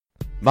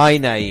My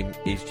name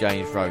is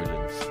James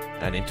Rowlands,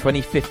 and in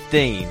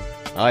 2015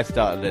 I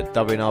started the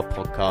WNR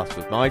podcast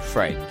with my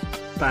friend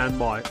Dan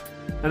White.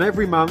 And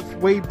every month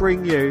we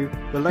bring you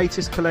the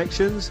latest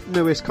collections,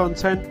 newest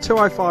content,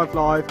 205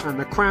 Live and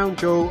the crown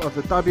jewel of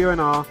the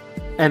WNR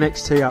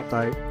NXT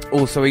update.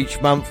 Also each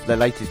month the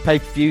latest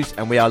pay-per-views,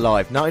 and we are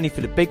live not only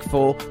for the Big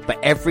Four but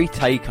every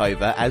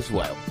takeover as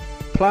well.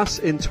 Plus,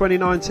 in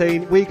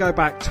 2019, we go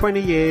back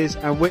 20 years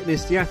and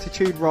witness the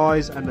Attitude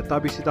Rise and the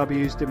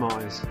WCW's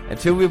demise.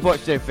 Until we've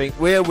watched everything,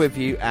 we are with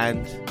you,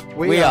 and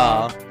we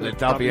are the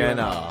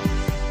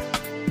WNR.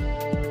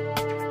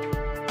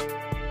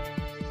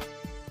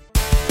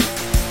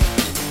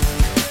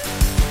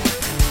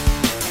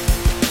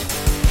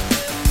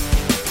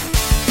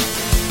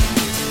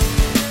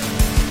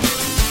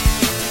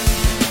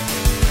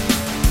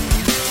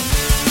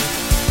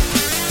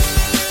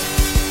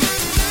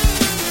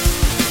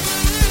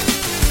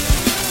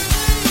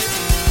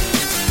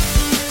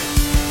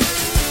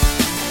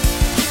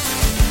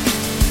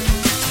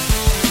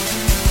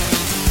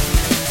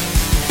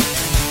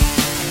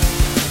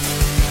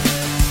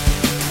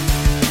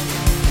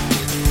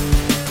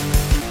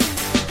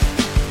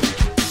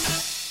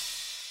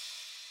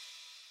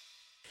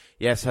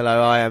 Yes,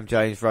 hello, I am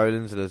James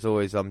Rowlands, and as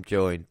always I'm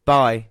joined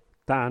by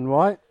Dan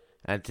White.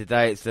 And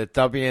today it's the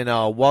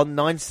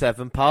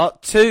WNR197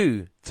 Part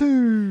 2.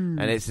 And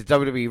it's the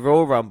WWE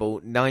Royal Rumble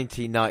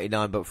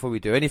 1999. But before we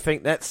do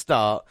anything, let's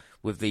start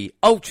with the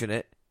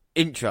alternate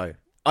intro.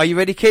 Are you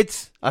ready,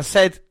 kids? I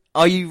said,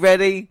 are you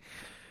ready?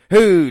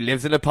 Who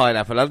lives in a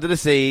pineapple under the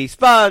sea?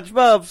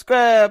 SpongeBob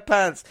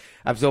SquarePants.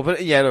 Absorbent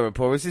and yellow and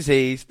porous is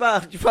he.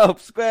 SpongeBob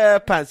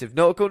SquarePants. If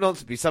nautical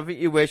nonsense be something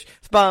you wish,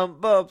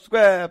 SpongeBob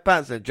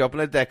SquarePants. And drop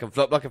on a deck and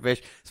flop like a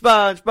fish,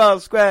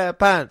 SpongeBob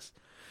SquarePants.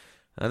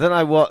 I don't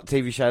know what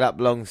TV show that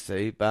belongs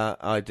to,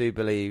 but I do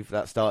believe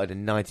that started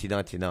in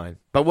 1999.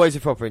 But what is the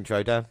proper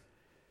intro, Dan?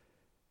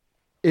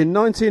 In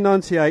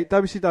 1998,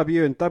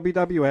 WCW and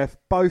WWF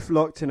both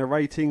locked in a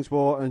ratings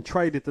war and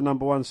traded the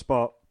number one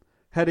spot.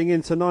 Heading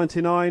into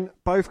 99,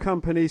 both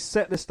companies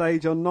set the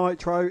stage on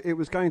Nitro. It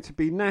was going to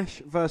be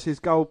Nash versus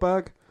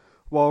Goldberg,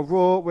 while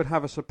Raw would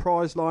have a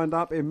surprise lined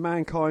up in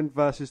Mankind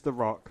versus The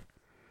Rock.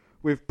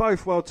 With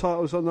both world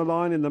titles on the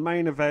line in the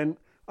main event,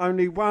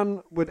 only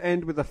one would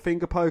end with a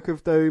finger poke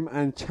of doom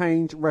and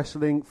change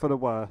wrestling for the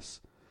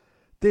worse.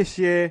 This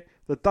year,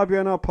 the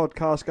WNR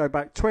podcast go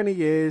back 20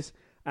 years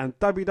and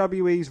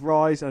WWE's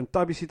rise and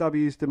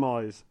WCW's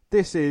demise.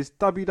 This is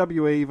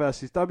WWE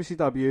versus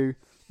WCW,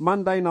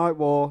 Monday Night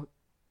War,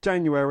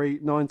 January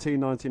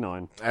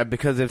 1999. And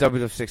because of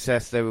WWE's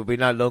success, there will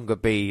no longer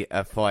be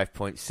a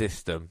 5-point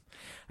system.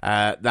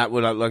 That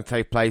will not long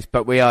take place,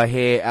 but we are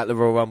here at the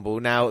Royal Rumble.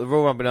 Now, the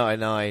Royal Rumble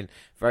 99,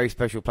 very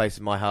special place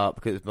in my heart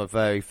because it's my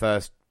very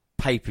first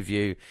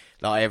pay-per-view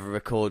that I ever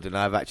recorded, and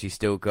I've actually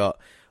still got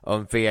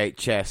on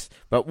VHS.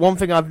 But one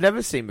thing I've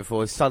never seen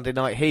before is Sunday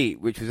Night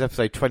Heat, which was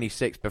episode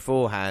 26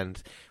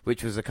 beforehand,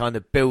 which was a kind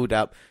of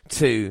build-up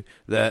to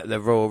the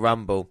Royal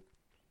Rumble.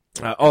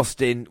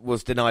 Austin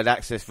was denied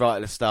access right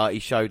at the start. He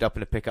showed up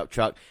in a pickup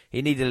truck.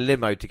 He needed a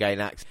limo to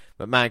gain access.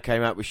 McMahon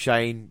came out with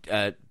Shane,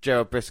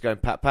 Gerald Briscoe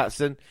and Pat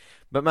Patterson.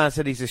 McMahon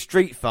said he's a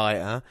street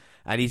fighter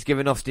and he's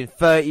given Austin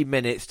 30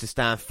 minutes to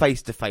stand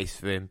face to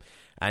face with him,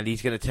 and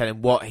he's going to tell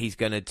him what he's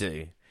going to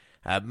do.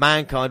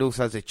 Mankind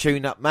also has a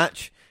tune-up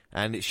match,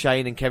 and it's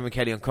Shane and Kevin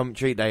Kelly on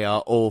commentary. They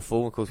are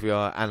awful. Of course, we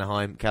are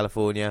Anaheim,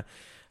 California.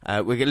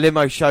 We get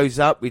limo shows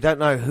up. We don't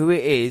know who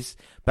it is.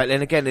 But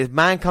then again, this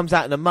man comes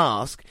out in a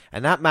mask,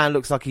 and that man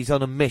looks like he's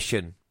on a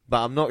mission.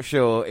 But I'm not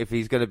sure if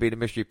he's going to be the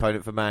mystery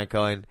opponent for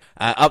Mankind.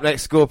 Up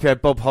next, Scorpio,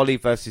 Bob Holly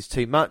versus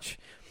Too Much.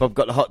 Bob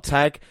got the hot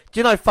tag. Do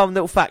you know, fun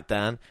little fact,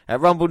 Dan?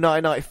 At Rumble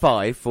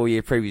 1995, 4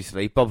 years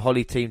previously, Bob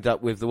Holly teamed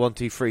up with the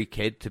 1-2-3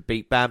 Kid to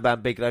beat Bam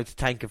Bam Bigelow to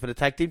Tanker for the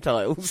tag team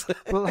titles.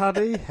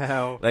 Bloody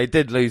hell. They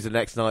did lose the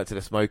next night to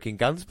the Smoking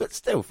Guns, but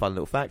still, fun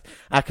little fact.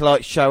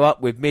 Acolytes show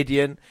up with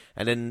Midian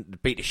and then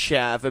beat the shit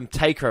out of him.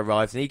 Taker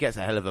arrives and he gets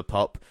a hell of a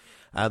pop.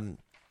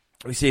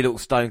 We see a little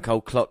Stone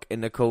Cold Clock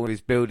in the corner.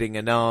 He's building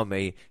an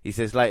army. He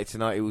says later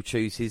tonight he will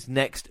choose his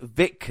next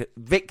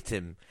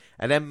victim.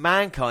 And then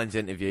Mankind's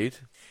interviewed.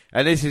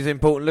 And this is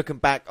important looking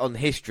back on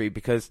history,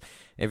 because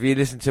if you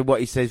listen to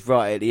what he says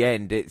right at the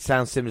end, it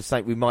sounds similar to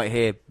something we might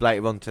hear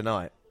later on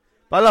tonight.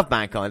 But I love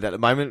Mankind at the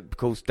moment, of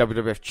course,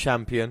 WWF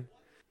champion.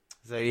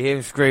 So you hear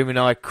him screaming,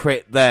 "I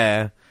quit"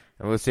 there.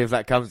 And we'll see if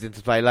that comes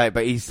into play later.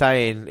 But he's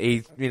saying,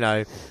 Shane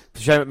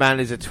McMahon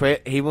is a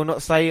twit. He will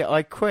not say,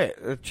 "I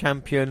quit." The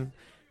champion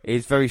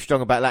is very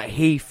strong about that.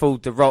 He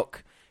fooled The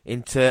Rock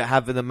into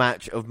having the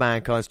match of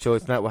Mankind's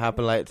choice, and that will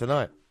happen later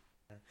tonight.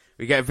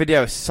 We get a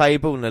video of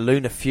Sable and the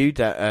Luna feud.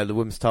 The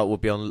women's title will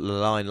be on the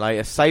line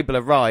later. Sable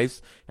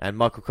arrives, and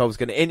Michael Cole's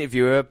going to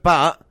interview her,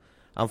 but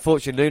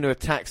unfortunately Luna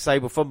attacks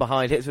Sable from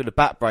behind, hits her with a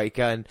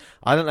backbreaker, and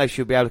I don't know if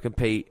she'll be able to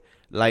compete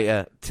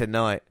later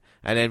tonight.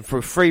 And then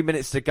for 3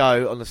 minutes to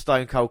go on the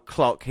Stone Cold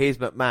Clock, here's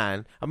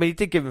McMahon. I mean, he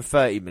did give him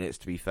 30 minutes,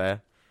 to be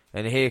fair.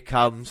 And here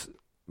comes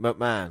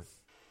McMahon.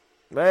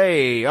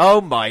 Hey, oh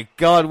my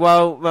God.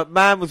 Well,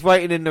 McMahon was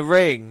waiting in the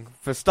ring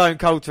for Stone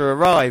Cold to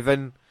arrive,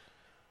 and,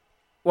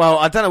 well,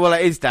 I don't know what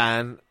it is,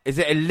 Dan. Is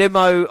it a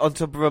limo on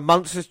top of a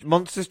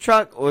monster's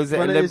truck, or is it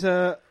Well, it is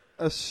a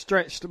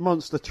stretched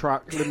monster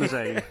truck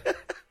limousine.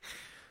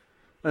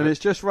 And it's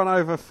just run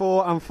over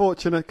 4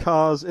 unfortunate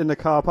cars in the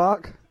car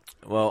park.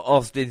 Well,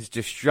 Austin's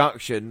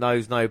destruction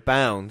knows no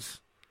bounds.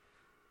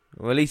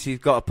 Well, at least he's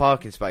got a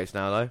parking space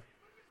now, though.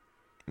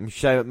 And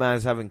Shane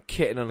McMahon's having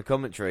kitten on the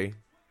commentary.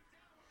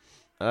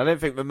 And I don't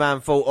think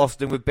McMahon thought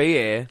Austin would be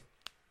here.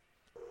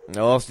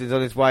 No, Austin's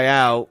on his way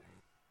out.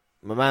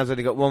 McMahon's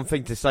only got one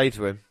thing to say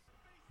to him.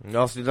 And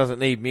Austin doesn't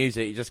need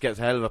music, he just gets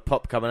a hell of a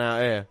pop coming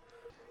out here.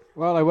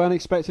 Well, they weren't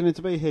expecting him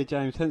to be here,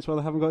 James, hence why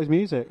they haven't got his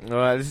music.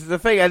 Alright, this is the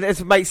thing, and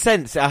this makes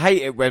sense. I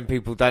hate it when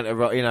people don't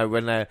arrive, you know,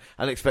 when they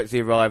unexpectedly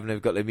arrive and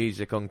they've got their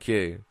music on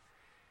cue.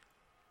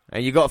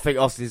 And you got to think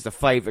Austin's the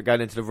favourite going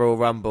into the Royal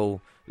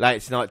Rumble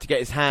later tonight. To get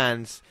his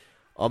hands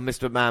on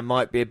Mr. McMahon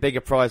might be a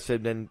bigger prize for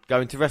him than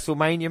going to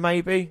WrestleMania,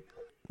 maybe.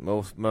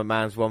 Well,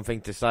 McMahon's one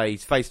thing to say.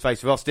 He's face to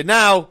face with Austin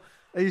now.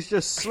 He's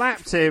just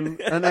slapped him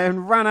and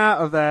then ran out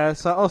of there.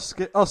 So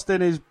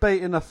Austin is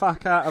beating the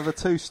fuck out of the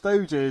two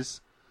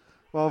Stooges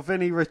while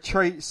Vinny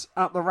retreats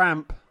up the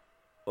ramp.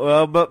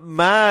 Well,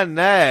 McMahon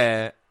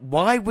there.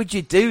 Why would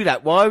you do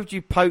that? Why would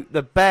you poke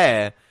the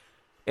bear?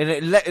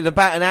 In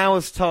about an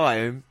hour's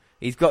time,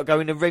 he's got to go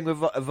in the ring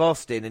with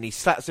Austin and he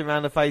slaps him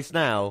around the face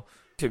now.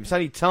 It's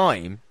only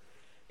time.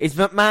 Is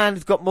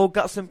McMahon got more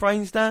guts than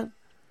brains, Dan?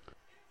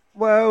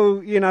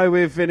 Well, you know,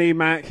 with Vinnie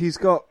Mac, he's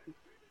got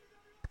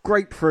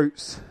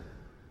grapefruits,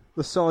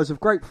 the size of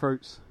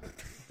grapefruits.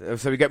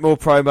 So we get more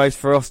promos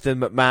for Austin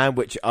McMahon,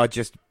 which are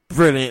just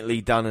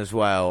brilliantly done as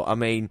well. I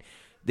mean,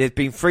 there's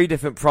been 3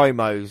 different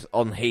promos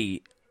on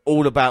Heat,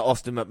 all about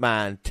Austin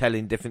McMahon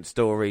telling different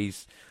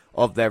stories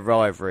of their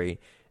rivalry.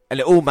 And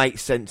it all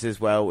makes sense as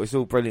well. It's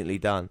all brilliantly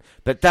done.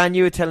 But Dan,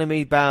 you were telling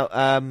me about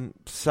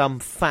some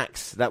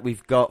facts that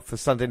we've got for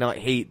Sunday Night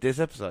Heat this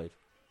episode.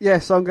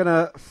 Yes, I'm going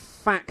to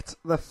fact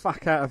the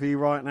fuck out of you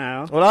right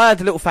now. Well, I had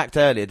a little fact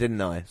earlier,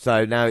 didn't I?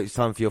 So now it's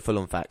time for your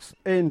full-on facts.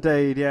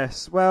 Indeed,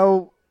 yes.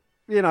 Well,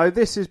 you know,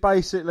 this is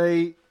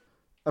basically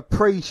a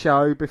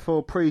pre-show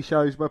before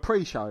pre-shows were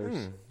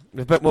pre-shows.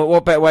 But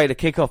what better way to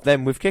kick off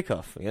than with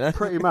kick-off, you know?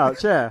 Pretty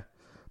much, yeah.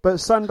 But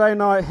Sunday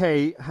Night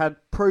Heat had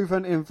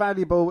proven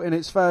invaluable in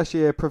its first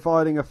year,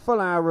 providing a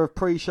full hour of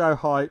pre-show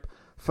hype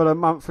for the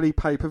monthly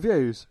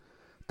pay-per-views.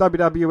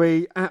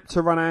 WWE apt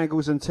to run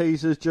angles and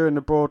teasers during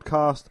the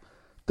broadcast,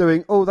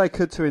 doing all they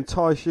could to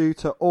entice you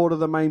to order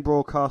the main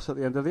broadcast at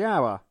the end of the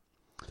hour.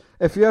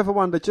 If you ever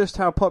wonder just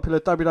how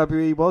popular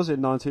WWE was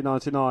in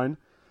 1999,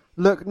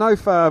 look no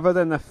further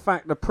than the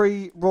fact the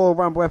pre-Royal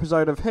Rumble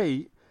episode of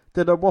Heat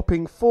did a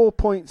whopping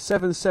 4.77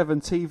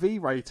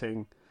 TV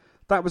rating.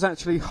 That was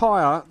actually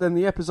higher than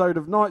the episode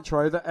of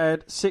Nitro that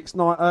aired six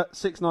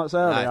nights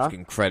earlier. That's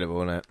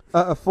incredible, isn't it?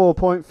 At a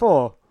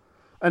 4.4.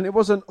 And it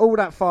wasn't all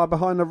that far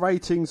behind the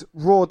ratings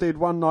Raw did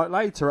one night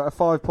later at a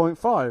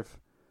 5.5.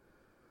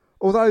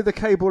 Although the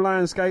cable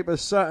landscape has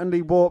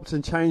certainly warped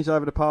and changed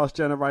over the past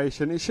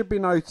generation, it should be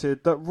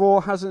noted that Raw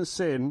hasn't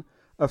seen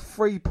a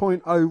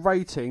 3.0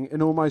 rating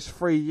in almost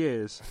 3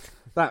 years.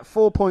 That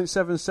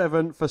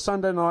 4.77 for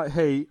Sunday Night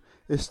Heat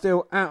is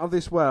still out of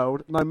this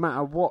world, no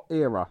matter what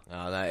era.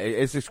 Oh, no,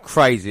 it's just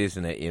crazy,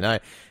 isn't it? You know,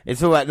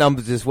 it's all about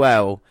numbers as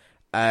well.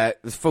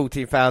 There's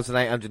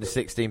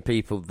 14,816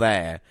 people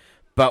there,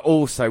 but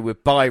also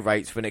with buy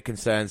rates when it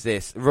concerns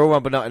this. Royal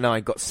Rumble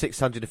 99 got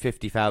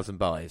 650,000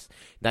 buys.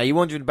 Now, you're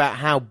wondering about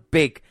how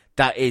big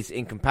that is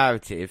in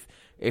comparative.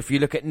 If you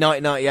look at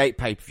 1998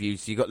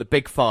 pay-per-views, you got the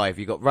big 5.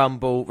 You got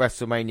Rumble,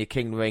 WrestleMania,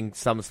 King of the Ring,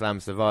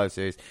 SummerSlam, Survivor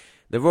Series.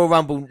 The Royal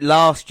Rumble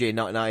last year,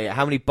 1998,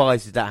 how many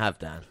buys did that have,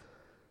 Dan?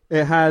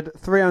 It had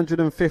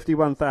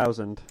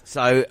 351,000.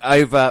 So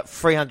over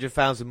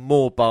 300,000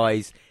 more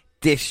buys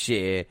this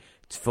year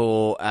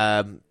for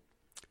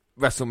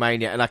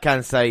WrestleMania. And I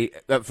can say,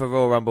 for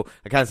Royal Rumble,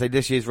 I can say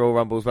this year's Royal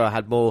Rumble as well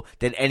had more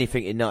than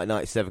anything in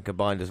 1997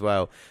 combined as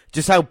well.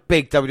 Just how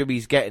big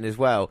WWE's getting as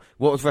well.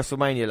 What was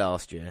WrestleMania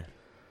last year?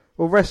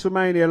 Well,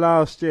 WrestleMania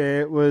last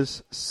year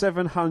was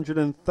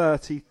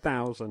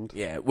 730,000.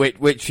 Yeah,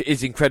 which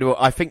is incredible.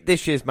 I think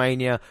this year's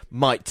Mania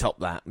might top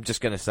that, I'm just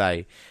going to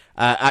say.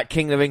 At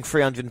King of the Ring,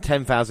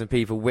 310,000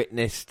 people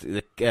witnessed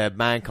the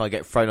Mankind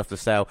get thrown off the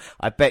sale.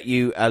 I bet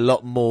you a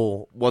lot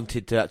more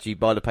wanted to actually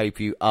buy the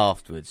pay-per-view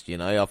afterwards, you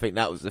know. I think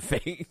that was the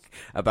thing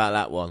about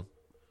that one.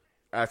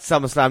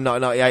 SummerSlam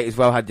 1998 as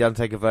well had The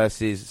Undertaker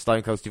versus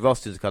Stone Cold Steve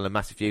Austin's kind of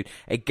massive feud.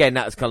 Again,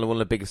 that was kind of one of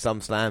the biggest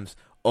SummerSlams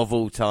of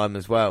all time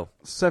as well.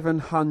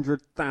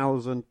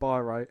 700,000 buy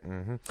rate.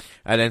 Mm-hmm.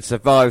 And then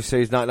Survivor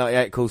Series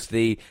 1998, of course,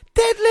 the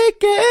Deadly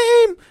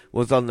Game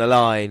was on the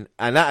line,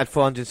 and that had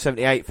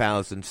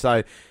 478,000.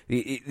 So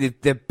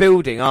they're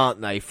building, aren't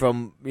they?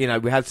 From, you know,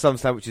 we had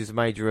SummerSlam, which is a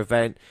major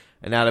event,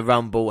 and now the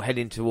Rumble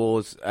heading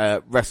towards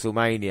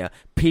WrestleMania.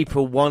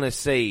 People want to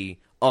see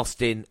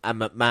Austin and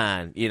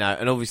McMahon, you know,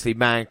 and obviously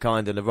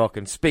Mankind and The Rock.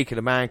 And speaking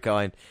of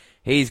Mankind,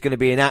 He's going to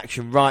be in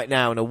action right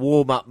now in a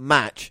warm-up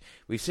match.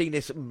 We've seen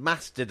this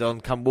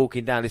mastodon come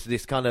walking down.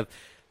 This kind of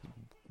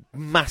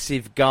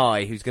massive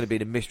guy who's going to be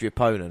the mystery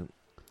opponent.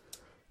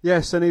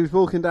 Yes, and he was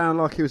walking down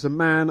like he was a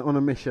man on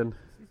a mission.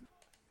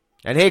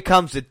 And here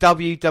comes the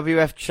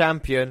WWF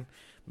champion,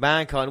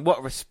 Mankind. What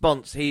a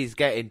response he's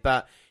getting,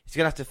 but he's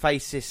going to have to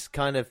face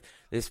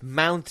this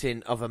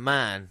mountain of a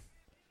man.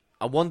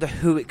 I wonder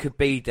who it could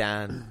be,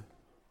 Dan.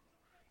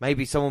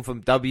 Maybe someone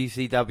from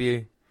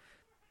WCW.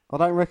 I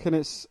don't reckon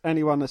it's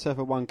anyone that's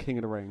ever won King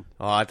of the Ring.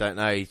 Oh, I don't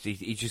know.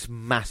 He's just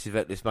massive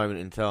at this moment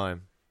in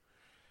time.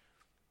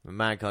 And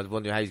Mankind's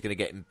wondering how he's going to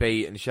get him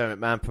beat. And Shane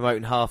McMahon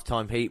promoting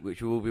Halftime Heat,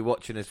 which we will be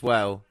watching as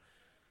well.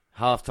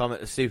 Halftime at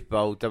the Super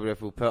Bowl,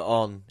 WWF will put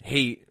on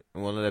Heat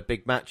in one of their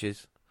big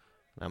matches.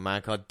 Now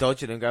Mankind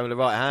dodging and going with the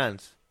right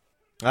hands.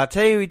 I'll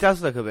tell you who he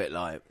does look a bit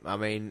like. I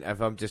mean,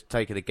 if I'm just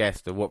taking a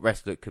guess of what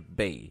wrestler it could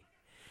be.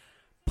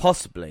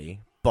 Possibly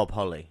Bob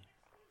Holly.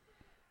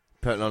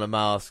 Putting on a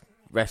mask,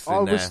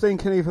 wrestling there. I was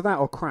thinking either that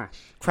or Crash.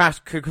 Crash,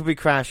 could be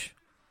Crash.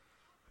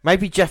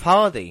 Maybe Jeff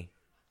Hardy.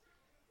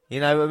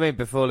 You know what I mean?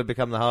 Before they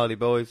become the Hardy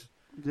Boys.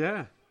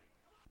 Yeah.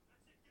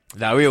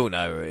 No, we all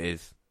know who it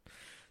is.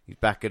 He's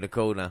back in the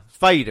corner. It's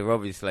Vader,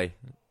 obviously.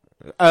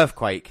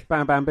 Earthquake.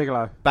 Bam Bam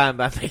Bigelow. Bam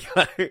Bam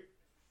Bigelow.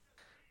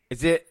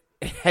 Is it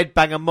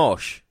Headbanger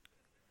Mosh?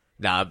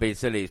 No, I'm being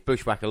silly. It's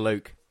Bushwhacker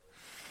Luke.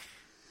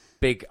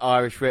 Big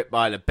Irish Rip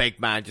by the big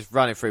man just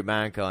running through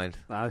Mankind.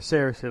 No,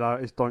 seriously though,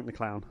 it's Doink the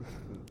Clown.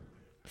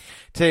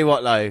 Tell you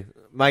what though,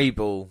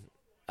 Mabel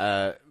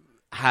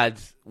had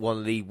one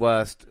of the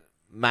worst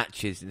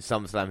matches in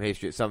SummerSlam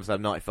history. At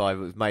SummerSlam 95,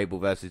 it was Mabel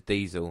versus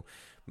Diesel.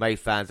 Made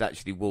fans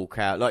actually walk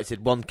out. Like I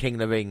said, one King of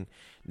the Ring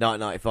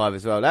 1995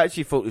 as well. They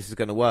actually thought this was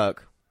going to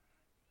work.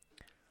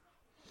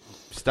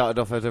 Started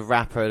off as a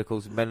rapper, of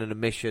course, Men on a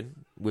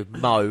Mission with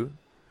Mo.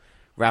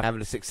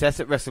 Having a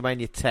success at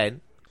WrestleMania 10.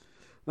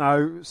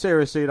 No,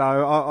 seriously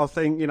though, I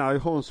think,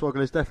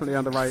 Hornswoggle is definitely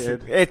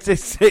underrated.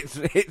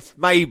 It's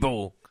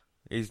Mabel.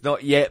 He's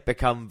not yet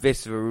become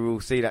Viscera. We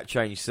will see that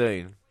change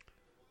soon.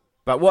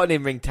 But what an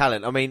in-ring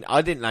talent. I mean,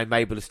 I didn't know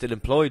Mabel is still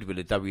employed with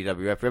the WWF.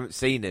 We haven't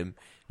seen him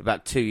in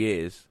about 2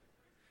 years.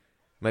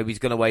 Maybe he's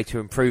gone away to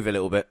improve a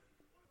little bit.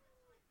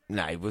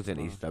 No, he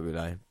wasn't. He's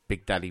WWF.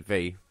 Big Daddy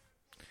V.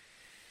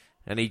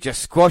 And he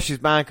just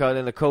squashes Mankind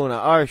in the corner.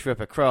 Irish Rip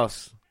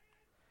across.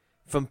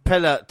 From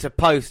pillar to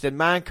post. And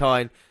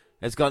Mankind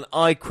has got an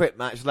I Quit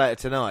match later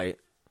tonight.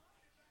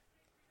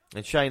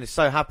 And Shane is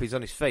so happy he's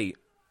on his feet.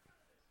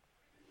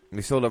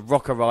 We saw the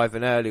Rock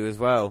arriving earlier as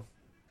well.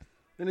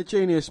 In a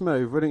genius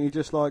move, wouldn't you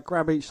just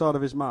grab each side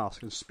of his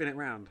mask and spin it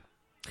round?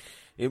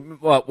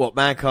 What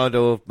Mankind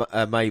or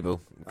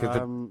Mabel?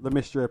 The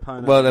mystery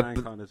opponent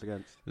Mankind is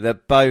against. They're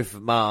both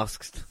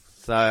masked.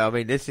 So, I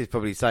mean, this is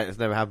probably something that's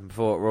never happened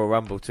before at Royal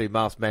Rumble. Two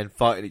masked men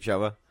fighting each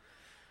other.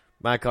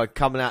 Mankind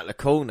coming out of the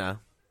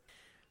corner.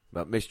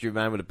 But Mystery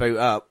Man with a boot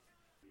up.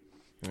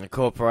 And the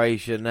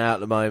Corporation now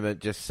at the moment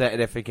just setting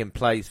everything in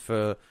place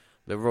for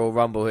the Royal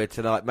Rumble here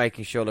tonight.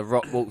 Making sure The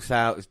Rock walks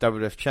out as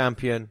WWF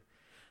champion.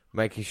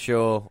 Making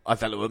sure, I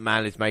don't know what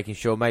man is making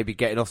sure, maybe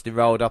getting Austin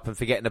rolled up and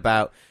forgetting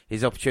about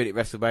his opportunity at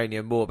WrestleMania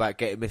and more about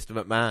getting Mr.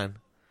 McMahon.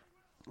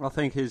 I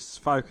think his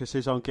focus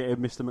is on getting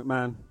Mr.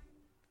 McMahon.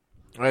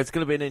 Well, it's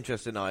going to be an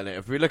interesting night.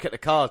 If we look at the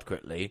card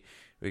quickly,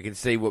 we can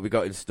see what we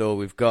got in store.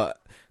 We've got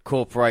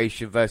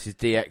Corporation versus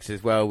DX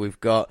as well. We've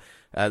got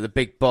the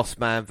Big Boss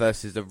Man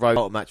versus the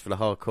Road match for the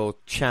Hardcore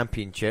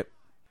Championship.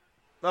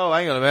 Oh,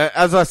 hang on a minute.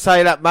 As I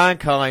say that,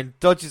 Mankind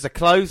dodges a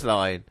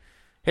clothesline.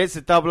 Hits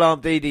a double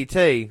arm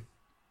DDT.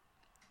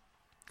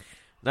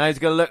 Now he's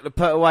going to look to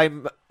put away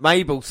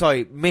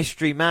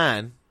Mystery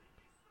Man.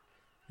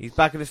 He's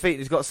back on his feet and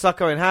he's got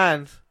Sucker in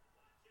hand.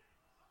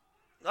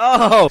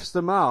 Oh! It's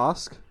the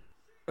mask.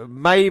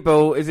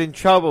 Mabel is in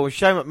trouble.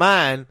 Shane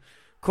McMahon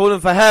calling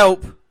for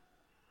help.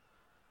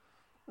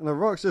 And the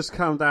Rock's just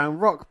come down.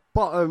 Rock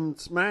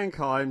bottomed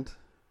Mankind.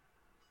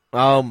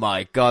 Oh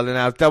my God, and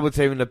now double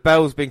teaming. The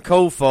bell's been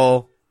called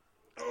for.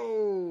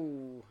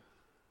 Oh.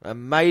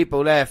 And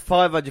Mabel there,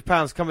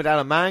 £500 coming down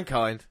on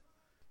Mankind.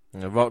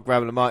 And the Rock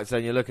grabbing the mic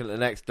saying, you're looking at the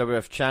next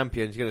WWF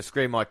champion. He's going to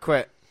scream, I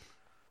quit.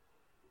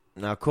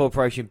 Now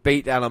Corporation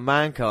beat down on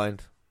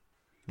Mankind.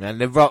 And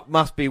the Rock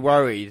must be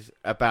worried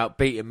about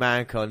beating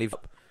Mankind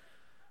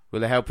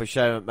with the help of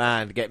Shane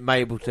McMahon to get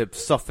Mabel to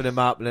soften him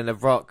up, and then the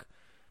Rock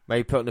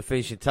may put on the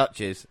finishing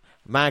touches.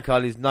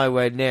 Mankind is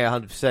nowhere near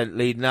 100%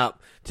 leading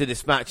up to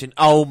this match. And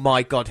oh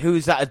my God, who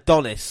is that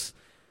Adonis?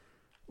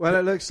 Well,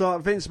 it looks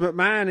like Vince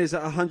McMahon is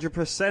at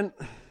 100%.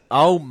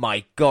 Oh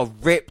my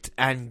God, ripped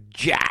and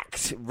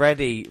jacked,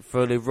 ready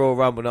for the Royal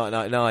Rumble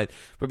 1999.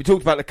 But we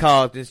talked about the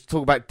card, let's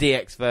talk about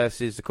DX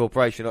versus the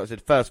Corporation. Like I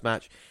said, first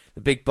match,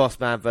 the Big Boss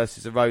Man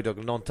versus the Road Dogg,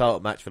 a non-title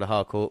match for the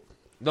Hardcore.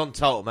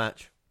 Non-title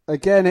match.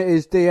 Again, it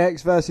is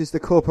DX versus the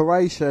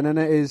Corporation, and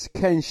it is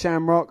Ken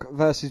Shamrock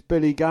versus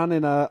Billy Gunn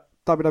in a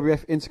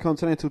WWF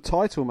Intercontinental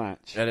title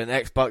match. And an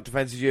X-Pac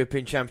defends his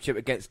European Championship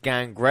against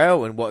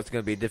Gangrel, and what's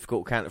going to be a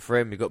difficult counter for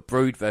him. You've got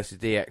Brood versus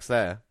DX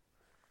there.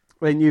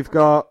 Then you've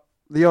got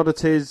the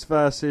oddities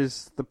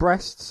versus the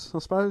breasts, I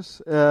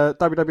suppose.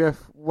 WWF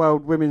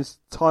World Women's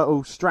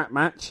Title strap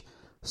match.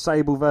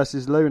 Sable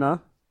versus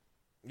Luna.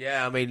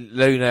 Yeah, I mean,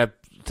 Luna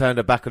turned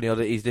her back on the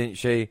oddities, didn't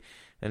she?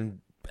 And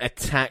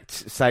attacked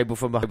Sable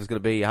from behind. It was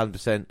going to be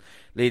 100%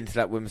 leading to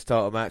that women's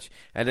title match.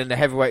 And then the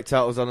heavyweight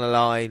titles on the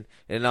line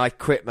in an I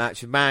Quit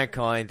match with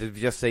Mankind. As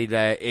we just see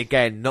there,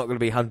 again, not going to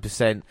be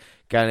 100%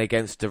 going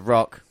against The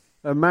Rock.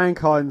 And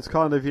Mankind's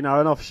kind of, an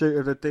offshoot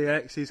of the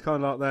DX. He's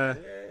kind of like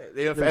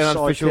the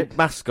unofficial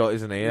mascot,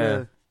 isn't he?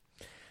 Yeah.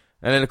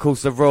 And then, of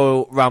course, the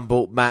Royal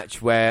Rumble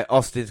match where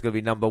Austin's going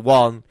to be number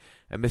 1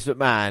 and Mr.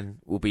 McMahon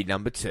will be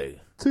number 2.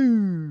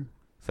 So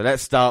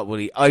let's start with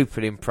the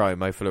opening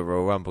promo for the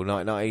Royal Rumble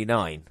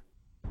 1999.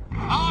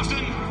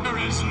 Austin, there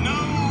is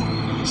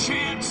no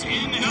chance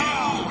in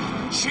hell.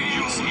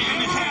 Chance in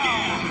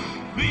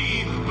hell.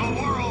 Be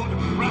the World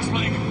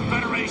Wrestling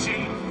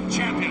Federation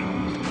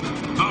champion.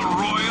 The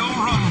Royal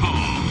Rumble.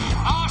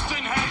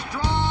 Austin has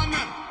drawn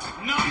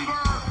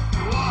number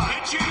 1.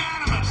 It's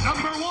unanimous.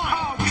 Number 1.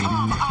 Oh,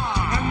 come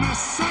on. And the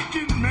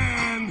second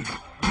man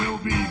will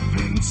be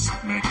Vince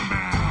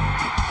McMahon.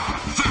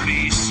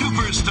 30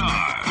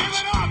 superstars. Give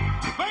it up,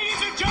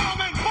 ladies and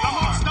gentlemen, for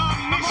the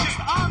most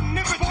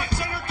omnipotent sports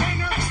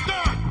entertainer, Mr.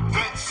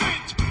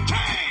 Vincent K.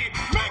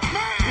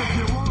 McMahon. If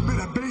you want me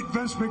to beat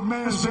Vince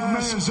McMahon's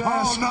ass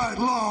all night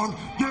long,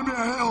 give me a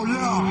hell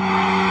yeah.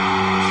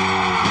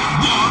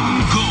 One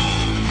goal.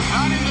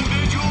 That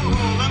individual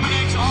who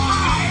eliminates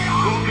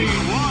Austin will be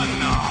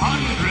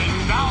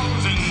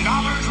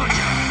 $100,000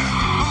 richer.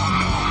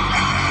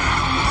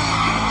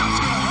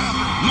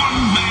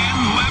 One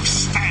man left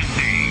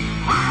standing.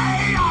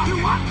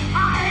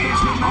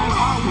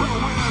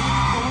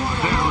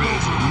 There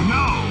is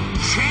no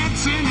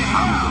chance in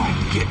hell.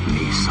 Get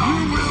me some.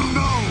 You will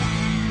know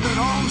that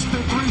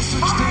Austin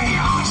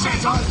 316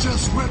 says I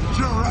just whipped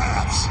your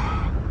ass.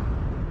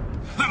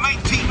 The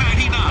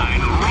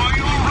 1999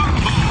 Royal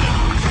Rumble.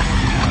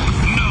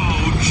 No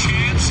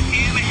chance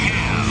in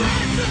hell.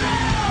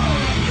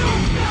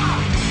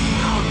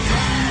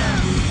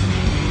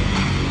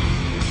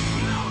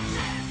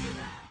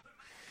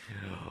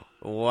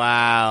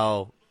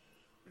 Wow.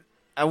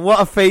 And what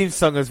a theme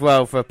song as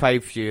well for a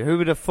pay-per-view. Who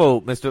would have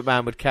thought Mr.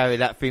 McMahon would carry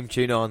that theme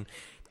tune on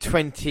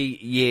 20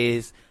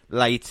 years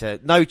later?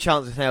 No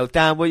chance in hell.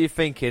 Dan, what are you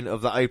thinking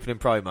of the opening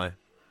promo?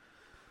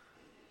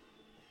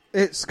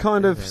 It's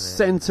kind of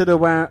centred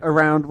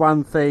around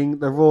one thing,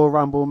 the Royal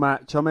Rumble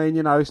match. I mean,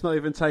 it's not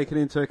even taken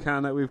into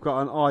account that we've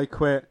got an I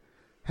Quit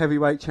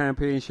heavyweight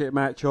championship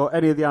match or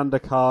any of the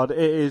undercard. It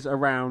is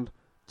around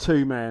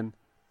 2 men,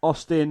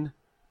 Austin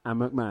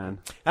and McMahon.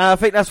 I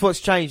think that's what's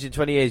changed in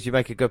 20 years. You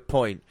make a good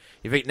point.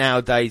 You think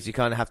nowadays you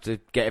kind of have to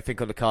get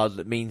everything on the card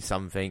that means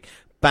something.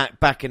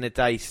 Back in the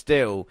day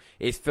still,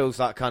 it feels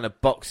like kind of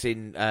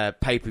boxing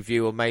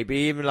pay-per-view or maybe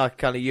even like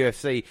kind of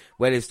UFC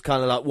where there's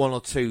kind of like 1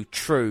 or 2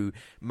 true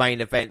main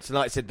events. And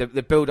like I said,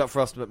 the build-up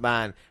for Austin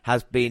McMahon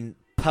has been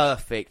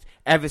perfect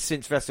ever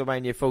since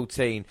WrestleMania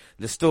 14.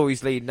 The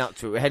stories leading up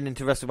to it. We're heading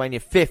into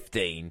WrestleMania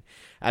 15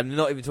 and we're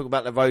not even talking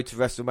about the road to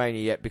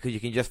WrestleMania yet because you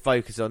can just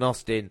focus on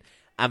Austin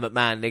and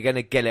McMahon. They're going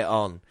to get it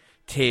on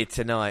here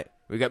tonight.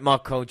 We got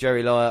Mark Cole,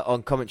 Jerry Lawyer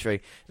on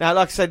commentary. Now,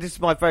 like I said, this is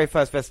my very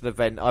first wrestling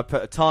event. I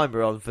put a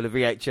timer on for the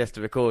VHS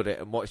to record it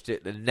and watched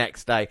it the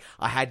next day.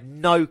 I had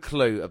no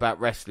clue about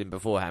wrestling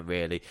beforehand,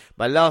 really.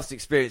 My last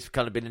experience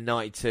kind of been in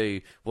 '92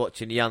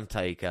 watching The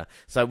Undertaker.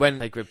 So when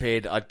Taker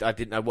appeared, I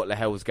didn't know what the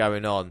hell was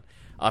going on.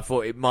 I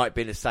thought it might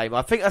be the same.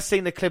 I think I've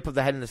seen the clip of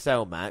the Hell in a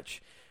Cell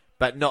match,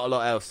 but not a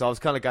lot else. So I was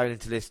kind of going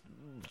into this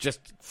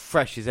just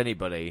fresh as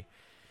anybody.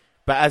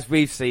 But as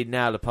we've seen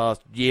now the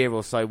past year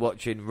or so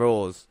watching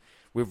Raws,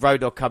 with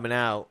Road Dogg coming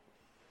out,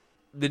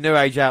 the New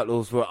Age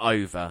Outlaws were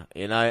over,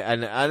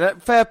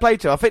 and fair play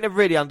to them. I think they're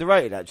really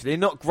underrated, actually. They're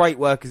not great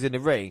workers in the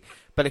ring,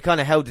 but they kind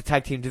of held the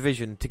tag team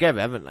division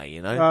together, haven't they,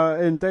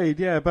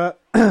 Indeed, yeah, but,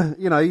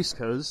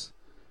 Easters,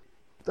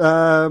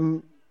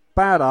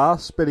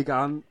 badass, Billy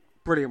Gunn,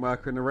 brilliant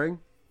worker in the ring.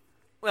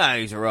 Well,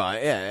 he's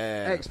alright,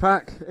 yeah.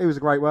 X-Pac, he was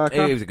a great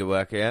worker. He was a good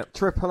worker, yeah.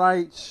 Triple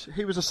H,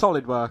 he was a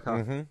solid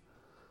worker.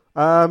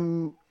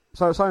 Mm-hmm.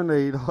 So it's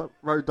only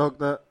Road Dogg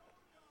that...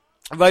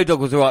 Road Dogg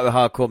was alright with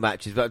hardcore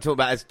matches, but I'm talking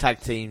about as tag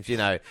teams,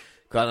 kind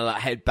of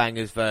like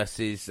Headbangers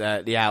versus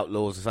the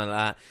Outlaws or something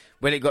like that.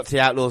 When it got to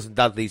the Outlaws and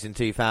Dudleys in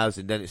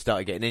 2000, then it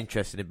started getting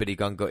interesting and Billy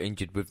Gunn got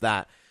injured with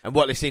that. And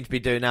what they seem to be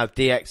doing now,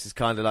 DX is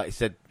kind of, like you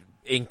said,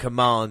 in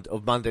command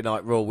of Monday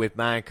Night Raw with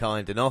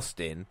Mankind and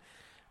Austin.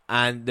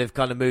 And they've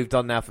kind of moved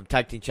on now from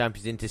tag team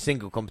champions into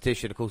single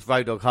competition. Of course,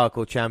 Road Dogg,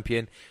 hardcore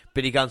champion.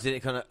 Billy Gunn's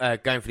going for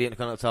the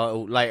Intercontinental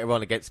title later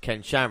on against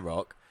Ken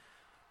Shamrock.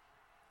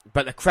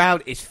 But the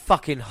crowd is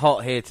fucking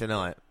hot here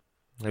tonight.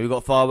 We've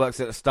got fireworks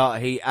at the start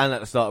of Heat and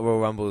at the start of Royal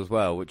Rumble as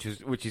well, which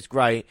is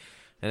great.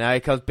 And now here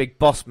comes Big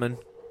Bossman.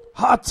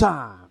 Hot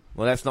time!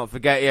 Well, let's not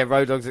forget,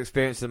 Road Dogg's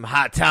experienced some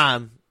hot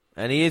time.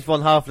 And he is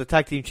one half of the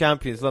tag team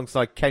champions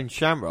alongside Ken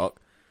Shamrock.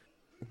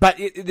 But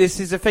this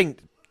is the thing.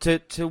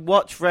 To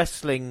watch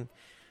wrestling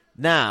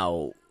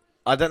now,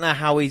 I don't know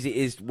how easy it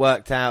is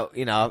worked out.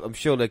 You know, I'm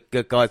sure the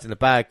good guys and the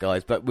bad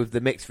guys, but with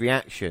the mixed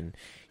reaction,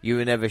 you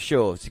were never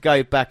sure. To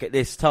go back at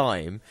this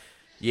time,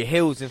 your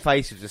heels and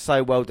faces are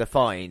so well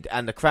defined,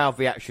 and the crowd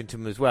reaction to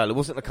them as well. It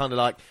wasn't the kind of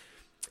like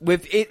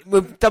with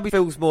W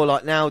feels more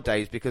like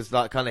nowadays because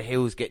like kind of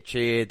heels get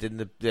cheered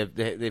and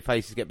the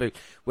faces get booed.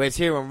 Whereas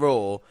here on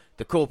Raw,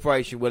 the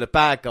corporation were the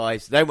bad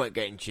guys. They weren't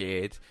getting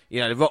cheered.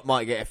 You know, The Rock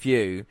might get a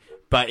few,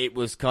 but it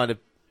was kind of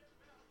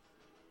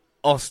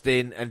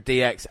Austin and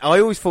DX. I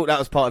always thought that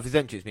was part of his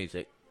entrance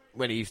music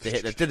when he used to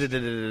hit the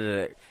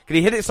because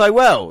he hit it so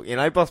well. You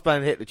know, Boss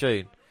Man hit the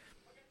tune.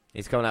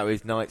 He's coming out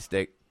with his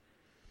nightstick.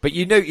 But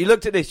you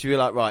looked at this, you were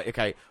like, right,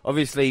 okay,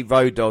 obviously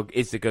Road Dogg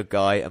is the good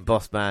guy and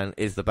Boss Man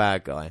is the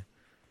bad guy.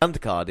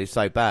 Undercard is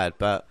so bad,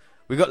 but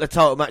we got the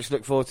title match to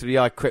look forward to, the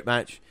I Quit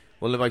match,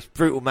 one of the most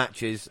brutal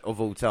matches of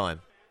all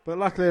time. But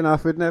luckily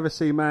enough, we'd never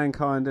see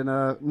Mankind in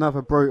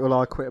another brutal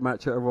I Quit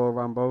match at a Royal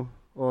Rumble,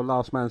 or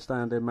Last Man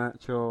Standing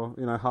match, or,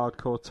 you know,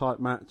 hardcore type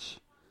match.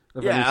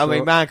 Yeah, I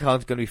mean,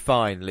 Mankind's going to be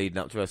fine leading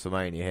up to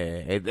WrestleMania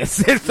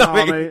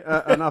here.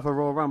 Another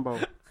Royal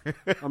Rumble.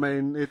 I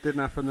mean, it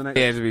didn't happen the next.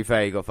 Yeah, to be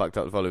fair, he got fucked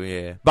up the following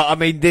year. But I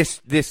mean,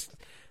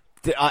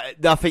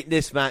 I think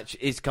this match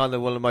is kind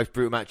of one of the most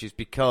brutal matches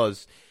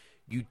because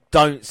you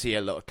don't see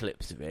a lot of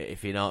clips of it.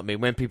 If you know what I mean,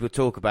 when people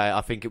talk about it,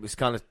 I think it was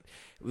kind of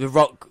The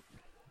Rock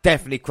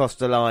definitely crossed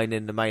the line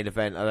in the main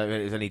event. I don't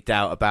think there's any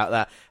doubt about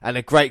that. And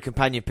a great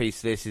companion piece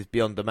to this is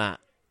Beyond the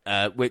Mat,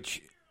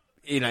 which,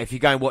 you know, if you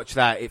go and watch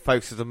that, it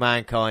focuses on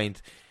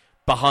Mankind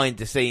behind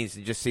the scenes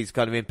and just sees the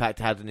kind of impact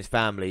it had on his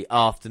family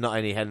after not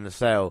only Hell in a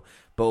Cell,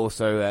 but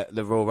also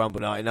the Royal Rumble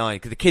 99,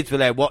 because the kids were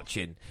there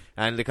watching,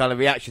 and the kind of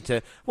reaction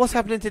to, what's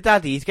happening to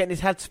Daddy? He's getting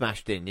his head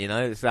smashed in, you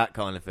know? It's that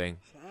kind of thing.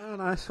 Oh,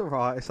 no, it's all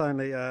right. It's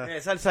only... Yeah,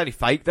 it's only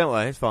fake, don't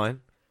worry, it's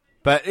fine.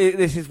 But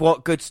this is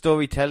what good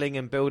storytelling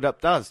and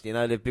build-up does. You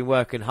know, they've been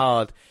working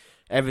hard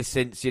ever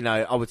since, you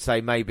know, I would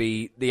say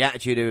maybe the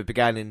Attitude Era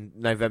began in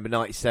November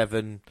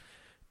 97,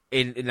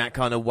 in that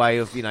kind of way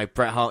of, you know,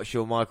 Bret Hart,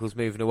 Shawn Michaels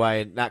moving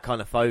away, and that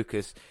kind of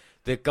focus.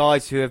 The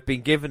guys who have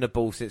been given the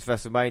ball since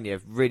WrestleMania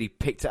have really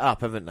picked it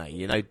up, haven't they?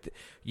 You know,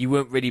 you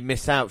wouldn't really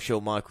miss out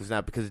Shawn Michaels now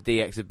because the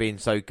DX have been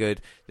so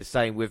good. The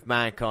same with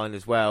Mankind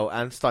as well,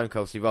 and Stone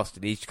Cold Steve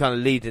Austin. He's kind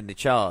of leading the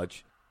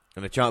charge.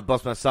 And the chant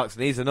Bossman sucks,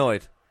 and he's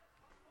annoyed.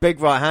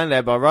 Big right hand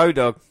there by Road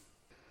Dogg.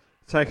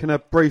 Taking a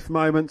brief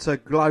moment to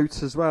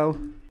gloat as well.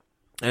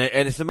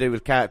 And it's something to do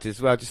with characters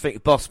as well. Just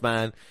think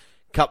Bossman,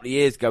 a couple of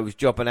years ago, was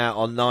dropping out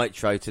on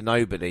Nitro to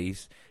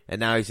nobodies. And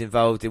now he's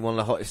involved in one of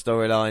the hottest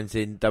storylines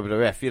in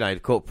WWF, you know,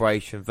 the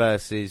Corporation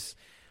versus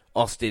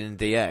Austin and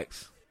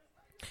DX.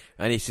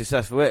 And he's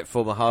successful with it,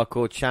 former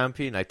hardcore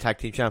champion, you know, tag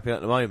team champion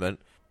at the moment.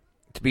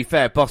 To be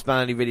fair,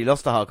 Bossman only really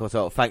lost the hardcore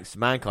title thanks to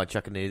Mankind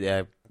chucking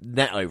the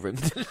net over him,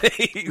 didn't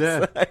he?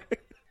 Yeah. So,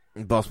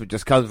 and Bossman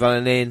just comes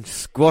running in,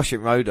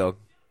 squashing Road Dogg.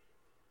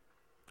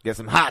 Get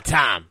some hot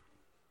time.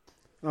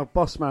 Oh,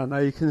 Bossman, though,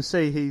 you can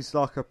see he's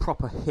like a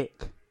proper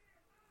hick.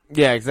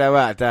 Yeah, exactly,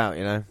 without a doubt,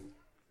 you know.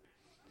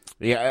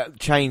 Yeah,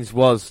 Chains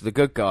was the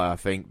good guy, I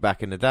think,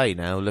 back in the day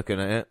now,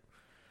 looking at it.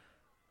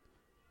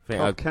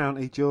 Cobb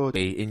County, Georgia.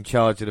 In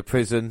charge of the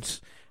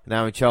prisons,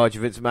 now in charge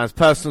of Vince McMahon's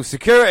personal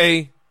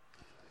security.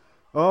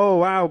 Oh,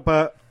 wow,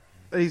 but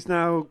he's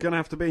now going to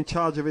have to be in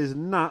charge of his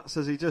nuts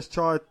as he just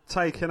tried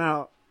taking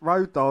out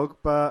Road Dogg,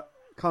 but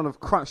kind of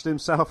crutched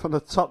himself on the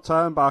top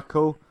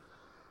turnbuckle.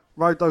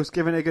 Road Dogg's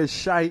giving it a good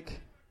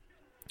shake.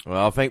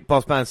 Well, I think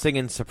Bossman's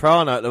singing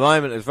soprano at the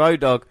moment as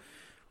Road Dogg,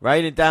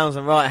 raining down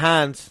some right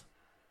hands.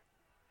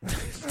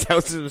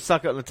 Tells him to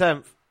suck it on the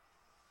 10th.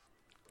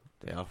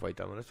 They're halfway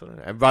done on this one.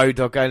 And Road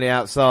Dogg only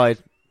outside.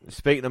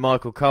 Speaking of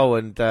Michael Cole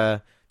and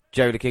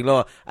Jerry the King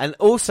Lawler. And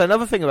also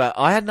another thing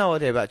I had no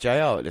idea about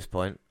JR at this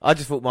point. I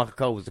just thought Michael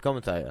Cole was the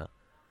commentator.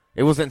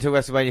 It wasn't until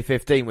WrestleMania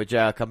 15 where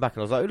JR come back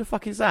and I was like, who the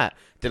fuck is that?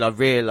 Then I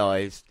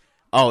realised,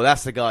 oh,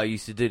 that's the guy who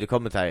used to do the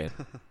commentating.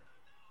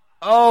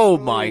 Oh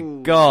my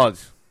God.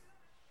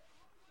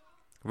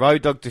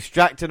 Road Dogg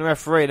distracting the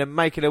referee and then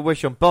making a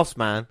wish on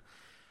Bossman.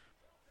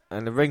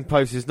 And the ring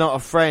post is not a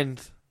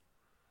friend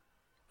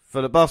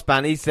for the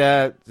Bossman. He's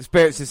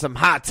experiencing some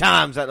hard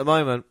times at the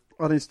moment.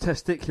 On his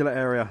testicular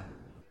area.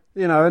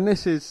 You know, and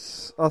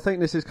I think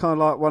this is kind of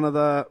like one of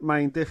the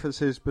main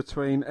differences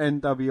between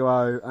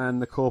NWO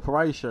and the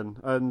Corporation.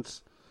 And,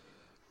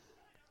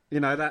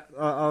 you know, that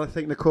I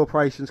think the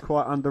Corporation's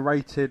quite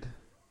underrated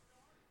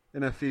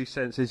in a few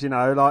senses. You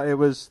know, like they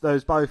was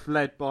both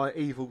led by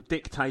evil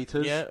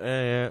dictators.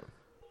 Yeah.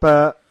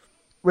 But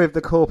with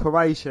the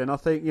Corporation, I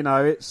think, you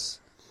know,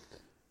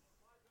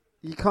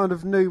 you kind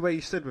of knew where you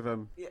stood with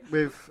them,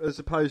 as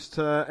opposed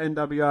to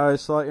NWO.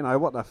 It's like, you know,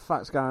 what the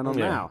fuck's going on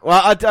now?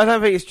 Well, I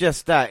don't think it's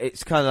just that.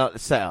 It's kind of like the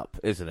setup,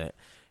 isn't it?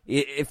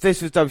 If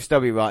this was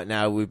WCW right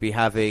now, we'd be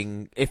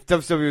having... If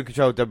WCW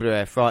controlled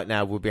WWF right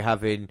now, we'd be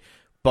having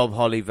Bob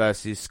Holly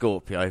versus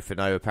Scorpio for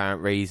no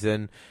apparent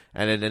reason.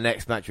 And then the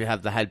next match we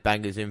have the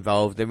Headbangers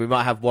involved. Then we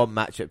might have one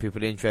match that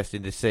people are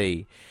interested to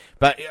see.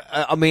 But,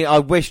 I mean, I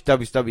wish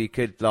WCW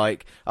could,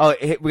 like, we're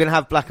going to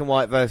have Black and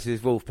White versus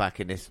Wolfpack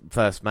in this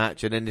first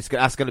match. And then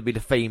that's going to be the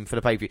theme for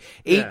the pay-per-view.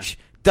 Each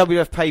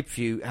WF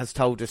pay-per-view has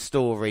told a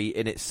story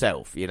in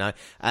itself, you know.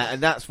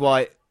 And that's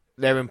why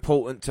they're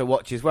important to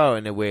watch as well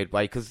in a weird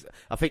way. Because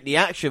I think the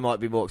action might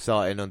be more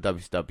exciting on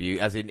WCW,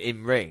 as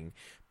in ring.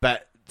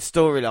 But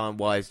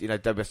storyline-wise, you know,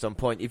 WWF's on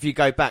point. If you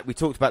go back, we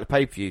talked about the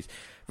pay-per-views.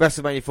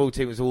 WrestleMania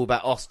 14 was all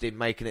about Austin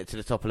making it to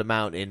the top of the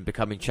mountain,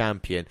 becoming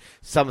champion.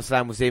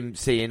 SummerSlam was him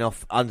seeing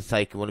off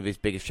Undertaker, one of his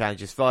biggest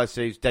challenges. Fire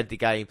Suits, Deadly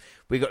Game.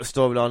 We got the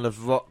storyline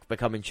of Rock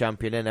becoming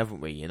champion then,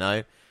 haven't we, you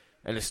know?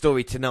 And the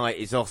story tonight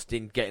is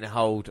Austin getting a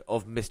hold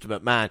of Mr.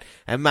 McMahon.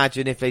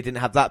 Imagine if they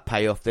didn't have that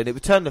payoff, then it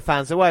would turn the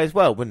fans away as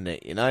well, wouldn't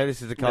it? You know,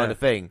 this is the kind of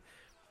thing.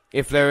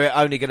 If they're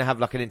only going to have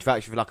like an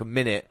interaction for like a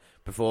minute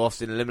before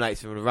Austin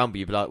eliminates him from the Rumble,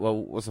 you'd be like, well,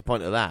 what's the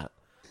point of that?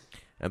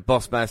 And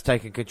Bossman's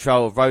taking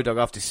control of Road Dogg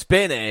after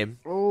spinning him.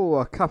 Oh,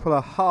 a couple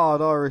of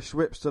hard Irish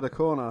whips to the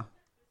corner.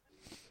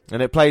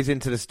 And it plays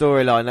into the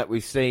storyline that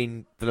we've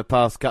seen for the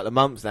past couple of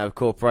months now.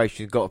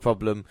 Corporation's got a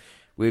problem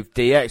with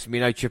DX. We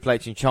know Triple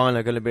H and China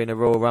are going to be in the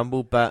Royal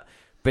Rumble, but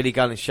Billy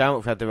Gunn and Shamrock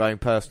have had their own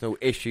personal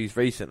issues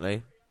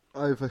recently.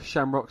 Over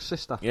Shamrock's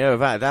sister. Yeah,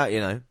 without a doubt, you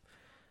know.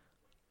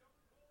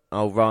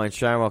 Old Ryan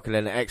Shamrock and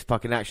then the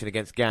X-Pac in action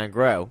against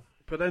Gangrel.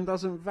 But then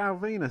doesn't Val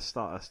Venus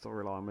start a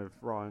storyline with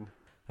Ryan?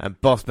 And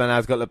Bossman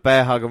has got the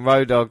bear hug and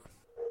Road Dogg.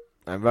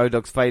 And Road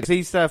Dogg's faded.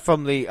 He's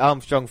from the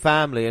Armstrong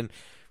family, and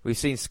we've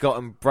seen Scott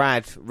and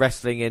Brad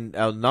wrestling in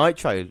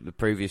Nitro the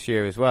previous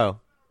year as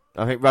well.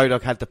 I think Road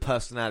Dogg had the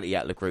personality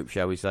out of the group,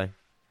 shall we say.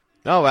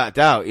 Oh, without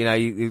doubt. You know,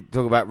 you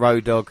talk about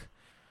Road Dogg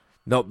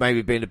not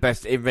maybe being the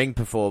best in-ring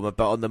performer,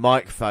 but on the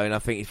microphone, I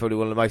think he's probably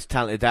one of the most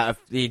talented out of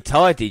the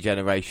entire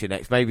D-Generation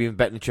X. Maybe even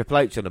better than Triple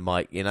H on the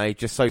mic, you know. He's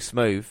just so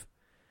smooth.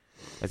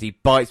 As he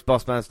bites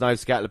Bossman's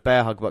nose to get the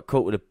bear hug, but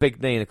caught with a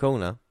big knee in the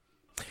corner.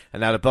 And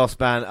now the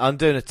Bossman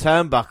undoing a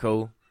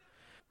turnbuckle.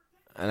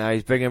 And now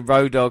he's bringing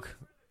Road Dogg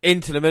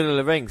into the middle of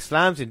the ring.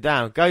 Slams him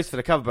down. Goes for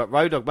the cover, but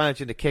Road Dogg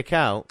managing to kick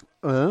out.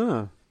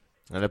 And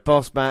the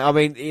Bossman, I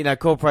mean, you know,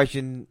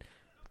 Corporation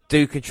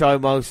do control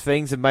most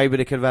things. And maybe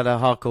they could have had a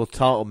hardcore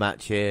title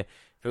match here.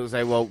 People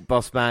say, well,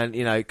 Bossman,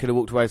 you know, could have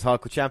walked away as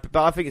hardcore champion.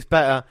 But I think it's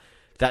better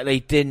that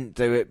they didn't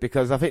do it,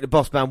 because I think the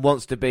Bossman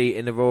wants to be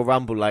in the Royal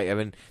Rumble later,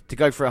 and to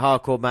go for a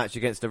hardcore match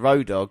against the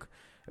Road Dogg,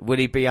 will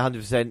he be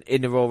 100%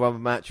 in the Royal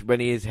Rumble match when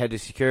he is head of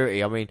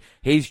security? I mean,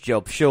 his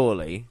job,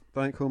 surely,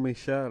 don't call me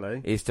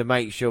Shirley, is to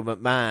make sure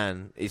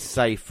McMahon is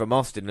safe from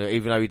Austin,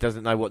 even though he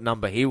doesn't know what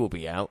number he will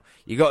be out.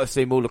 You got to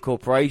assume all the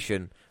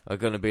Corporation are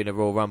going to be in the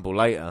Royal Rumble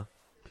later.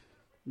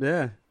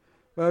 Yeah.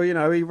 Well, you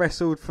know, he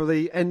wrestled for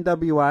the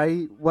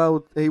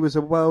NWA. He was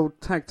a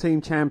World Tag Team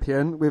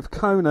Champion with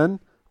Conan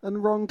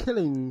and Ron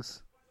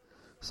Killings.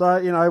 So,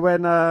 you know,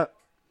 when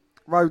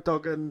Road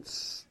Dogg and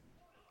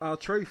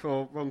R-Truth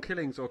or Ron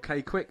Killings or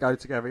K-Quick go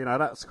together, you know,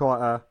 that's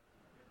quite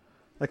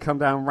they come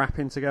down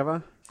rapping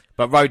together.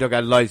 But Road Dogg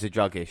had loads of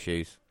drug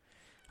issues.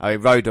 I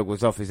mean, Road Dogg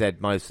was off his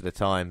head most of the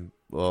time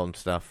on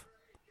stuff.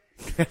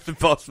 The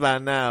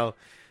Bossman now,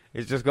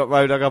 he's just got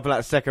Road Dogg up on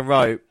that second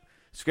rope,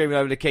 screaming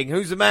over the King,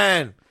 "Who's the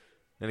man?"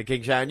 And the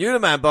King shouting, "You're the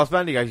man,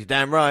 Bossman." He goes, "You're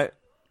damn right."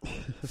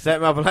 Set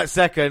him up on that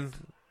second.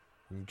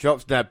 And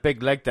drops that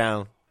big leg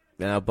down.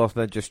 Now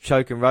Bossman just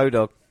choking Road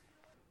Dogg.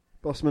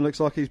 Bossman looks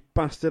like he's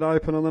busted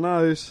open on the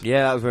nose.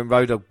 Yeah, that was when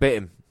Road Dogg bit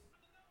him.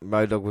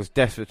 Road Dogg was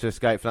desperate to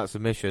escape from that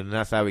submission, and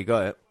that's how he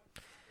got it.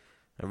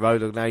 And Road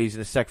Dogg now using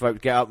the second rope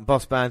to get up, and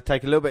Bossman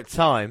take a little bit of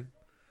time.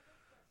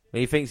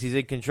 He thinks he's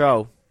in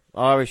control.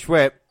 Irish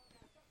whip.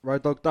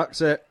 Road Dogg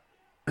ducks it.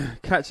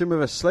 Catch him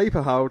with a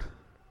sleeper hold.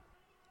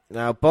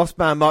 Now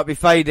Bossman might be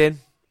fading.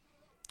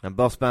 And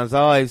Bossman's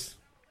eyes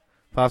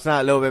passing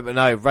out a little bit, but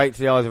no, right to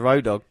the eyes of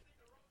Road Dogg.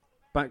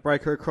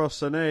 Backbreaker across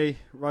the knee.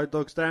 Road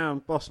Dogg's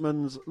down.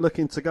 Bossman's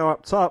looking to go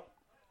up top.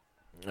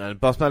 And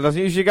Bossman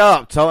doesn't usually go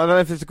up top. I don't know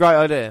if it's a great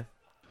idea.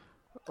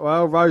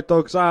 Well, Road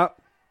Dogg's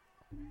up.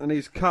 And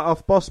he's cut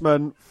off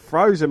Bossman.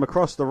 Throws him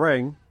across the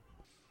ring.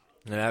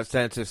 And that's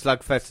turned to a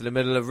slugfest in the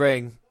middle of the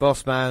ring.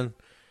 Bossman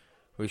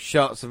with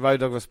shots and Road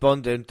Dogg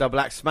responding. Double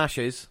axe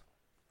smashes.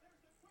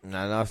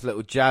 No, nice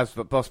little jabs,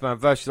 but Bossman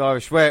versus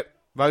Irish whip.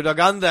 Road Dogg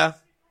under.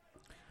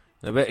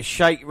 A bit of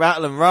shake,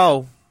 rattle and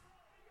roll.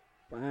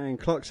 Bang,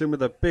 clocks him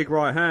with a big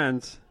right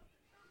hand.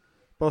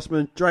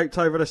 Bossman draped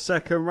over the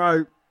second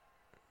rope.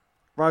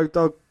 Road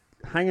Dogg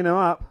hanging him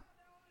up.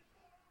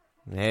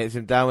 Hits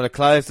him down with a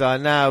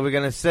clothesline. Now we're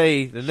going to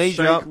see the knee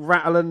shake, drop.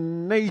 Rattle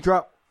and knee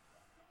drop.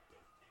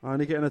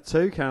 Only getting a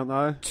 2 count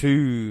though.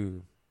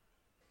 2.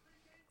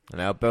 And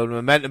now building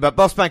momentum, but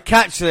Bossman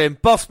catches him.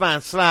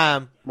 Bossman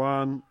slam.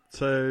 1,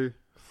 2,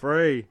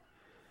 3.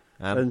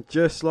 And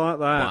just like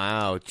that.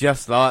 Wow,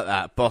 just like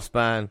that.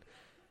 Bossman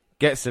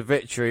gets the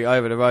victory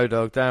over the Road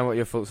Dogg. Dan, what are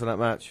your thoughts on that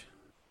match?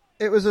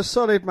 It was a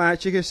solid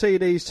match. You can see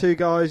these two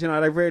guys, you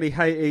know, they really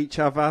hate each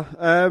other.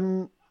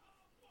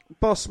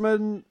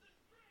 Bossman,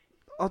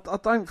 I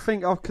don't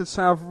think I could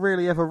say I've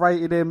really ever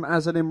rated him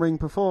as an in-ring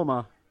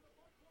performer.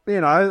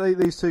 You know,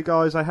 these two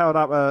guys, they held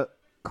up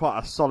quite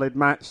a solid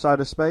match, so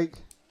to speak.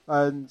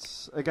 And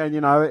again,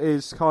 you know, it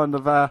is kind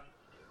of a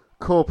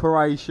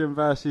corporation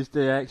versus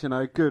DX, you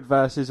know, good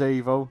versus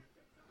evil.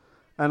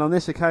 And on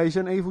this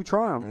occasion, evil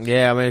triumphed.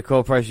 Yeah, I mean, the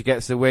corporation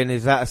gets the win.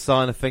 Is that a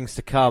sign of things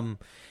to come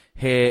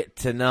here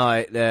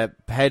tonight? The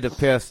head of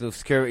personal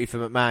security for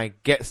McMahon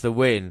gets the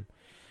win.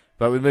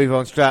 But we move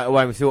on straight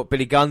away. We see what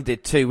Billy Gunn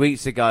did 2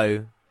 weeks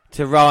ago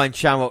to Ryan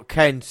Shamrock,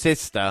 Ken's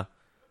sister.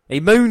 He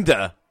mooned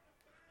her,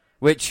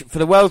 which for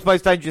the world's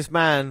most dangerous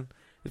man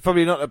is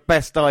probably not the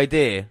best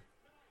idea.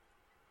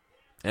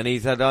 And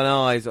he's had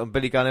eyes on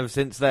Billy Gunn ever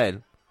since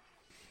then.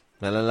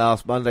 And then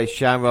last Monday,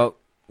 Shamrock,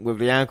 with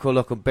the ankle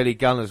lock on Billy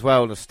Gunn as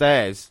well on the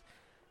stairs,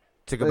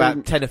 took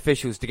about 10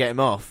 officials to get him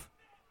off.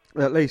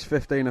 At least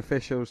 15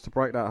 officials to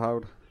break that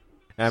hold.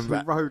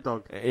 Road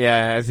dog.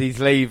 Yeah, as he's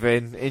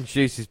leaving,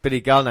 introduces Billy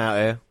Gunn out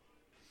here.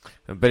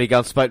 And Billy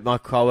Gunn spoke to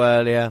Michael Cole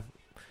earlier.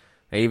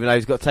 Even though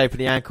he's got tape in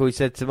the ankle, he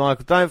said to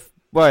Michael, don't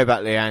worry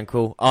about the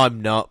ankle.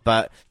 I'm not,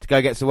 but to go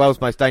against the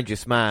world's most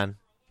dangerous man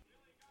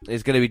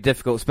is going to be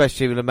difficult,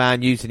 especially with a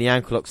man using the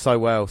ankle lock so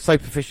well, so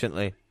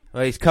proficiently.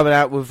 Well, he's coming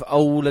out with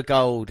all the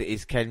gold,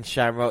 is Ken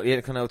Shamrock, the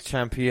Intercontinental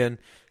Champion.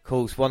 Of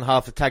course, one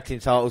half the tag team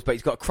titles, but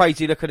he's got a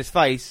crazy look on his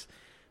face.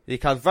 He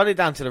comes running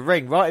down to the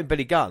ring, right in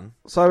Billy Gunn.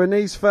 So in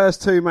these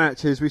first two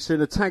matches, we've seen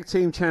the tag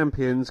team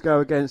champions go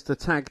against the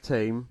tag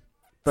team,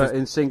 but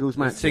in singles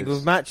matches.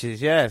 Singles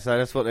matches, yeah, so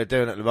that's what they're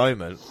doing at the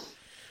moment.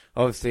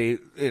 Obviously,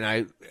 you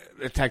know,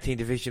 the tag team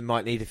division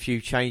might need a few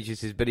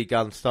changes as Billy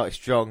Gunn started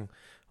strong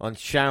on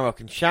Shamrock.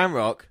 And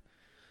Shamrock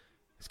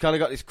has kind of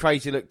got this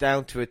crazy look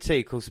down to a T.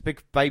 Of course, a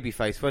big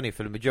babyface, wasn't he,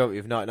 for the majority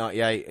of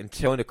 1998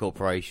 until the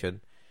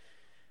corporation.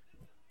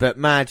 But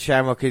Mad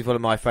Shamrock is one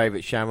of my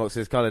favourite Shamrocks.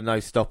 There's kind of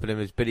no stopping him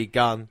as Billy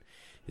Gunn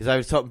is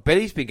over the top.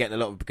 Billy's been getting a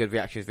lot of good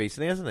reactions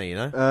recently, hasn't he, you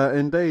know?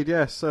 Indeed,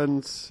 yes.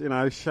 And, you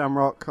know,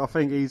 Shamrock, I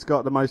think he's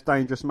got the most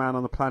dangerous man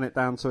on the planet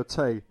down to a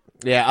T.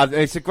 Yeah,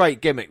 it's a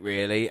great gimmick,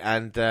 really.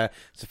 And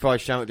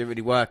surprised Shamrock didn't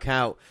really work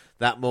out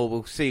that more.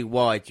 We'll see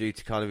why due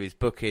to kind of his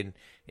booking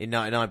in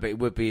 99, but it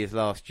would be his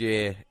last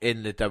year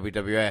in the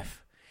WWF.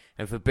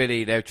 And for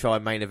Billy, they'll try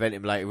and main event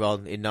him later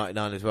on in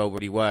 99 as well,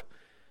 really work.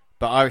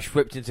 But Irish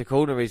whipped into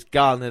corner his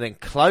gun and then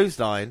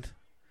clotheslined.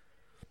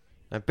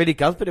 And Billy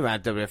Gunn's been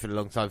around WWF for a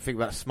long time. Think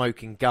about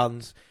smoking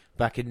guns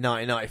back in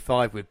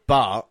 1995 with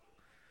Bart.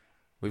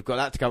 We've got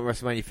that to come at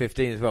WrestleMania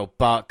 15 as well.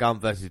 Bart Gunn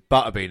versus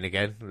Butterbean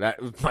again.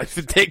 That was the most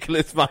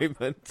ridiculous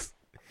moment.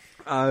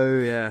 Oh,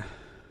 yeah.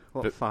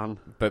 What fun.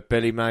 But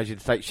Billy managed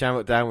to take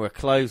Shamrock down with a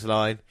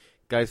clothesline.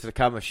 Goes for the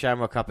cover,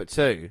 Shamrock up at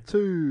 2.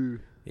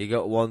 You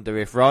got to wonder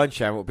if Ryan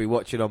Shamrock will be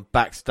watching on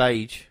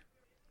backstage.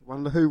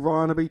 Wonder who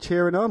Ryan will be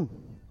cheering on.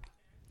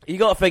 You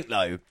got to think,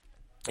 though,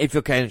 if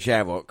you're Ken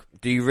Shamrock,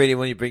 do you really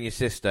want to bring your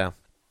sister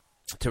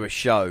to a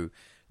show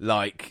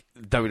like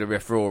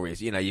WWF Raw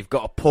is? You know, you've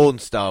got a porn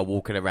star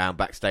walking around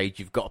backstage.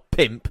 You've got a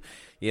pimp.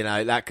 You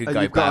know, that could go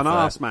bad. You've got an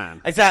arse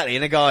man. Exactly,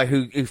 and a guy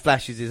who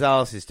flashes his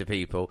arses to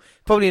people.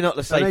 Probably not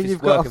the safest work environment. And then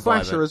you've got a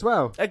flasher environment. as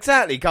well.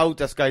 Exactly,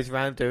 Goldust goes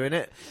around doing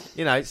it.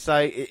 You know, so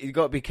you've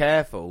got to be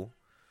careful.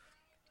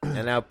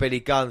 And now Billy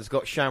Gunn's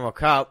got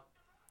Shamrock up.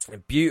 A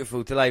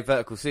beautiful delayed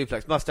vertical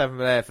suplex. Must have him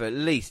there for at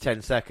least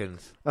 10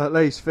 seconds. At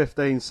least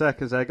 15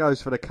 seconds there.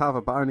 Goes for the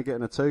cover, but only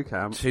getting a 2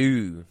 count.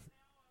 2.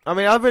 I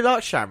mean, I really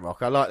like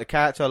Shamrock. I like the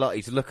character. I like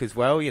his look as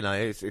well. You know,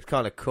 it's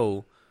kind of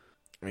cool.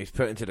 And he's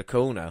put into the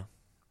corner.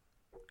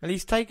 And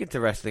he's taken to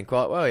wrestling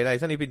quite well. You know,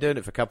 he's only been doing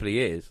it for a couple of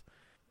years.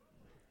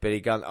 Billy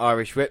Gunn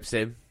Irish whips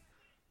him.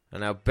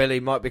 And now Billy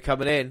might be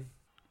coming in.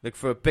 Look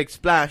for a big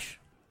splash.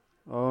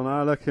 Oh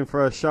no, looking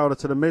for a shoulder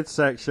to the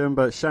midsection,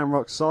 but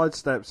Shamrock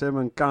sidesteps him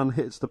and Gunn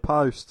hits the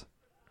post.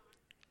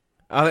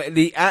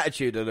 The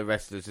attitude of the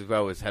wrestlers as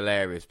well was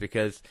hilarious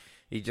because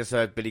he just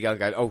heard Billy Gunn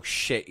going, oh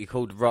shit, you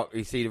called Rock,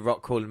 you see the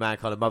Rock calling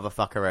Mankind a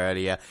motherfucker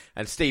earlier,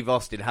 and Steve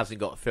Austin hasn't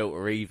got a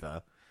filter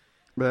either.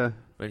 Yeah.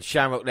 When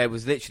Shamrock there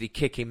was literally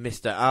kicking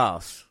Mr.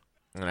 Arse.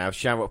 And now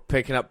Shamrock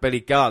picking up Billy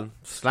Gunn,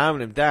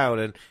 slamming him down,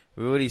 and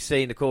we've already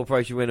seen the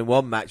Corporation win in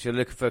one match. They're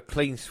looking for a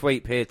clean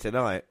sweep here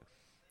tonight.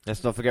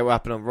 Let's not forget what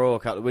happened on Raw a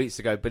couple of weeks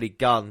ago. Billy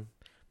Gunn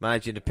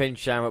managing to pin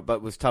Shamrock,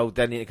 but was told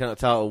then the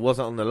Intercontinental title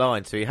wasn't on the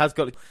line. So he has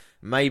got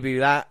maybe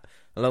that,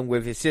 along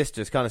with his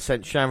sister, has kind of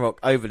sent Shamrock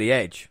over the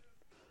edge.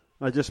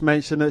 I just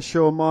mentioned that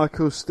Shawn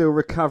Michaels still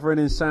recovering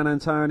in San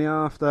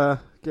Antonio after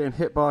getting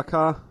hit by a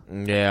car.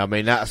 Yeah, I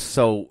mean, that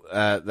assault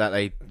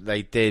that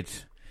they did,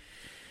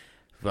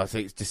 well, I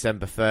think it's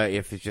December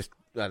 30th, is just...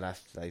 No,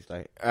 that's today's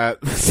date.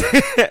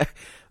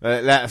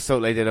 That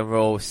assault they did on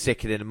Raw was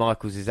sickening and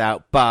Michaels is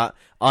out, but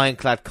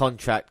ironclad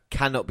contract,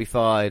 cannot be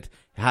fired,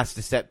 has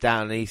to step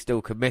down, and he's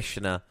still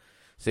commissioner.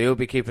 So he'll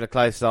be keeping a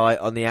close eye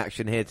on the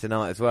action here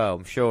tonight as well,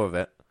 I'm sure of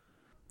it.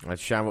 And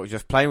Shamrock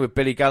just playing with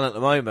Billy Gunn at the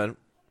moment.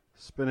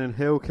 Spinning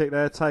heel kick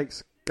there,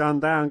 takes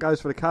Gunn down,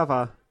 goes for the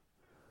cover.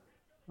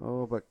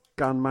 Oh, but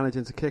Gunn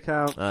managing to kick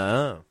out.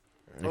 Oh,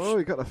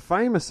 we got the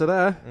famouser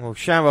there. Well,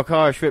 Shamrock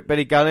Irish whipped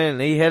Billy Gunn in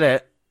and he hit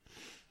it.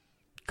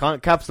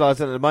 Can't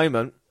capitalise on it at the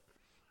moment.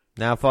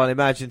 Now finally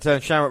managing to turn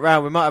Shamrock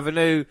round. We might have a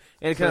new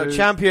Intercontinental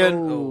Champion.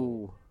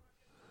 Ooh.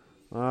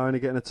 Oh,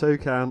 only getting a 2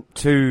 count.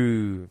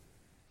 2.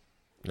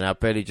 Now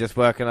Billy just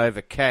working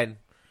over Ken.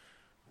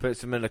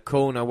 Puts him in the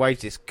corner,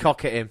 waves his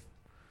cock at him.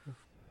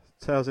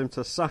 Tells him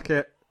to suck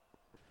it.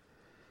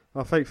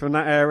 I think from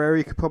that area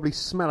he could probably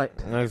smell it.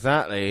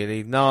 Exactly.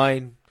 The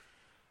 9.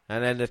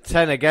 And then the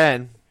 10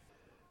 again.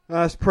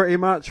 That's pretty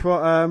much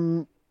what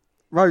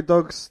Road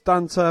Dogg's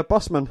done to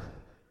Bossman.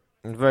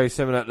 And very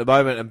similar at the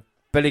moment. And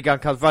Billy Gunn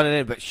comes running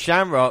in, but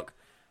Shamrock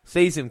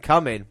sees him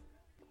coming.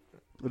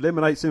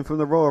 Eliminates him from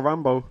the Royal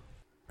Rumble.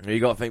 You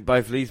got to think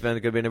both of these men are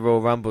going to be in the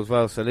Royal Rumble as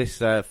well. So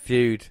this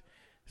feud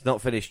is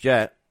not finished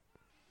yet.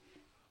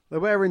 They're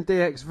wearing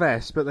DX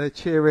vests, but they're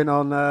cheering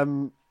on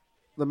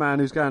the man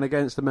who's going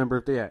against the member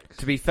of DX.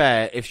 To be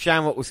fair, if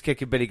Shamrock was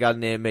kicking Billy Gunn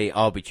near me,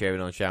 I'll be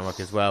cheering on Shamrock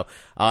as well.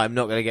 I'm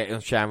not going to get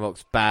on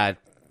Shamrock's bad,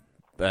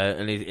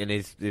 in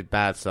his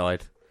bad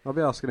side. I'll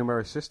be asking him where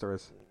his sister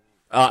is.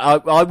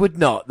 I would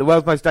not. The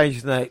world's most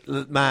dangerous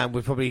man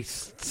would probably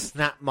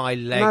snap my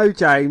leg. No,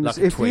 James. Like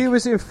if you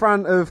was in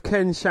front of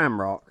Ken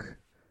Shamrock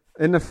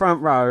in the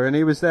front row and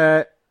he was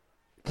there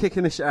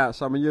kicking the shit out of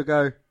someone, you'd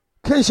go,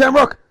 Ken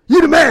Shamrock,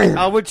 you the man!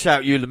 I would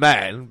shout you the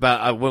man, but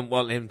I wouldn't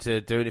want him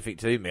to do anything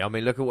to me. I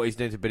mean, look at what he's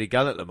doing to Billy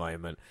Gunn at the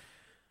moment.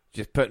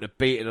 Just putting a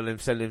beating on him,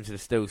 sending him to the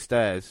steel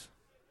stairs.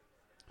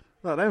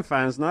 Look, them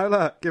fans know,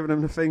 look, giving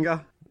him the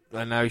finger.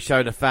 And now he's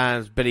showing the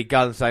fans Billy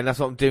Gunn saying, that's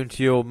what I'm doing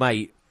to your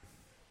mate.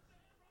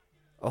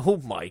 Oh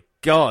my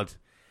God.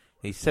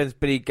 He sends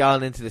Billy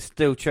Gunn into the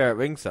steel chair at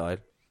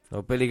ringside.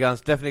 Well, Billy Gunn's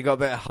definitely got a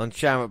bit on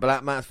Shamrock, but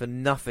that matters for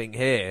nothing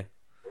here.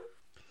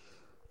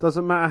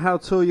 Doesn't matter how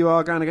tall you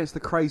are going against the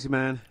crazy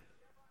man.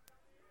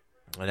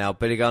 And now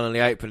Billy Gunn on the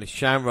apron and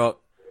Shamrock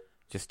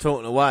just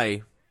taunting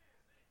away.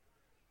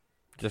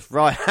 Just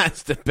right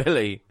hands to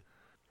Billy.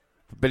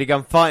 Billy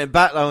Gunn fighting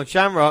back though on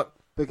Shamrock.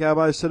 Big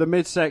elbows to the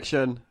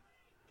midsection.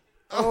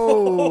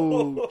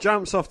 Oh,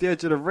 jumps off the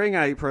edge of the ring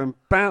apron,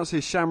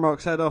 bounces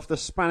Shamrock's head off the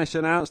Spanish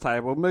announce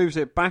table, moves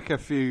it back a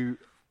few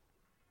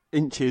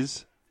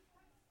inches.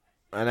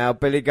 And now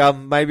Billy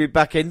Gunn maybe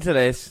back into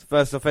this.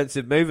 First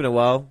offensive move in a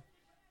while.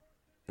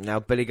 Now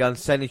Billy Gunn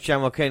sending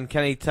Shamrock in.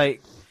 Can he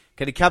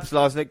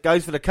capitalise on it?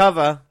 Goes for the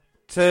cover.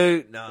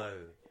 2. No.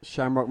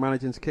 Shamrock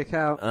managing to kick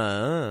out.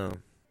 Oh.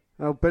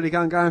 Oh, Billy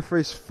Gunn going for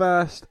his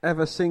first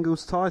ever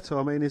singles title.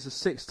 I mean, he's a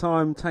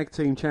 6-time tag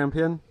team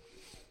champion.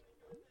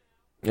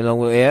 Along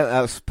with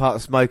that was part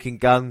of Smoking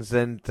Guns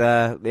and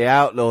the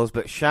Outlaws,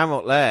 but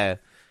Shamrock there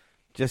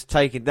just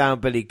taking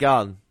down Billy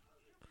Gunn.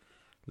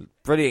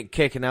 Brilliant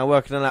kick, and now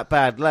working on that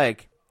bad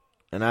leg.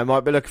 And I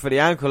might be looking for the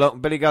ankle lock,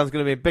 and Billy Gunn's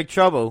going to be in big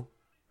trouble.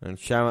 And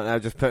Shamrock now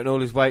just putting all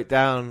his weight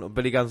down on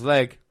Billy Gunn's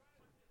leg.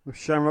 Well,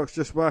 Shamrock's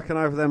just working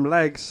over them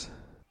legs.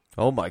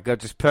 Oh my God,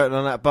 just putting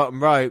on that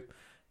bottom rope,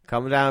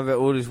 coming down with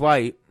all his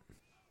weight.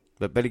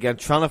 But Billy Gunn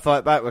trying to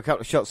fight back with a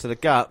couple of shots to the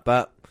gut,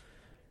 but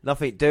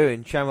nothing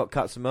doing. Shamrock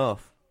cuts him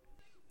off.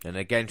 And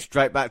again,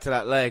 straight back to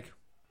that leg.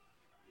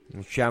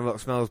 And Shamrock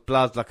smells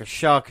blood like a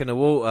shark in the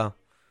water.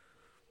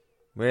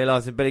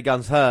 Realising Billy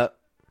Gunn's hurt.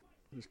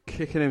 He's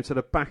kicking him to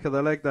the back of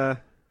the leg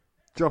there.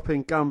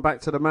 Dropping Gunn back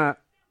to the mat.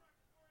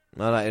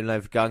 I don't even know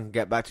if Gunn can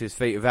get back to his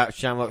feet without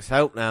Shamrock's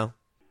help now.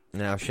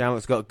 Now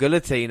Shamrock's got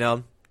guillotine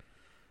on.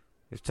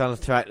 He's trying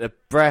to take the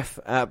breath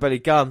out of Billy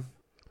Gunn.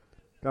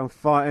 Gunn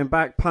fighting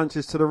back,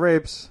 punches to the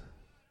ribs.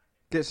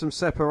 Gets some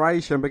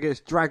separation, but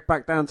gets dragged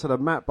back down to the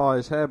mat by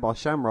his hair by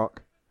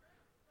Shamrock.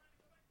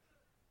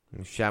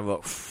 And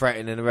Shamrock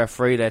threatening the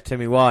referee there,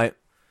 Timmy White.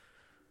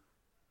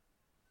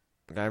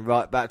 Going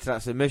right back to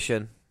that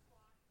submission.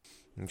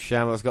 And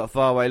Shamrock's got a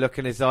faraway look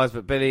in his eyes,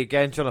 but Billy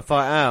again trying to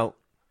fight out.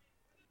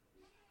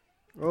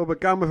 Oh,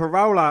 but Gunn with a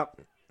roll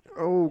up.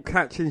 Oh,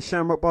 catching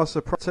Shamrock by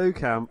surprise. 2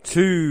 count.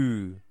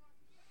 2.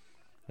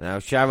 Now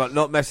Shamrock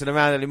not messing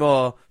around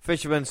anymore.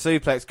 Fisherman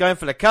suplex going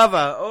for the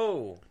cover.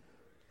 Oh.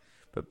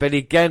 But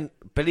Billy Gunn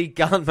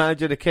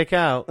managing to kick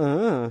out.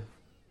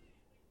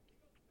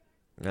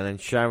 And then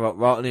Shamrock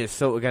right on the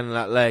assault again on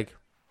that leg.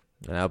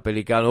 And now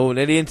Billy Gunn,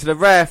 nearly into the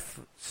ref.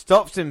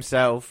 Stops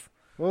himself.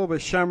 Oh,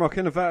 but Shamrock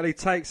inadvertently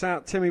takes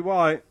out Timmy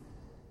White.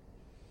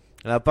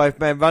 And now both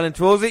men running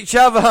towards each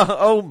other.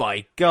 Oh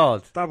my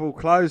God. Double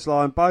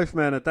clothesline. Both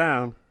men are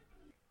down.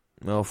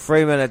 Well,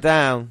 3 men are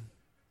down.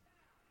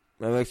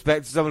 I'm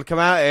expecting someone to come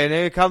out here, and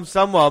here comes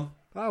someone.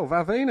 Oh,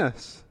 Val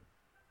Venus.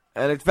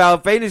 And it's Val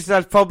Venus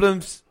has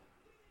problems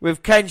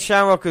with Ken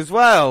Shamrock as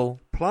well.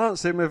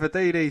 Plants him with a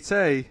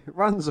DDT.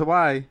 Runs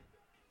away.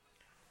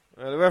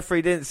 Well, the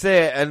referee didn't see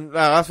it, and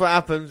that's what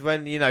happens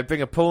when,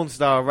 bring a porn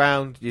star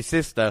around your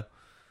sister.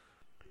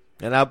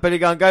 And now Billy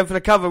Gunn going for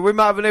the cover. We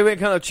might have a new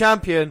Intercontinental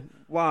Champion.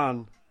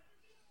 1,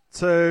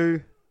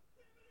 2.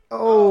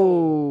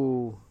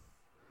 Oh.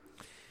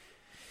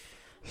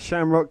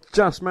 Shamrock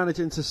just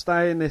managing to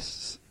stay in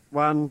this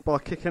one by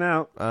kicking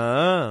out.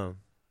 Oh.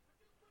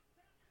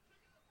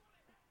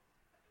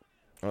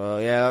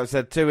 Well, yeah, like I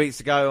said 2 weeks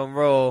ago on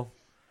Raw,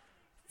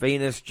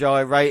 Venus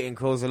gyrating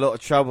caused a lot of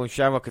trouble and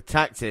Shamrock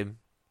attacked him.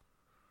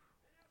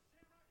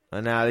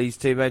 And now these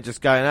 2 men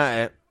just going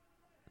at it.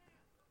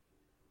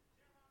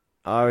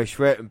 Irish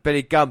Rip and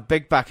Billy Gunn,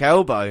 big back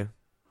elbow.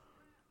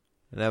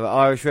 Another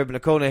Irish Rip in the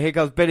corner. Here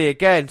comes Billy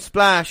again.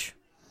 Splash.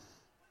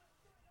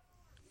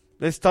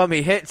 This time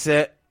he hits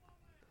it.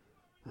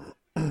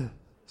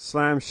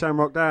 Slams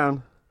Shamrock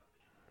down.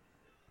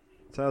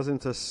 Tells him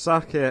to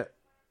suck it.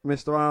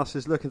 Mr. Arse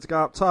is looking to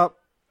go up top.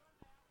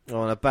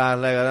 On a bad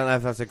leg. I don't know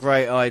if that's a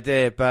great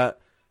idea,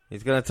 but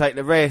he's going to take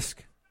the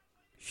risk.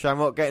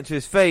 Shamrock getting to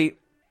his feet.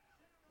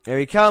 Here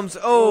he comes.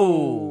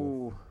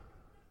 Oh!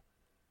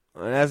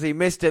 And as he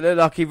missed it, looked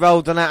like he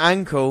rolled on that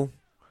ankle.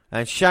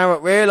 And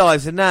Shamrock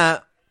realising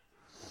that.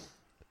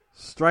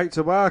 Straight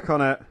to work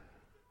on it.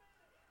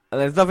 And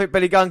there's nothing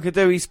Billy Gunn could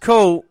do. He's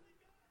caught.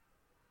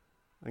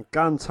 And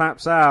Gunn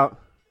taps out.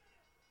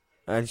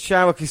 And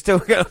Shamrock is still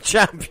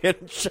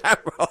champion.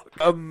 Shamrock.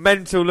 A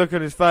mental look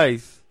on his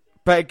face.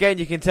 But again,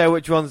 you can tell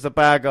which one's the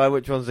bad guy,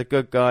 which one's the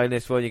good guy. In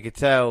this one, you can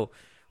tell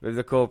with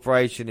the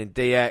Corporation in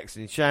DX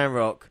and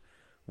Shamrock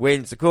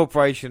wins. The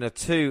Corporation are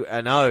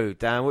 2-0.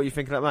 Dan, what do you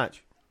think of that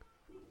match?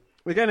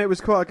 Again, it was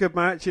quite a good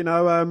match. You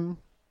know,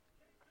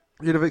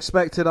 you'd have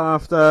expected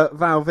after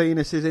Val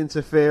Venus's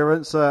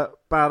interference that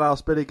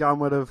badass Billy Gunn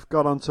would have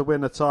got on to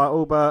win the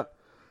title, but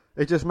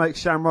it just makes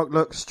Shamrock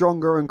look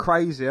stronger and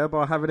crazier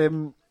by having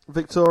him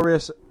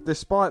victorious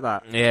despite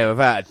that. Yeah,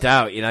 without a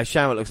doubt. You know,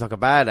 Shamrock looks like a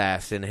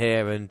badass in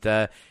here, and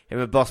him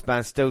and Boss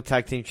Man still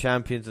tag team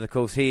champions, and of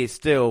course he is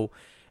still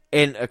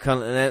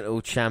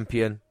Intercontinental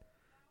champion.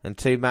 And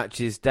 2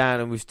 matches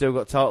down, and we've still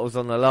got titles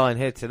on the line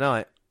here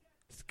tonight.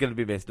 It's going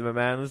to be Mr.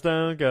 McMahon and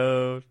Stone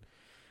Cold.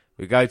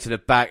 We go to the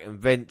back, and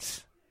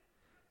Vince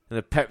and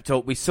the pep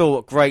talk. We saw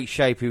what great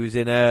shape he was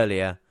in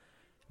earlier,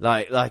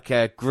 like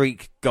a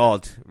Greek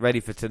god ready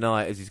for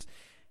tonight.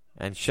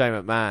 And Shane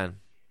McMahon.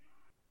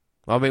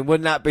 I mean,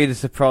 wouldn't that be the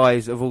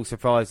surprise of all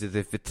surprises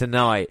if for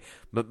tonight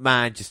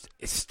McMahon just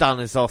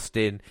stuns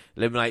Austin,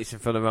 eliminates him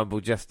from the Rumble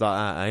just like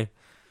that, eh?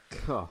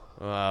 Oh.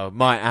 Well,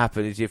 might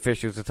happen as the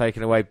officials are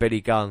taking away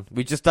Billy Gunn.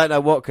 We just don't know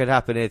what could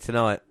happen here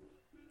tonight.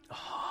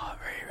 Oh,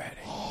 are you ready?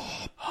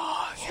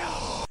 Oh,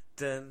 yeah.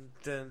 Dun,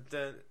 dun,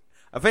 dun.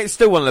 I think it's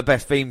still one of the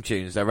best theme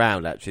tunes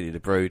around, actually, The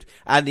Brood.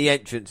 And the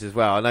entrance as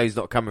well. I know he's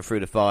not coming through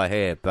the fire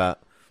here,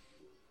 but...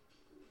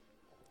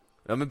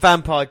 I mean,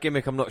 vampire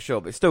gimmick, I'm not sure,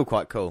 but it's still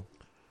quite cool.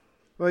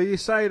 Well, you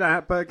say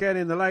that, but again,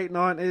 in the late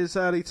 90s,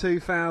 early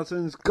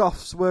 2000s,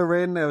 goths were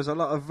in. There was a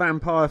lot of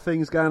vampire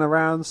things going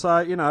around. So,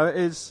 you know, it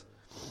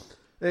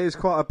is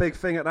quite a big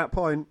thing at that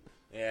point.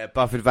 Yeah,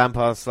 Buffy the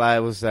Vampire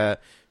Slayer was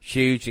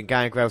huge, and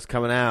Gangrel's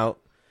coming out.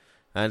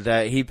 And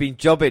he'd been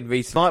jobbing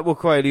recently. Might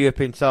walk away the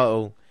European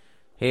title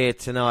here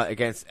tonight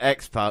against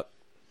X-Pac.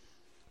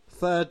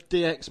 3rd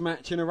DX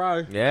match in a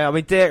row. Yeah, I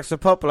mean, DX are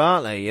popular,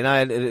 aren't they? You know,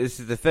 and this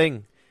is the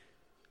thing.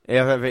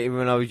 Yeah, even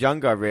when I was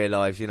younger, I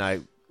realised, you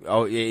know,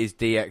 it is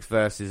DX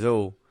versus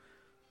all.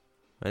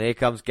 And here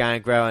comes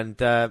Gangrel.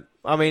 And,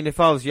 I mean, if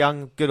I was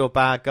young, good or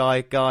bad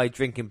guy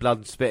drinking blood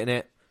and spitting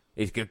it,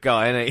 he's a good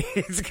guy, isn't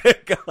he? He's a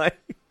good guy.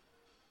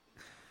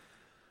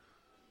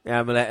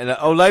 Yeah,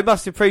 although they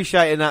must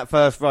appreciate in that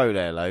first row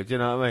there, though. Do you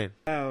know what I mean?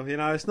 Well, you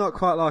know, it's not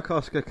quite like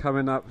Oscar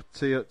coming up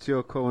to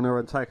your corner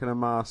and taking a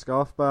mask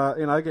off, but,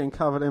 you know, getting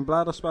covered in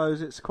blood, I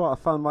suppose it's quite a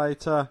fun way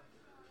to...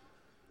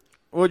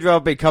 Would you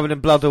rather be covered in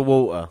blood or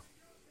water?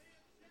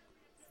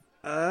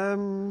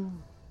 Water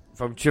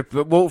from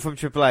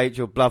Triple H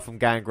or blood from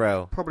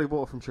Gangrel? Probably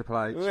water from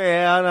Triple H.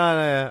 Yeah, I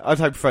know. I'd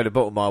hope to throw the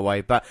bottle my way,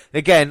 but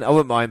again, I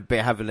wouldn't mind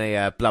having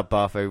a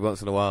bloodbath every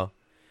once in a while.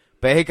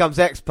 But here comes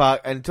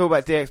X-Pac, and talk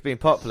about DX being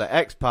popular.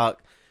 X-Pac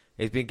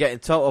has been getting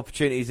top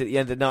opportunities at the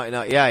end of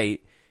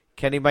 1998.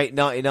 Can he make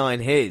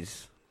 99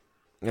 his?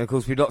 And of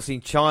course, we've not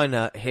seen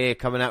Chyna here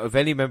coming out with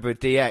any member of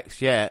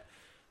DX yet,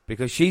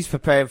 because she's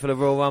preparing for the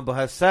Royal Rumble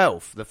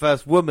herself, the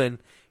first woman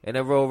in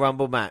a Royal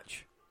Rumble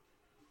match.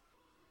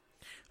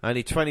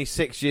 Only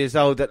 26 years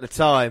old at the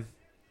time.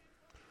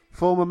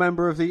 Former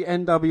member of the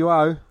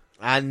NWO.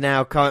 And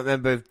now current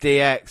member of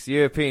DX,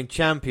 European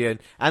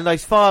champion. And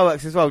those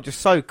fireworks as well, just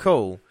so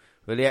cool.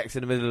 With the X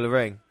in the middle of the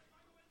ring.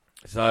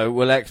 So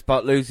will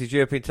X-Pac lose his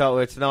European title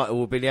here tonight, or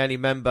will be the only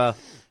member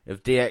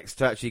of DX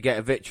to actually get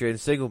a victory in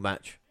single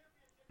match?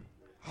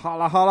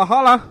 Holla, holla,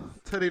 holla.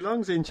 Teddy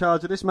Long's in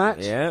charge of this match.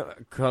 Yeah,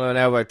 collar and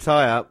elbow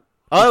tie-up.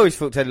 I always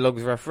thought Teddy Long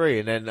was a referee,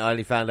 and then I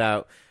only found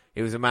out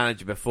he was a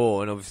manager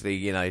before, and obviously,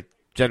 you know,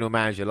 general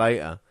manager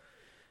later.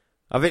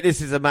 I think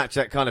this is a match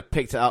that kind of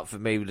picked it up for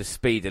me with the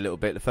speed a little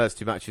bit. The first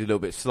 2 matches were a little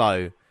bit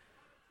slow.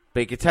 But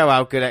you can tell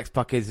how good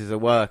X-Pac is as a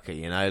worker,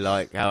 you know,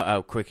 like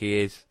how quick he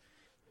is.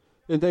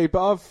 Indeed,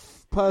 but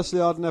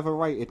I'd never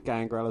rated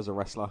Gangrel as a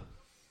wrestler.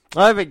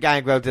 I don't think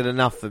Gangrel did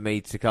enough for me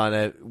to kind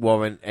of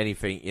warrant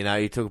anything, you know.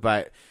 You talk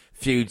about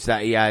feuds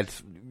that he had,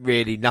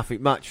 really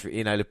nothing much,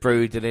 you know, the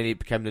Brood, and then he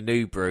became the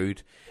New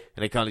Brood,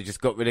 and they kind of just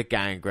got rid of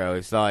Gangrel.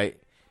 It's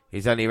like,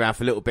 he's only around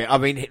for a little bit. I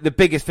mean, the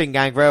biggest thing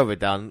Gangrel ever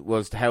done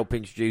was to help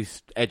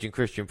introduce Edge and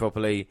Christian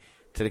properly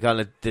to the kind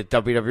of the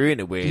WWE in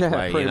a weird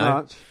way, pretty you know.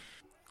 Much.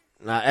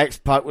 Now,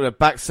 X-Pac with a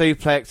back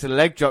suplex and a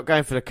leg drop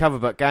going for the cover,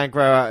 but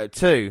Gangrel out at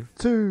 2.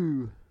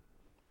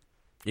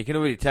 You can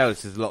already tell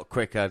this is a lot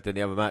quicker than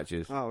the other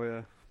matches. Oh,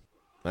 yeah.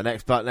 The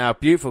next part now,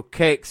 beautiful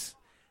kicks,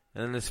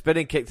 and then a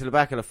spinning kick to the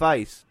back of the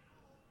face.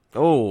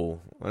 Oh,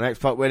 the next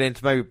part went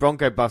into maybe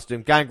Bronco Buster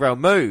him. Gangrel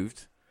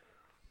moved.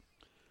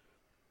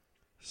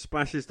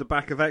 Splashes the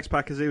back of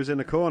X-Pac as he was in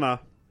the corner.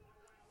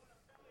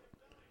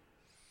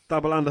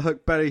 Double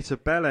underhook belly to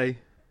belly.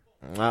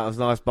 That was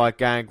nice by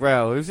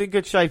Gangrel, who's in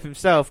good shape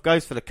himself,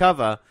 goes for the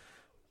cover,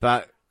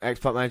 but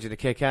X-Pac managing to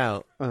kick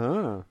out.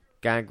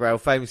 Gangrel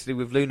famously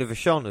with Luna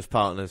Vachon as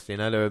partners. You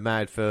know, they were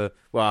mad for,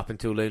 well, up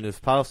until Luna's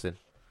passing.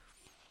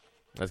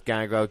 As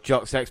Gangrel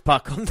jocks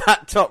X-Pac on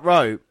that top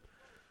rope.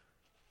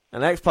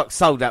 And X-Pac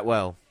sold that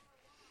well.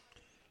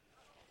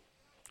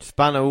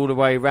 Spun her all the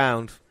way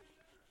round.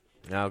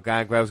 Now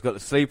Gangrel's got the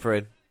sleeper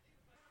in.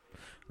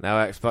 Now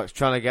X-Pac's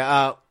trying to get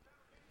up.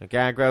 And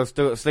Gangrel's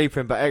still got the sleeper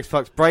in, but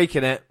X-Pac's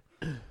breaking it.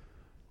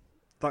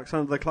 Ducks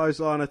under the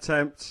clothesline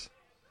attempt.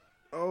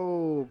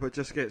 Oh, but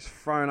just gets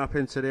thrown up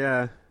into the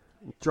air.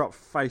 Dropped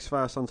face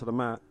first onto the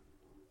mat.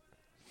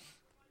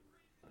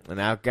 And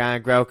now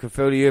Gangrel can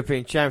feel the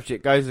European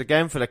Championship. Goes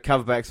again for the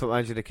cover, but X-Pac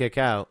managing to kick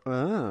out.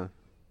 And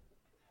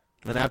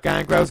now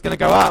Gangrel's going to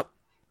go up.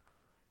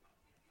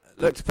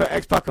 Look to put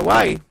X-Pac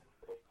away.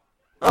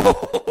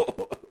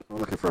 Oh!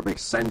 Looking for a big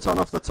senton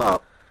off the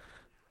top.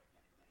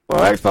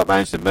 Well, X-Pac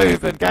managed to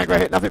move and Gangrel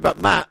hit nothing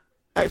but mat.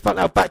 X-Pac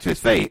now back to his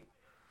feet.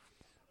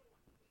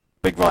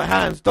 Big right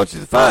hands, dodges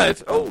the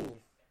third. Oh!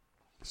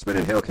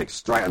 Spinning heel kick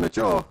straight on the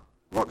jaw.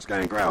 Rocks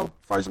Gangrel,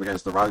 throws him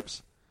against the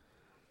ropes.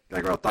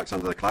 Gangrel ducks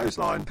under the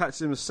clothesline.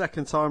 Catches him the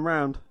second time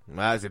round.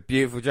 That was a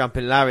beautiful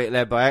jumping lariat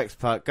led by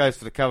X-Pac. Goes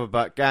for the cover,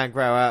 but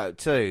Gangrel out at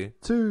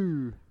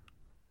 2.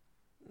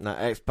 Now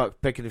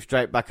X-Pac picking him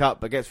straight back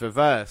up, but gets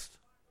reversed.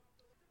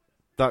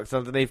 Ducks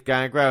underneath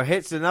Gangrel,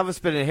 hits another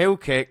spinning heel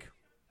kick.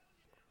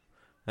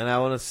 And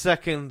now on a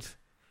second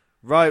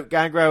rope,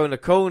 Gangrel in the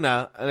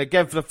corner. And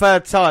again for the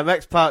third time,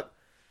 X-Pac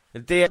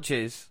and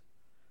DH's.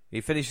 He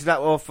finishes that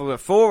off with a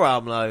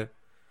forearm low.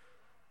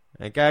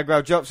 And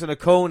Gangrel drops in the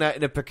corner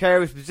in a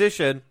precarious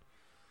position.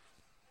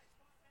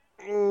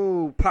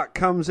 Ooh, Pac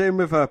comes in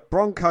with a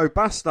Bronco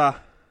Buster.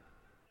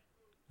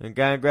 And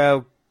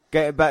Gangrel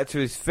getting back to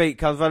his feet,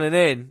 comes running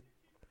in.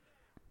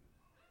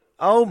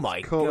 Oh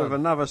my Caught God. with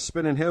another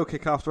spinning heel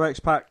kick after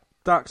X-Pac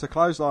ducks a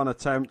clothesline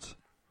attempt.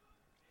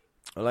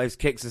 Well, those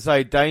kicks are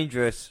so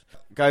dangerous.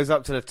 Goes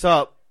up to the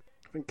top.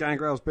 I think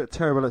Gangrel's a bit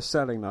terrible at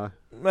selling though.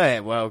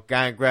 Yeah, well,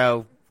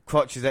 Gangrel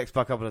crotches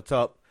X-Pac up on the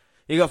top.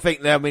 You got to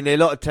think there, I mean, they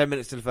allotted 10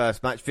 minutes to the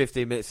first match,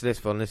 15 minutes to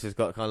this one. This has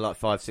got kind of like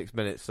 5-6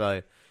 minutes,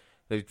 so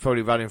they're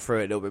probably running through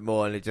it a little bit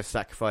more and they just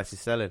sacrifice his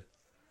selling.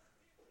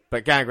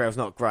 But Gangrel's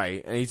not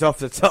great, and he's off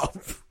the top.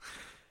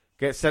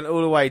 Gets sent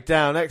all the way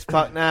down.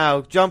 X-Pac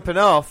now jumping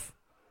off.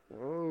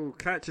 Oh,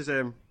 catches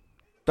him.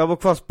 Double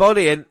cross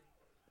bodying.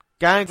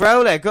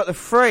 Gangrel there got the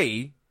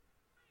 3.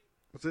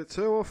 Was it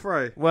 2 or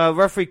 3? Well,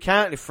 referee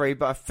counted 3,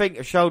 but I think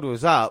the shoulder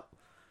was up.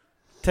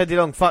 Teddy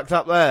Long fucked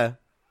up there.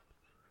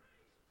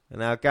 And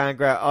now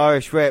Gangrel,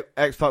 Irish whip.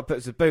 X-Pac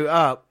puts the boot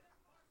up.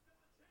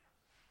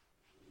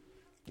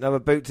 Another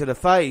boot to the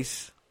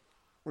face.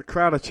 The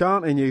crowd are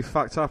chanting you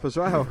fucked up as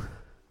well.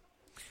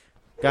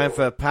 Going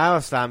for a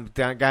power slam,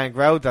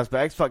 Gangrel does,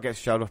 but X-Pac gets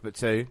showed off at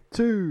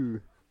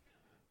 2.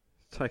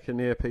 Taking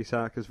the earpiece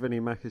out because Vinnie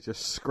Mac is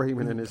just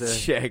screaming in his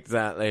ear. Yeah,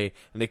 exactly.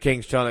 And the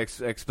King's trying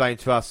to explain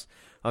to us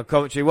on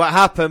commentary what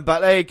happened, but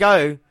there you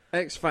go.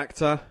 X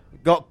Factor.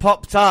 Got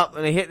popped up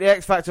and he hit the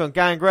X Factor on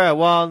Gangrel.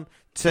 1,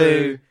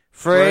 2,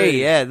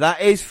 3. Yeah,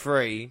 that is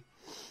 3.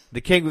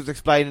 The King was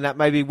explaining that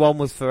maybe 1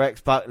 was for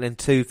X-Pac and then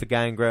 2 for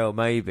Gangrel,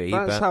 maybe.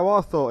 That's how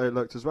I thought it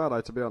looked as well,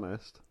 though, to be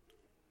honest.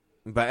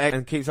 But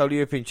X keeps holding the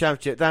European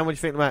Championship. Dan, what do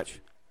you think of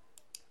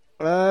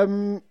the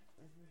match?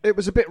 It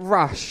was a bit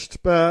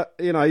rushed, but,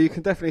 you know, you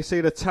can definitely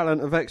see the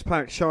talent of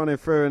X-Pac shining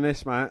through in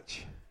this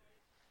match.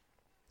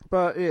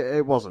 But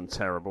it wasn't a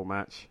terrible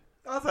match.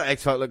 I thought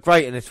X-Pac looked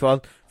great in this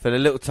one for the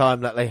little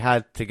time that they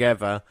had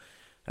together.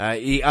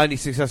 He only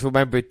successful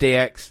member of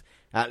DX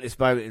at this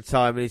moment in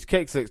time, and his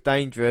kicks looks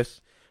dangerous.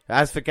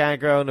 As for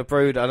Gangrel and the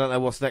Brood, I don't know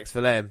what's next for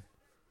them.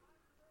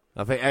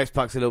 I think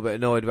X-Pac's a little bit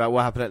annoyed about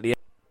what happened at the end.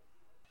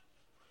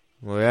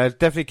 Well, yeah, it's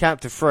definitely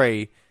capped to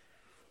 3.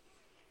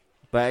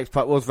 But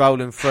X-Pac was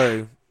rolling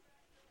through.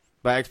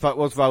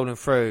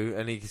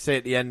 And you can see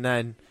at the end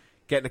then,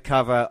 getting the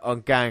cover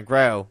on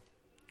Gangrel.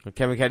 And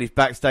Kevin Kelly's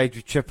backstage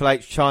with Triple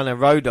H, China, and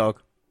Road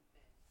Dogg.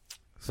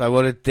 So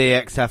what did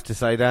DX have to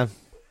say, Dan?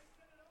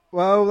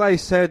 Well, they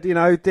said, you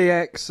know,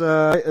 DX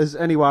as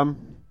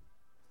anyone.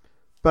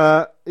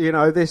 But, you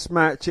know, this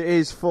match, it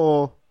is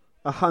for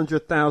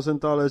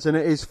 $100,000 and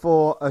it is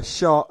for a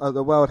shot at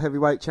the World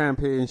Heavyweight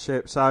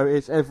Championship. So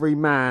it's every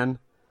man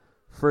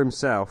for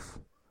himself.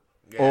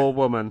 Yeah. Or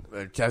woman.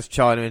 Just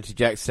China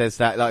interjects, says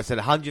that, like I said,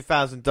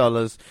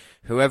 $100,000.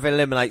 Whoever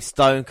eliminates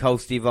Stone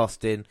Cold Steve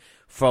Austin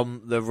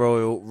from the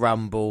Royal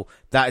Rumble,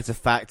 that is a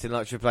fact. And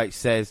like Triple H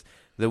says,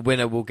 the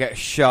winner will get a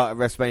shot at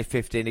WrestleMania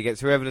 15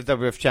 against whoever the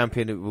WWF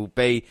champion it will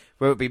be,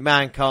 whether it be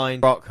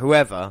Mankind, Rock,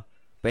 whoever.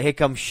 But here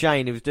comes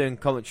Shane, who was doing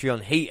commentary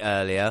on Heat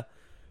earlier.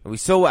 And we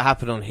saw what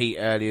happened on Heat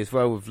earlier as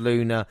well with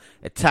Luna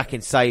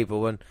attacking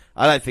Sable. And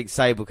I don't think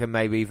Sable can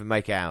maybe even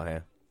make it out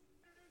here.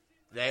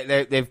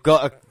 They've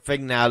got a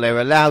thing now. They're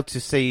allowed to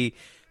see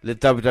the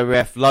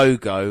WWF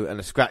logo and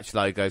the scratch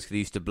logos because they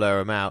used to blur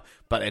them out,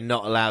 but they're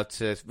not allowed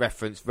to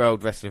reference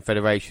World Wrestling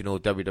Federation or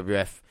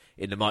WWF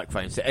in the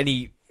microphone. So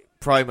any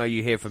promo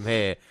you hear from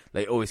here,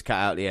 they always cut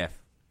out the F.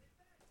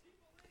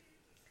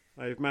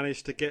 They've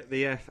managed to get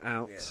the F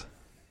out. Yeah.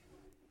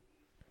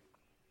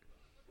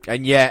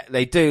 And yet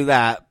they do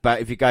that, but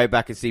if you go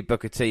back and see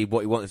Booker T, what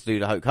he wanted to do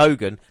to Hulk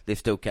Hogan, they've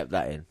still kept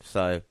that in.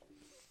 So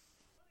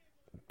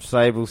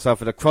Sable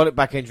suffered a chronic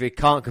back injury,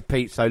 can't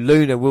compete, so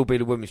Luna will be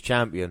the women's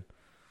champion.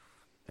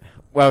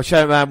 Well,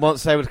 Showman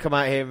wants Sable to come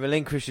out here and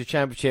relinquish the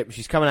championship.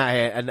 She's coming out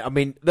here, and I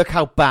mean, look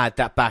how bad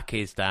that back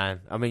is,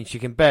 Dan. I mean, she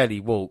can barely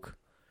walk.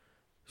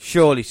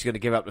 Surely she's going to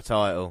give up the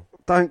title.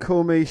 Don't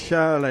call me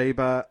Shirley,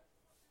 but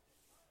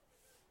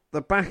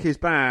the back is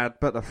bad,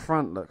 but the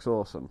front looks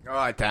awesome. All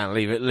right, Dan,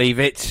 leave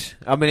it.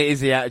 I mean, it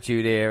is the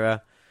Attitude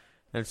Era.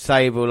 And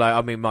Sable,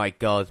 my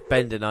God,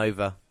 bending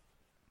over.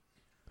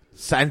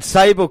 And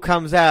Sable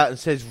comes out and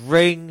says,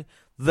 ring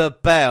the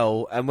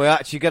bell, and we're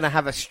actually going to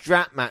have a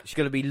strap match. It's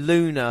going to be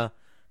Luna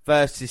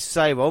versus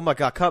Sable. Oh, my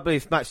God, I can't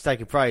believe this match is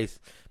taking place.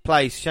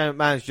 Shane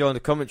McMahon's joined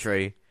the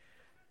commentary.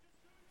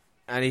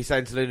 And he's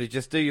saying to Luna,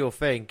 just do your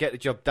thing. Get the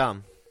job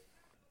done.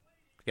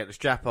 Get the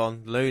strap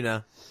on.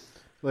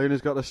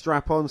 Luna's got the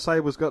strap on.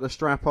 Sable's got the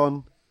strap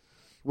on.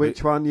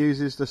 Which one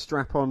uses the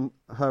strap on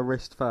her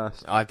wrist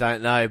first? I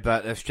don't know,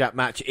 but the strap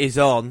match is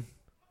on.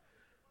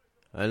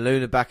 And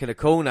Luna back in the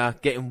corner,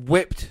 getting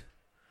whipped.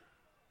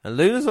 And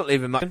Luna's not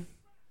leaving much.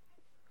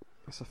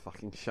 That's a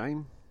fucking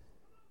shame.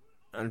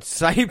 And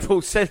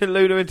Sable sending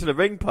Luna into the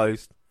ring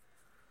post.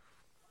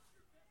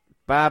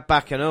 Bad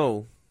back and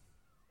all.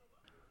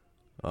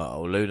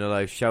 Oh, Luna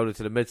though, shoulder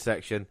to the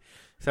midsection.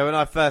 So when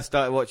I first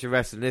started watching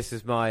wrestling, this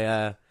is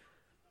my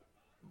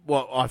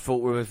what I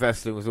thought women's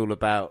wrestling was all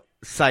about.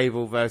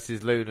 Sable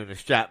versus Luna in a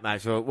strap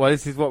match. Well,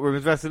 this is what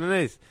women's wrestling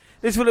is.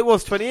 This is what it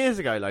was 20 years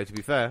ago, though, to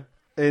be fair.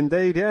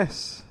 Indeed,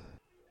 yes.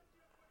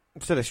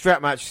 So the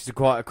strap match is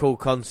quite a cool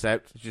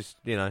concept. Just,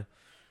 And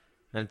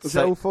is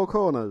it all four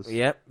corners?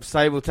 Yep.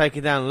 Sable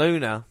taking down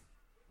Luna.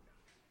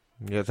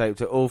 You're going to take it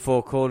to all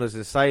four corners,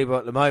 and Sable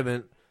at the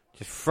moment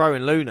just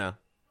throwing Luna.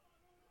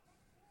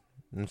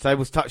 And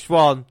Sable's touched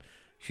one.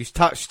 She's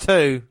touched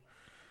two.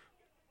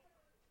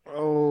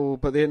 Oh,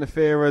 but the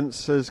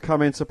interference has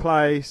come into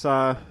play,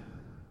 so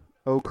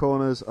all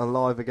corners are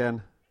live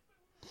again.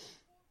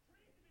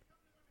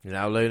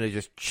 Now Luna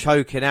just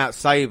choking out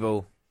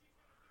Sable.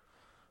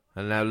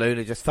 And now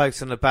Luna just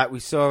focused on the back. We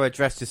saw her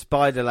dressed as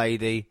Spider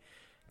Lady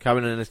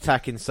coming and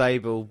attacking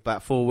Sable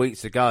about 4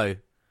 weeks ago.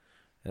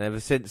 And ever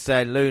since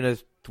then,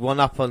 Luna's won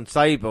up on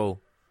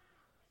Sable.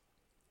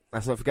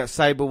 Let's not forget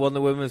Sable won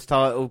the women's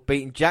title,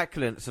 beating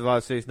Jacqueline at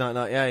Survivor Series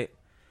 1998.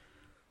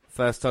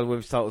 First time the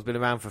women's title's been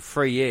around for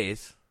 3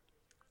 years.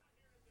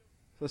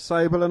 So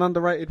Sable, an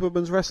underrated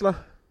women's wrestler?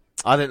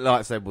 I didn't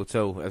like Sable at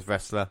all as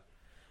wrestler.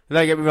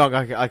 Don't get me wrong,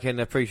 I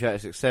can appreciate her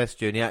success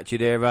during the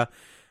Attitude Era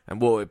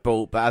and what it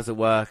brought, but as a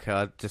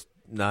worker,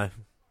 no.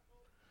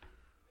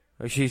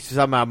 She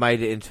somehow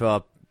made it into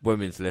our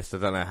women's list. I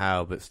don't know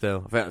how, but still,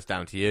 I think that's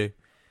down to you.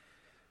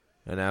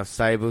 And now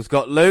Sable's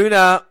got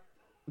Luna.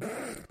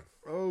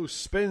 Oh,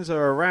 spins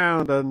her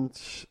around and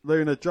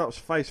Luna drops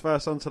face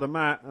first onto the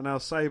mat, and now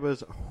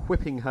Sable's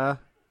whipping her.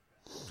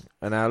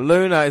 And now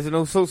Luna is in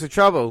all sorts of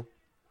trouble.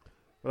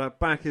 But that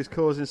back is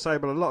causing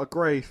Sable a lot of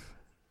grief.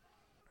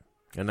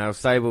 And now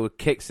Sable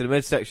kicks to the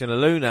midsection of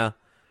Luna.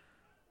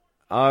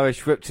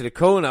 Irish whip to the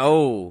corner.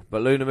 Oh,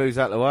 but Luna moves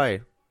out of the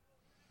way.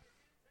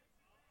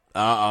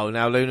 Uh-oh,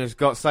 now Luna's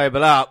got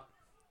Sable up.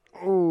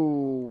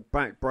 Oh,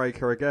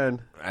 backbreaker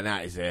again. And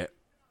that is it.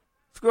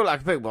 Score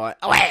like a big boy.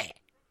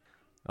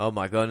 Oh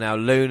my God, now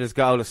Luna's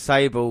got hold of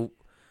Sable.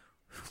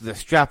 The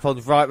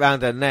strap-on's right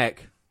round her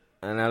neck.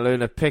 And now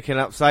Luna picking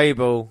up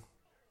Sable.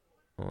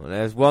 Oh,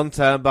 there's one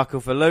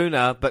turnbuckle for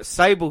Luna, but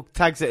Sable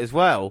tags it as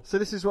well. So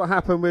this is what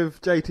happened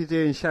with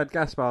JTG and Shad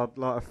Gaspard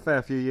like a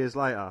fair few years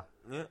later.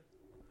 Yeah.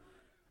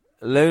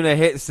 Luna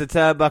hits the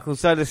turnbuckle,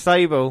 so does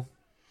Sable.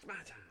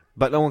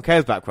 But no one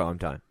cares about Crime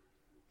Time.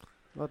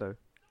 I do.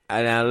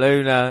 And now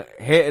Luna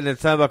hitting the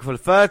turnbuckle for the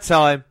third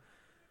time.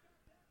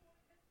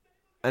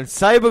 And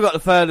Sable got the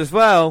third as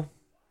well.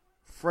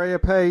 3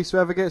 apiece,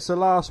 whoever gets the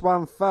last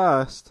one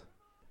first.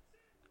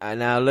 And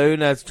now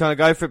Luna's trying to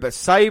go for it, but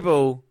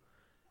Sable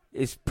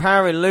is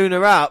powering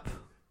Luna up.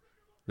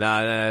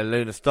 No,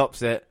 Luna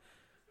stops it.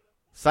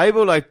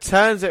 Sable, though,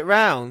 turns it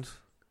round.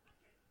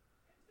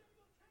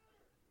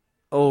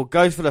 Oh,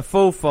 goes for the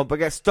fourth one, but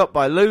gets stopped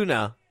by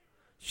Luna.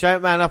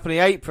 Shankman up on the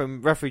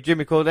apron. Referee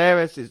Jimmy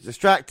Corderas is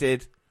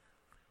distracted.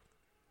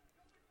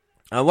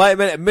 And wait a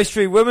minute,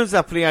 Mystery Woman's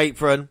up on the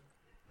apron.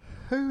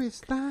 Who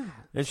is that?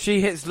 And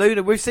she hits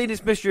Luna. We've seen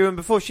this Mystery Woman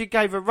before. She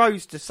gave a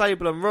rose to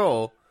Sable and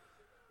Raw.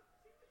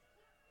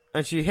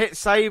 And she hit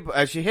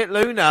she hit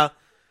Luna.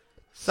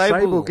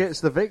 Sable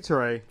gets the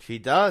victory. She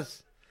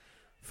does.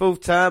 Full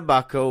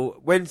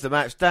turnbuckle, wins the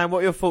match. Dan, what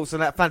are your thoughts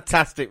on that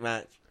fantastic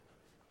match?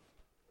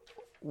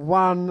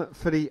 One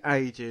for the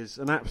ages.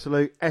 An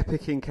absolute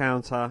epic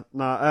encounter.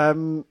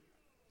 No,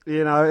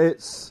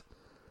 it's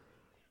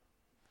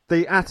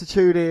the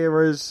Attitude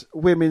Era's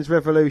women's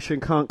revolution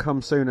can't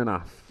come soon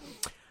enough.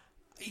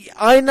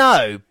 I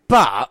know,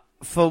 but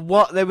for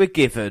what they were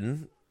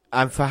given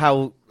and for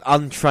how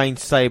untrained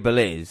Sable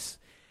is,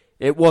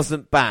 it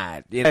wasn't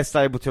bad. They're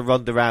stable to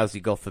Ronda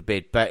Rousey, God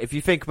forbid. But if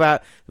you think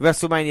about the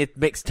WrestleMania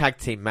mixed tag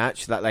team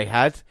match that they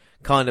had,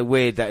 kind of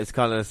weird that it's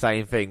kind of the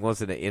same thing,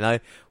 wasn't it? You know,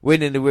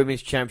 winning the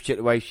women's championship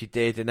the way she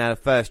did, and now the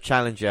first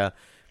challenger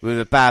with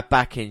a bad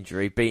back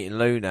injury beating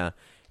Luna.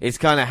 It's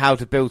kind of how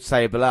to build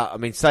Sable up. I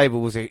mean,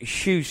 Sable was a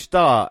huge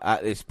star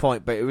at this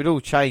point, but it would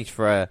all change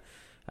for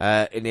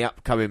her in the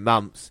upcoming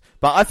months.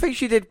 But I think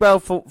she did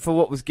well for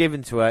what was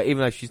given to her,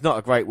 even though she's not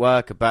a great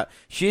worker. But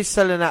she is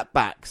selling that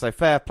back, so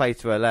fair play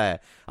to her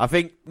there. I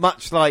think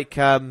much like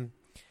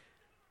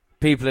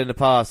people in the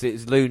past,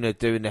 it's Luna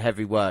doing the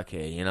heavy work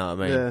here, you know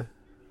what I mean? Yeah.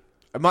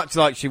 Much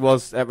like she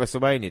was at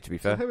WrestleMania, to be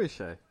fair. So who is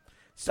she?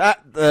 So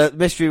the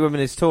mystery woman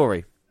is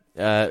Tori,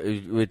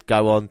 who would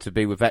go on to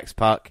be with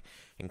X-Pac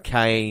and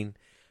Kane,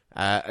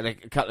 and a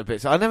couple of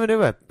bits. I never knew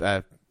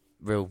her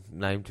real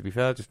name, to be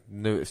fair. I just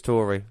knew it was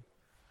Tori.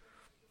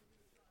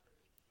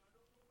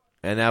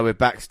 And now we're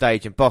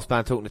backstage, and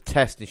Bossman talking to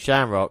Test and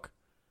Shamrock.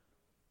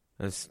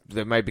 And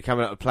they may be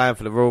coming up with a plan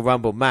for the Royal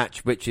Rumble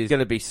match, which is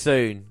going to be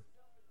soon.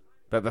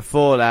 But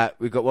before that,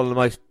 we've got one of the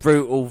most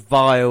brutal,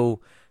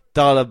 vile,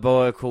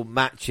 diabolical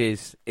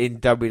matches in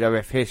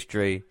WWF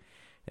history.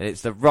 And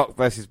it's The Rock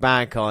versus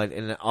Mankind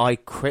in an I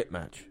Quit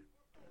match.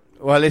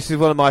 Well, this is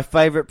one of my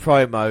favourite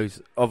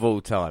promos of all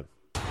time.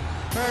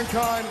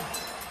 Mankind,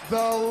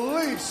 the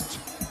least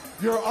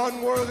your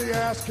unworthy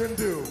ass can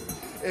do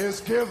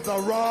is give The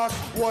Rock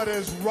what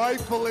is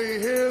rightfully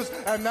his,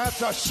 and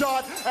that's a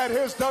shot at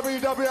his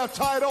WWF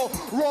title,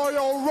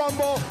 Royal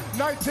Rumble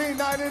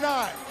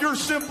 1999. You're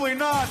simply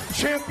not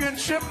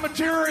championship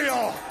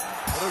material.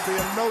 It'll be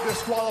a no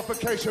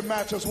disqualification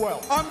match as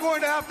well. I'm going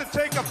to have to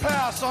take a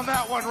pass on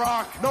that one,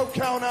 Rock. No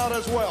count out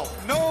as well.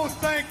 No,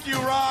 thank you,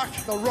 Rock.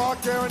 The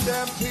Rock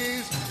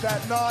guarantees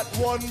that not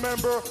one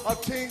member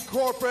of Team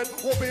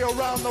Corporate will be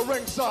around the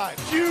ringside.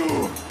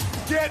 You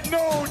get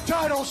no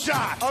title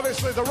shot.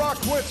 Obviously, The Rock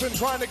quits in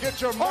trying to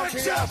get your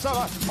monkey ass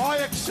out. I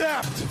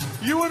accept.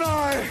 You and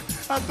I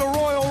at the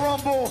Royal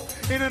Rumble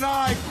in an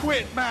I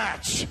Quit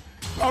match.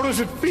 How does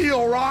it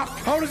feel, Rock?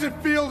 How does it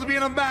feel to be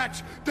in a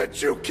match that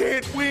you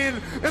can't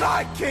win and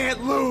I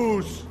can't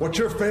lose? What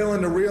you're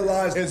failing to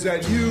realize is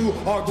that you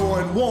are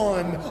going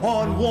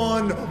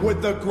one-on-one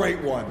with the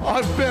Great One.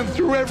 I've been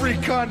through every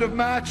kind of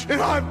match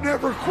and I've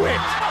never quit.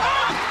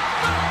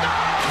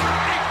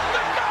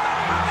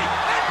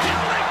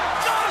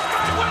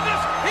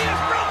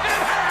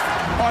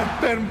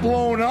 I've been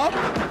blown up.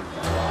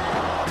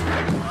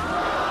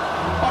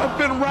 I've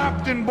been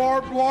wrapped in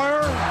barbed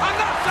wire.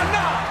 Enough's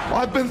enough!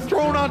 I've been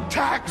thrown on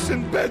tacks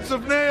and beds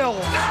of nails.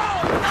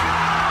 No!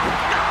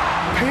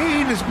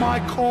 Pain is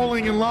my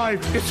calling in life.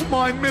 It's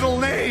my middle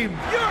name.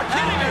 You're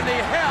kidding! In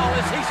the hell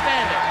is he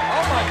standing?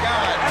 Oh my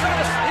God!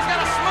 He's got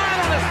a smile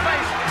on his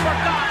face, for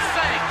God's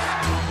sakes!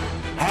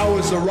 How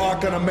is The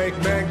Rock gonna make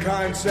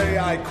Mankind say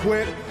I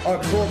quit? A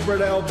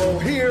corporate elbow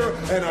here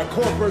and a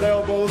corporate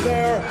elbow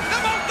there. The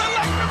most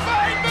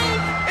electrifying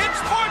move in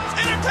sports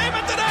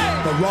entertainment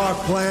today! The Rock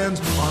plans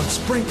on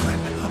sprinkling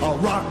a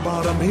rock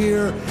bottom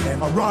here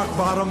and a rock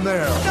bottom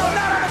there. No,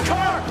 not on the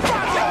car!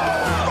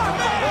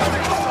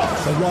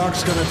 The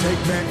Rock's gonna take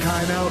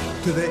Mankind out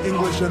to the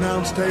English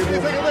announce table.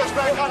 Think of this,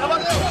 Mankind. How about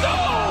this?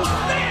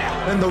 Oh,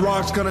 man! And The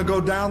Rock's gonna go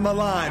down the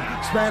line.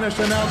 Spanish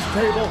announce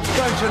table,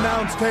 French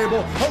announce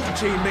table, Ho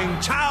Chi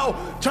Minh Chow,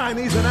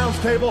 Chinese announce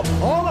table,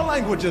 all the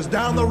languages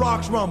down The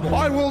Rock's Rumble.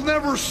 I will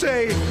never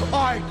say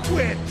I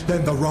quit.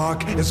 Then The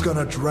Rock is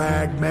gonna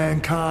drag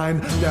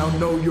Mankind down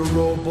Know Your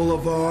Role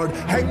Boulevard.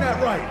 Hang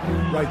that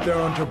right there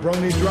on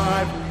Jabroni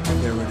Drive. And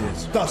there it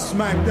is, the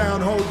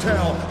SmackDown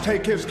Hotel.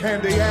 Take his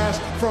candy ass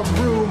from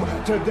room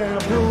to damn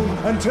room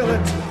until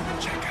it's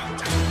checkout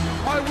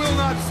time. I will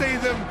not say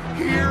them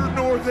here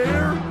nor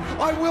there.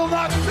 I will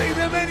not say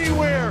them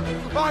anywhere.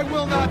 I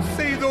will not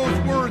say those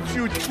words,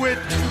 you quit.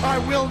 I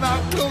will not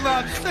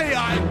say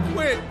I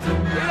quit.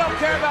 He don't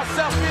care about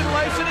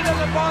self-mutilation. It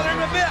doesn't bother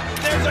him a bit.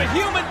 There's a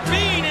human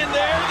being in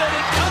there that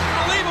is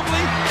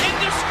unbelievably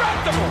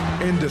indestructible.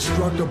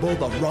 Indestructible,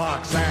 The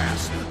Rock's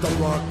ass. The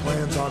Rock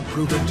plans on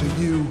proving to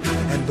you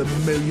and the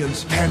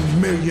millions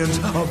and millions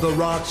of The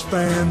Rock's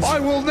fans. I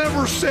will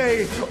never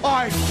say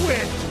I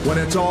quit. When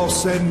it's all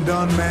said and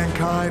done,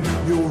 Mankind,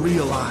 you'll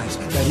realize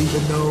that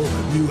even though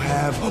you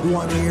have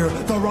one ear,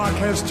 The Rock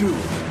has two.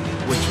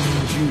 Which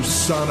means you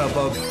son of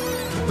a...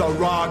 The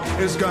Rock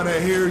is gonna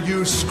hear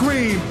you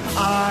scream,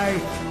 I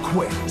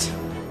quit.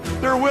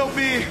 There will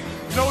be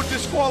no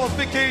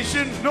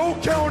disqualification, no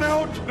count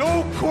out,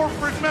 no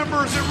corporate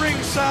members at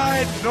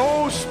ringside,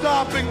 no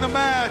stopping the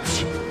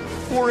match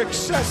for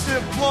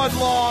excessive blood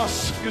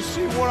loss. You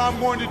see, what I'm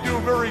going to do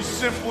very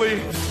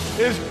simply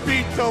is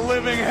beat the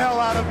living hell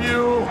out of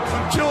you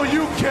until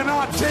you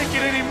cannot take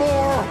it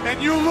anymore.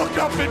 And you look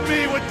up at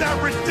me with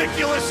that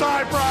ridiculous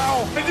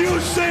eyebrow and you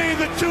say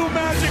the two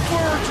magic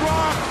words,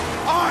 Rock,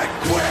 I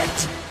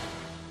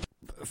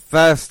quit.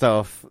 First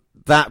off,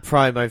 that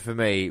promo for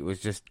me was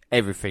just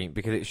everything,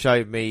 because it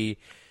showed me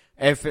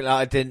everything that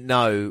I didn't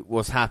know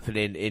was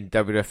happening in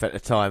WWF at the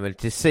time. And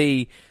to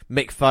see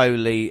Mick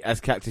Foley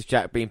as Cactus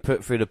Jack being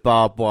put through the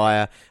barbed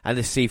wire and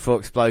the C4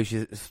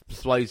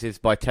 explosives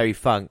by Terry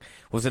Funk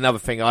was another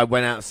thing. I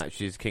went out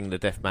matches, King of the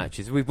Death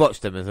matches. We've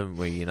watched them, haven't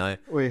we, you know?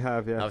 We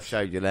have, yeah. I've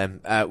showed you them,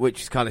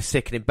 which is kind of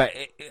sickening. But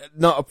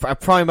not a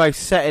promo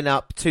setting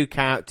up two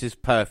characters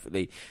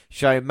perfectly,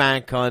 showing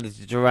Mankind as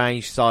a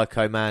deranged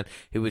psycho man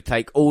who would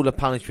take all the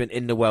punishment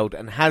in the world,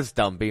 and has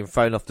done, being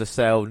thrown off the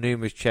cell,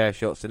 numerous chair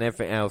shots and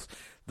everything else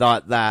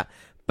like that,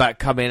 but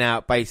coming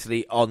out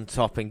basically on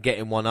top and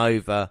getting one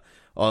over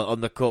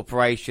on the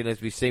corporation, as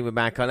we've seen with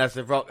Mankind. As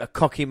The Rock, a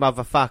cocky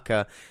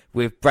motherfucker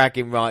with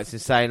bragging rights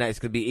and saying that it's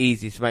going to be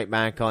easy to make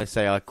Mankind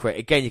say I quit.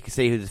 Again, you can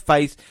see who's the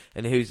face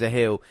and who's the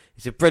heel.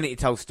 It's a brilliantly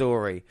told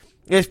story.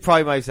 This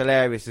promo's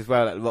hilarious as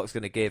well that The Rock's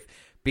going to give,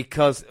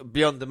 because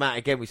beyond the mat,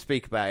 again, we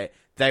speak about it,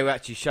 they were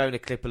actually showing a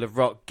clip of The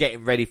Rock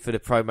getting ready for the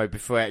promo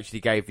before he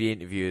actually gave the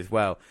interview as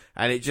well.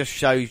 And it just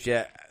shows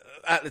you,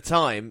 at the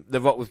time,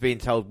 The Rock was being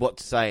told what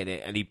to say in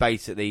it, and he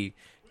basically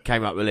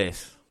came up with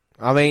this.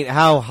 I mean,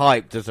 how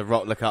hyped does The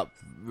Rock look up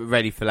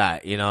ready for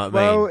that? You know what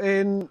I mean? Well,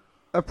 in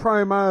a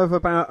promo of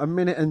about 1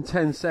 minute and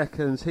 10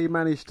 seconds, he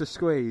managed to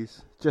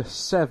squeeze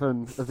just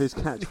 7 of his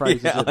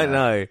catchphrases. Yeah, I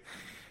know.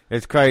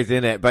 It's crazy,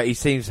 isn't it? But he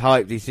seems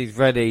hyped. He seems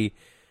ready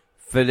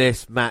for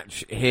this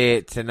match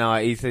here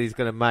tonight. He said he's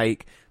going to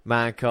make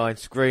Mankind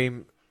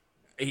scream,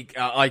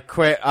 I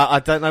quit.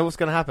 I don't know what's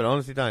going to happen. I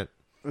honestly don't.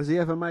 Has he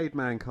ever made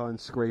Mankind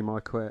scream, I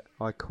quit,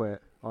 I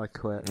quit, I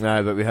quit?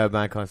 No, but we heard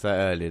Mankind say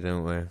it earlier,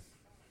 didn't we?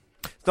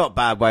 It's not a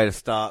bad way to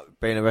start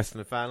being a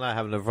wrestling fan, like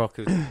having The Rock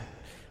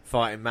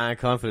fighting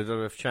Mankind for the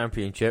WWF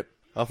Championship.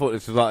 I thought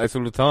this was like this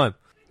all the time.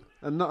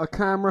 And not a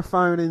camera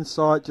phone in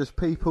sight, just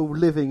people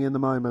living in the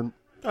moment.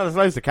 Oh, there's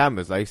loads of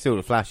cameras though, still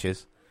the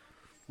flashes.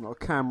 Not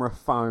a camera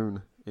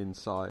phone in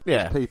sight.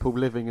 Yeah. Just people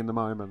living in the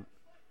moment.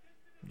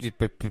 Just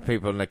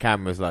people on the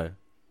cameras though.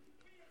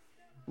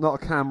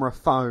 Not a camera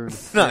phone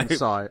No. in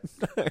sight.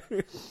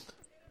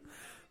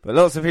 But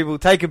lots of people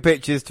taking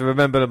pictures to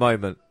remember the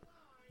moment.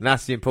 And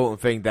that's the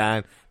important thing,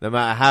 Dan. No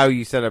matter how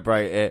you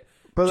celebrate it,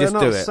 But just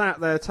they're do not it. sat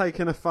there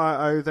taking a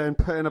photo, then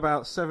putting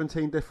about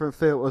 17 different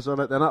filters on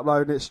it, then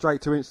uploading it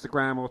straight to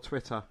Instagram or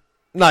Twitter.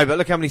 No, but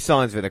look how many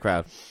signs are in the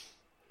crowd.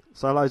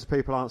 So loads of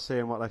people aren't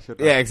seeing what they should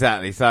do. Yeah,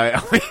 exactly. So,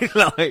 I mean,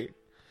 like...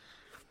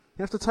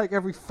 You have to take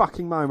every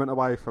fucking moment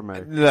away from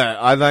me. Look,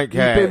 I don't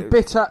care. You've been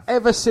bitter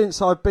ever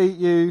since I beat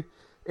you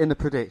in the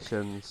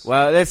predictions.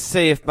 Well, let's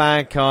see if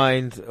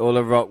Mankind or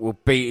The Rock will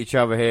beat each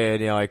other here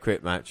in the I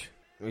Quit match.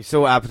 We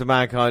saw what happened to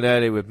Mankind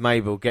earlier with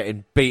Mabel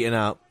getting beaten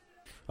up.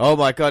 Oh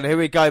my God, here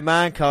we go.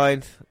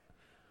 Mankind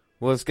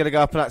was going to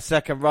go up on that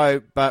second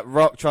rope, but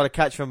Rock tried to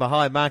catch from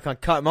behind.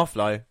 Mankind cut him off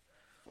low.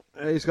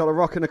 He's got a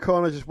Rock in the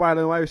corner, just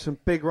wailing away with some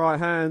big right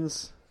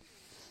hands.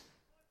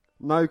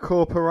 No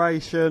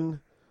corporation,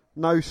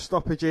 no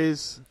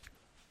stoppages,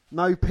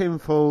 no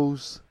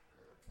pinfalls,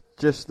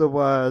 just the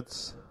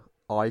words,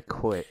 I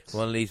quit.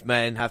 One of these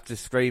men have to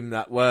scream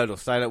that word or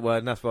say that word,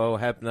 and that's why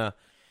Hebner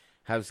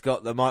has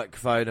got the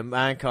microphone, and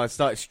Mankind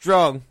started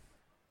strong.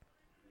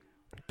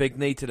 Big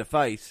knee to the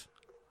face.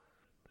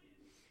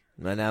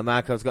 And now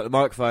Mankind's got the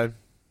microphone.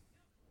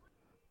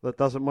 That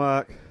doesn't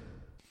work.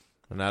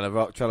 And now The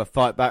Rock trying to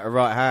fight back with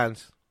right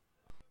hands.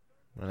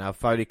 And now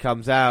Foley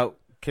comes out,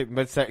 kick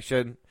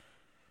midsection,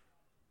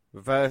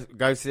 reverse,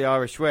 goes to the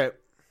Irish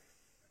whip.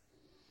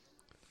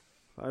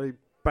 Only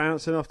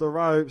bouncing off the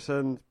ropes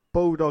and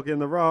bulldogging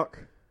The Rock.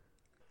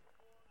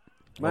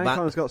 Well,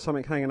 Mankind's got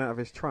something hanging out of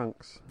his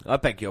trunks. I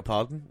beg your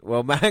pardon.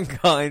 Well,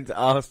 Mankind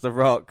asked The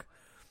Rock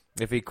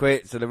if he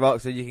quits, and The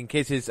Rock said you can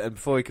kiss his, and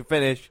before he could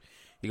finish,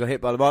 he got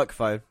hit by the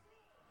microphone.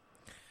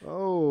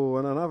 Oh,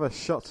 and another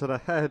shot to the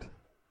head.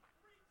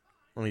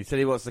 And he said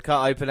he wants to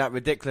cut open that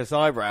ridiculous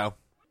eyebrow.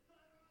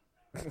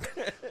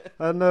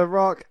 And The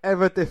Rock,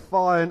 ever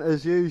defiant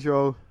as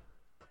usual.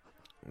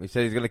 He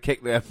said he's going to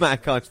kick the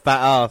Mankind's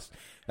fat ass.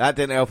 That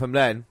didn't help him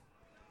then.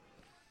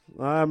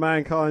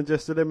 Mankind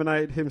just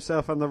eliminated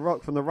himself and The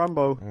Rock from the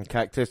Rumble. And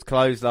Cactus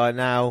clothesline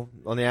now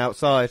on the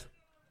outside.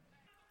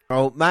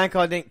 Well,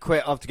 Mankind didn't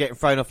quit after getting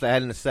thrown off the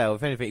Hell in a Cell.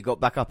 If anything, he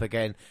got back up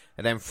again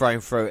and then thrown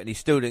through it, and he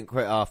still didn't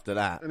quit after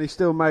that. And he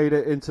still made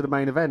it into the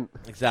main event.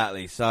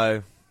 Exactly,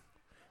 so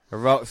The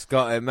Rock's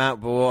got him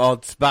out, but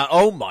odds back.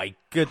 Oh my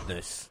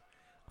goodness.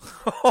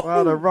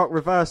 Well, The Rock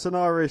reversed an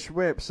Irish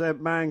whip,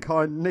 sent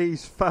Mankind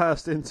knees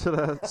first into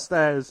the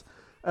stairs.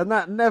 And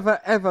that never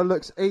ever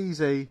looks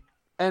easy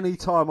any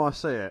time I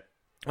see it.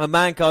 And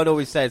Mankind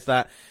always says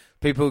that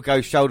people who go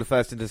shoulder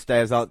first into the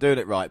stairs aren't doing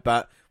it right,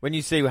 but when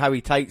you see how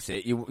he takes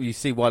it, you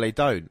see why they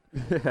don't.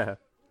 Yeah.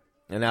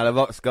 And now The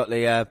Rock's got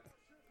the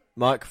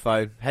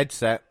microphone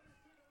headset.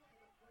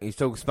 He's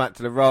talking smack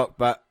to The Rock,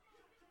 but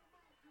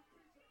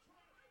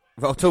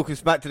Rock talking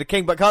smack to the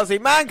King, but can't see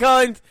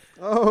Mankind.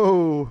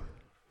 Oh,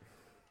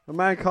 and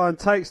Mankind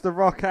takes The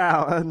Rock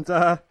out, and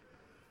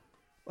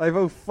they've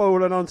all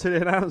fallen onto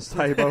the announce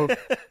table.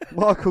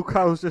 Michael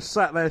Cole's just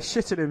sat there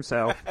shitting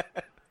himself.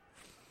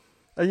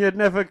 And you'd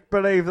never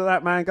believe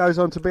that man goes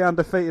on to be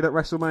undefeated at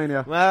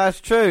WrestleMania. Well,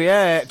 that's true,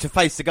 yeah. To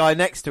face the guy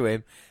next to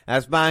him,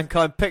 as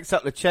Mankind picks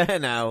up the chair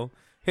now,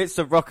 hits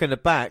the Rock in the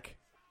back.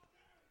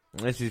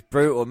 This is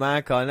brutal,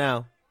 Mankind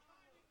now.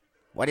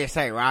 What do you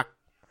say, Rock?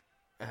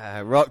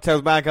 Rock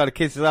tells Mankind to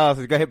kiss his ass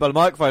and go hit by the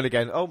microphone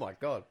again. Oh my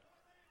God.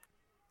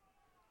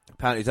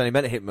 Apparently he's only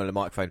meant to hit him on the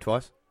microphone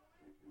twice.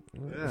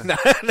 Yeah. No,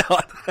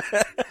 not.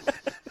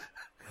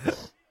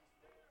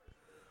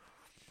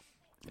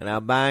 And now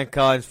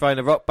Mankind's throwing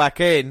the Rock back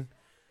in.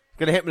 He's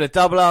going to hit him with a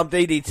double arm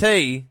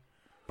DDT.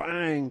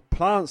 Bang,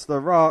 plants the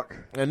Rock.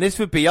 And this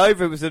would be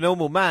over if it was a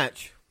normal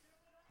match.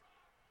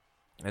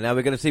 And now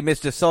we're going to see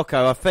Mr.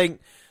 Socko. I think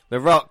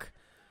the Rock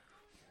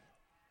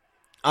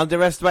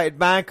underestimated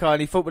Mankind.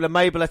 He thought with a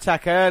Mabel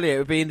attack earlier it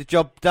would be in the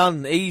job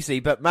done easy.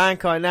 But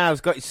Mankind now has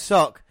got his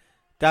sock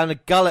down the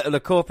gullet of the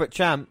corporate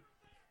champ.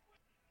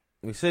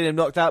 We've seen him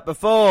knocked out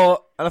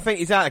before. And I think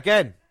he's out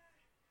again.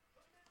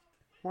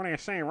 What do you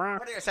say, Rock?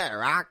 What do you say,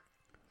 Rock?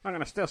 I'm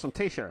going to steal some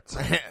t-shirts.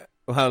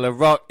 Well, the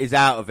Rock is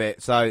out of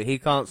it, so he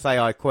can't say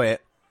I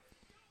quit.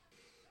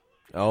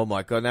 Oh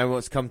my God, now he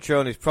wants to come true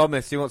on his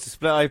promise. He wants to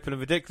split open a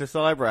ridiculous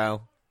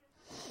eyebrow.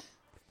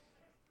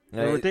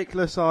 The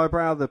ridiculous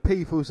eyebrow, the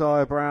people's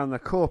eyebrow, and the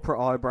corporate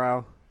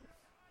eyebrow.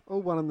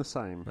 All one and the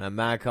same. And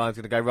Mankind's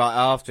going to go right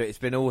after it. It's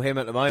been all him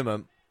at the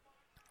moment.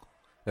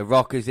 The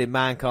Rock is in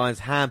Mankind's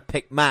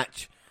hand-picked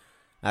match.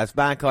 As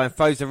Mankind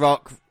throws the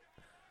Rock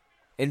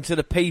into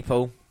the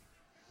people.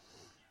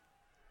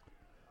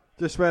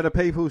 Just where the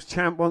people's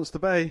champ wants to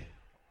be.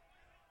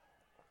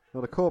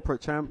 Not a corporate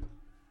champ.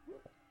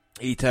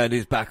 He turned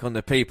his back on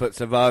the people at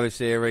Survivor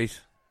Series.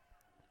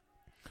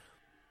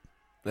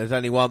 There's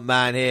only one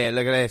man here.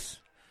 Look at this.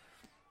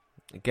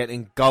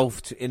 Getting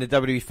engulfed in the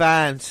WWE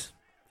fans.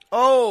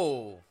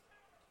 Oh!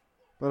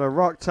 But a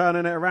Rock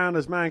turning it around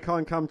as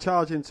Mankind come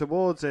charging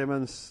towards him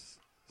and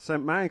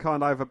sent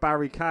Mankind over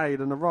barricade,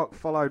 and the Rock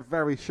followed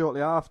very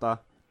shortly after.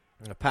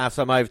 I'll pass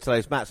some over to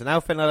those mats. And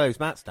how thin are those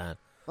mats, Dan?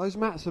 Those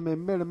mats are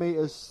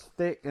millimetres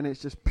thick, and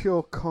it's just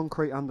pure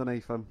concrete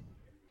underneath them.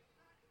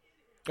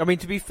 I mean,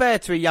 to be fair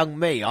to a young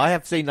me, I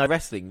have seen no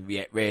wrestling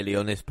yet, really,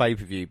 on this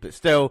pay-per-view. But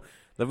still,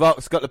 the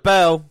Rock's got the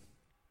bell.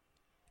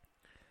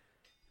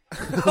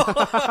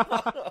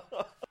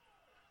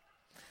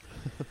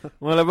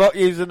 Well, the Rock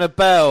using the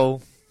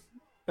bell,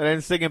 and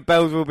then singing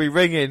Bells Will Be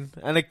Ringing.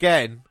 And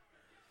again,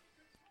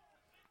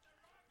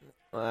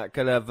 that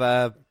could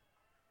have...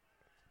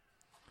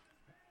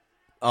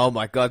 Oh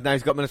my God, now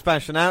he's got him on a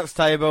Spanish announce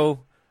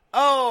table.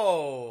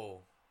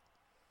 Oh!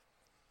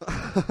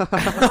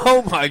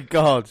 Oh my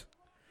God.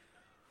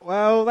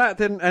 Well, that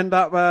didn't end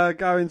up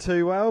going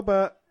too well,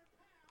 but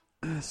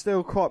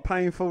still quite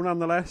painful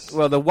nonetheless.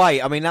 Well, the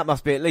weight, I mean, that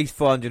must be at least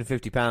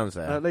 £450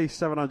 there. At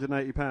least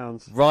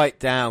 £780. Right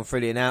down through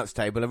the announce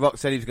table. And Rock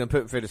said he was going to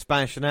put him through the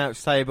Spanish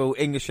announce table,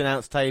 English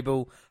announce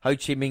table, Ho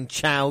Chi Minh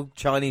Chow,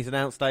 Chinese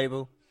announce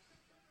table.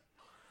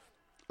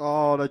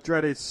 Oh, the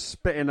dreaded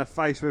spit in the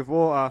face with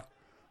water.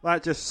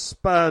 That just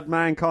spurred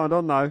Mankind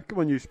on, though. Come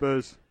on, you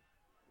Spurs.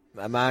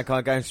 And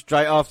Mankind going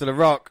straight after the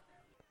Rock.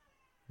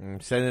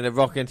 And sending the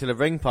Rock into the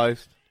ring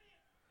post.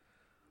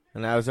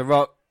 And now there's the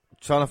Rock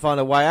trying to find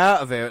a way out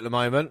of here at the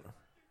moment.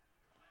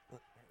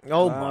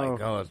 Oh, my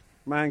God.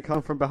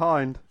 Mankind from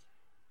behind.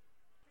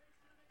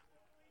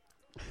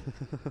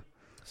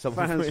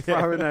 Fans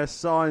throwing their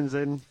signs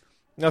in.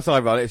 That's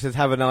ironic. It says,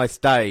 have a nice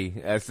day,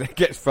 as it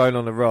gets thrown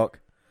on the Rock.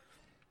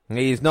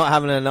 He's not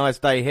having a nice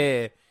day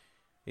here.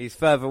 He's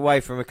further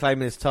away from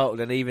reclaiming his title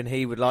than even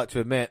he would like to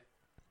admit.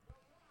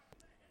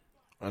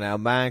 And now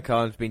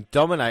Mankind's been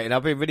dominated.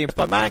 I've been really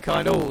impressed by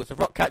Mankind. Oh, as the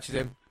Rock catches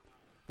him.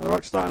 The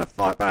Rock's starting to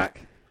fight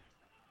back.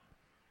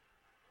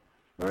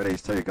 Where are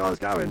these two guys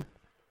going?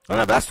 I know,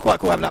 but that's quite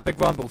cool having that big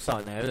Rumble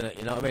sign there, isn't it?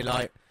 You know what I mean?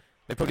 Like,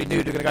 they probably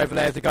knew they were going to go over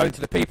there to go into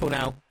the people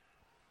now.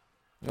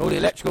 All the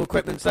electrical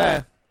equipment's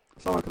there.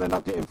 Someone could end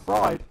up getting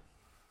fried.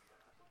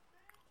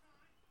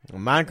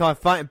 And Mankind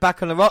fighting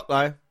back on the Rock,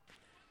 though.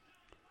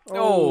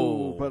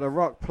 Oh, but the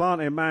Rock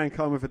planting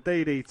Mankind with a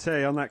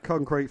DDT on that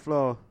concrete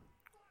floor.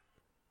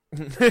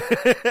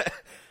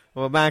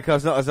 Well,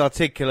 Mankind's not as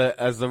articulate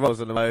as the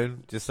Rock's on the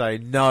phone. Just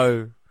saying,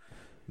 no,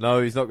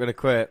 he's not going to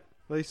quit.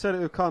 Well, he said it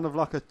with kind of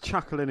like a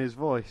chuckle in his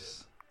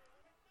voice.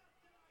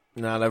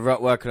 No, the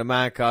Rock working on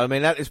Mankind. I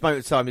mean, at this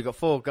moment in time, you've got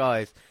four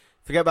guys.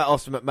 Forget about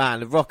Austin McMahon,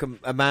 the Rock and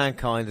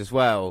Mankind as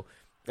well.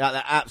 At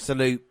the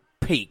absolute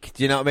peak,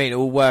 do you know what I mean?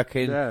 All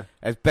working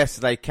as best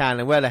as they can.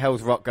 And where the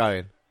hell's Rock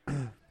going?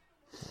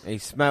 He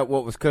smelt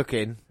what was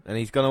cooking, and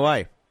he's gone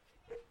away.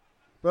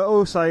 But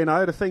also, you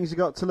know, the things you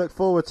got to look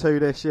forward to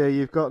this year,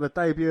 you've got the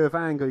debut of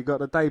Angle, you've got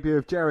the debut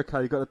of Jericho,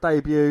 you've got the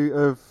debut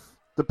of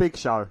The Big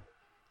Show.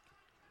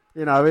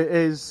 You know,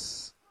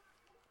 it's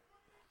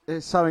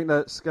something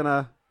that's going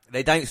to...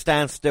 They don't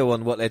stand still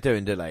on what they're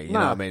doing, do they? You know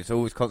what I mean? It's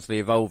always constantly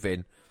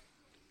evolving.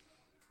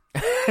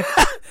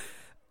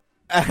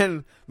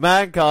 And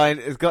Mankind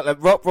has got... The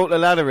Rock brought the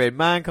ladder in,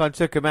 Mankind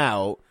took him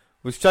out,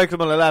 was choking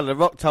him on the ladder. The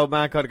Rock told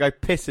Mankind to go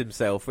piss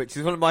himself, which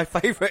is one of my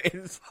favourite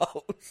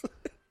insults.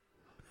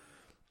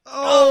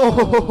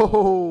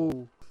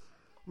 Oh!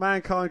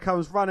 Mankind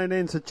comes running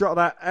in to drop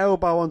that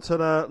elbow onto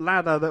the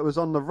ladder that was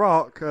on The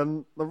Rock,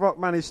 and The Rock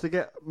managed to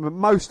get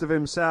most of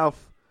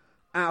himself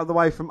out of the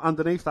way from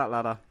underneath that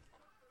ladder.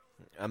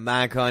 And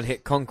Mankind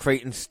hit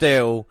concrete and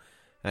steel,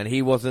 and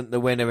he wasn't the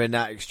winner in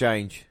that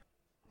exchange.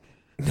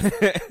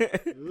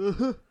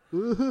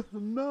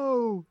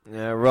 No.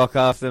 Yeah, Rock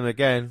after him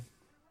again.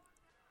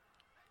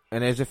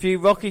 And there's a few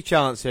Rocky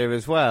chants here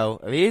as well.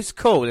 He is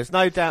cool, there's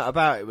no doubt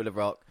about it with The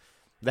Rock.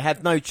 They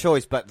had no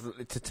choice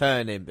but to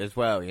turn him as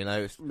well, you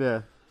know.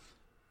 Yeah.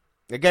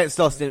 Against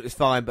Austin it was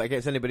fine, but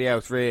against anybody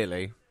else,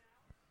 really.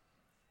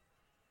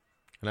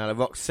 Now The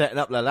Rock's setting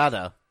up the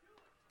ladder.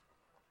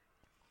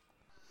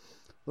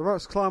 The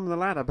Rock's climbing the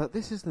ladder, but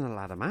this isn't a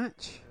ladder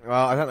match.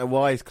 Well, I don't know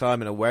why he's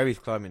climbing or where he's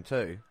climbing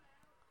to.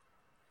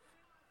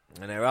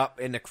 And they're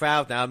up in the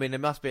crowd now. I mean, they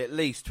must be at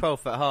least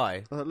 12 foot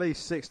high. At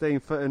least 16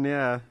 foot in the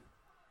air.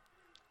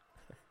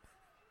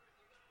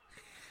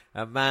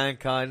 And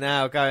Mankind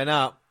now going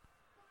up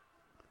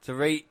to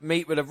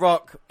meet with The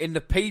Rock in the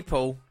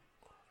people.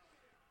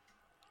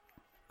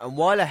 And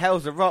why the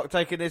hell's The Rock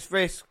taking this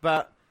risk?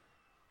 But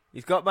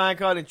he's got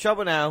Mankind in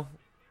trouble now.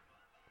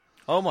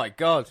 Oh my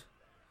God.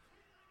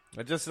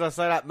 And just as I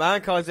say that,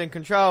 Mankind's in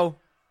control.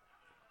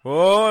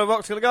 Oh, The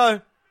Rock's going to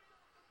go.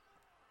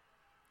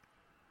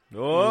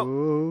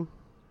 Oh.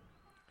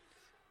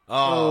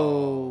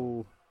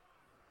 Oh.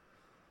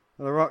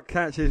 The Rock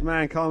catches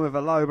Mankind with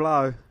a low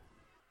blow.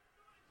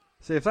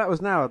 See, if that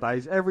was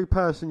nowadays, every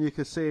person you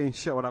could see in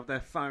shot would have their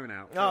phone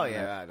out. Oh,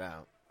 yeah, right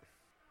now.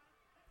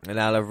 And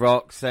now The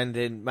Rock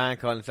sending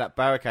Mankind into that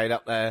barricade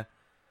up there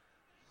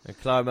and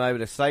climbing over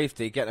to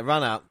safety, getting a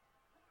run up.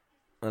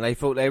 And they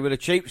thought they were the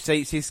cheap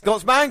seats. He's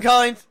got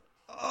Mankind.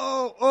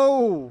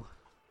 Oh.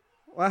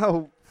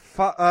 Well,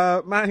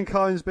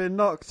 Mankind's been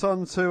knocked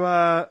onto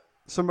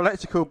some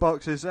electrical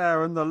boxes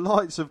there, and the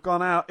lights have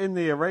gone out in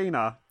the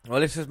arena.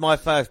 Well, this was my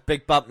first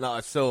big bump that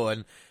I saw,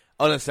 and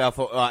honestly, I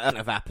thought, right, that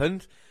wouldn't have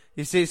happened.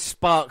 You see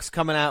sparks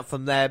coming out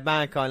from there,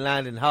 Mankind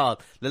landing hard.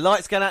 The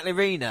lights going out in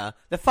the arena.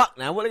 The fuck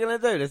now? What are they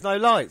going to do? There's no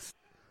lights.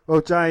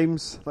 Well,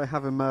 James, they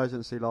have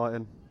emergency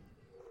lighting,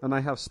 and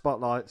they have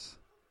spotlights.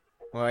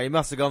 Well, he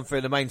must have gone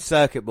through the main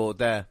circuit board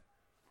there.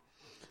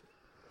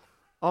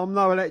 I'm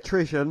no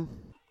electrician.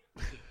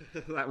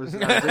 that was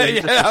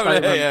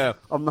yeah.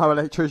 I'm no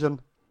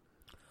electrician.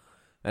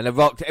 And The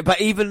Rock, but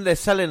even the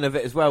selling of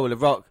it as well with The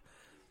Rock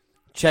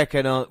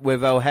checking on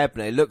with El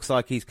Hebner, it looks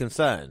like he's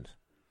concerned.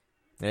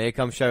 Here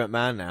comes Shane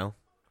McMahon now.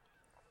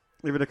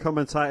 Even the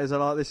commentators are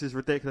like, this is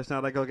ridiculous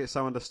now, they got to get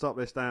someone to stop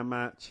this damn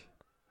match.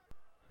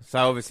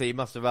 So obviously he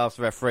must have asked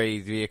the referee,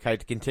 is he okay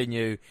to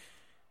continue?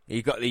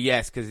 He got the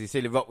yes, because you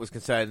see The Rock was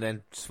concerned,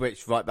 then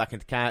switched right back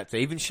into character.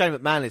 Even Shane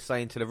McMahon is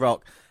saying to The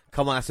Rock,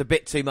 come on, that's a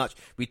bit too much.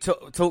 We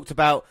talked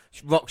about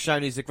Rock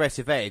showing his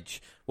aggressive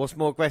edge. What's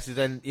more aggressive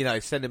than, you know,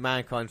 sending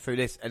Mankind through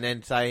this and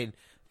then saying,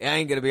 it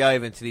ain't going to be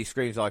over until he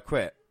screams, I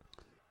quit.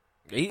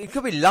 He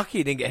could be lucky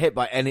he didn't get hit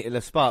by any of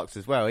the sparks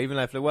as well, even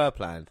if they were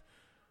planned.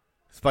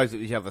 I suppose it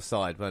was the other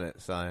side, wasn't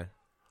it? So,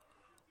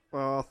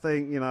 well, I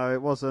think, you know,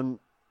 it wasn't...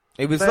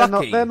 He was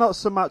lucky. They're not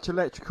so much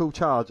electrical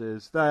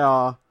charges. They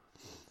are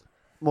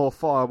more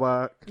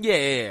firework.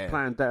 Yeah.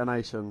 Planned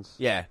detonations.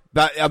 Yeah,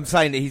 but I'm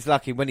saying that he's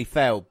lucky when he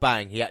fell,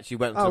 bang, he actually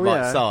went to the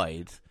right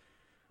side.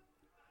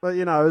 But,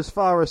 you know, as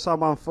far as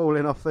someone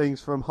falling off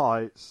things from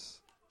heights,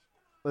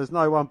 there's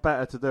no one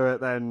better to do it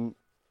than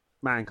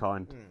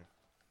Mankind.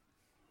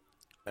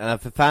 And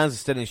if the fans are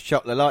still in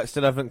shock, the lights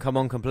still haven't come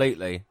on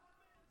completely.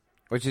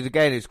 Which is,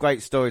 again, it's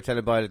great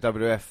storytelling by the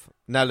WWF.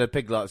 Now the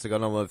pig lights have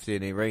gone on, obviously,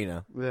 in the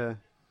arena. Yeah.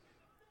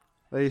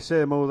 You see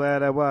them all there,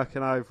 they're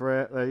working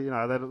over it.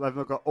 They've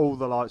not got all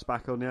the lights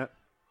back on yet.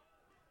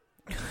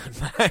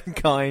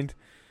 Mankind.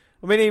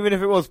 I mean, even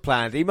if it was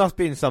planned, he must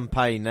be in some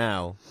pain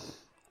now.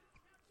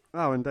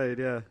 Oh, indeed,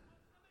 yeah.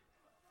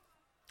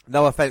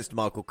 No offence to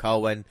Michael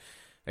Cole, when,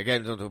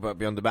 again, don't talk about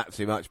Beyond the Back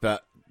too much,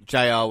 but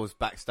JR was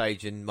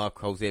backstage and Michael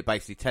Cole's here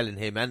basically telling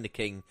him and the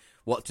King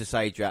what to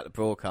say throughout the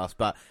broadcast.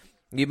 But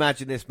you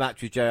imagine this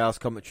match with JR's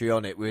commentary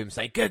on it, with him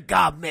saying, good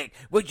God, Mick,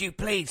 would you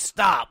please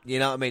stop? You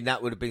know what I mean?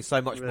 That would have been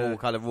so much more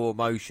kind of raw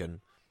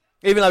emotion.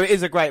 Even though it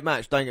is a great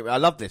match, don't get me, I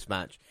love this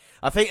match.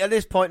 I think at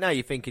this point now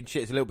you're thinking,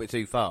 shit, it's a little bit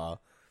too far.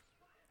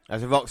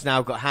 As The Rock's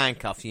now got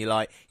handcuffs and you're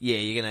like, yeah,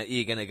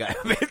 you're gonna go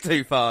a bit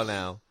too far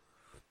now.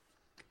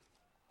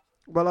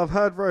 Well, I've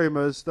heard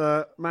rumours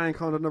that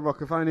Mankind and The Rock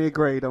have only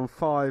agreed on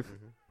 5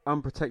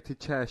 unprotected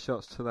chair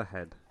shots to the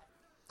head.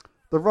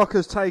 The Rock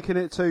has taken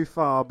it too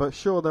far, but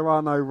sure, there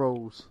are no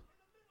rules.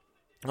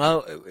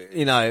 Well,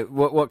 you know,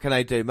 what can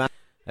they do? Man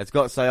has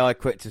got to say I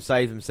quit to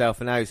save himself,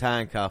 and now he's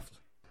handcuffed.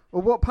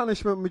 Well, what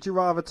punishment would you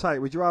rather take?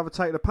 Would you rather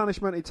take the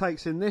punishment he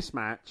takes in this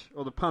match,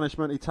 or the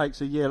punishment he takes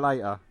a year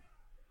later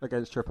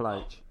against Triple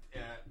H?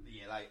 Yeah,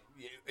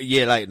 a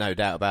year late, no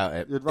doubt about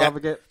it. You'd rather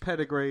get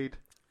pedigreed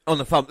on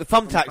the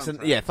thumbtacks, and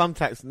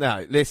thumbtacks.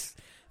 No, this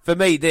for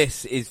me,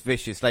 this is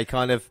vicious. They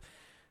kind of,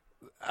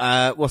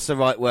 what's the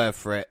right word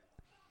for it?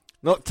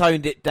 Not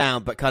toned it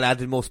down, but kind of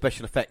added more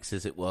special effects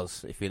as it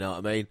was, if you know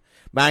what I mean.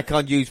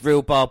 Mankind used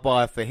real barbed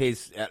wire for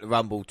his at the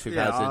Rumble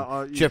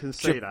 2000. You can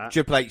see that.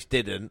 Triple H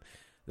didn't.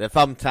 The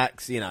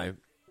thumbtacks, you know,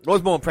 it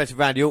was more impressive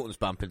Randy Orton's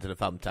bump into the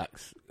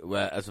thumbtacks,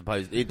 as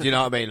opposed. Do you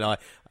know what I mean? Like,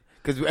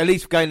 because at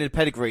least going in the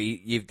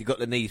pedigree, you've got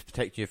the knees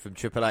protecting you from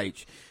Triple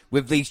H.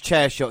 With these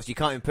chair shots, you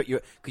can't even put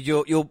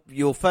because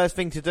your first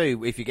thing to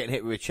do if you're getting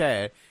hit with a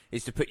chair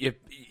is to put you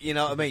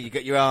know what I mean? You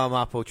get your arm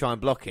up or try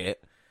and block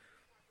it.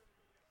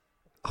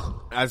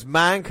 As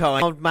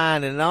Mankind, old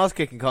man in an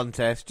ass-kicking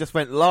contest, just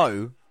went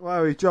low.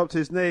 Well, he dropped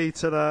his knee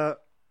to the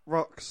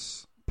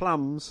Rock's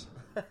plums.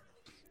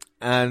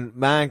 And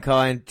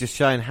Mankind just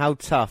showing how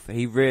tough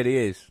he really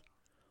is.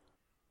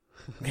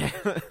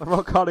 The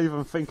Rock can't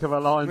even think of a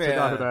line to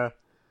go there.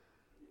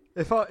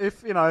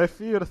 If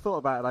you would have thought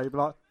about it, you'd be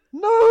like,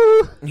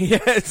 no! Yeah,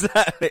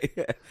 exactly.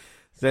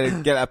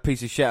 So get that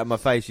piece of shit out of my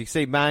face. You can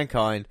see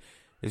Mankind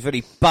is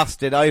really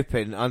busted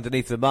open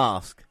underneath the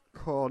mask.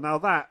 Oh,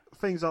 now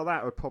things like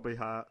that would probably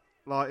hurt.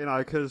 Like,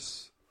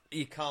 because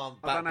you can't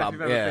I don't know if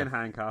you've ever been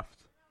handcuffed.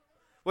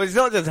 Well, it's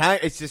not just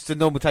it's just a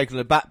normal take on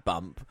a back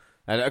bump.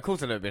 And of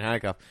course I've never been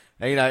handcuffed.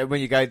 And, you know,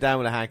 when you go down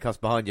with the handcuffs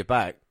behind your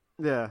back.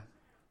 Yeah.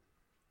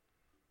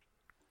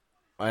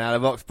 And now the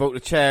Rock's brought the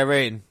chair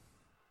in.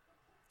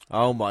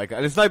 Oh my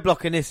God. There's no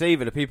blocking this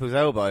either, the people's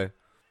elbow.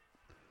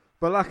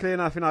 But luckily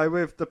enough, you know,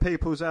 with the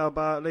people's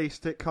elbow, at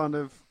least it kind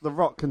of, the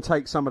Rock can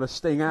take some of the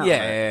sting out of it.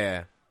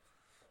 Yeah.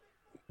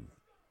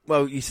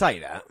 Well, you say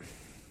that.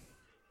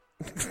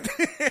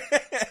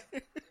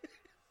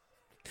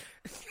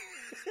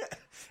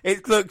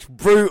 It looks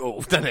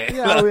brutal, doesn't it?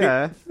 Yeah, oh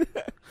yeah.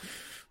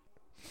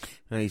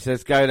 And he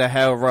says, go to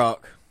hell,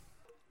 Rock.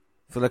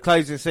 For the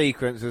closing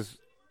sequences,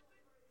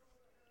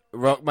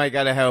 Rock may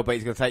go to hell, but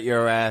he's going to take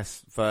your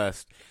ass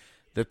first.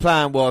 The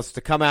plan was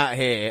to come out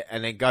here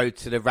and then go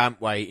to the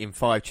rampway in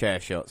 5 chair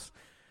shots.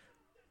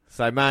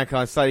 So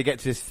Mankind slowly get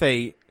to his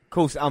feet, of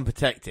course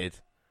unprotected.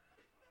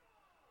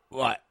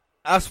 Right,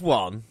 that's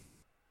 1.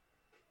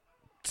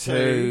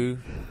 2.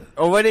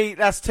 Already,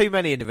 that's too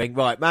many in the ring.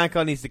 Right,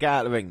 Mankind needs to get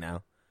out of the ring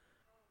now.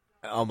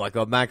 Oh my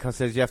God, Mankind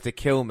says you have to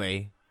kill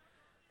me.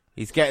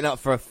 He's getting up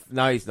for a...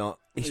 No, he's not.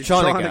 He's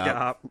trying to get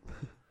up.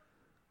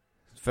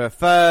 For a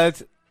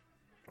 3rd.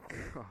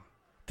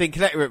 Didn't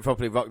connect with it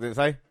properly, Rock, didn't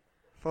say?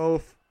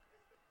 4th.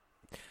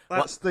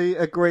 That's the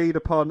agreed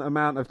upon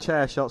amount of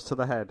chair shots to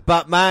the head.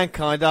 But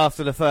Mankind,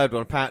 after the 3rd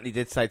one, apparently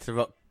did say to the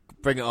Rock,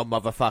 bring it on,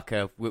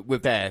 motherfucker,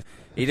 with there.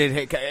 He did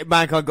hit...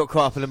 Mankind got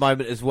caught up in the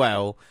moment as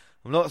well.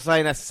 I'm not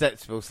saying that's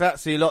acceptable. So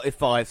that's the allotted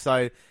 5,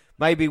 so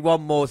maybe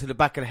one more to the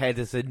back of the head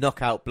as a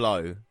knockout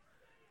blow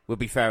would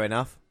be fair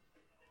enough.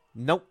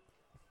 Nope.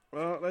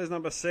 Well, there's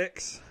number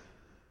 6.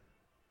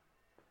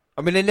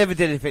 I mean, they never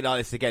did anything like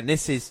this again.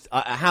 This is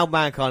how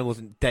Mankind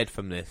wasn't dead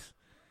from this.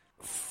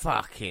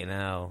 Fucking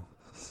hell.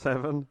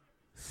 7.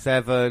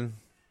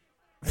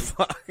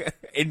 Fuck.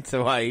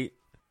 Into 8.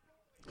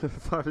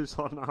 Foley's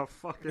on now.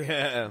 Fucking.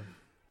 Yeah.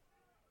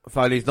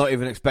 Foley's not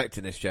even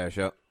expecting this chair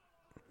shot.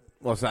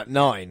 What's that?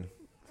 9.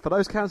 For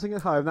those counting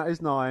at home, that is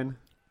 9.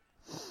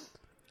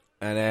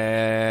 And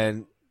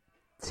then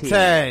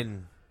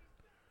 10.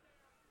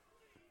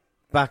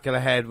 Back of the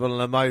head, one of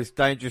the most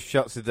dangerous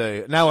shots to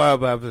do. Now I'll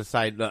be able to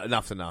say, look,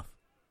 enough's enough.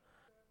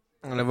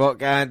 And the Rock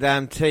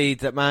guaranteed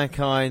that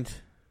Mankind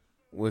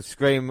would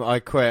scream, I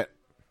quit.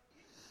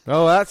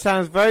 Oh, that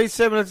sounds very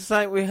similar to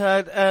something we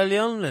heard early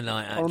on in the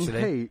night,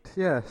 actually. On Heat,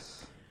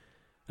 yes.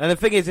 And the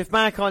thing is, if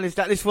Mankind is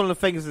that, this is one of the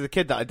things as a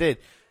kid that I did.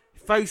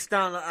 Face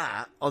down like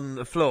that on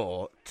the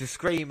floor to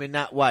scream in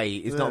that way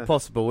is not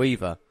possible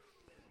either.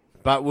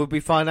 But we'll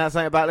be finding out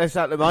something about this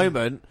at the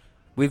moment.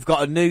 We've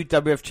got a new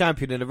WF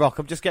champion in The Rock.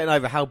 I'm just getting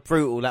over how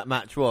brutal that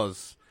match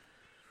was.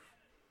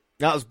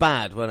 That was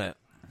bad, wasn't it?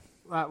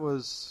 That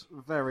was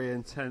very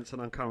intense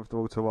and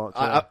uncomfortable to watch.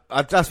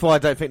 That's why I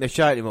don't think they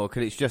show it anymore,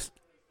 because it's just...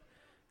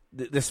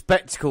 The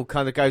spectacle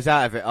kind of goes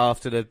out of it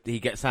after he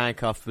gets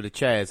handcuffed with the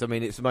chairs. I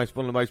mean, it's one of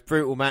the most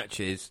brutal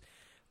matches,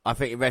 I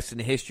think, in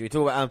wrestling history.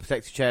 Talk about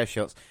unprotected chair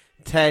shots.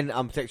 10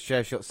 unprotected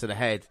chair shots to the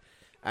head.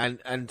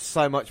 And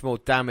so much more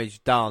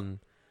damage done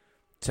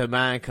to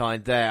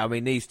Mankind there. I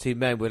mean, these two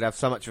men would have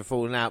so much of a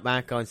falling out.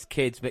 Mankind's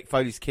kids, Mick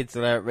Foley's kids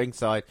are there at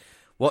ringside,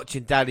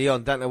 watching Daddy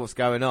on, don't know what's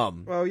going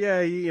on. Well,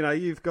 yeah, you know,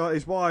 you've got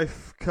his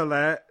wife,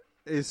 Colette,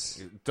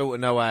 his daughter,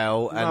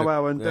 Noelle,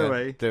 and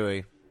Dewey.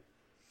 Dewey.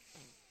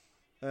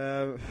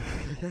 Yeah.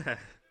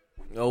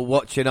 Or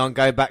watching on,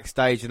 go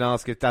backstage and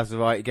ask if Dad's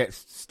alright. He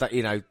gets,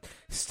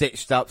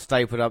 stitched up,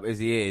 stapled up as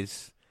he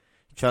is,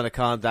 trying to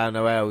calm down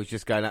Noelle, who's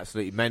just going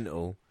absolutely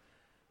mental.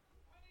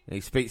 And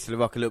he speaks to The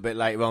Rock a little bit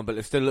later on, but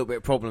there's still a little bit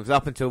of problems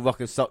up until Rock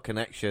and Sock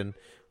connection,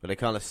 but they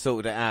kind of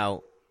sorted it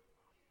out.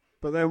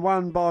 But then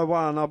one by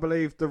one, I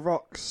believe The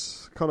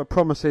Rock's kind of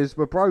promises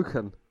were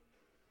broken.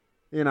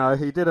 You know,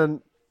 he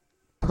didn't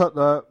put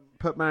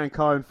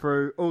Mankind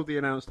through all the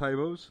announce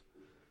tables.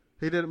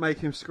 He didn't make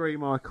him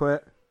scream, I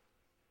quit.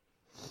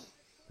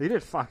 He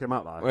did fuck him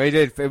up, though. Well, he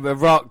did. The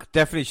Rock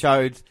definitely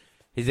showed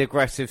his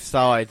aggressive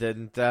side,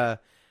 and at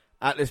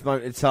this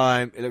moment in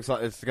time, it looks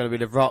like it's going to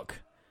be The Rock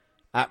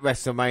at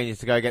WrestleMania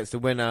to go against the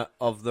winner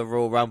of the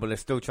Royal Rumble. They're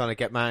still trying to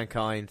get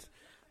Mankind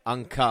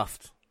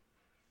uncuffed.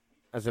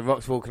 As The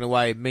Rock's walking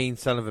away, mean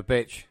son of a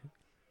bitch.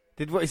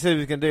 Did what he said he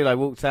was going to do,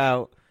 walked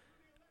out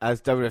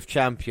as WWF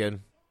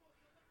champion.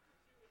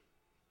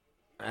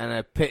 And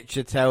a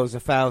picture tells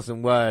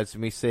 1,000 words,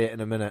 and we see it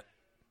in a minute.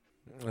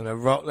 And The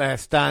Rock there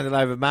standing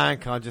over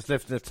Mankind, just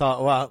lifting the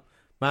title up.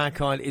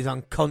 Mankind is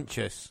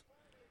unconscious.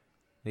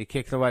 He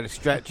kicking away the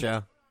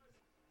stretcher.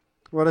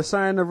 Well, they're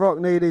saying The Rock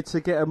needed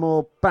to get a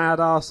more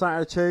badass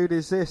attitude.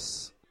 Is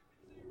this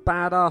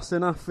badass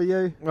enough for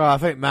you? Well, I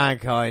think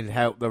Mankind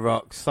helped The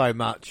Rock so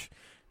much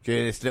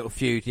during this little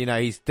feud. You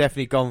know, he's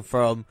definitely gone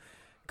from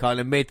kind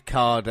of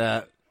mid-card,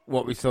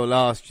 what we saw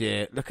last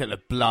year. Look at the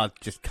blood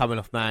just coming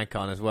off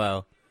Mankind as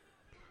well.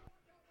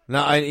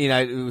 Not only,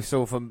 we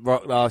saw from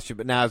Rock last year,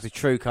 but now he's a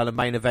true kind of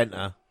main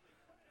eventer.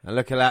 And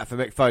look at that for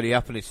Mick Foley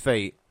up on his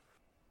feet.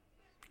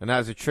 And that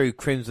was a true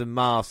crimson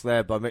mask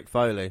there by Mick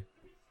Foley.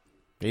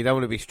 You don't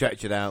want to be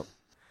stretchered out.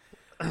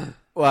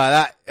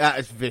 Well, that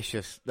is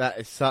vicious. That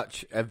is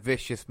such a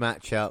vicious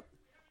matchup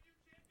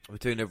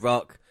between The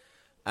Rock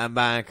and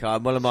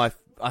Mankind. One of my,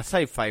 I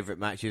say favourite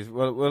matches.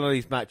 One of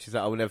these matches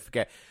that I will never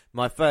forget.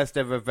 My first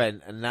ever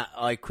event, and that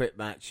I Quit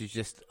match is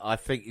just, I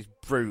think, is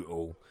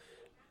brutal.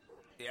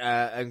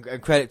 And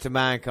credit to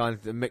Mankind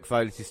and Mick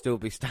Foley to still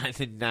be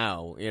standing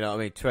now. You know what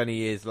I mean? 20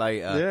 years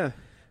later.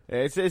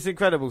 Yeah. It's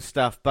incredible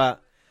stuff,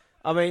 but,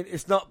 I mean,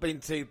 it's not been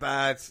too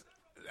bad.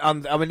 I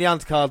mean, the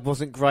undercard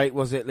wasn't great,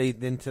 was it,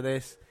 leading into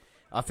this?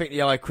 I think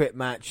the I Quit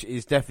match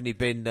has definitely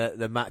been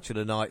the match of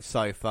the night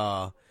so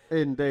far.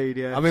 Indeed,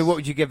 yes. I mean, what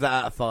would you give that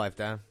out of 5,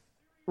 Dan?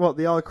 What,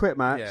 the I Quit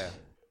match? Yeah.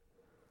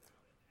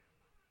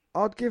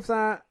 I'd give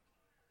that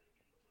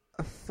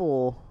a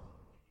 4.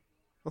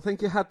 I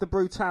think it had the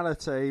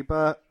brutality,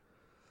 but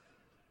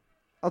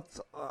I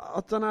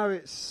don't know,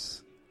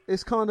 it's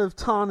kind of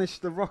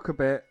tarnished The Rock a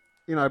bit,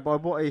 by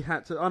what he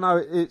had to. I know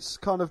it's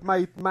kind of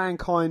made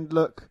Mankind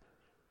look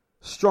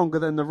stronger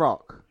than The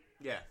Rock.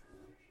 Yeah.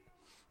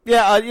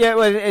 Yeah,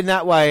 well, in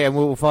that way, and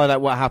we'll find out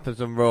what happens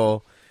on Raw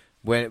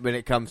when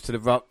it comes to The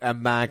Rock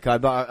and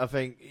Mankind. But I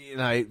think,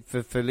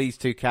 for these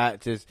two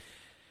characters,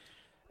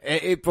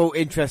 it brought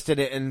interest in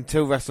it, and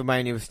until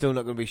WrestleMania, we're still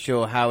not going to be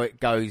sure how it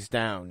goes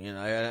down,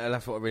 and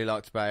that's what I really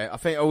liked about it. I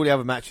think all the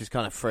other matches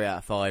kind of 3 out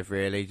of 5,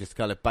 really, just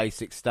kind of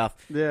basic stuff.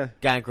 Yeah.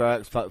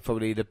 Gangrel's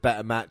probably the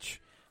better match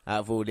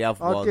out of all the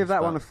other ones. I'd give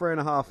that one a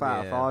 3.5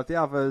 out of 5. The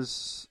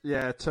others,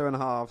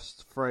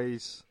 2.5s,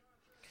 3s.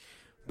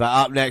 But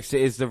up next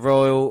it is the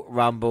Royal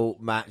Rumble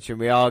match, and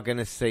we are going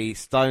to see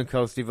Stone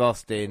Cold Steve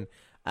Austin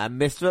and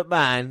Mr.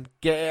 McMahon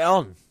get it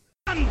on.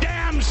 I'm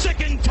damn sick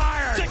and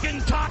tired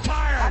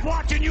of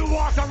watching you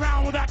walk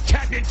around with that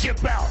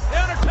championship belt.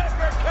 The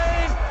Undertaker,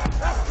 Kane,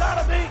 that's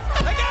gotta be.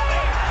 They got me!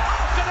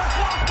 Austin has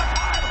lost the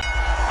title!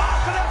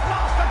 Austin has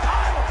lost the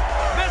title!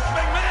 Vince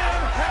McMahon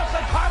has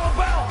the title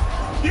belt!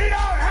 You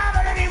don't have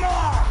it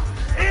anymore!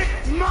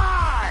 It's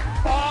mine!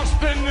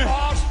 Austin,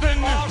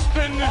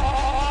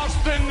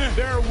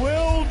 there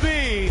will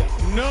be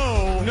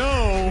no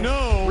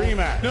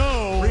rematch.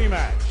 No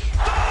rematch.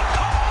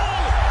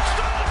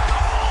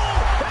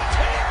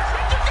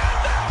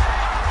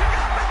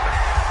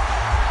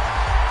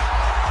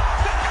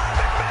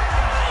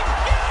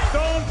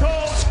 Stone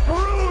Cold,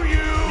 screw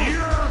you!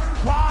 You're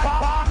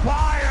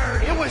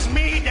fired! It was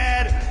me,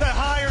 Dad, that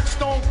hired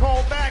Stone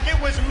Cold back.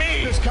 It was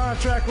me! This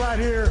contract right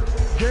here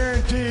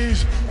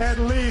guarantees at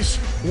least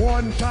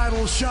one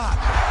title shot.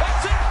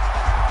 That's it!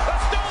 The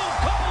Stone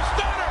Cold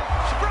Stunner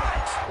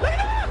strikes! Lead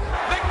up!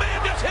 McMahon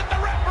just hit the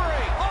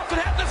referee! Austin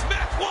has this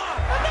match won!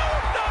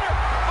 Another stunner!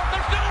 But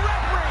there's no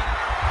referee!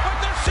 But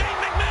they're seeing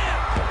McMahon!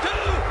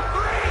 2,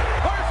 3!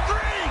 Where's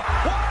 3?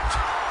 Watch!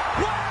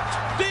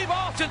 Steve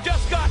Austin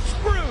just got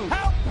screwed!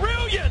 How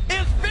brilliant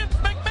is Vince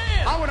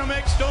McMahon? I want to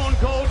make Stone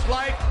Cold's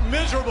life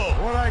miserable.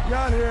 What I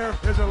got here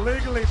is a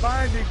legally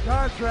binding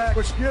contract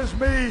which gives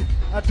me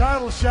a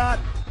title shot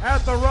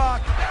at The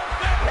Rock. He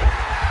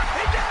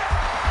did it!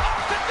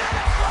 Austin did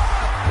it!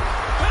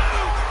 2,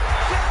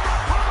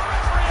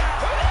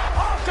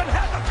 Austin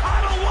has the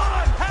title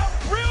won! How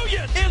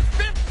brilliant is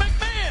Vince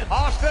McMahon?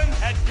 Austin,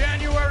 at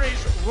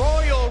January's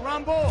Royal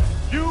Rumble,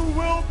 you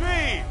will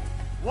be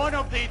one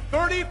of the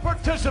 30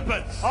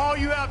 participants. All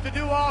you have to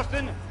do,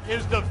 Austin,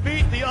 is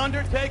defeat The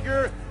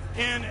Undertaker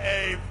in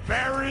a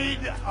buried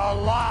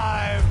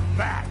alive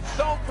match.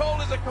 Stone Cold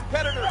is a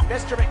competitor.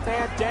 Mr.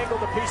 McMahon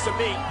dangled a piece of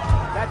meat,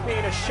 that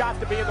being a shot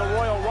to be in the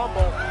Royal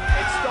Rumble,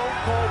 and Stone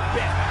Cold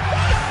bit.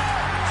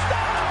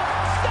 Stunner!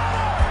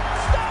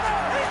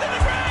 He's in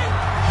the grave!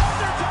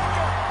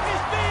 Undertaker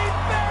is being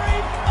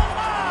buried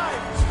alive!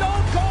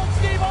 Stone Cold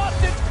Steve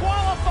Austin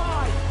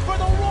qualified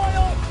for the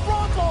Royal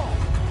Rumble!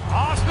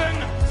 Austin,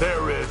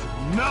 there is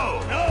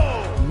no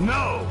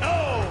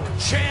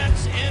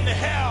chance in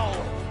hell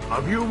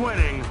of you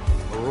winning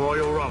the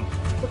Royal Rumble.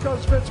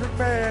 Because Vince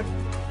McMahon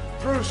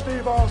threw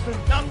Steve Austin.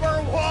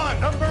 Number one.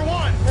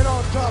 And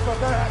on top of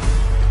that,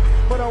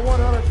 put a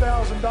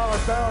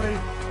 $100,000 bounty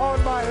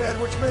on my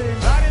head, which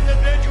means That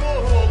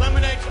individual who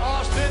eliminates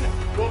Austin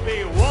will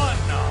be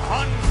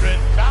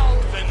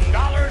 $100,000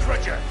 $1,000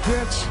 richer.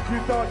 Vince, you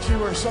thought you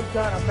were some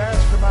kind of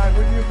mastermind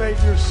when you made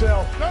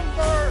yourself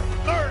Number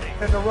 30.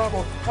 in the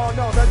Rumble. Oh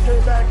no, that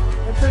came back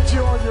and bit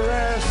you on your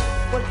ass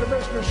when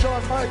Commissioner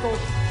Shawn Michaels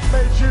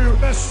made you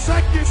The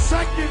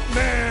second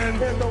man.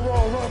 in the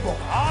Royal Rumble.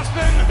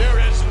 Austin, there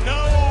is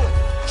no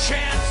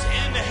chance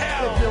in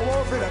hell. If you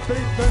want me to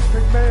beat Vince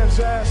McMahon's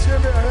ass,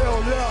 give me a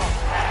hell yeah.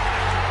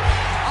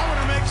 I want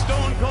to make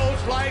Stone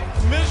Cold's life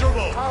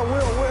miserable. I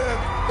will win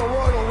the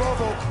Royal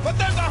Rumble. But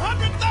there's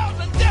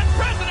 100,000 dead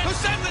presidents who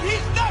says that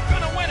he's not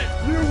going to win it.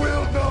 You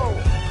will know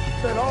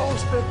that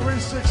Austin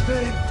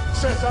 316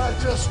 says I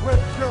just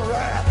whipped your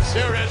ass.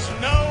 There is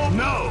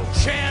no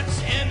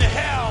chance in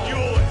hell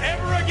you'll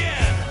ever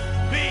again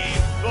be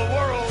the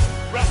World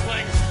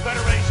Wrestling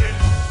Federation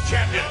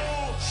champion.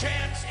 No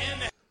chance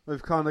in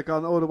We've kind of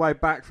gone all the way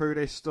back through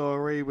this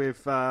story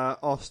with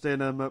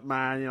Austin and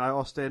McMahon. You know,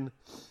 Austin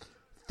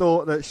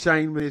thought that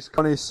Shane was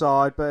on his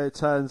side, but it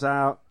turns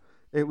out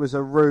it was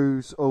a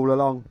ruse all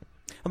along.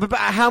 But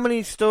how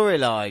many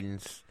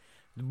storylines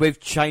with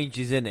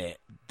changes in it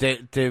do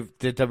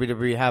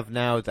WWE have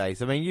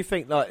nowadays? I mean, you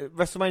think like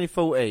WrestleMania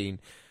 14,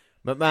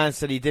 McMahon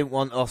said he didn't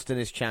want Austin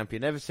as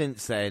champion. Ever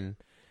since then,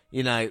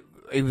 you know,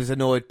 he was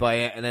annoyed by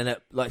it. And then,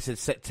 like I said,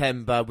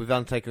 September with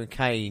Undertaker and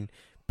Kane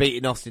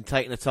beating Austin,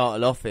 taking the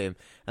title off him.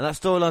 And that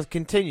storyline's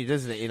continued,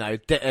 doesn't it? You know,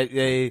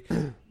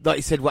 like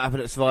you said, what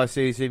happened at Survivor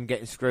Series, him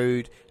getting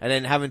screwed, and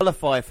then having to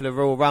qualify for the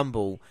Royal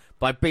Rumble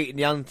by beating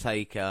The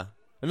Undertaker.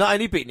 And not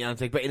only beating The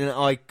Undertaker,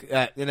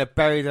 but in a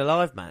buried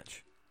alive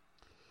match.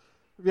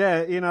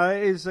 Yeah, you know,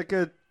 it's a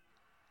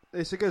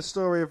good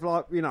story of,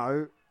 like, you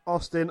know,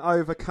 Austin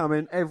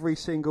overcoming every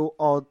single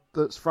odd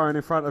that's thrown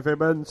in front of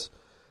him. And,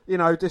 you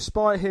know,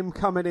 despite him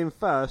coming in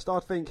first, I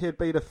think he'd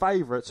be the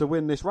favourite to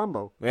win this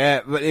Rumble.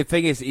 Yeah, but the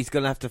thing is, he's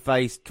going to have to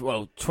face,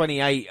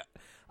 28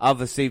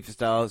 other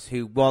superstars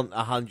who want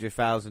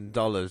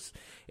 $100,000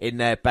 in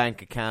their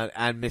bank account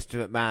and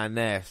Mr. McMahon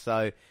there.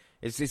 So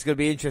it's going to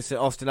be interesting.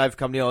 Austin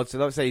overcome the odds. So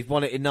like I say, he's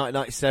won it in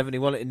 1997, he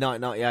won it in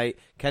 1998.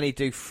 Can he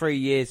do 3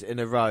 years in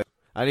a row?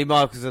 Only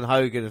Michaels and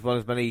Hogan has won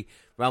as many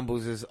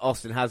Rumbles as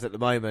Austin has at the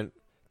moment.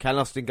 Can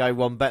Austin go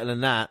one better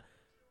than that?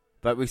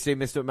 But we've seen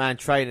Mr. McMahon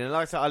training. And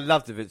like I said, I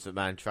love the Vince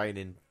McMahon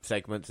training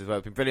segments as well.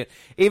 It's been brilliant.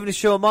 Even the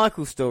Shawn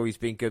Michaels story's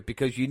been good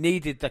because you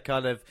needed the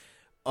kind of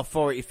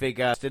authority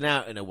figure stand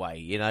out in a way,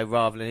 you know,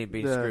 rather than him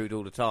being screwed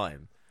all the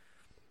time.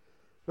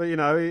 But, you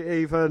know,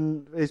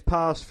 even his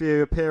past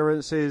few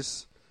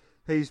appearances,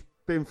 he's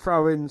been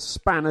throwing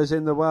spanners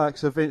in the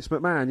works of Vince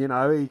McMahon. You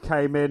know, he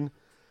came in,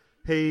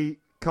 he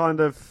kind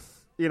of,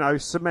 you know,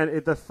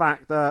 cemented the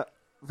fact that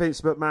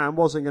Vince McMahon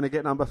wasn't going to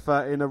get number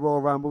 30 in the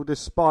Royal Rumble,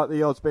 despite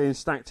the odds being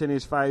stacked in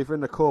his favour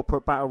in the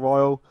corporate battle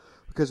royal,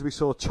 because we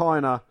saw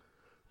China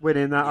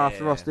winning that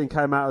after Austin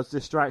came out as a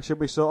distraction.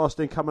 We saw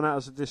Austin coming out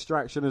as a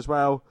distraction as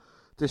well,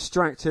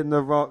 distracting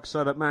The Rock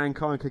so that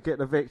Mankind could get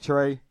the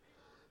victory.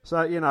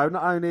 So, you know,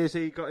 not only has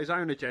he got his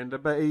own agenda,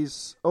 but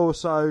he's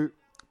also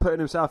putting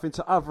himself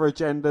into other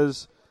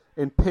agendas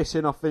in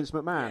pissing off Vince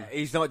McMahon. Yeah,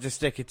 he's not just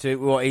sticking to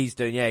what he's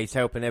doing, he's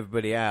helping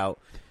everybody out.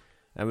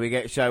 And we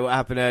get to show what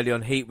happened early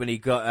on Heat when he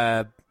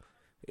got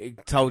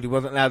told he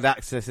wasn't allowed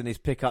access in his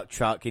pickup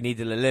truck. He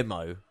needed a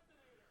limo.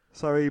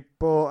 So he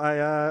bought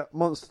a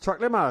monster truck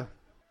limo.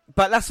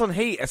 But that's on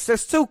Heat.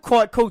 It's still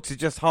quite cool to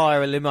just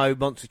hire a limo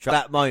monster truck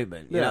at that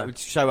moment, you know,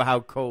 to show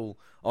how cool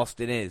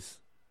Austin is.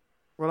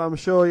 Well, I'm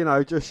sure, you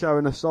know, just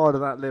showing the side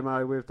of that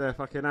limo with their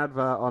fucking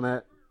advert on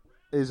it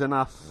is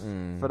enough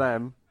for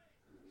them.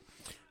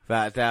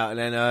 Without a doubt.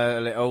 And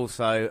then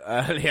also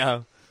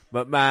earlier,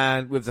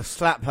 McMahon with the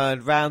slap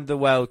hand round the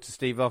world to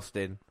Steve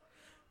Austin.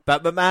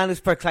 But McMahon has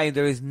proclaimed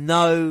there is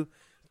no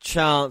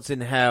chance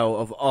in hell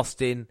of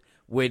Austin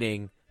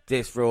winning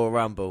this Royal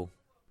Rumble.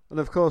 And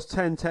of course,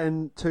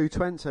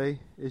 10-10-220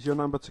 is your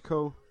number to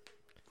call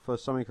for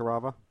something or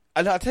other.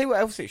 And I'll tell you what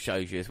else it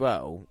shows you as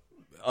well,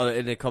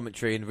 in the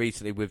commentary and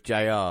recently with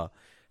JR,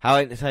 how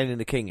entertaining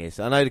the King is.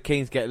 I know the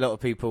King's get a lot of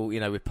people, you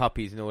know, with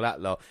puppies and all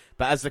that lot,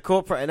 but as the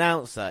corporate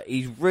announcer,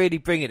 he's really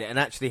bringing it and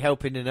actually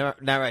helping the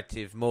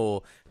narrative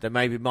more than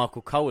maybe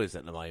Michael Cole is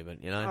at the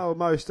moment, you know? Oh,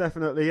 most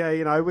definitely, yeah.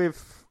 You know,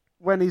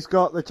 when he's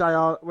got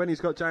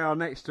JR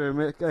next to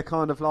him, they're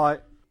kind of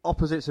like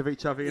opposites of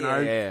each other, you know.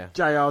 Yeah.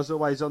 JR's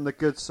always on the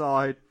good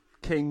side,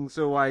 King's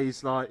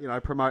always like, you know,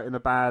 promoting the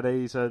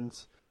baddies, and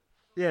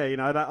yeah, you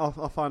know, that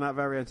I find that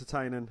very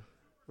entertaining.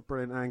 A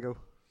brilliant angle.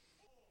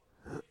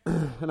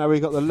 And now we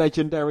got the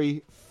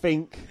legendary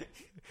Fink.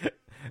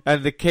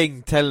 And the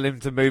King telling him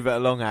to move it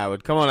along,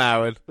 Howard. Come on,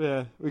 Howard.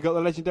 Yeah, we got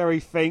the legendary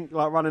Fink,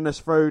 like running us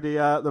through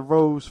the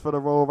rules for the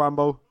Royal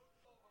Rumble.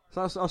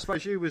 So I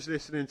suppose you was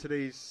listening to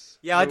these.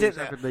 Yeah, I did.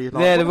 Like,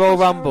 the Royal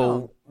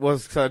Rumble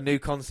was a new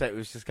concept. It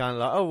was just kind of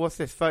like, oh, what's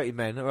this? 30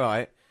 men, all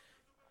right.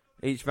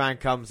 Each man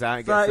comes out.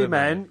 And 30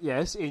 men,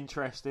 yes,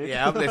 interested.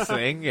 Yeah, I'm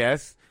listening.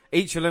 Yes,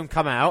 each of them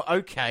come out.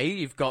 Okay,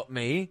 you've got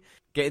me.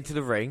 Get into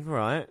the ring,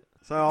 right?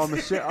 So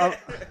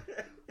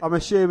I'm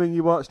assuming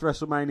you watched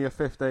WrestleMania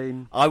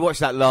 15. I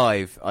watched that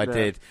live. I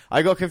did.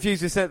 I got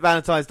confused with St.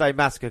 Valentine's Day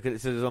Massacre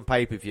because it was on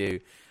pay-per-view.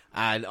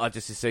 and I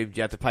just assumed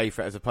you had to pay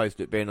for it as opposed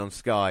to it being on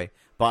Sky.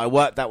 But I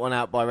worked that one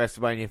out by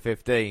WrestleMania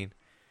 15.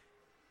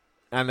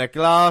 And the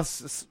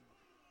glass,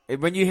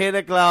 when you hear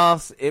the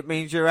glass, it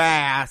means your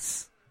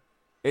ass.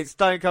 It's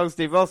Stone Cold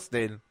Steve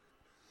Austin.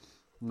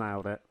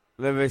 Nailed it.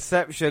 The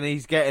reception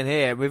he's getting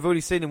here, we've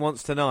already seen him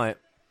once tonight.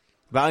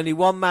 But only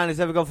one man has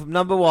ever gone from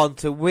number 1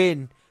 to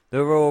win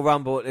the Royal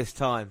Rumble at this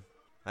time.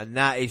 And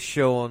that is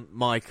Shawn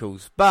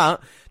Michaels.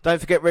 But don't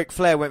forget Ric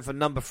Flair went from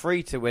number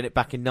 3 to win it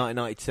back in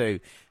 1992.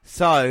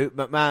 So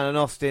McMahon and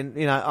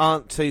Austin,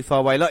 aren't too far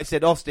away. Like I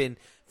said, Austin,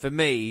 for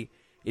me,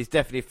 is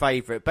definitely a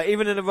favourite. But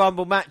even in the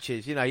Rumble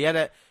matches, he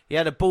had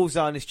a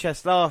bullseye on his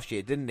chest last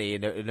year, didn't he,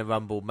 in a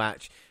Rumble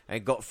match,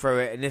 and got through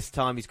it. And this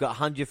time he's got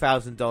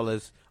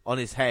 $100,000 on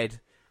his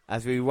head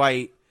as we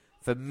wait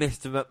for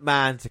Mr.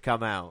 McMahon to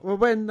come out. Well,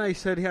 when they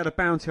said he had a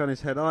bounty on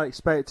his head, I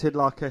expected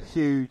like a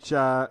huge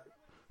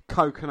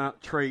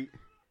coconut treat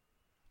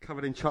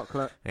covered in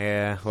chocolate.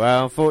 Yeah,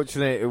 well,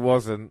 unfortunately it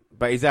wasn't.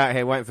 But he's out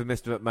here waiting for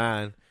Mr.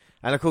 McMahon.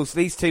 And of course,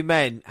 these two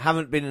men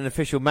haven't been in an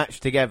official match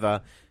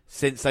together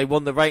since they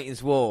won the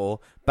ratings war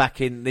back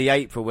in the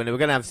April when they were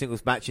going to have a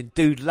singles match, and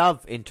Dude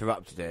Love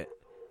interrupted it.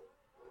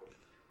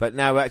 But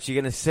now we're actually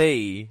going to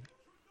see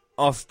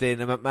Austin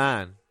and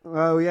McMahon.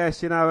 Well,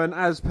 yes, and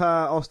as per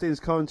Austin's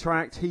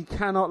contract, he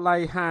cannot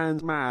lay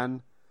hands on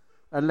man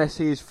unless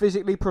he is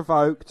physically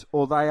provoked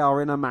or they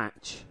are in a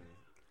match.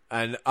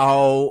 And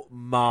oh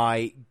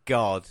my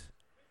God,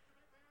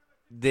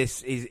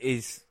 this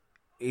is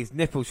his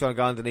nipples trying to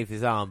go underneath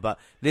his arm, but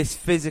this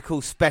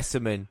physical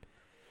specimen,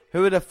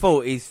 who would have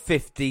thought he's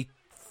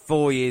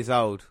 54 years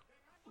old?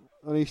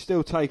 And he's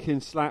still taking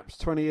slaps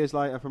 20 years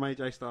later from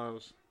AJ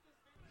Styles.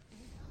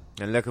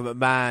 And look at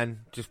McMahon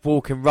just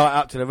walking right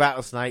up to the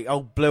rattlesnake,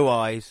 old blue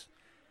eyes.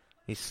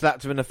 He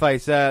slapped him in the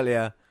face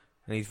earlier,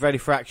 and he's ready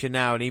for action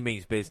now, and he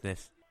means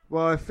business.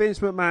 Well, if Vince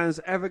McMahon's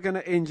ever going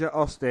to injure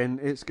Austin,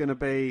 it's going to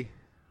be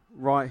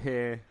right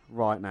here,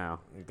 right now.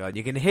 God,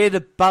 you can hear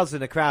the buzz in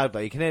the crowd, though.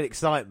 You can hear the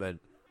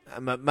excitement.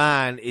 And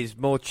McMahon is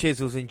more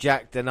chisels and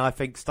jacked than I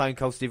think Stone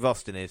Cold Steve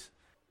Austin is.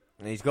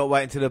 And he's got to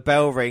wait until the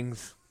bell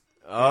rings.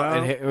 Oh,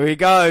 and here we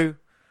go.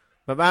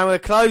 McMahon with a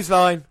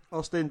clothesline.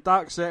 Austin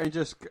ducks it and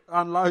just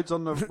unloads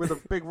on with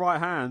the big right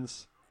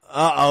hands.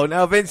 Uh-oh,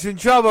 now Vince in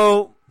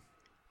trouble.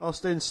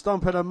 Austin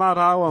stomping a mud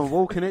hole and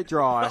walking it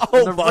dry.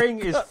 Oh, and the ring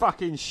is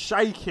fucking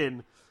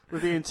shaking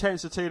with the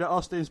intensity that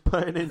Austin's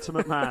putting into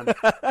McMahon.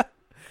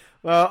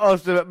 Well,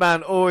 Austin and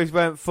McMahon always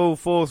went full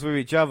force with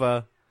each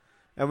other.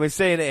 And we're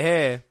seeing it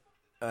here.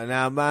 And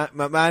now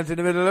McMahon's in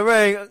the middle of the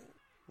ring.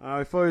 Oh,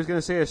 I thought he was going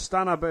to see a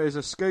stunner, but it's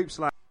a scoop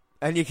slap.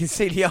 And you can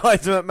see the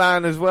eyes of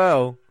McMahon as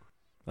well.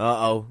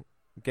 Uh-oh.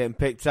 Getting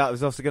picked up.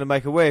 Is Austin going to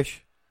make a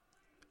wish?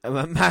 And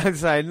McMahon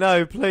saying,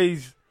 no,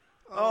 please.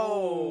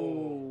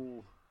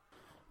 Oh.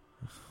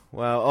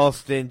 Well,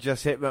 Austin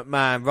just hit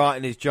McMahon right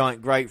in his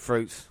giant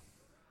grapefruits.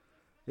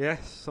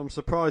 Yes, I'm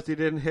surprised he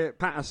didn't hit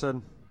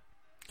Patterson.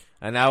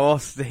 And now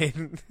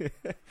Austin,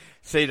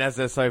 seen as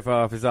they're so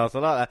far off his arse, I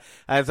like that.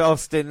 As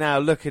Austin now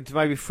looking to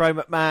maybe throw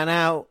McMahon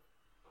out.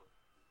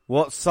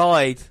 What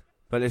side?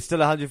 But it's still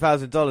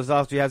 $100,000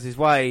 after he has his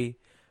way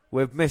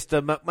with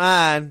Mr.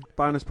 McMahon.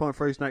 Bonus point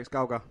for his next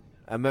Golga.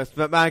 And Mr.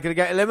 McMahon going to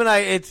get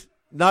eliminated.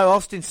 No,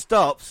 Austin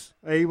stops.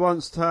 He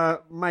wants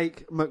to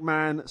make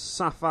McMahon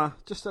suffer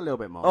just a little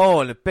bit more. Oh,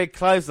 and a big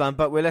clothesline,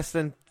 but we're less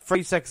than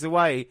 3 seconds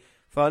away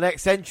for our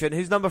next entrant,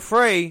 who's number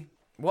 3.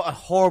 What a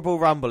horrible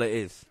rumble it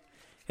is.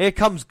 Here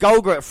comes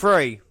Golga at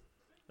 3.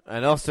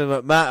 And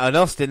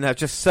Austin now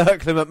just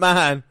circling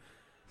McMahon.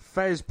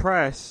 Fez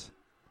press.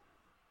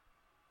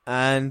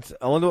 And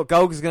I wonder what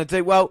Golga's going to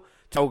do. Well,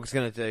 Golga's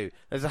going to do.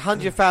 There's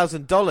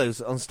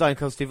 $100,000 on Stone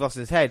Cold Steve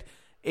Austin's head.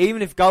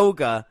 Even if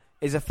Golga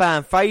is a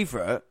fan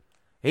favourite,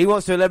 he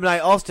wants to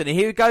eliminate Austin. And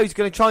here he goes. He's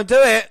going to try and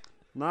do it.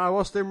 No,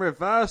 Austin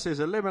reverses,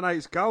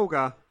 eliminates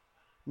Golga.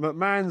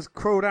 McMahon's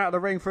crawled out of the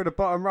ring through the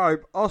bottom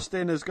rope.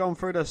 Austin has gone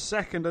through the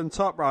second and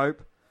top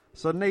rope.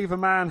 So neither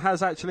man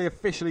has actually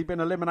officially been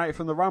eliminated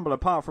from the Rumble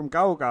apart from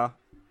Golga.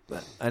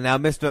 And now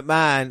Mr.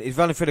 McMahon is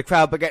running through the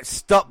crowd but gets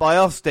stopped by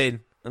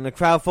Austin. And the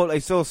crowd thought they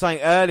saw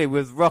something earlier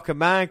with Rock and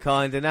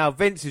Mankind, and now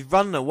Vince is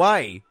running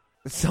away.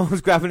 Someone's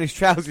grabbing his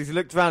trousers. He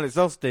looked around, it's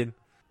Austin.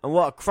 And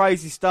what a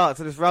crazy start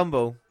to this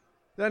Rumble.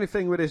 The only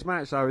thing with this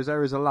match, though, is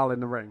there is a lull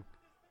in the ring.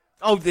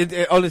 Oh,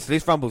 honestly,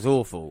 this Rumble's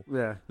awful.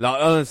 Yeah.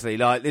 Honestly,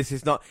 this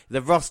is not...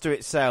 The roster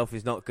itself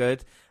is not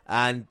good,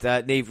 and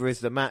neither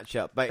is the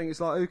matchup. But I think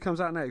it's like, who comes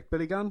out next?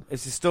 Billy Gunn?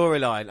 It's a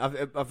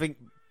storyline. I think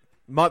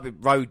might be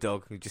Road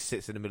Dogg, who just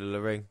sits in the middle of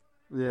the ring.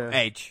 Yeah.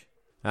 Edge.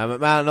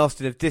 McMahon and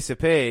Austin have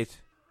disappeared.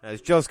 As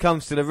Joz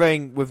comes to the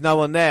ring with no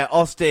one there,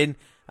 Austin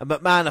and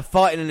McMahon are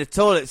fighting in the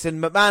toilets,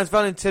 and McMahon's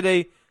running to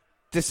the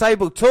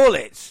disabled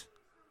toilets.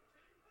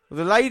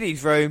 The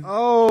ladies' room.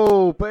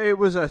 Oh, but it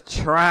was a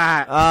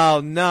trap. Oh,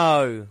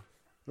 no.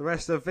 The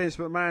rest of Vince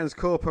McMahon's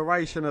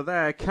corporation are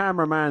there.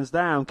 Cameraman's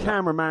down,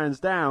 cameraman's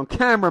down,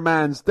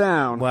 cameraman's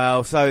down.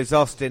 Well, so is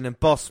Austin and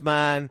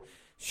Bossman,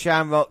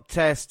 Shamrock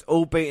Test,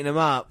 all beating him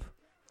up.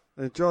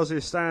 And Joz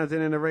is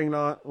standing in the ring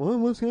like,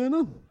 what's going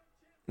on?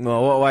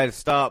 Well, what a way to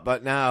start,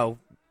 but now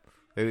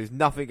There was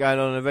nothing going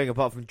on in the ring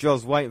apart from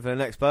Joz waiting for the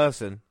next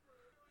person.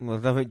 Well,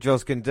 there's nothing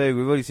Joz can do.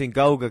 We've already seen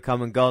Golga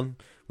come and gone.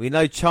 We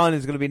know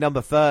China's going to be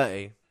number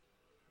 30.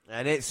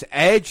 And it's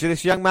Edge,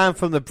 this young man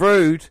from the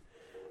Brood.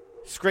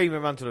 Scream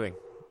and run to the ring.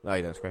 No,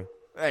 you don't scream.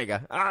 There you go.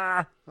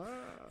 Ah!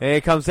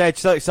 Here comes Edge,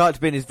 so excited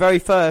to be in his very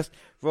first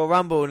Royal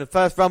Rumble, and the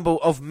first Rumble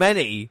of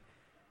many.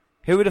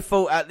 Who would have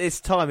thought at this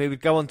time he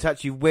would go on to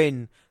actually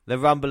win the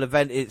Rumble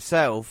event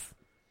itself?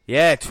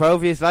 Yeah,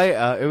 12 years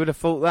later, who would have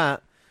thought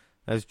that?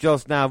 As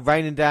Joss now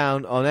raining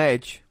down on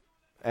Edge.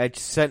 Edge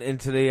sent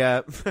into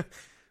the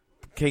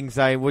King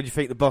saying, what do you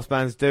think the boss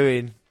man's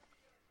doing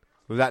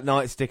with that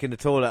nightstick in the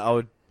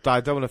toilet?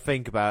 I don't want to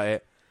think about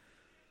it.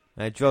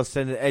 And Joss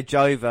sending Edge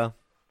over.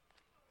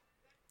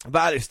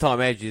 But at this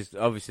time, Edge is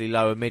obviously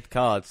lower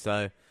mid-card,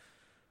 so...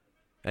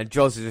 And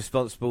Joss is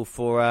responsible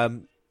for...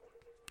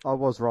 I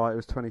was right, it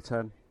was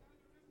 2010.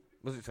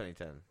 Was it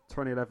 2010?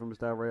 2011 was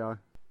Del Rio.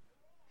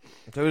 So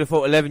we would have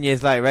thought 11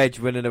 years later, Edge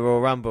winning the Royal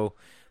Rumble.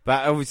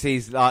 But obviously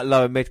he's like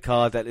lower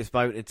mid-card at this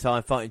moment in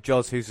time, fighting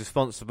Joss, who's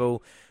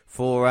responsible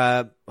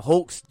for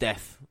Hulk's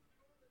death.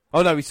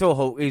 Oh no, we saw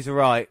Hulk, he's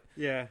alright.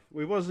 Yeah,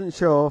 we wasn't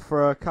sure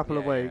for a couple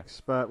of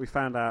weeks, but we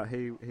found out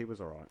he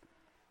was alright.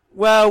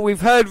 Well,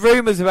 we've heard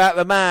rumours about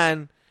the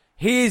man.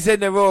 He is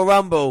in the Royal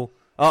Rumble.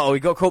 Uh-oh, he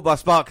got caught by a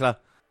sparkler.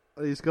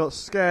 He's got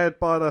scared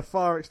by the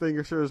fire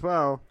extinguisher as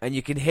well. And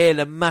you can hear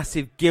the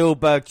massive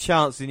Gilbert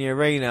chants in the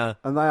arena.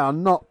 And they are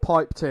not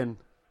piped in.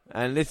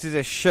 And this is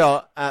a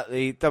shot at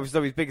the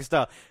WWE's biggest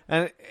star.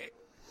 And,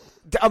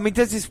 I mean,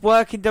 does this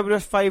work in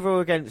WWE's favour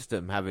or against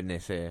them, having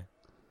this here?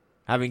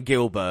 Having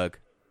Gilbert?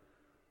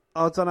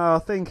 I don't know, I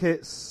think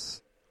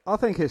it's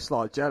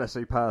like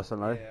jealousy,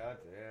 personally. Yeah,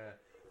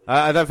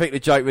 I don't think the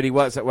joke really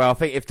works that well. I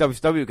think if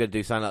WWE were going to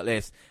do something like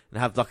this and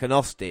have like an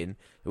Austin,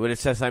 it would have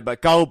said something,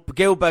 but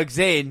Gilbert's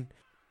in.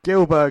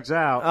 Gilbert's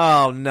out.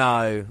 Oh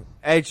no.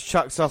 Edge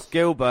chucks off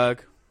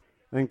Gilbert.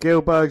 And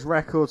Gilbert's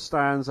record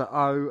stands at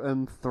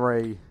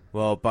 0-3.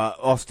 Well, but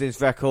Austin's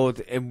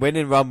record in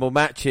winning Rumble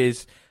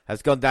matches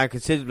has gone down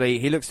considerably.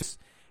 He looks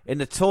in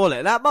the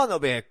toilet. That might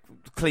not be a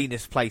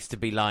cleanest place to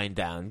be lying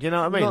down. Do you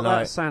know what I mean? Not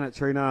that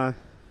sanitary, no.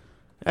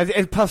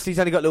 And plus, he's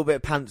only got a little bit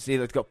of pants.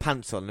 He's got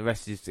pants on. The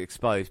rest is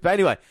exposed. But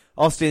anyway,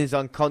 Austin's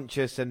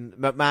unconscious, and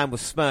McMahon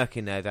was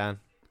smirking there, Dan.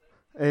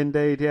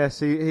 Indeed, yes.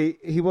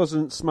 He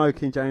wasn't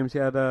smoking, James. He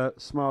had a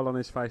smile on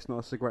his face, not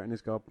a cigarette in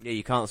his gob. Yeah,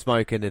 you can't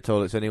smoke in the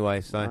toilets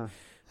anyway. So,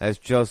 as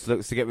Joss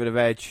looks to get rid of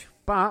Edge.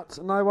 But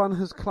no one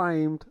has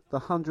claimed the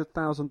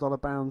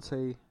 $100,000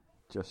 bounty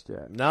just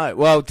yet. No.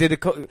 Well,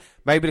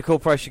 maybe the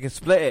corporation can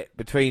split it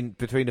between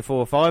the 4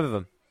 or 5 of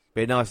them.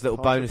 Be a nice little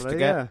bonus to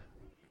get. Yeah.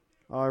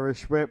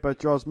 Irish whip, but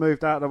Joss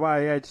moved out of the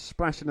way. Edge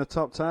splashing the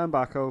top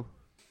turnbuckle.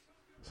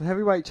 So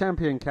heavyweight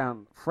champion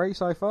count 3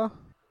 so far.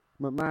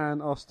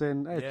 McMahon,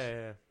 Austin, Edge.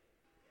 Yeah.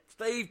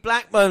 Steve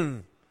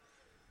Blackman.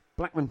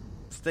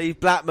 Steve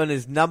Blackman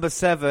is number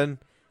 7.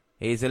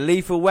 He's a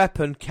lethal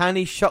weapon. Can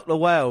he shock the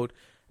world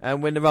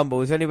and win the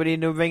Rumble? Is anybody in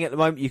the ring at the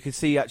moment you can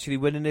see actually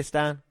winning this,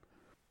 Dan?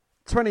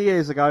 20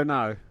 years ago,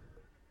 no.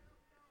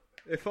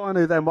 If I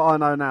knew then what I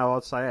know now,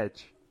 I'd say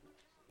Edge.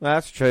 Well,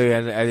 that's true.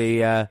 And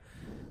the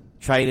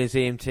trainers,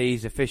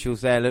 EMTs,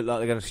 officials there look like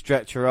they're going to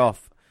stretch her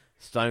off.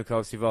 Stone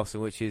Cold Steve Austin,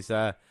 which is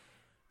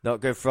not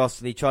good for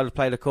Austin. He tried to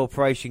play the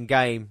corporation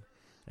game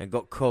and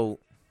got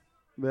caught.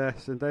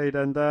 Yes, indeed.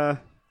 And it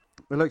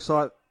looks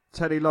like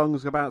Teddy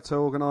Long's about to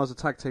organise a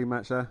tag team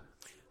match there.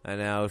 And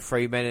now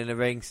 3 men in the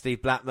ring,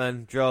 Steve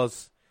Blackman,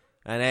 Droz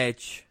and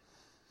Edge.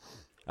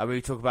 I mean,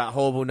 we talk about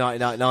horrible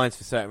 1999s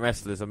for certain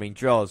wrestlers. I mean,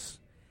 Droz,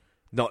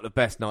 not the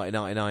best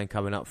 1999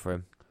 coming up for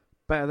him.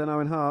 Better than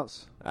Owen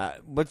Hart's.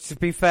 But to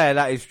be fair,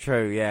 that is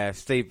true, yeah.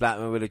 Steve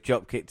Blackman with a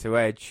drop kick to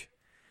Edge.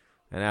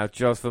 And now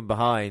Joss from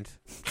behind.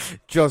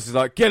 Joss is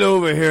like, get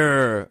over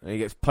here! And he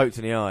gets poked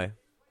in the eye.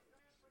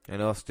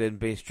 And Austin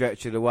being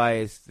stretched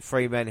away as the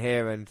 3 men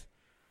here, and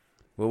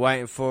we're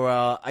waiting for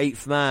our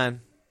 8th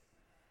man.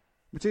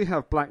 Would you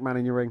have Blackman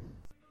in your ring?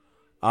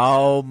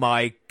 Oh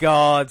my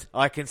God,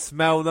 I can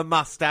smell the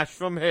mustache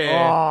from here.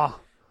 Oh,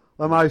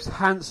 the most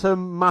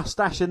handsome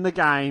mustache in the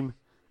game.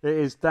 It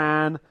is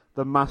Dan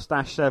the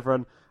Mustache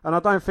Severn. And I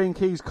don't think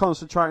he's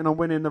concentrating on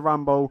winning the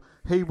Rumble.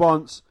 He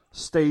wants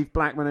Steve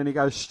Blackman, and he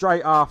goes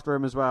straight after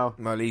him as well.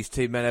 Well, these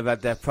 2 men have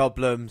had their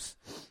problems.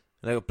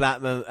 Look at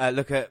Blackman.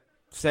 Look at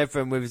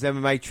Severn with his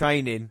MMA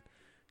training,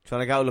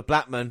 trying to get hold of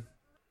Blackman,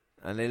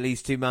 and then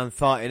these 2 men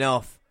fighting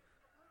off.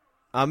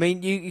 I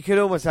mean, you could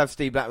almost have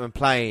Steve Blackman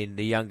playing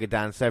the younger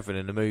Dan Severn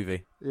in the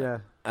movie. Yeah.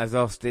 As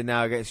Austin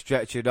now gets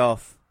stretchered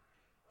off.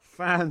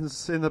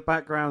 Fans in the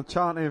background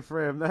chanting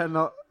for him. They're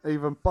not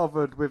even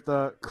bothered with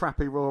the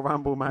crappy Royal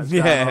Rumble match.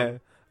 Yeah.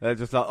 They're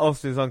just like,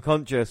 Austin's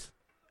unconscious.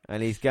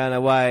 And he's going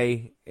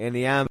away in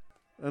the ambulance.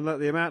 And look,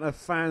 the amount of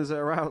fans that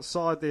are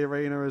outside the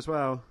arena as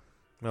well.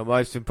 Well,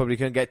 most of them probably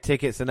couldn't get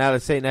tickets, and now they're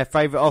seeing their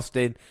favourite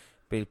Austin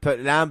being put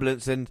in an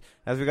ambulance. And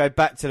as we go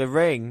back to the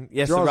ring,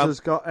 yes, Droz has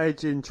got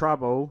Edge in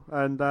trouble,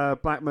 and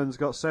Blackman's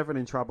got Severn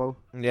in trouble.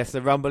 Yes,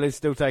 the Rumble is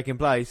still taking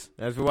place.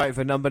 As we're waiting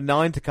for number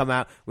 9 to come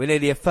out, we're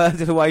nearly a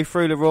third of the way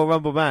through the Royal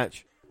Rumble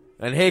match.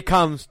 And here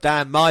comes,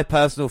 Dan, my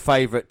personal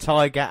favourite,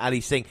 Tiger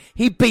Ali Singh.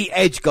 He beat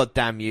Edge,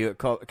 goddamn you, at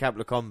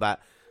Capital Combat,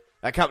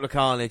 at Capital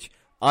Carnage.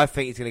 I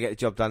think he's going to get the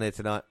job done here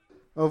tonight.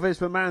 Well, Vince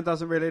McMahon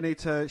doesn't really need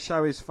to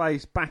show his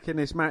face back in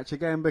this match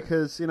again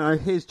because, you know,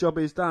 his job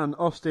is done.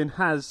 Austin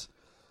has,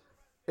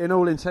 in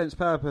all intents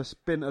purpose,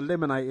 been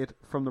eliminated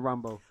from the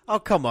Rumble. Oh,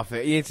 come off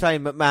it. You're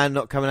saying McMahon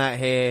not coming out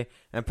here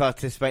and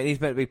participating.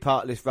 He's meant to be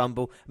part of this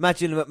Rumble.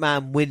 Imagine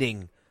McMahon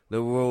winning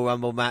the Royal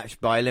Rumble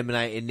match by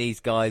eliminating these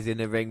guys in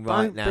the ring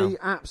right now. Don't be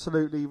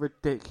absolutely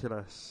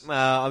ridiculous.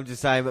 Well, I'm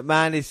just saying,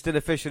 McMahon is still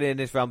officially in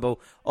this Rumble.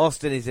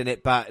 Austin is in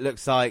it, but it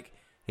looks like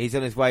he's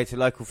on his way to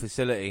local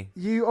facility.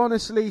 You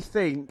honestly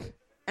think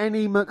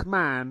any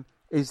McMahon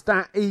is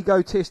that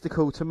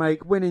egotistical to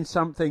make winning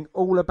something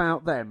all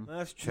about them?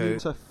 That's true.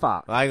 To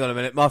fuck. Hang on a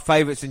minute. My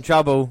favourite's in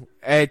trouble.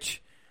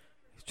 Edge.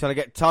 He's trying to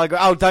get Tiger.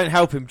 Oh, don't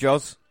help him,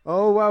 Joz.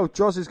 Oh, well,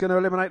 Joz is going to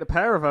eliminate the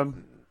pair of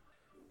them.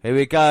 Here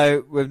we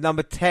go with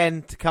number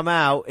 10 to come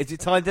out. Is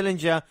it Ty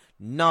Dillinger?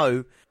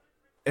 No.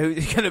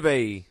 Who's it going to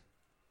be?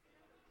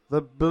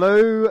 The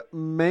Blue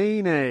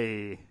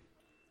Meanie.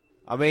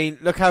 I mean,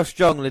 look how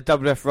strong the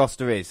WF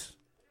roster is.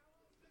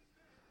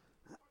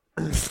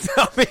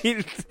 I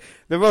mean,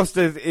 the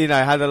roster, you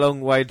know, had a long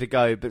way to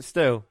go, but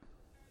still.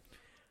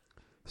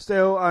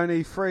 Still,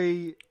 only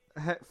 3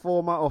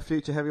 former or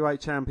future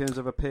heavyweight champions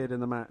have appeared in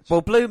the match.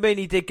 Well, Blue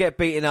Meanie did get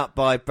beaten up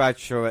by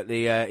Bradshaw at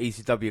the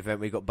ECW event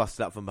where he got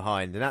busted up from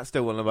behind, and that's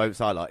still one of the moments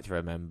I like to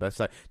remember.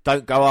 So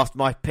don't go after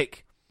my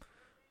pick.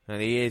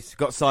 And he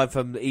got signed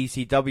from the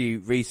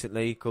ECW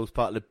recently, called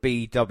part of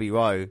the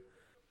BWO,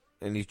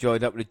 and he's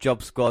joined up with the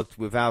Job Squad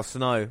with Al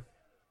Snow.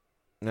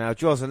 Now,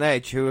 Jaws and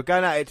Edge, who are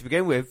going at it to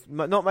begin with,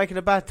 not making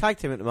a bad tag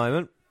team at the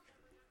moment.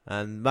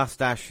 And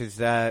Mustache is,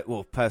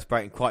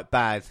 perspirating quite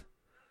bad.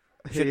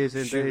 He is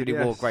indeed, Shouldn't really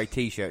yes. wore a grey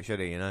t-shirt, should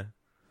he, you know?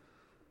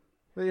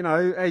 But, you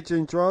know, Edge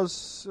and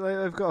Droz,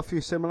 they've got a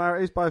few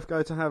similarities. Both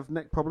go to have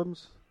neck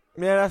problems.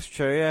 Yeah, that's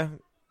true, yeah.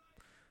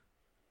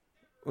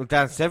 Well,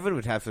 Dan Severn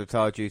would have some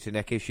tired due to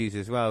neck issues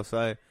as well,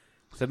 so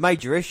it's a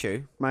major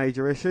issue.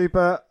 Major issue,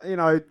 but, you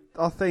know,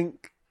 I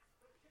think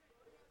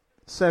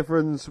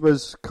Severn's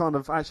was kind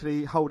of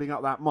actually holding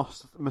up that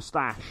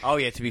moustache. Oh,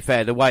 yeah, to be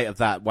fair, the weight of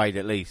that weighed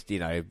at least,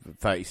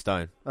 30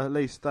 stone. At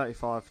least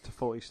 35 to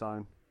 40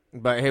 stone.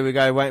 But here we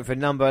go, waiting for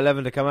number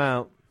 11 to come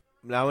out.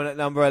 Now we're at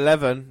number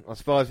 11. I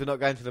suppose we're not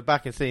going to the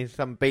back and seeing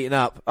someone beaten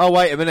up. Oh,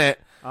 wait a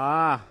minute.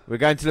 We're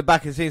going to the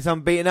back and seeing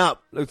someone beaten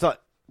up. Looks like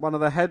one of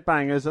the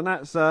headbangers, and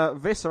that's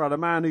Viscera, the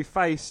man who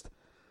faced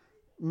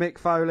Mick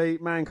Foley,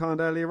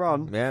 Mankind earlier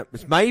on. Yeah,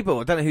 it's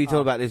Mabel. I don't know who you're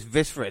talking about, this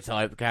Viscera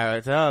type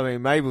character. I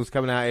mean, Mabel's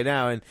coming out here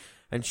now,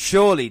 and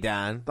surely,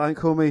 Dan. Don't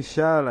call me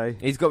Shirley.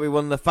 He's got to be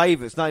one of the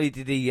favourites. Not only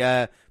did he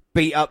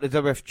beat up the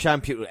WWF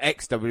champion,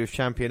 ex-WWF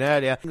champion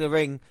earlier in the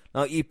ring,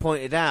 like you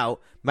pointed out,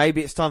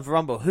 maybe it's time for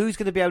Rumble. Who's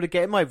going to be able to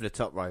get him over the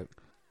top rope?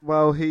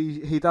 Well,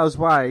 he does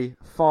weigh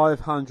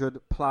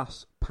 500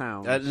 plus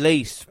pounds. At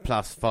least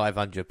plus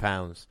 500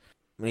 pounds.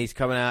 And he's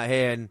coming out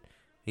here and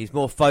he's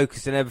more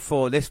focused than ever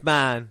before. This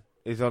man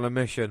is on a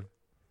mission.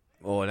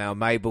 Oh, now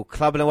Mabel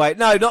clubbing away.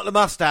 No, not the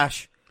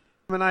mustache.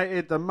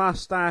 Eliminated the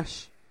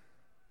mustache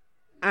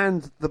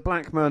and the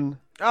Blackman.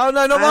 Oh,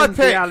 no, not my and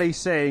pick. the Ali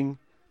Singh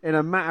in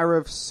a matter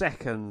of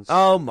seconds.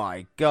 Oh,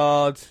 my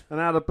God. And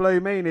now the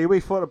Blue Meanie. We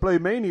thought the Blue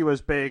Meanie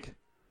was big.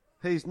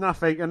 He's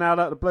nothing. And now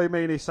that the Blue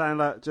Meanie's saying,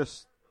 look,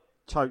 just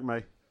choke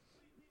me.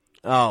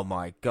 Oh,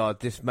 my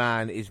God. This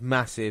man is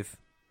massive.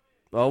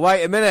 Oh,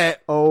 wait a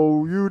minute.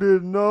 Oh, you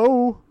didn't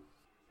know?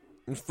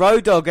 It's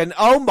Road Dogg, and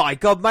oh my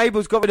God,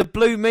 Mabel's got rid of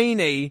Blue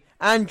Meanie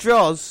and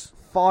Droz.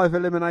 5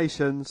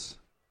 eliminations.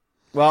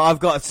 Well, I've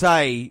got to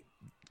say,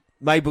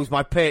 Mabel's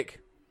my pick.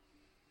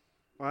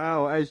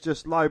 Wow, Edge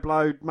just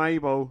low-blowed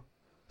Mabel,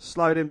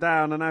 slowed him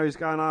down, and now he's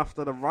going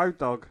after the Road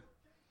Dogg.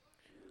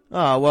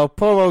 Oh, well,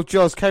 poor old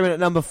Droz came in at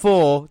number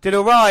 4. Did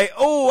all right.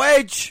 Oh,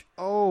 Edge.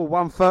 Oh,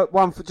 1 foot,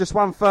 just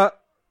 1 foot.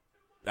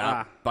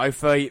 Both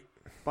feet.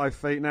 Both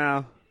feet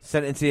now.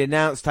 Sent into the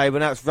announce table.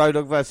 Now it's Road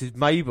Dogg versus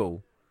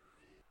Mabel.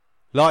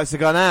 Lights have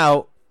gone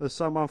out. There's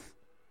someone...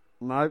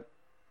 No.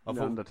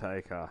 The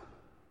Undertaker.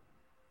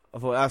 I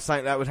thought that was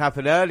something that would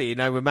happen early.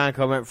 When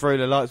Mankind went through,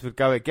 the lights would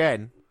go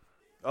again.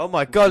 Oh,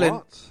 my God.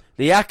 And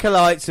the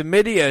Acolytes and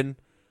Midian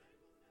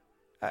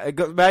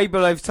got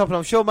Mabel over the top, and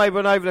I'm sure Mabel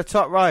went over the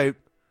top rope.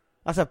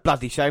 That's a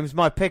bloody shame. It's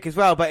my pick as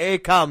well, but here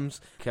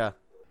comes...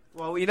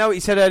 Well, you know what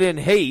he said earlier in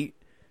Heat?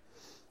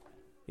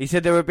 He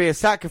said there would be a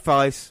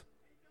sacrifice.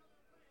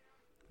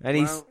 And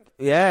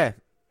it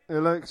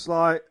looks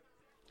like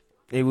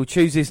he will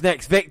choose his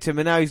next victim,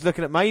 and now he's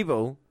looking at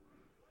Mabel.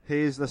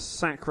 He is the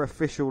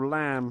sacrificial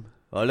lamb.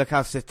 Oh, look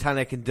how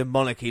satanic and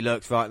demonic he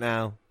looks right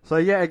now. So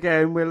yet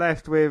again, we're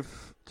left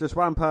with just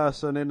one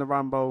person in the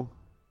Rumble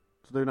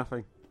to do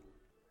nothing.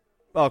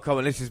 Oh, come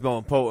on, this is more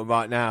important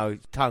right now.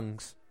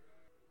 Tongues.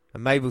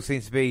 And Mabel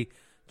seems to be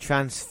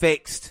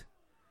transfixed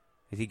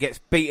as he gets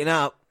beaten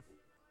up.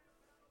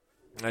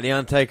 And the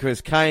Undertaker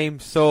has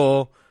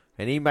saw,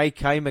 and he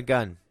came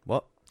again.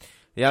 What?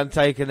 The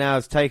Undertaker now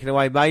has taken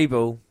away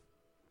Mabel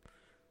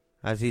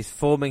as he's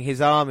forming his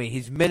army,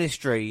 his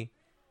ministry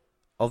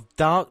of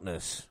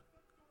Darkness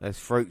as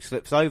Fruit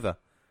slips over.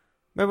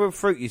 Remember when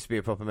Fruit used to be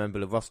a proper member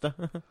of the roster?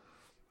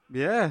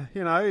 Yeah,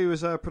 he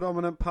was a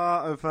predominant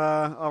part of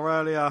our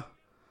earlier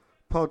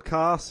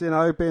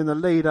podcasts, being the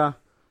leader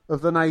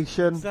of the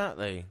nation.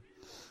 Exactly.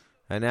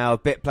 And now a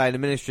bit playing the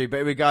ministry, but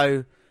here we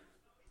go.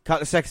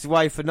 Couple of seconds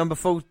away for number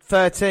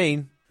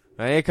 13.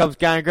 And here comes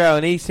Gangrel,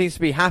 and he seems to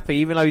be happy,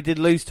 even though he did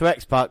lose to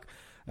X-Pac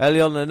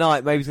early on in the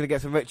night. Maybe he's going to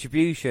get some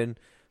retribution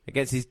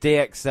against his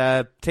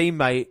DX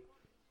teammate.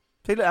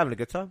 See, look, having a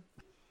good time.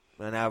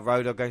 And now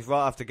Road Dogg goes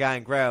right after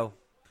Gangrel.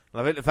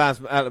 I think the fans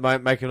at the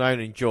moment making their own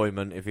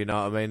enjoyment, if you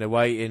know what I mean. They're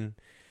waiting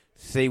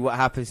to see what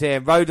happens here.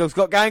 And Road Dogg's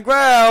got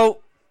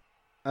Gangrel!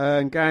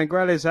 And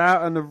Gangrel is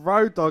out, and the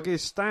Road Dogg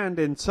is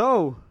standing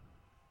tall.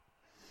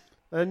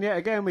 And yet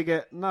again, we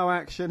get no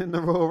action in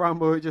the Royal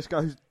Rumble. It just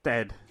goes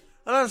dead.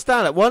 I don't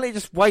understand that. Why don't you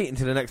just wait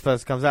until the next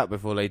person comes out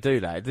before they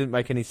do that? It didn't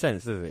make any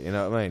sense, does it? You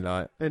know what I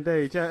mean?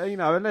 Indeed, yeah.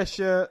 Unless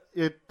you're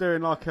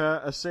doing like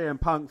a CM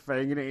Punk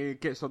thing, and he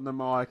gets on the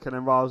mic and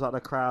then riles up the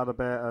crowd a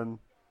bit, and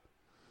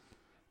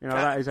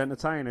that is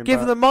entertaining. Give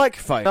him the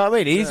microphone. You know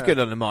what I mean? He's good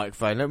on the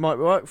microphone. That might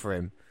work for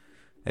him.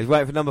 He's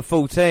waiting for number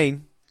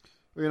 14.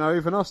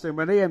 Even Austin,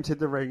 when he emptied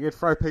the ring, he'd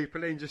throw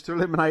people in just to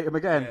eliminate him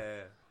again.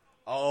 Yeah.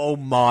 Oh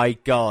my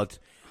God.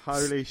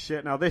 Holy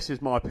shit. Now this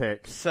is my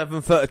pick.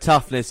 7 foot of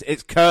toughness.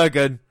 It's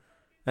Kurgan.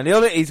 And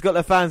he's got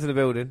the fans in the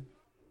building.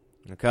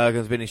 And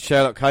Kurgan's been in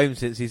Sherlock Holmes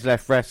since he's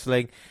left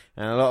wrestling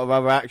and a lot of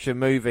other action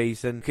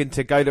movies. And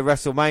to go to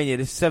WrestleMania,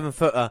 this 7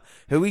 footer,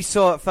 who we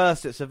saw at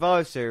first at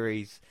Survivor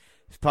Series,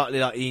 it's partly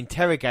like the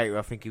Interrogator,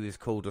 I think he was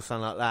called, or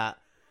something like that.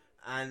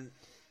 And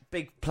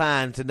big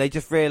plans, and they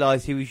just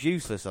realised he was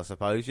useless, I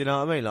suppose. You know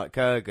what I mean? Like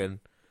Kurgan.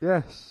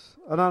 Yes.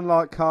 And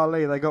unlike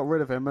Carly, they got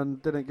rid of him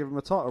and didn't give him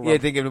a title run. Yeah,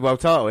 didn't give him a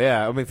world title,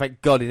 yeah. I mean,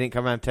 thank God he didn't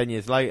come around 10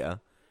 years later.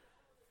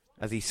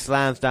 As he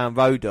slams down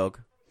Road Dogg.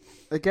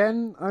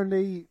 Again,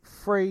 only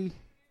 3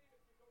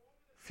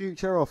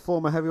 future or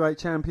former heavyweight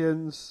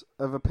champions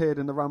have appeared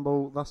in the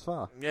Rumble thus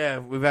far. Yeah,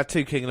 we've had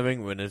 2 King of the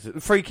Ring winners.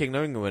 3 King of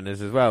the Ring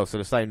winners as well, so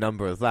the same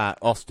number as that.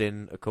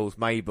 Austin, of course,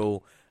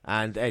 Mabel,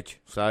 and Edge.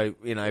 So,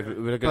 if we're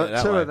looking at it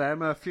that 2 way. of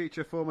them are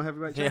future former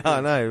heavyweight champions. Yeah,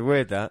 I know,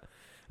 weird that.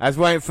 As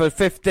waiting for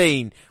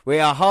 15, we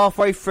are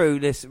halfway through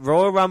this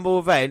Royal Rumble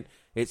event.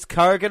 It's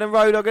Kurgan and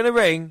Road Dogg in the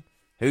ring.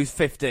 Who's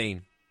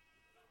 15?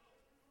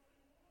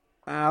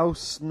 Al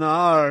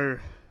Snow.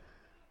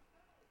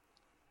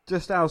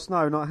 Just Al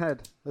Snow, not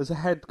Head. There's a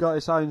Head got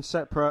its own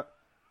separate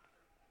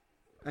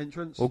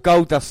entrance. Well,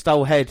 Goldust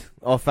stole Head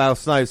off Al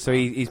Snow, so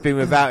he's been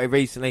without it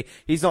recently.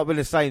 He's not been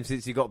the same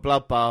since he got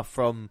Bloodbath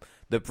from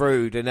the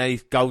Brood, and then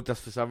Goldust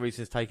for some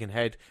reason has taken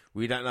Head.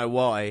 We don't know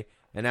why.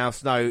 And Al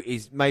Snow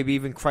is maybe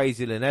even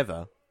crazier than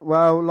ever.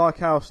 Well, like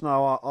Al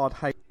Snow, I'd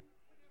hate...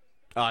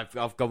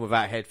 I've gone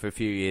without Head for a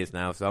few years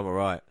now, so I'm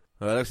alright.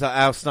 Well, it looks like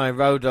Al Snow and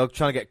Road Dogg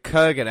trying to get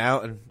Kurgan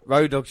out, and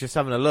Road Dogg's just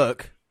having a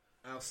look.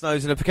 Al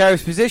Snow's in a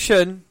precarious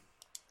position.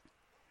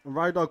 And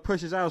Road Dogg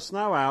pushes Al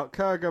Snow out.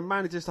 Kurgan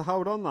manages to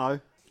hold on, though.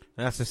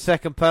 And that's the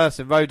second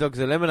person Road Dogg's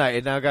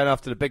eliminated, now going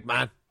after the big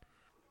man.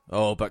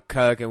 Oh, but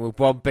Kurgan with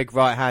one big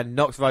right hand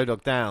knocks Road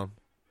Dogg down.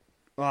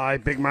 Aye,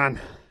 big man.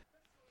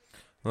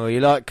 Well,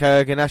 you like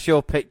Kurgan, that's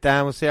your pick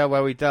down. We'll see how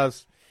well he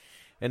does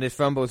in this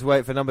Rumble. To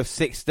wait for number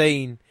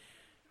 16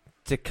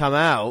 to come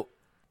out.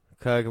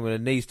 Kurgan with a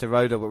knees to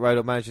Road Dogg, but Road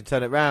Dogg managed to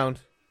turn it round.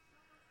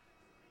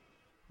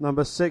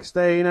 Number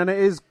 16, and it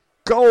is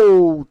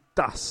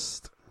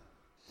Goldust.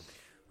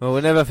 Well,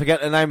 we'll never forget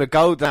the name of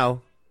Gold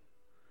now.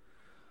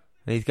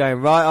 And he's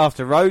going right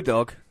after Road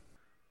Dogg.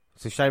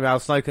 It's a shame Al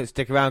Snow couldn't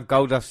stick around.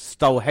 Goldust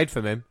stole Head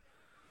from him.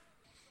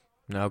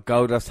 Now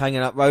Goldust hanging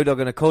up Road Dogg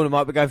in the corner,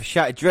 might be going for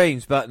Shattered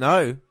Dreams, but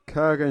no.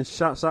 Kurgan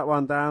shuts that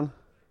one down.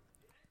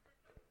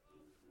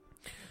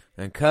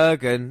 And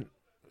Kurgan,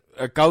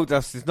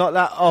 Goldust is not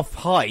that off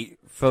height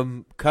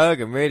from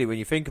Kurgan, really, when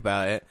you think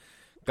about it.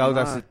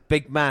 Goldust is a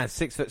big man,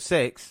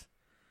 6'6".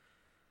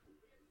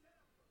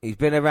 He's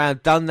been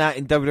around, done that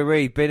in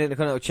WWE, been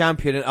Intercontinental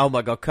Champion, and oh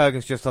my God,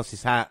 Kurgan's just lost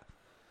his hat.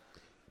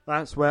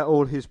 That's where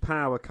all his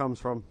power comes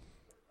from.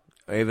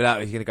 Even that,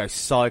 he's going to go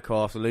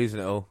psycho after losing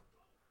it all.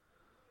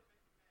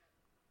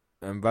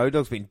 And Road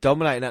Dogg's been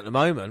dominating at the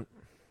moment.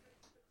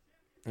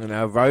 And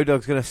now Road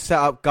Dogg's going to set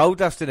up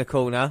Goldust in the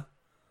corner.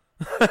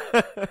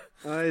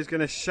 He's going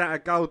to shatter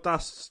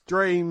Goldust's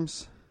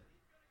dreams.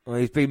 Well,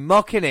 he's been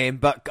mocking him,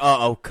 but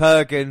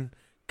Kurgan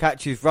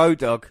catches Road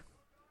Dogg.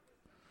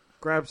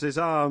 Grabs his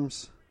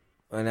arms.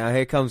 And now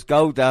here comes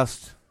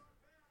Goldust.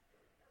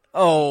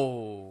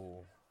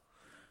 Oh.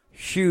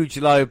 Huge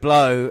low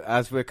blow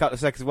as we're a couple of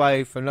seconds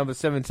away from number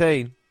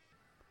 17.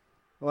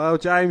 Well,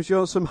 James, you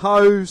want some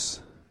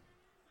hose?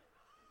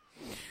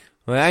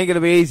 Well, it ain't going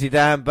to be easy,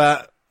 Dan,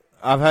 but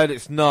I've heard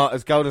it's not,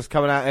 as Goldust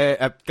coming out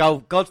here.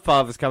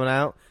 Godfather's coming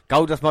out.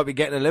 Goldust might be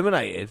getting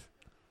eliminated.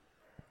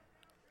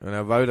 And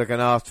now Road Dogg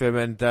going after him,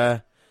 and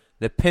the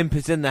pimp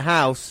is in the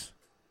house.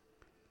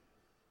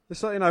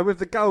 It's like, with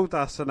the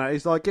Goldust and that,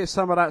 he's like, get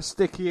some of that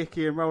sticky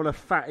icky and roll a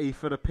fatty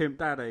for the pimp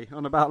daddy.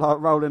 On about like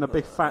rolling a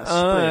big fat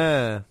split.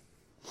 Yeah.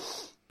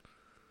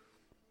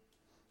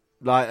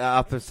 light that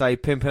up and say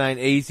pimping ain't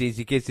easy as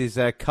he gives his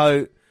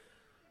coat.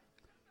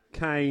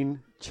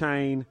 Cane,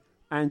 chain,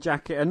 and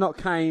jacket. And not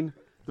Kane,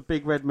 the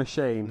big red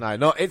machine.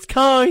 No, it's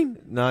Kane.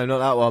 No, not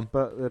that one.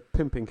 But the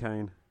pimping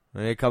cane.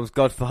 And here comes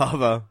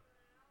Godfather.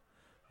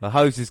 The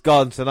hose is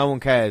gone, so no one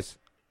cares.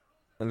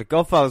 And the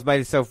Godfather's made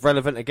himself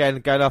relevant again,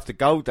 going after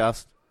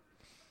Goldust.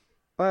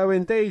 Well,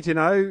 indeed,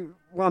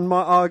 one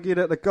might argue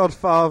that the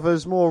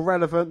Godfather's more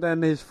relevant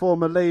than his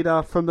former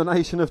leader from the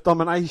Nation of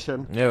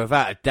Domination. Yeah,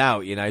 without a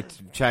doubt,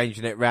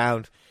 changing it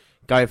round.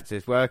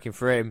 It's working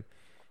for him.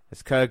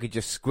 As Kurgan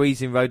just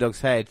squeezing Road Dogg's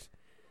head.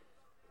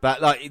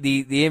 But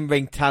the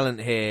in-ring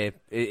talent here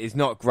is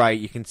not great.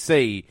 You can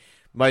see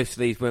most of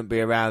these wouldn't be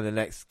around the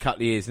next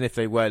couple of years, and if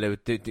they were, they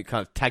would do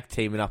kind of tag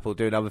teaming up or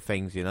doing other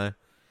things,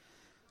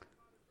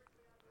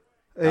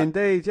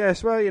 Indeed,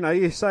 yes. Well,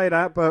 you say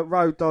that, but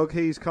Road Dogg,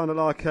 he's kind of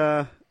like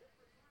a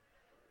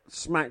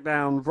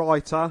SmackDown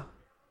writer.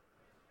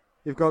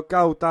 You've got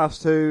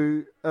Goldust,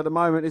 who at the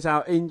moment is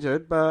out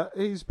injured, but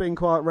he's been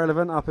quite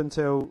relevant up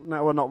until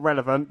now. Well, not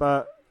relevant,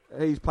 but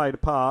he's played a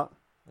part.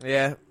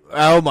 Yeah.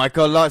 Oh my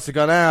God, lights have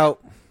gone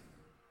out.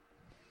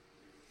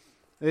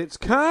 It's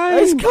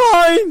Kane. It's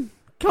Kane.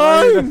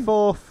 The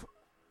fourth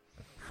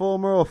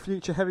former or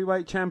future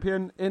heavyweight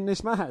champion in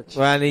this match.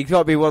 Well, and he's got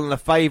to be one of the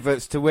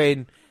favourites to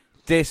win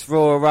this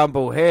Royal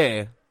Rumble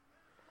here.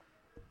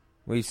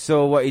 We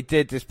saw what he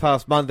did this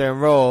past Monday on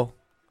Raw,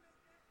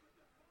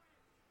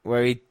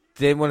 where he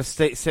didn't want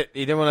to sit.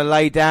 He didn't want to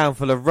lay down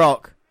for The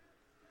Rock.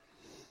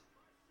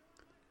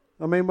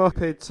 I mean,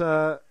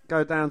 Muppet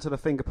go down to the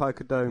finger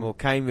poke of doom. Well,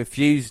 Kane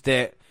refused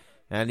it,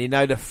 and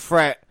the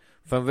threat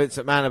from Vince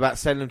McMahon about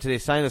sending him to the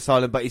insane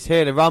asylum, but he's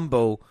here in the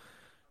Rumble,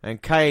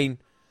 and Kane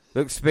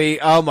looks to be,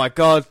 oh my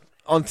God,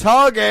 on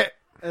target.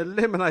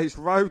 Eliminates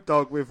Road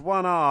Dogg with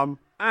one arm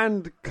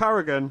and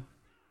Kurgan.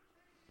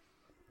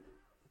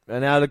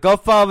 And now the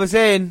Godfather's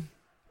in.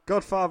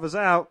 Godfather's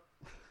out.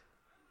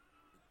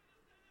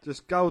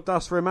 Just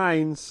Goldust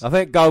remains. I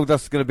think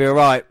Goldust is going to be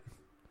alright.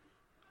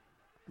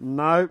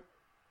 No.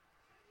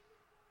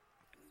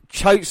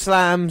 Choke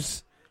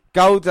slams.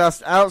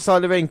 Goldust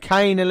outside the ring.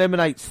 Kane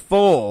eliminates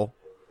 4.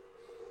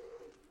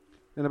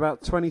 In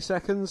about 20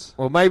 seconds.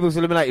 Well, Mabel's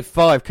eliminated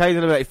 5. Kane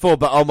eliminated 4,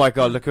 but oh my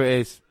God, look who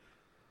it is.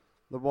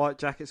 The White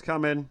Jackets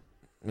come in.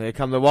 And here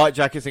come the White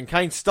Jackets, and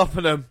Kane's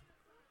stopping them.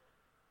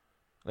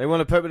 They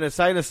want to put him in an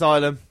insane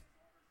asylum.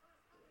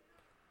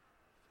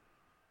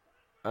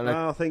 And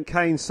I think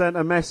Kane sent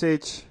a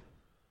message.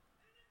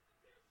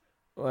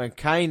 And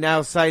Kane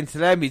now saying to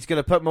them he's going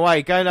to put them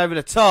away, going over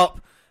the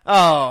top.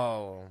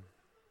 Oh.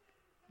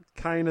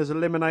 Kane has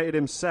eliminated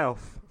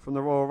himself from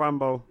the Royal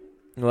Rumble.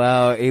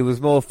 Well, he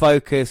was more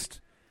focused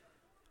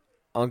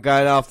on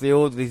going after the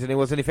orderlies than he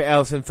was anything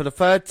else. And for the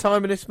third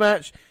time in this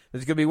match,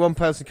 there's going to be one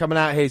person coming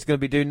out here who's going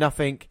to be doing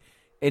nothing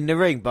in the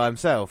ring by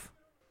himself.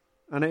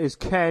 And it is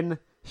Ken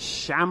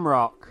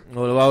Shamrock.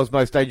 Well, the world's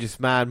most dangerous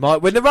man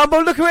might win the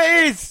Rumble. Look who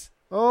it is!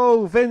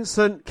 Oh,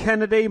 Vincent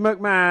Kennedy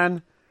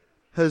McMahon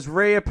has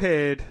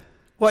reappeared.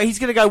 What, he's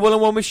going to go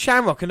one-on-one with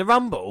Shamrock in the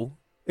Rumble?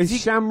 Is he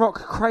Shamrock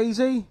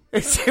crazy?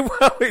 Is he?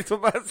 Well, it's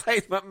about to say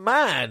it's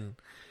McMahon.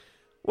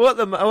 Well,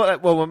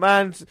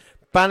 McMahon's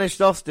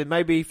banished Austin.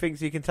 Maybe he thinks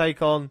he can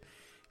take on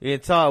the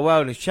entire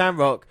world. And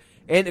Shamrock,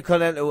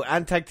 Intercontinental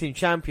and Tag Team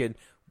Champion,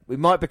 we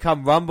might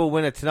become Rumble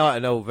winner tonight.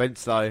 And oh,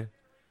 Vince, though,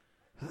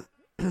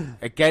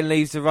 again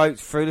leaves the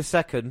ropes through the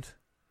second.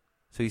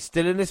 So he's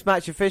still in this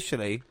match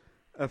officially.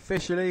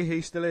 Officially,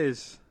 he still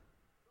is.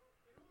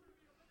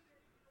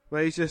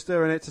 Well, he's just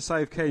doing it to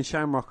save Ken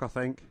Shamrock, I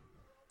think.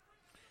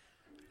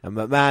 And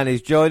McMahon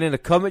is joining the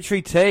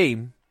commentary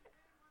team.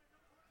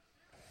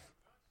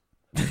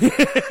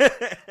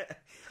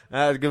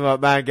 That was good,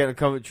 McMahon getting a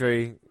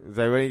commentary.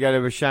 So when you go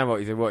to a Shamrock,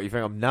 you say, what, you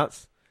think I'm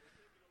nuts?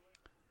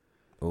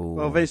 Ooh.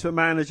 Well, Vince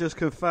McMahon has just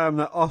confirmed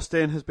that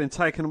Austin has been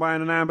taken away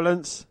in an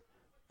ambulance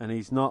and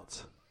he's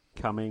not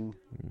coming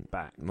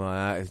back. Well,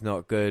 that is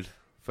not good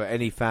for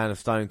any fan of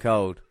Stone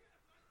Cold.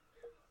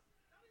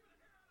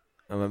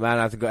 And McMahon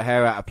hasn't got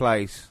hair out of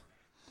place.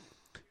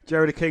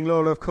 Jerry the King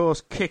Lawler, of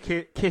course,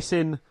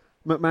 kissing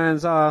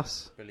McMahon's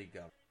ass. Billy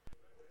Gunn.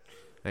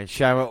 And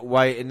Shamrock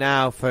waiting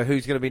now for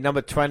who's going to be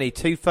number 20,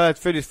 2/3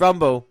 through this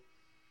Rumble.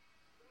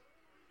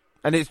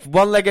 And it's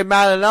one-legged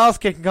man and an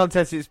ass-kicking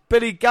contest. It's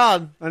Billy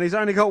Gunn. And he's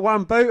only got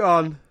one boot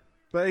on,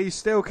 but he's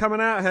still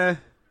coming out here.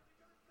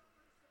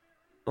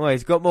 Oh,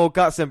 he's got more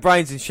guts than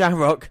brains than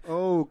Shamrock.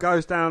 Oh,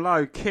 goes down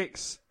low,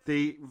 kicks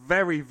the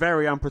very,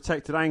 very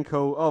unprotected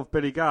ankle of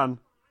Billy Gunn.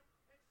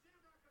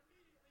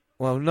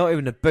 Well, not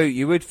even a boot.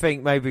 You would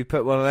think maybe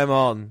put one of them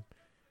on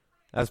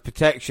as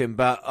protection,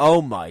 but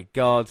oh my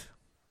God.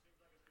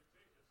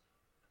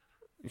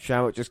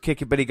 Shamrock just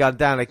kicking Billy Gunn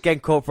down. Again,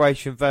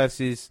 Corporation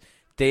versus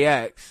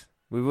DX.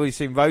 We've already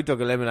seen Road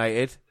Dogg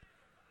eliminated.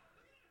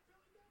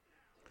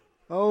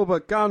 Oh,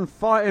 but Gunn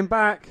fighting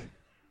back.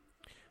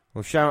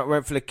 Well, Shamrock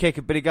went for the kick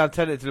and Billy Gunn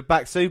turned it to the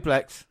back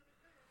suplex.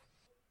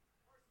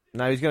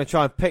 Now he's going to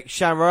try and pick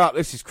Shamrock up.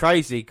 This is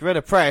crazy.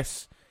 Gorilla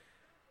press.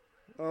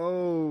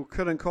 Oh,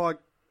 couldn't quite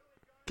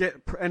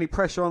get any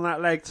pressure on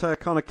that leg to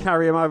kind of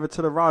carry him over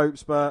to the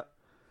ropes, but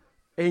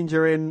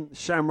injuring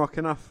Shamrock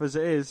enough as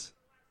it is.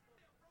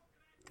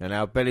 And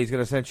now Billy's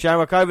going to send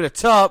Shamrock over the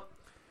top.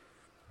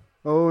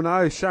 Oh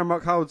no,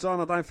 Shamrock holds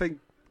on. I don't think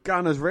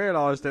Gunn has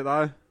realised it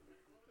though.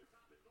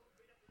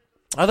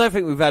 I don't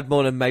think we've had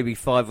more than maybe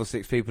 5 or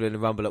 6 people in the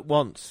Rumble at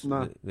once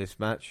this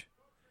match.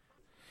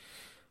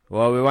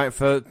 Well, we're waiting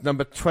for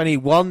number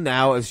 21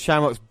 now as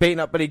Shamrock's beating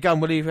up Billy Gunn.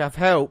 Will he have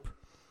help?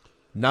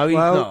 No, he's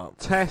not.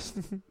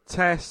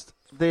 Test.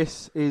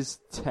 This is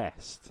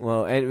Test.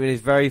 Well, entering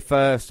his very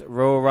first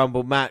Royal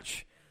Rumble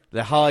match,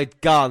 the hired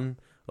gun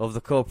of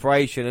the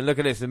corporation. And look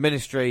at this, the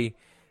Ministry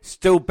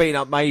still beating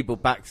up Mabel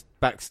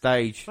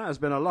backstage. That has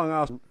been a long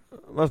ass.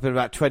 Must have been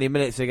about 20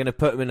 minutes. They're going to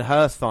put him in the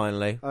hearse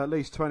finally. At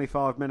least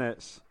 25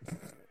 minutes.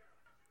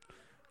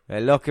 They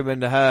lock him in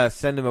the hearse,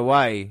 send him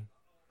away.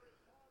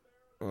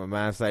 Well,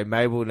 man, say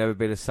Mabel will never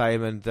be the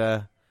same.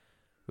 And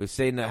we've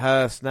seen the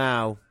hearse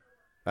now.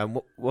 And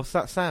what's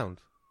that sound?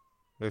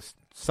 There's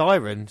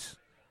sirens.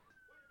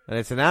 And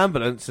it's an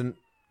ambulance. And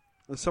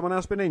has someone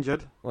else been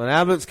injured? Well, an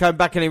ambulance came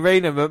back in the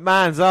arena.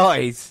 McMahon's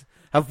eyes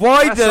have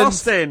widened. That's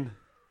Austin.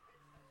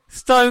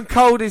 Stone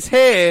Cold is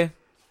here.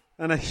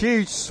 And a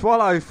huge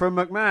swallow from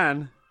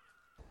McMahon.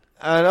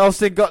 And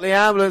Austin got the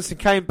ambulance and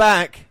came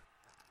back.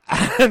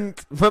 And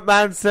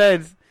McMahon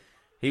said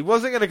he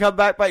wasn't going to come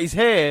back, but he's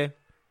here.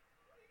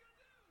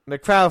 And the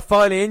crowd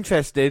finally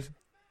interested.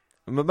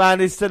 And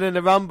McMahon is still in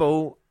the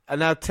Rumble. And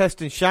now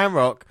testing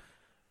Shamrock.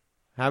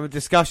 Having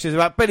discussions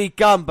about Billy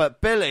Gunn.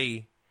 But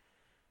Billy,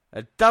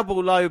 a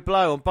double low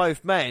blow on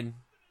both men.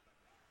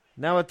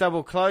 Now a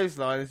double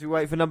clothesline as we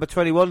wait for number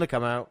 21 to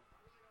come out.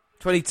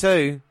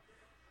 22.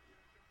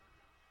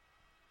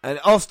 And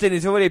Austin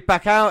is already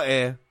back out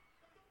here.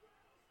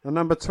 And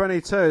number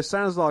 22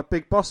 sounds like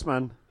Big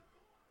Bossman.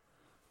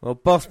 Well,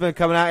 Bossman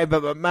coming out here,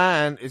 but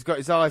McMahon has got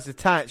his eyes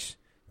attached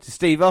to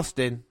Steve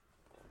Austin.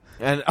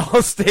 And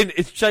Austin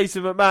is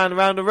chasing McMahon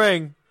around the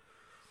ring.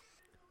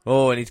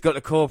 Oh, and he's got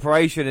the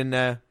corporation in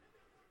there.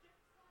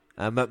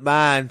 And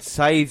McMahon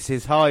saves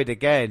his hide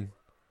again.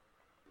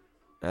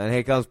 And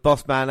here comes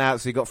Bossman out,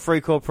 so you've got 3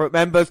 corporate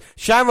members.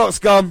 Shamrock's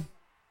gone.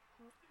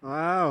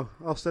 Wow,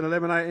 Austin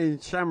eliminating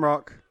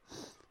Shamrock.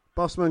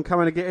 Bossman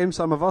coming to get him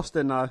some of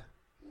Austin though.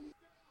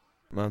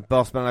 Man,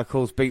 Bossman, of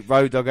course, beat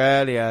Road Dogg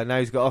earlier. Now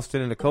he's got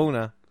Austin in the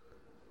corner.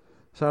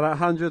 So that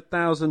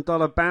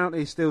 $100,000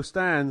 bounty still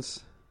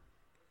stands.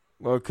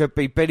 Well, it could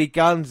be Billy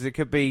Gunn's. It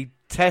could be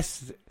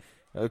Test.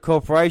 The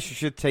corporation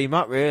should team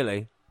up,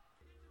 really.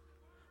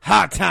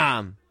 Hot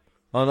time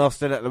on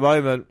Austin at the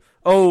moment.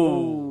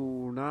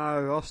 Oh,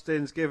 no.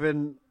 Austin's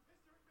giving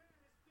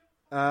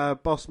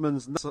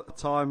Bossman's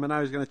time, and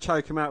now he's going to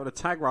choke him out with a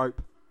tag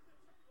rope.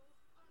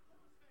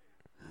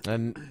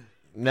 And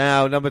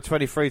now number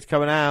 23 is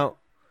coming out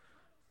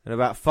in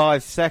about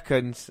 5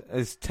 seconds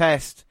as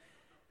Test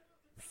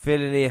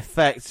feeling the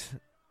effect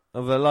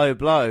of a low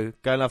blow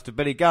going after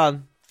Billy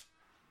Gunn.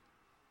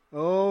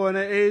 Oh, and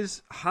it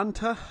is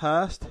Hunter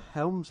Hearst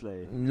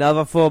Helmsley.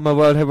 Another former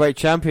World Heavyweight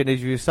Champion,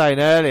 as you were saying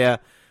earlier,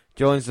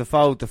 joins the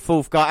fold, the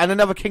 4th guy, and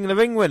another King of the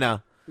Ring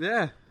winner.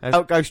 Yeah. And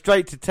out goes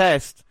straight to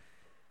Test.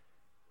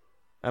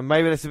 And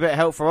maybe that's a bit of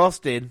help for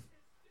Austin.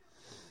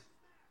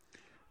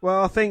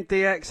 Well, I think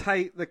DX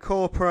hate the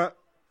corporate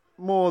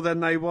more than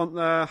they want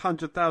the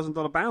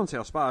 $100,000 bounty,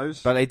 I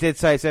suppose. But they did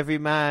say it's every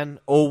man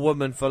or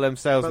woman for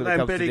themselves but when it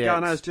comes to DX. But then Billy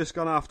Gunn has just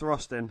gone after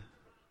Austin.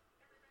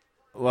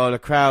 Well, the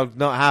crowd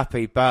not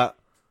happy, but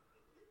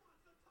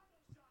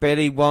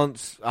Billy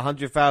wants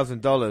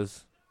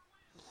 $100,000.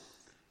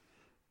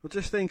 Well,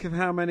 just think of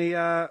how many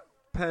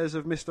pairs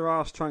of Mr.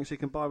 Arse trunks he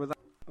can buy with that.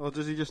 Or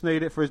does he just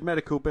need it for his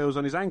medical bills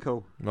on his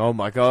ankle? Oh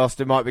my God,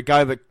 Austin might be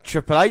going, but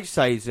Triple H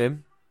saves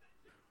him.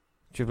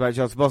 Triple H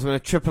asks Bossman,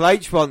 and Triple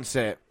H wants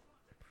it.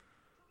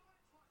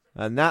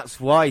 And that's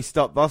why he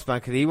stopped Bossman,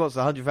 because he wants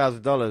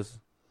 $100,000.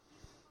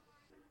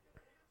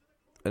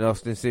 And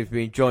Austin seems to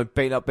be enjoying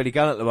beating up Billy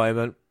Gunn at the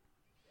moment.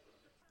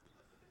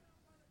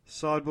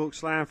 Sidewalk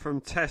slam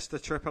from Test to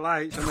Triple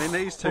H. I mean,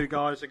 these two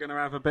guys are going to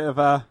have a bit of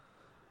a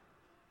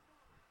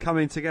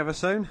coming together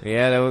soon.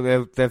 Yeah,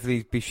 they'll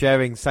definitely be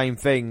sharing the same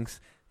things.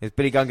 As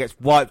Billy Gunn gets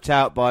wiped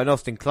out by an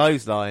Austin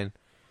clothesline.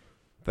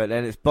 But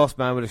then it's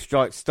Bossman with a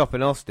strike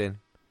stopping Austin.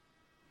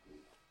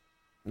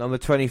 Number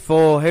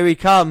 24, here he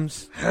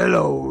comes.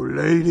 Hello,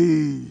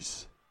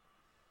 ladies.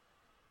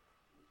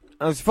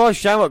 I'm surprised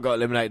Shamrock got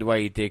eliminated the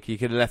way he did. You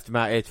could have left him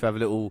out here to have a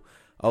little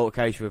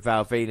altercation with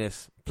Val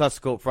Venus. Plus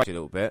the corporation a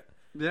little bit.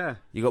 Yeah.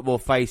 You got more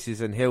faces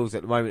than heels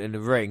at the moment in the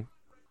ring.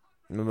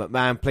 And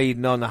McMahon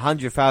pleading on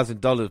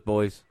 $100,000,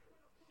 boys.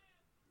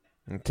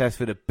 And Test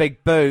with a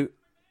big boot.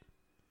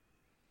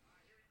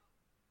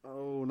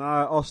 Oh no,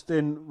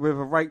 Austin with a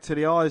rake to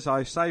the eyes,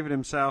 though, saving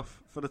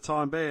himself for the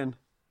time being.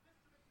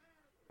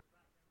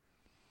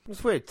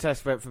 It's weird.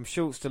 Test went from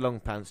shorts to long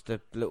pants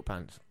to little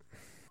pants.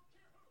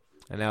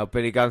 And now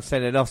Billy Gunn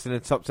sending Austin in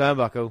the top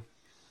turnbuckle.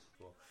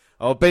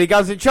 Oh, Billy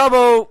Gunn's in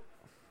trouble!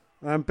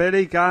 And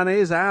Billy Gunn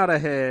is out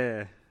of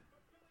here.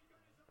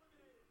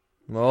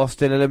 Well,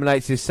 Austin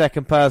eliminates his third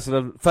person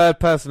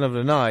of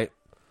the night.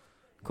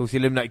 Of course, he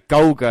eliminated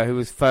Golga, who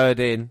was third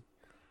in.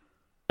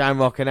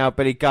 Shamrock and now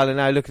Billy Gunn are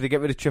now looking to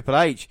get rid of Triple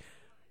H.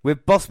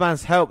 With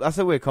Bossman's help, that's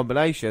a weird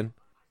combination.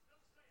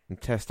 And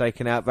Test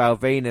taking out Val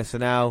Venus,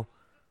 and now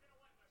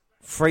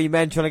 3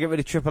 men trying to get rid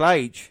of Triple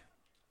H.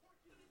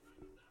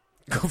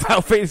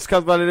 Val Venus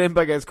comes running in,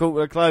 but gets caught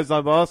with a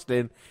clothesline by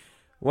Austin.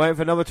 Waiting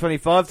for number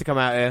 25 to come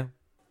out here.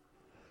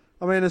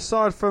 I mean,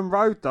 aside from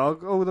Road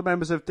Dogg, all the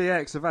members of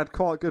DX have had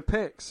quite good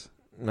picks.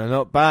 No,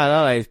 not bad,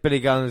 are they?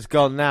 Billy Gunn has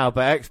gone now,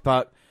 but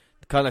X-Pac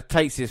kind of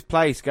takes his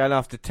place going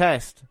after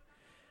Test.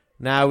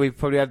 Now we've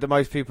probably had the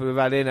most people we've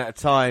had in at a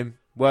time,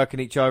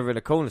 working each other in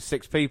a corner.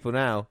 6 people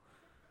now.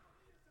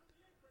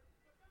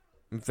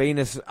 And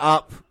Venus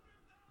up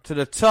to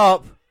the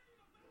top.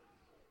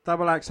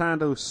 Double axe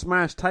handle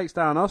smash, takes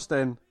down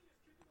Austin.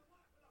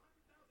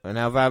 And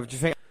now Val, do you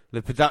think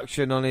the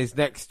production on his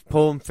next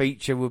porn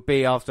feature would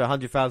be after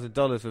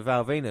 $100,000 for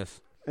Val Venus?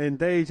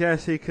 Indeed,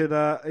 yes, he could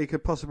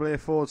possibly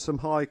afford some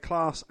high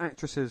class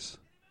actresses.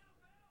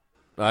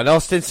 And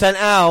Austin sent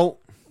out.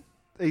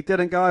 He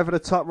didn't go over the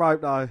top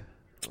rope though.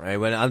 He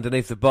went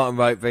underneath the bottom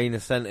rope.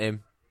 Venus sent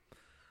him.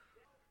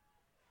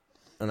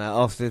 And now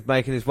Austin's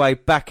making his way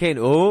back in.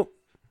 Oh,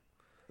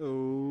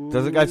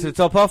 doesn't go to the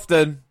top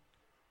often.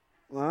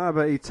 Ah,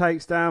 but he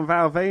takes down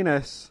Val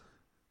Venus.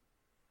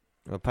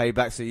 Well,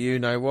 paybacks at you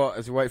know what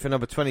as we wait for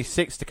number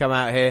 26 to come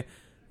out here.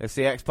 Let's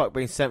see X-Pac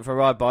being sent for a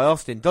ride by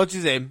Austin.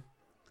 Dodges him.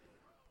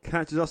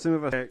 Catches Austin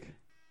with a kick.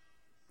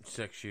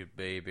 Sexual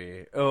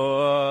baby.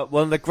 Oh,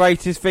 one of the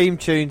greatest theme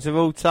tunes of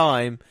all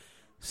time.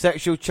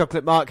 Sexual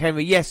Chocolate Mark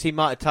Henry. Yes, he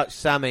might have touched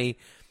Sammy,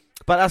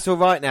 but that's all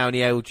right now in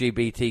the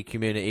LGBT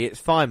community. It's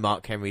fine,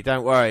 Mark Henry.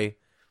 Don't worry.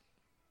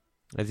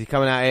 As he's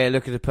coming out here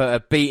looking to put a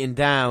beating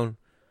down,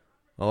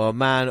 or a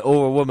man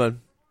or a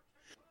woman.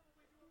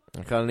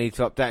 I kind of need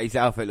to update his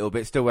outfit a little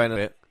bit. Still wearing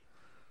it.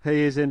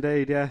 He is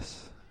indeed,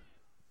 yes.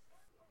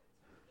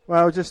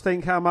 Well, just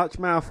think how much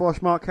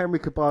mouthwash Mark Henry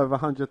could buy with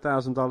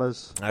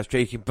 $100,000. That's true.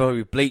 He can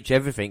probably bleach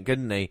everything,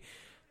 couldn't he?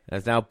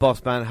 There's now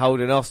Boss Man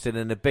holding Austin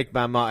and the big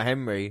man Mark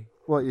Henry.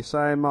 What, you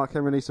saying Mark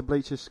Henry needs to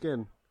bleach his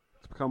skin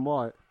to become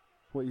white?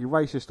 What, you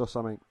racist or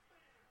something?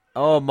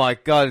 Oh my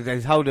God,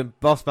 he's holding,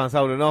 Boss Man's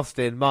holding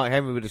Austin, Mark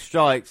Henry with the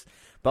strikes.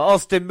 But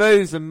Austin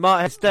moves and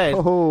Mark instead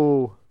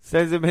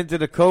sends him into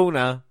the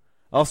corner.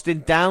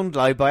 Austin down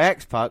low by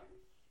X-Pac.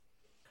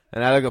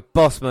 And now look at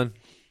Bossman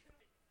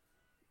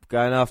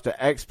going after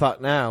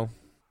X-Pac now.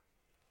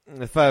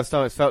 The first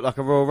time it's felt like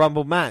a Royal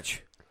Rumble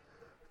match.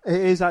 It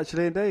is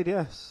actually indeed,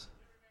 yes.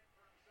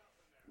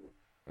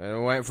 And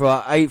we're waiting for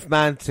our 8th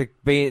man to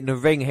be in the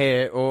ring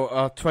here, or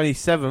our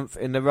 27th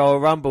in the Royal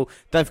Rumble.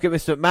 Don't forget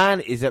Mr.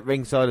 McMahon is at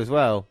ringside as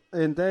well.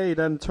 Indeed,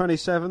 and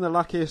 27, the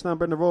luckiest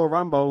number in the Royal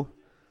Rumble.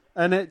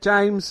 And it,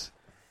 James,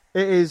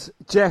 it is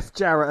Jeff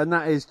Jarrett, and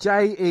that is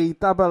JEFFJARRETT.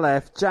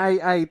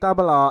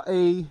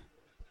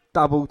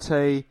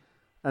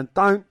 And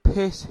don't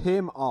piss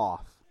him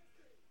off.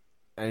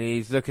 And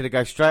he's looking to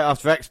go straight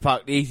after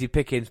X-Pac, the easy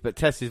pickings, but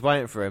Tess is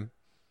waiting for him.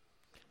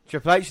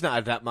 Triple H not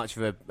had that much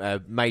of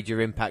a major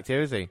impact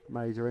here, is he?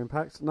 Major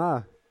impact?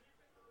 No.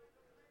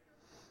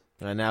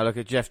 And now look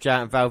at Jeff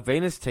Jarrett and Val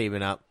Venus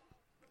teaming up.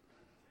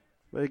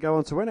 Will he go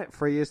on to win it?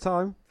 3 years'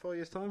 time? 4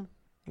 years' time?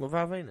 What,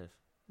 Val Venus?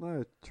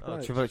 No, Triple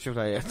H. Triple H,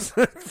 yes.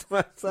 That's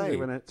what I'm saying. Did he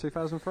win it?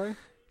 2003?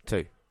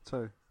 2.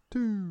 2.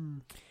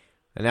 And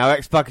now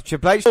X-Pac and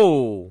Triple H.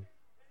 Oh!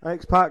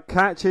 X-Pac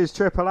catches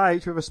Triple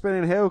H with a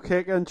spinning heel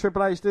kick, and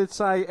Triple H did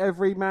say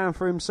every man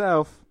for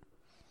himself.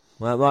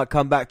 Well, it might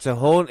come back to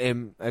haunt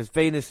him as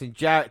Venus and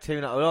Jarrett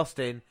teaming up with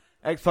Austin.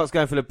 X-Pac's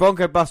going for the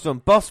Bronco Buster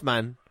on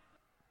Bossman.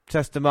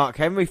 Test to Mark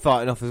Henry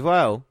fighting off as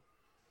well.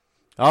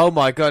 Oh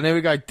my God, and here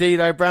we go.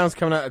 D'Lo Brown's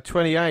coming out at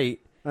 28.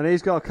 And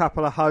he's got a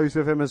couple of hoes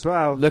with him as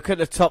well. Look at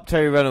the top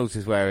Terry Reynolds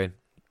is wearing.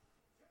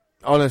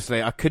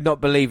 Honestly, I could not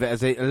believe it.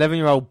 As an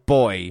 11-year-old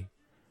boy,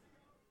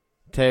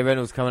 Terry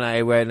Reynolds coming out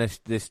here wearing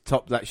this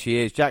top that she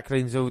is.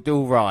 Jacqueline's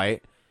all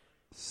right.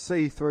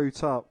 See-through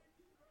top.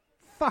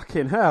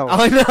 Fucking hell.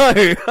 I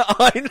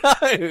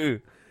know.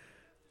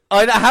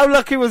 How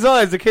lucky was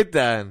I as a kid,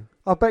 Dan?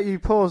 I bet you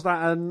paused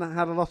that and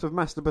had a lot of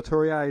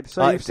masturbatory aid.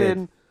 So you've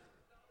seen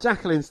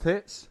Jacqueline's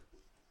tits,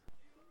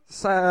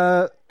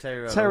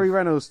 Terry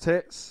Reynolds'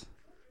 tits,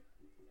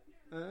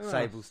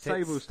 Sable's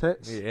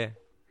tits, yeah,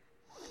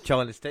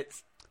 China's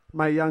tits,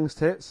 Mae Young's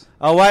tits.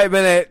 Oh, wait a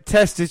minute.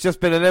 Test has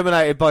just been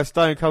eliminated by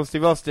Stone Cold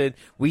Steve Austin.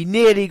 We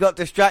nearly got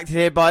distracted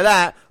here by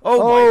that. Oh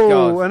my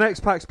God. And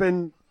X-Pac's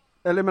been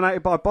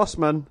eliminated by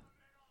Bossman.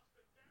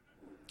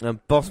 And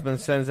Bossman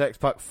sends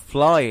X-Pac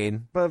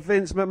flying. But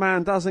Vince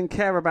McMahon doesn't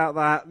care about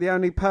that. The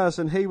only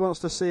person he wants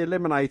to see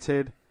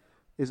eliminated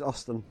is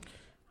Austin.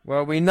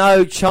 Well, we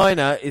know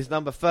China is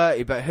number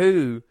 30, but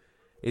who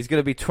is going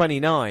to be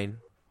 29?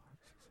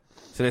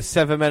 So there's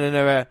 7 men in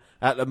there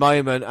at the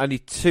moment. Only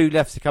 2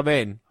 left to come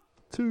in.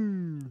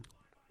 2.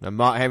 And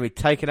Mark Henry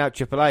taking out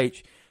Triple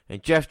H.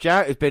 And Jeff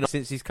Jarrett has been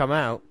since he's come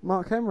out.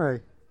 Mark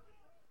Henry.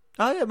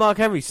 Oh, yeah, Mark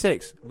Henry,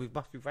 6. We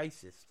must be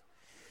racist.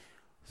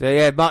 So,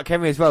 yeah, Mark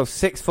Henry as well.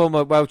 6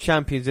 former world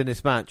champions in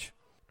this match.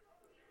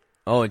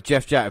 Oh, and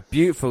Jeff Jarrett, a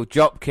beautiful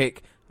drop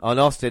kick on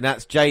Austin.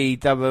 That's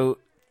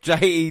JARRE-T.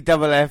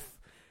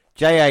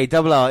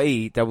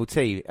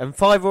 And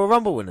 5 Royal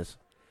Rumble winners.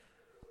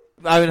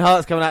 Owen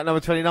Hart's coming out number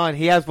 29.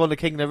 He has won the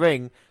King of the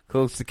Ring. Of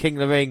course, the King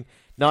of the Ring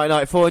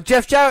 1994. And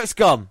Jeff Jarrett's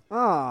gone.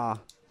 And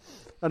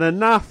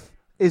enough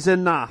is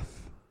enough.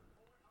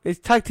 It's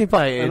tag team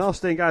fighting. And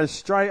Austin going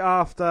straight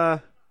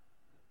after...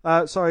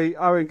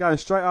 Owen going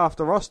straight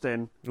after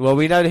Austin. Well,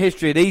 we know the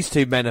history these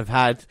two men have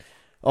had.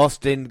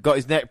 Austin got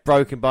his neck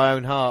broken by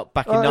Owen Hart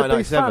back in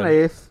 1997. It'd be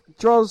funny if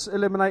Droz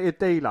eliminated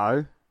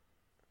D'Lo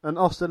and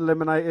Austin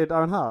eliminated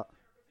Owen Hart.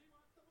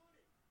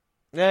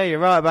 Yeah, you're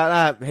right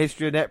about that.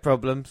 History of neck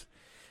problems.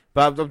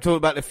 But I'm talking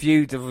about the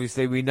feud,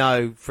 obviously. We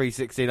know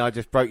 316, I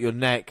just broke your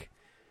neck.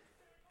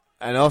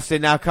 And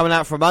Austin now coming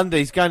out from under.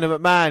 He's going to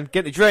McMahon.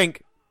 Get the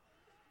drink.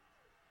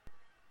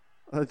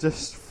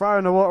 Just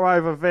throwing the water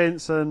over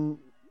Vince and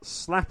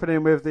slapping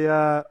him with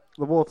the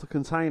water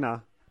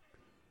container.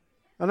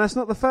 And that's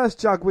not the first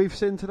jug we've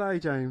seen today,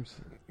 James.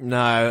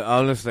 No,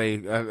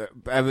 honestly.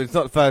 It's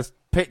not the first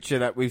picture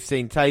that we've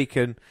seen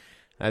taken.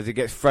 As he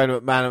gets thrown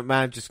at McMahon.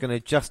 McMahon just going to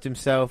adjust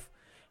himself.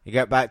 You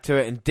get back to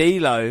it. And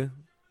D'Lo,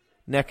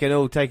 neck and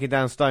all, taking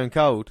down Stone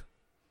Cold.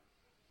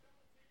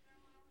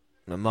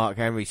 And Mark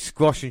Henry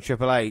squashing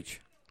Triple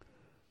H.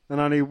 And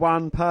only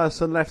one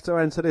person left to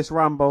enter this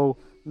Rumble.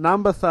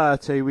 Number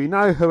 30. We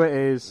know who it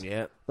is.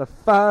 Yep. The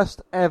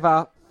first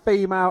ever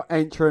female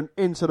entrant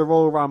into the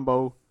Royal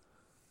Rumble.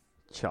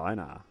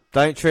 Chyna.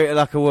 Don't treat her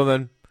like a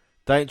woman.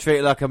 Don't treat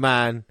her like a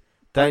man.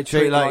 Don't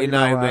treat her like you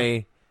know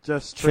me.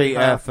 Just treat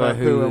her for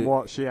who and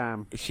what she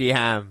am.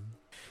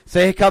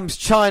 So here comes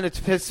Chyna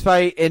to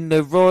participate in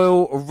the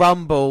Royal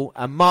Rumble,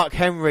 and Mark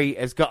Henry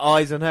has got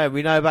eyes on her.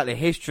 We know about the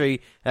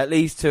history that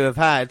these two have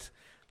had.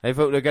 They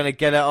thought they were going to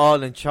get it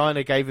on, and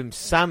Chyna gave him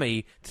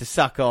Sammy to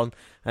suck on,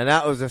 and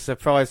that was a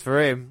surprise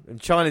for him. And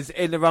Chyna's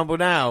in the Rumble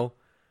now,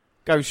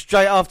 going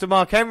straight after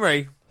Mark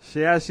Henry.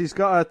 She's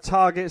got a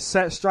target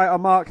set straight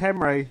on Mark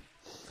Henry.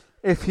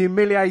 If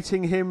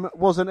humiliating him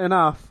wasn't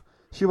enough,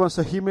 she wants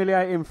to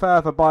humiliate him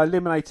further by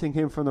eliminating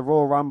him from the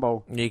Royal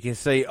Rumble. You can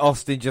see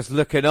Austin just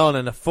looking on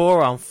and a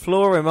forearm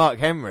flooring Mark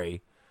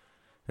Henry.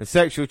 And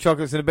Sexual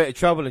Chocolate's in a bit of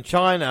trouble. And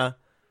Chyna,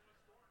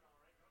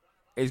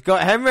 he's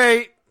got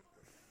Henry.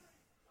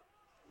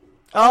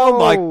 Oh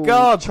my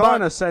God.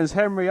 Chyna sends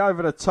Henry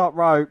over the top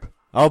rope.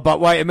 Oh, but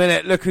wait a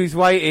minute. Look who's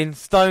waiting.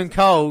 Stone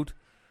Cold.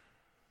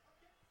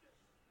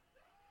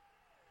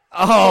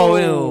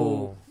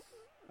 Oh,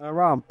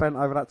 her arm bent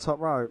over that top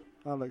rope.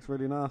 That looks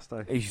really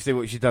nasty. You should see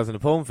what she does in the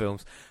porn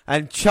films.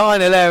 And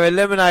Chyna there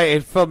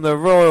eliminated from the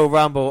Royal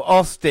Rumble.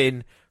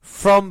 Austin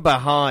from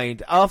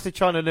behind. After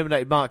Chyna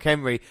eliminated Mark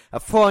Henry, a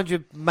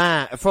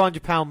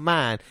 400-pound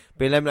man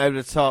being eliminated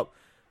over the top.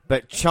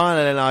 But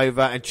Chyna then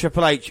over, and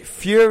Triple H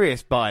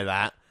furious by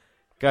that,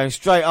 going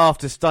straight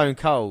after Stone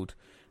Cold.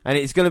 And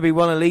it's going to be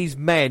one of these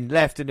men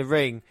left in the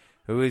ring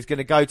who is going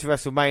to go to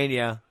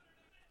WrestleMania.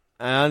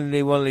 And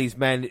only one of these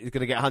men is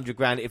going to get 100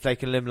 grand if they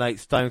can eliminate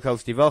Stone Cold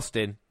Steve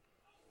Austin.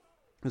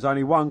 There's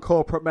only one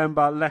corporate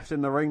member left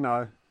in the ring,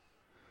 though.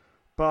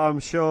 But I'm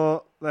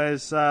sure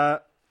there's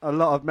a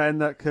lot of men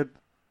that could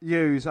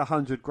use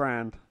 100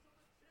 grand.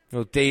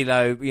 Well,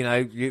 D'Lo,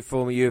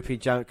 former European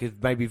champion,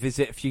 could maybe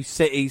visit a few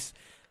cities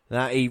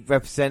that he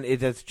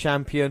represented as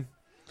champion.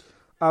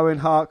 Owen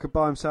Hart could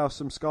buy himself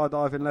some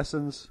skydiving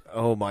lessons.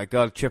 Oh, my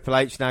God. Triple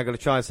H now going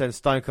to try and send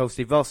Stone Cold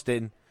Steve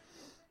Austin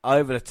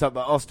over the top,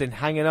 but Austin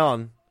hanging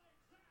on.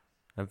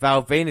 And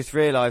Val Venus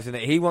realising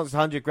that he wants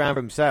 100 grand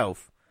for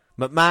himself.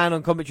 McMahon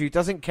on commentary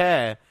doesn't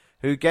care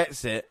who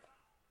gets it,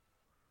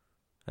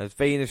 as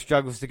Venus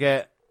struggles to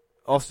get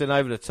Austin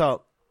over the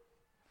top.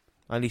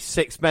 Only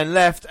 6 men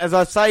left as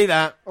I say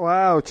that.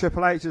 Wow,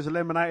 Triple H has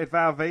eliminated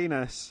Val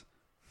Venus.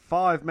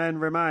 5 men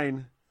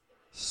remain.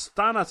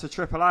 Stunner to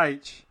Triple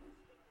H.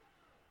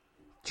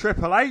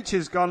 Triple H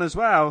is gone as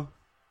well.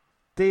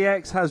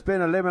 DX has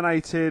been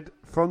eliminated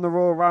from the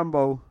Royal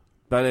Rumble.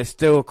 But there's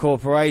still a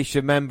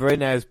corporation member in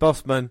there as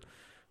Bossman.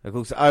 Of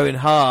course, Owen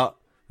Hart.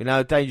 You know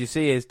how dangerous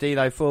he is.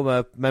 D'Lo,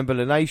 former member of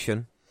the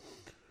nation.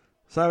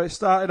 So it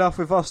started off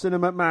with Austin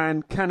and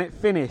McMahon. Can it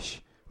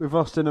finish with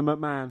Austin and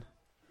McMahon?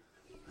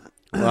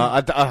 Well,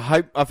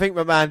 I think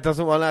McMahon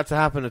doesn't want that to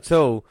happen at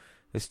all.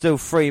 There's still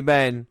 3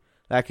 men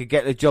that could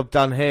get the job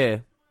done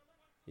here.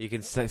 You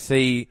can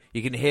see,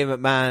 you can hear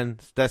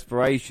McMahon's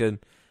desperation.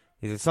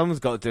 He said, someone's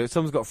got to do it.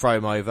 Someone's got to throw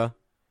him over.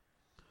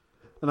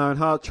 And Owen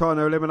Hart trying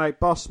to eliminate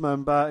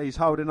Bossman, but he's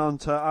holding on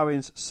to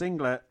Owen's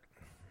singlet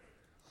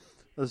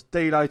as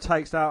D'Lo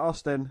takes out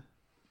Austin.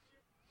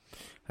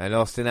 And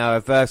Austin now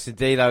reversing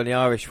D'Lo in the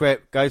Irish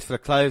whip. Goes for the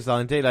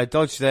clothesline. D'Lo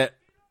dodged it.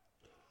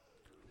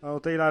 Oh,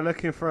 D'Lo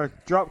looking for a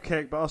drop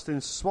kick, but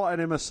Austin swatting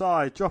him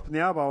aside, dropping the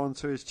elbow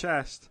onto his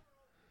chest.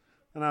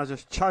 And now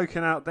just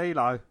choking out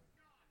D'Lo.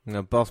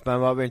 And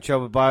Bossman might be in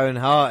trouble by Owen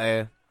Hart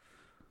here.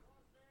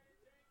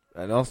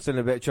 And Austin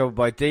a bit of trouble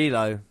by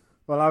D'Lo.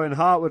 Well, Owen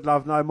Hart would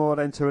love no more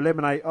than to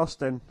eliminate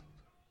Austin.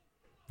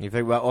 You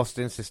think about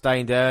Austin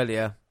sustained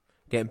earlier,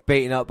 getting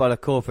beaten up by the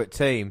corporate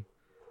team.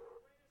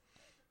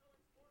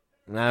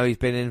 Now he's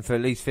been in for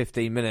at least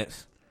 15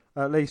 minutes.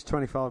 At least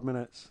 25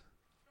 minutes.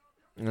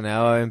 And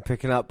now I'm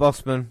picking up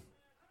Bossman.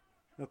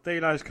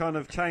 D'Lo's kind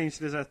of changed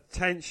his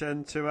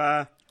attention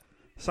to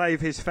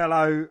save his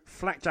fellow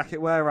flak jacket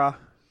wearer.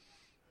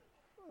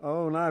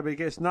 Oh no, but he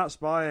gets nuts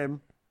by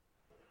him.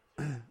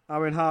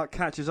 Owen Hart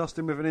catches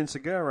Austin with an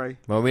enziguri.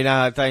 Well, we know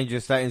how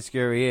dangerous that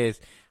enziguri is.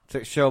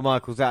 Took Shawn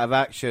Michaels out of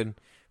action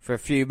for a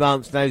few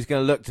months. Now he's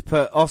going to look to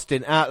put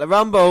Austin out of the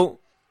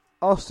Rumble.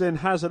 Austin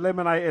has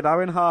eliminated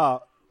Owen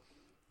Hart.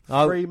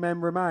 3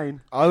 men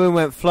remain. Owen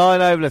went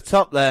flying over the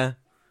top there.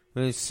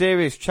 We're in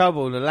serious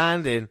trouble in the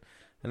landing.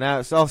 And now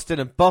it's Austin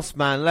and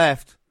Bossman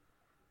left.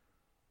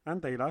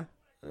 And D'Lo.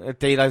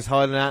 D'Lo's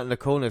hiding out in the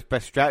corner. It's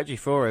best strategy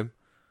for him.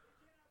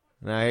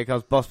 Now here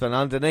comes Bossman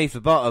underneath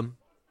the bottom.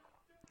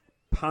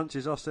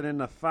 Punches Austin in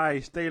the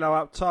face. D'Lo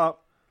up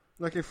top.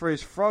 Looking for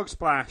his frog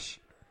splash.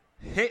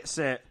 Hits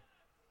it.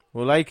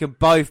 Well, they can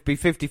both be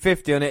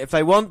 50-50 on it if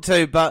they want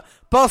to. But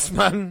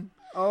Bossman...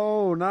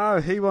 Oh no,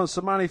 he wants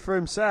some money for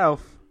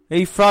himself.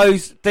 He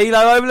throws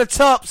D'Lo over the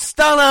top.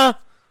 Stunner.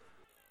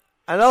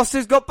 And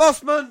Austin's got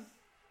Bossman.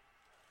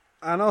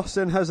 And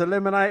Austin has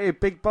eliminated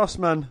Big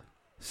Bossman.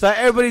 So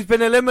everybody's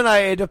been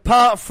eliminated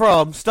apart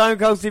from Stone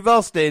Cold Steve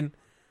Austin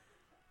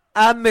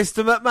and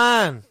Mr.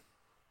 McMahon.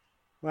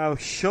 Well,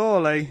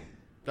 surely.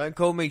 Don't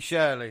call me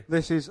Shirley.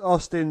 This is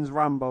Austin's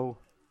Rumble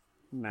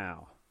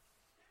now.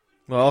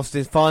 Well,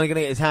 Austin's finally going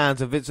to get his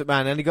hands on Vince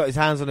McMahon. Only got his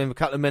hands on him a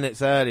couple of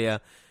minutes earlier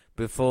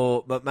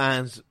before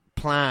McMahon's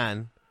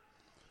plan.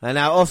 And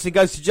now Austin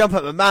goes to jump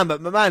at McMahon,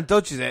 but McMahon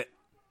dodges it.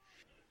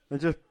 And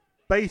just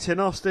beating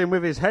Austin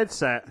with his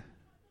headset.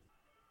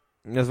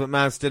 And as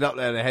McMahon stood up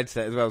there in the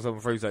headset as well,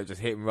 someone threw so just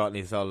hit him right in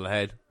the side of the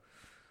head.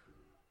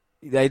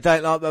 They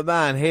don't like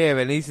McMahon here,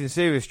 and he's in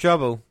serious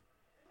trouble.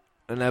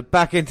 And they're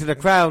back into the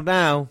crowd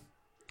now.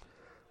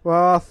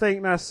 Well, I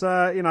think that's,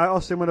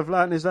 Austin would have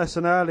learnt his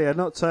lesson earlier,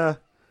 not to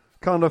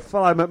kind of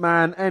follow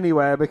McMahon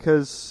anywhere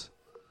because,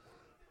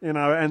 it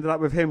ended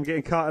up with him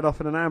getting carted off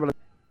in an ambulance.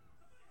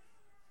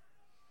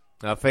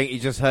 I think he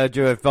just heard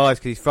your advice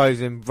because he's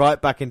frozen him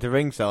right back into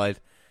ringside.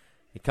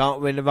 He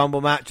can't win the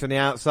Rumble match on the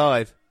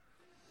outside.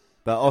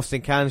 But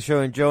Austin can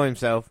sure enjoy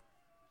himself.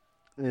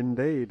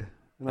 Indeed.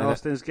 And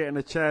Austin's getting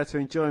a chair to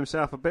enjoy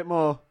himself a bit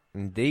more.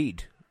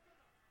 Indeed.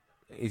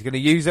 He's going to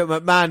use it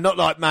at McMahon, not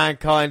like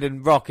Mankind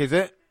and Rock, is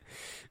it?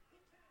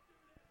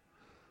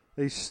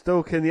 He's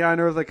stalking the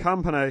owner of the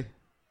company.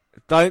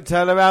 Don't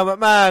turn around,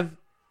 McMahon.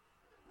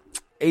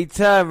 He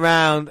turned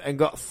round and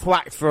got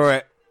thwacked for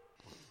it.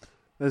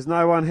 There's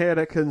no one here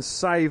that can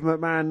save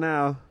McMahon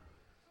now.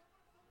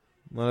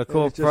 Well,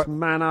 it's just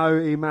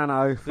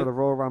mano for the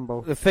Royal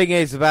Rumble. The thing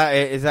is about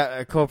it is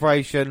that a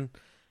corporation,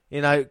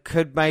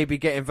 could maybe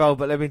get involved,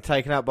 but they've been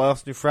taken out by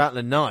Austin throughout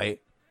the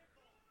night.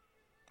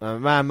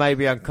 McMahon may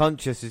be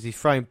unconscious as he's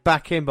thrown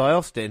back in by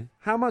Austin.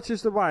 How much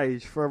is the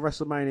wage for a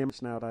WrestleMania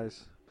match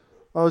nowadays?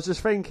 I was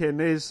just thinking,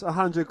 is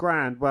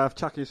 $100,000 worth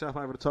chucking yourself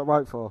over the top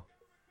rope for?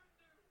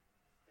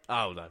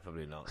 Oh, no,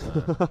 probably not.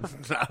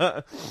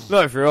 No.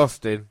 Not if you're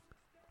Austin.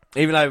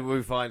 Even though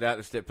we find out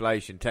the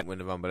stipulation, Tech win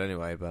the Rumble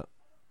anyway, but...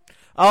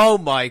 Oh,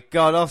 my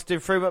God, Austin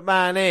threw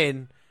McMahon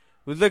in.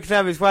 Was looking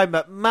out of his way,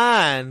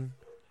 McMahon,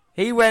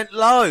 he went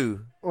low.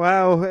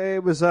 Well,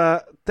 it was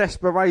a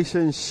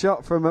desperation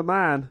shot from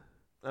McMahon.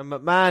 And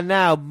McMahon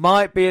now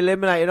might be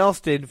eliminating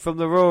Austin from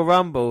the Royal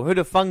Rumble. Who'd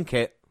have thunk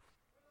it?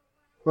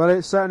 Well,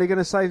 it's certainly going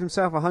to save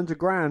himself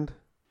 $100,000.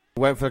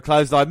 Went for a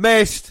clothesline,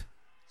 missed.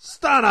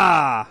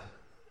 Stunner!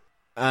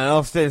 And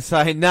Austin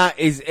saying that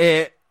is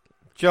it.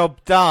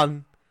 Job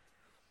done.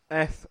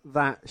 F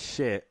that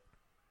shit.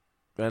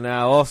 And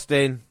now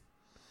Austin.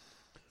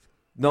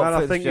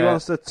 I think he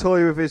wants to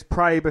toy with his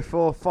prey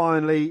before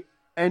finally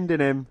ending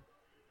him.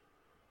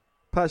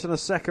 Perched on a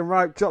second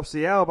rope, drops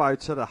the elbow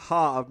to the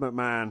heart of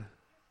McMahon.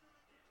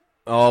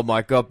 Oh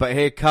my God, but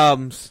here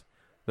comes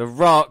The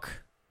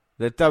Rock,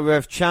 the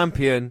WWF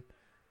champion.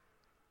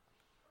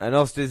 And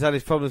Austin's had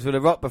his problems with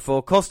The Rock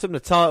before. Cost him the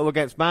title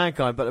against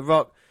Mankind, but The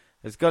Rock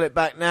has got it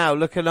back now,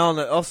 looking on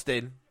at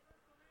Austin.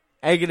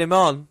 Egging him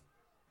on.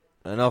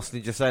 And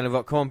Austin just saying to The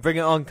Rock, come on, bring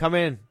it on, come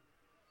in.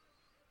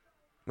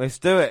 Let's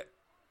do it.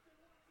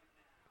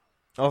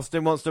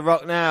 Austin wants The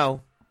Rock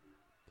now.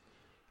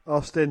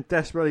 Austin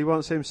desperately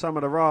wants him some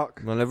of The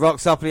Rock. Well, The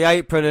Rock's up the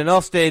apron and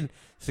Austin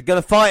is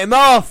going to fight him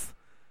off.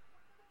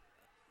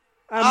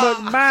 And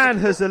McMahon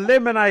has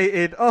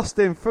eliminated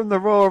Austin from the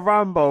Royal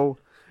Rumble.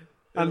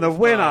 And the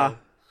winner,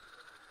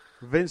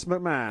 Vince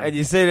McMahon. And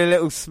you see the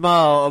little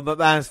smile on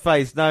McMahon's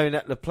face knowing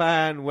that the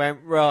plan went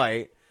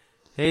right.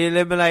 He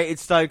eliminated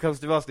Stone Cold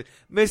Steve Austin.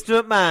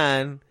 Mr.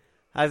 McMahon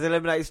has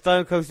eliminated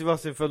Stone Cold Steve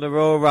Austin from the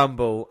Royal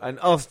Rumble. And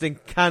Austin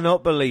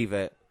cannot believe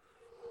it.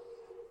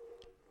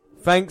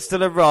 Thanks to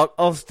The Rock,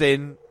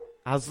 Austin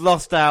has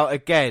lost out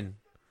again.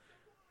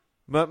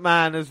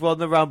 McMahon has won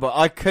the Rumble.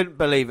 I couldn't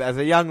believe it as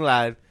a young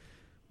lad.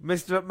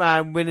 Mr.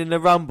 McMahon winning the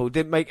Rumble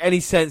didn't make any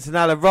sense. And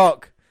now The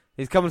Rock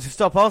is coming to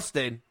stop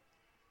Austin.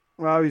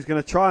 Well, he's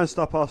going to try and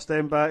stop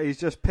Austin, but he's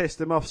just pissed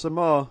him off some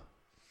more.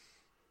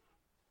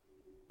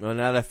 Well,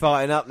 now they're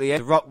fighting up the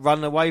end. The Rock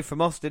running away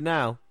from Austin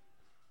now.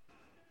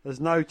 There's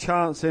no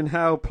chance in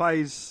hell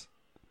plays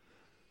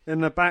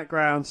in the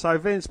background. So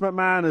Vince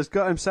McMahon has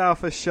got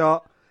himself a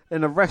shot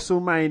in a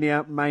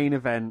WrestleMania main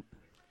event.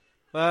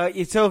 Well,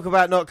 you talk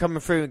about not coming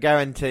through with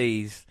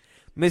guarantees.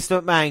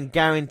 Mr. McMahon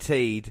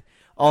guaranteed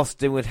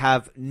Austin would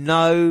have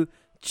no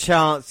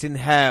chance in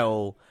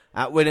hell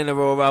at winning the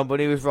Royal Rumble,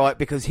 and he was right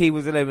because he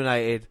was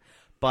eliminated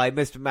by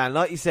Mr. McMahon.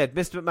 Like you said,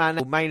 Mr.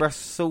 McMahon made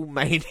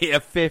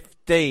WrestleMania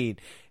 15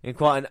 in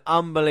quite an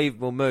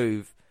unbelievable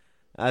move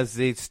as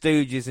the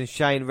Stooges and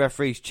Shane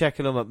referees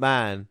checking on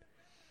McMahon.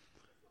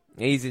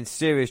 He's in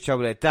serious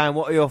trouble there. Dan,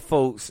 what are your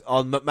thoughts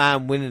on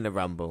McMahon winning the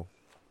Rumble?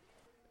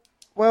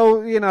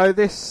 Well, you know,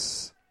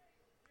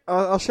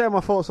 I'll share my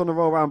thoughts on the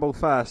Royal Rumble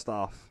first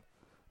off.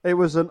 It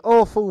was an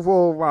awful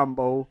Royal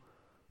Rumble,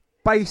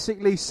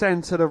 basically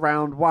centred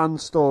around one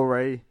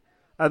story,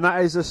 and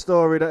that is a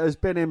story that has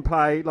been in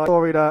play, like a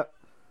story that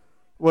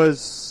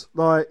was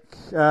like,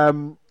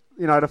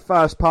 the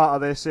first part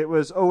of this, it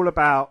was all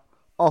about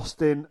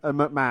Austin and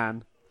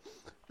McMahon.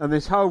 And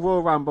this whole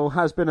Royal Rumble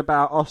has been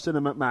about Austin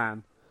and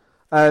McMahon.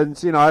 And,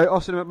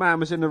 Austin and McMahon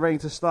was in the ring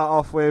to start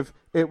off with.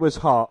 It was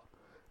hot.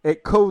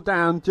 It cooled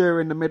down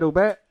during the middle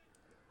bit.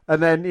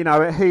 And then,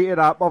 it heated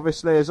up,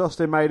 obviously, as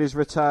Austin made his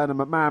return and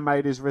McMahon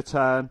made his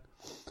return.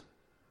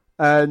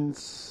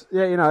 And,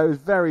 yeah, it was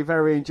very,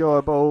 very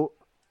enjoyable.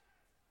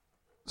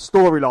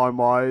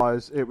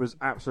 Storyline-wise, it was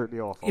absolutely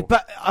awful. Yeah,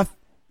 but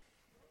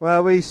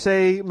Well, we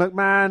see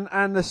McMahon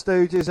and the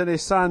Stooges and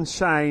his son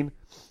Shane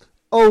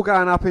all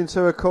going up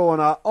into a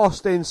corner,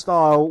 Austin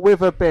style,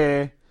 with a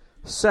beer,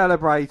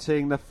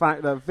 celebrating the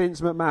fact that Vince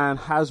McMahon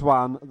has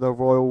won the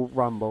Royal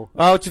Rumble.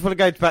 I just want to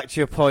go back to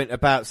your point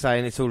about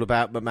saying it's all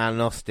about McMahon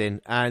and Austin.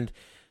 And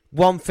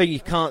one thing you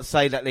can't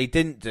say that they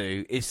didn't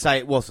do is say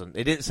it wasn't.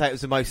 They didn't say it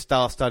was the most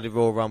star-studded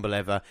Royal Rumble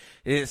ever.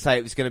 They didn't say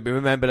it was going to be,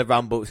 remember the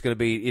Rumble, it was going to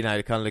be,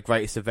 kind of the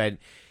greatest event.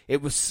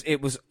 It was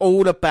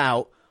all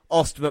about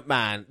Austin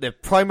McMahon. The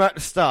promo at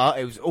the start,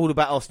 it was all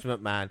about Austin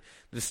McMahon.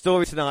 The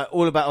story tonight,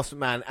 all about Austin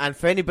McMahon. And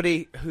for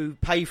anybody who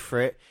paid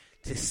for it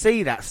to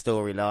see that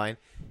storyline,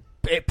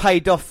 it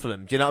paid off for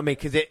them. Do you know what I mean?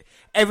 Because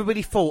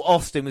everybody thought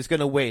Austin was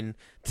going to win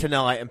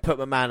tonight and put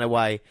McMahon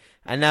away.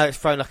 And now it's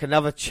thrown like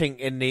another chink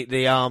in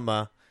the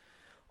armour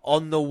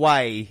on the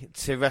way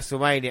to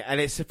WrestleMania.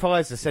 And it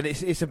surprised us. And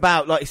it's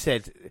about, like you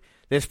said,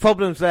 there's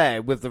problems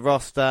there with the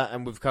roster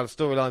and with kind of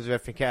storylines and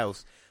everything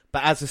else.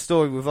 But as a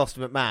story with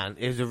Austin McMahon,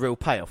 it was a real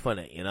payoff,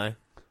 wasn't it,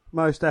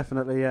 Most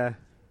definitely, yeah.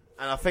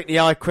 And I think the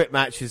I Quit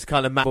match's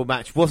kind of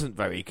match wasn't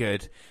very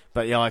good,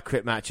 but the I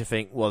Quit match, I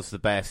think, was the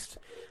best.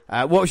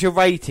 What was your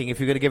rating? If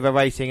you're going to give a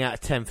rating out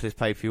of 10 for this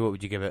pay-per-view, what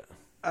would you give it?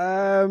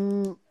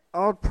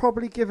 I'd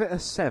probably give it a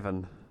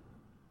 7.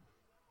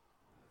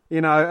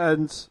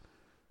 And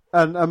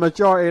a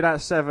majority of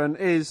that 7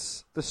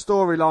 is the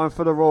storyline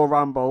for the Royal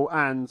Rumble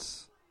and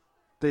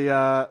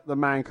the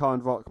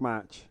Mankind Rock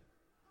match.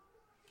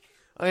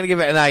 I'm going to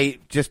give it an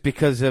 8 just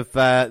because of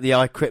the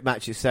I Quit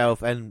match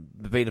itself and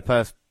being the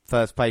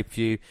first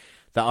pay-per-view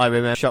that I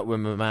remember shot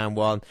when McMahon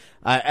won.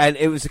 And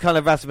it was the kind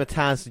of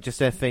razzmatazz and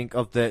just everything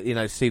of the,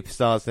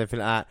 superstars and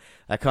everything like that.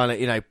 That kind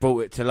of,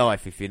 brought it to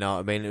life, if you know what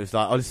I mean. It was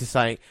like, oh, this is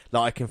something that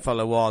I can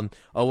follow on.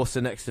 Oh, what's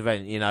the next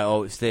event?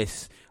 Oh, it's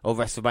this. Or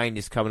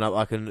WrestleMania's coming up.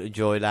 I can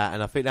enjoy that.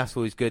 And I think that's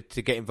always good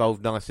to get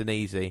involved nice and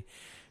easy.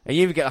 And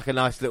you even get like a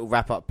nice little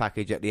wrap-up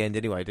package at the end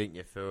anyway, didn't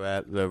you,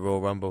 for the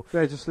Royal Rumble?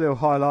 Yeah, just a little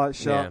highlight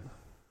shot. Yeah.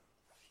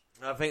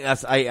 I think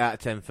that's 8 out of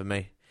 10 for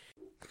me.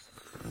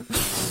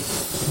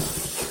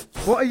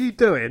 What are you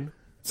doing?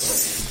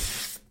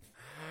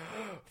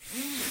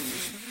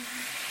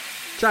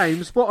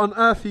 James, what on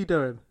earth are you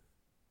doing?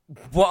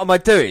 What am I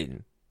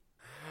doing?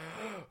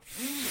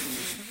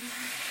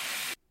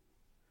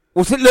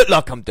 What's it look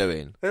like I'm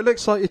doing? It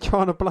looks like you're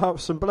trying to blow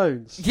up some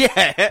balloons.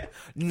 Yeah,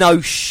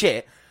 no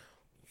shit.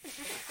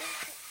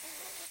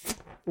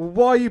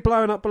 Why are you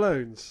blowing up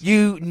balloons?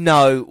 You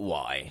know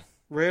why.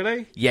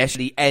 Really? Yes,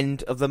 the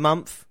end of the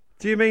month.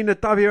 Do you mean the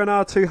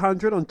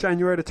WNR197 on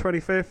January the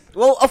 25th?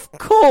 Well, of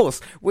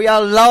course. We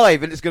are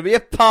live and it's going to be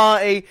a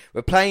party.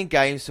 We're playing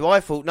games, so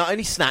I thought not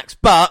only snacks,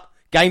 but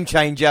game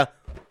changer,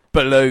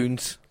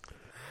 balloons.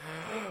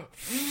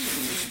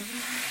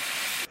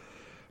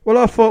 Well,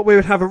 I thought we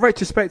would have a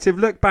retrospective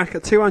look back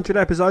at 200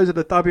 episodes of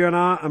the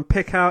WNR and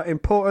pick out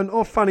important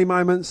or funny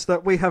moments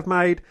that we have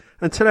made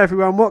and tell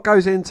everyone what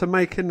goes into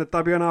making the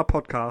WNR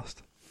podcast.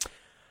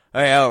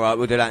 Oh, yeah, all right,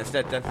 we'll do that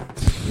instead then.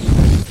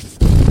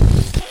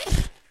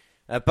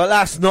 But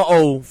that's not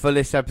all for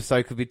this episode,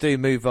 because we do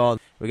move on.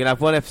 We're going to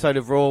have one episode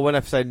of Raw, one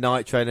episode of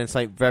Nitro, and then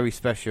something very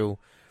special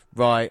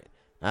right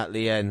at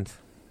the end.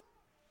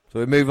 So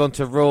we move on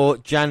to Raw,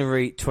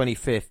 January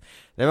 25th.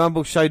 The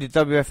Rumble showed the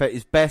WF at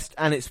its best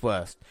and its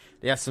worst.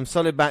 They had some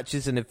solid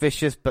matches and a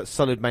vicious but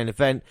solid main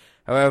event.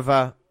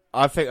 However,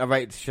 I think I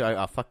rated the show...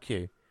 Oh, fuck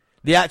you.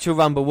 The actual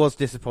Rumble was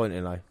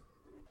disappointing, though.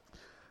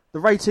 The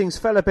ratings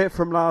fell a bit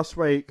from last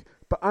week,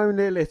 but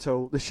only a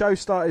little. The show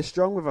started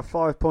strong with a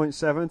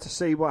 5.7 to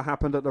see what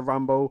happened at the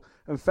Rumble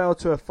and fell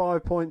to a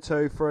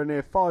 5.2 for a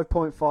near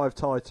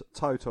 5.5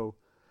 total.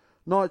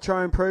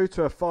 Nitro improved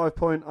to a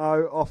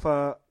 5.0 off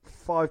a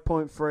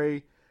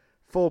 5.3,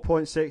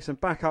 4.6 and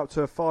back up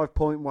to a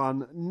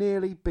 5.1,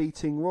 nearly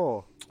beating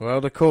Raw.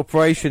 Well, the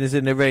corporation is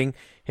in the ring.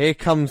 Here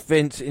comes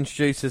Vince,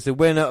 introduces the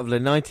winner of the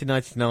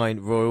 1999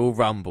 Royal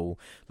Rumble.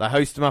 They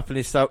hoist him up on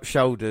his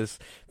shoulders.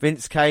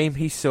 Vince came,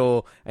 he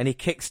saw, and he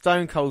kicked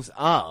Stone Cold's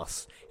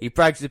ass. He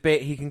brags a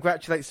bit. He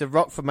congratulates The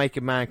Rock for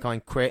making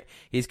Mankind quit.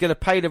 He's going to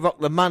pay The Rock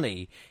the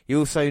money. He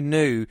also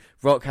knew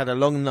Rock had a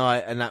long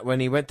night and that when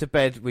he went to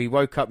bed, we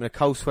woke up in a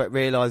cold sweat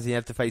realising he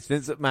had to face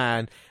Vince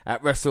McMahon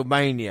at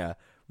WrestleMania.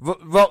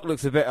 Rock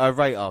looks a bit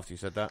irate after you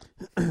said that.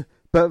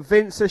 But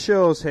Vince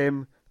assures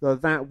him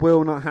that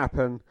will not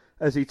happen,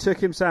 as he took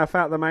himself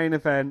out the main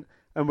event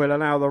and will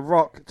allow The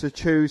Rock to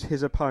choose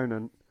his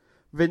opponent.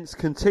 Vince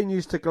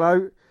continues to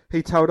gloat.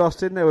 He told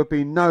Austin there would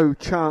be no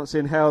chance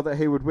in hell that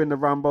he would win the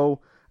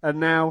Rumble, and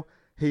now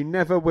he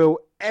never will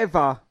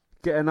ever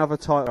get another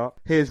title.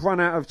 He has run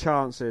out of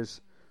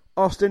chances.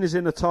 Austin is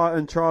in the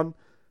Titantron.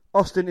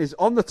 Austin is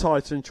on the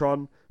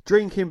Titantron,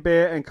 drinking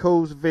beer and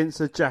calls Vince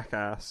a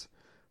jackass.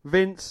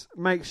 Vince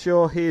makes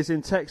sure he is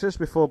in Texas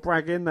before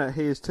bragging that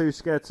he is too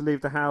scared to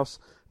leave the house,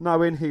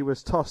 knowing he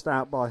was tossed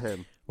out by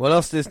him. Well,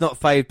 Austin is not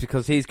favoured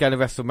because he's going to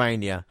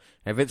WrestleMania,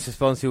 and Vince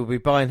responds he will be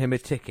buying him a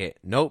ticket.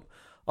 Nope.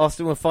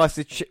 Austin will fight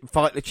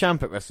the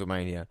champ at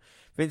WrestleMania.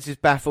 Vince is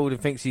baffled and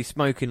thinks he's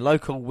smoking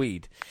local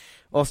weed.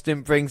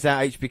 Austin brings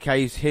out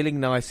HBK's Healing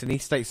Nice, and he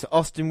states that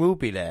Austin will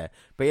be there,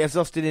 but he has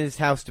Austin in his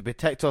house to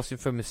protect Austin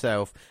from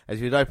himself, as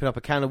he would open up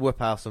a can of whoop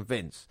house on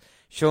Vince.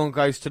 Shawn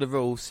goes to the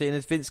rules, seeing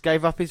as Vince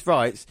gave up his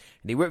rights,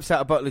 and he whips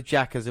out a bottle of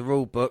Jack as a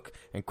rule book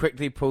and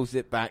quickly pulls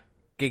it back,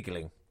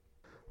 giggling.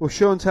 Well,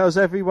 Shawn tells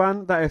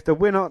everyone that if the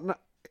winner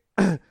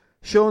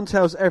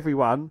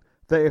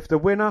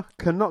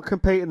cannot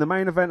compete in the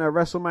main event at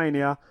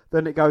WrestleMania,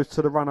 then it goes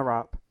to the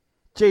runner-up.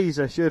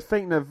 Jesus, you'd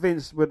think that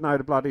Vince would know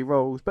the bloody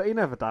rules, but he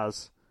never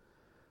does.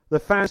 The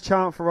fans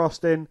chant for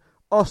Austin.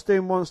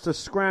 Austin wants to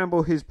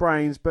scramble his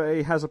brains, but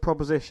he has a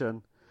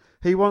proposition.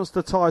 He wants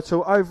the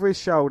title over his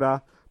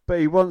shoulder, but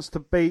he wants to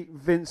beat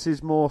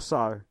Vince's more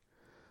so.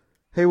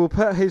 He will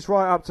put his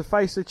right up to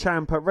face the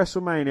champ at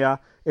WrestleMania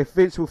if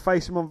Vince will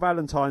face him on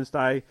Valentine's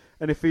Day,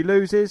 and if he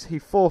loses, he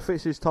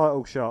forfeits his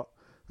title shot.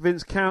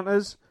 Vince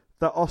counters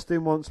that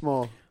Austin wants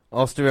more.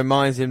 Austin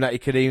reminds him that he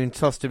could even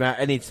tossed him out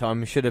any time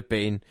and should have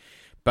been,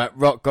 but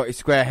Rock got his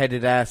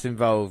square-headed ass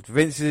involved.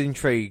 Vince is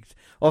intrigued.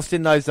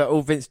 Austin knows that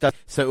all Vince does,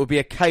 so it will be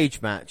a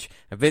cage match,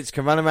 and Vince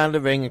can run around the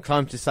ring and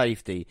climb to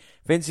safety.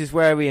 Vince is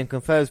wary and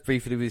confers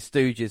briefly with his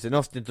stooges, and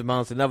Austin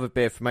demands another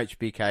beer from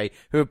HBK,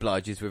 who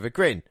obliges with a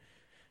grin.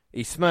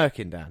 He's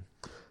smirking, Dan.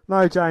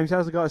 No, James, he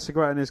hasn't got a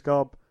cigarette in his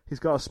gob. He's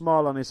got a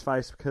smile on his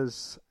face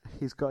because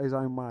he's got his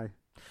own way.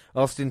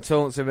 Austin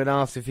taunts him and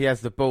asks if he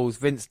has the balls.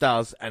 Vince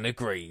does, and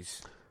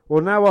agrees.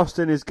 Well, now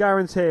Austin is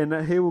guaranteeing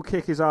that he will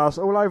kick his ass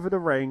all over the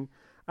ring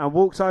and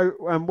walk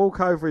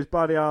over his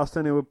bloody ass,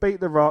 and he will beat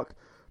The Rock,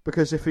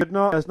 because if he did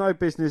not, there's no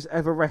business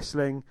ever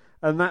wrestling,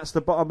 and that's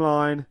the bottom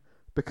line,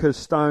 because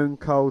Stone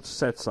Cold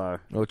said so.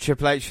 Well,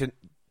 Triple H and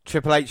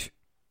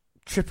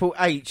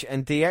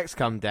DX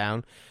come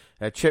down.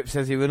 Tripp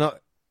says he will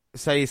not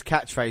say his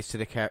catchphrase to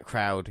the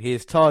crowd. He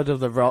is tired of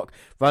The Rock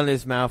running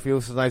his mouth. He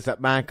also knows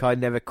that Mankind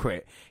never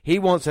quit. He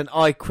wants an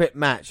I Quit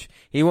match.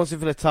 He wants it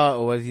for the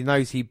title, as he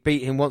knows he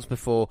beat him once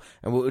before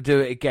and will do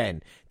it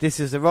again. This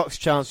is The Rock's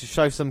chance to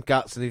show some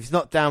guts, and if he's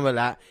not down with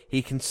that,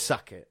 he can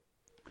suck it.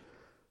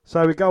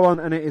 So we go on,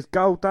 and it is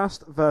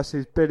Goldust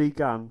versus Billy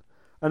Gunn.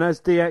 And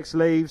as DX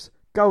leaves,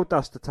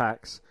 Goldust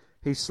attacks.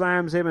 He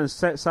slams him and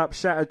sets up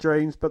Shattered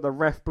Dreams, but the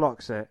ref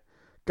blocks it.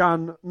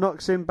 Gunn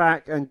knocks him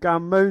back, and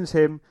Gunn moons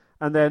him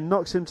and then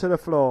knocks him to the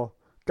floor.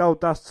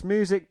 Goldust's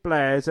music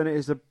blares, and it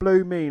is a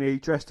blue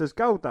meanie dressed as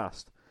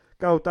Goldust.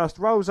 Goldust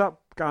rolls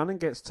up Gunn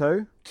and gets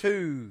two.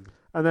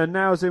 And then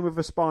nails him with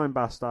a spine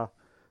buster.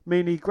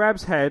 Meanie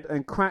grabs head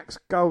and cracks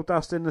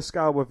Goldust in the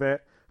skull with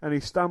it, and he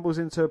stumbles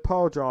into a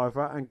pile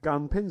driver, and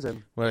Gunn pins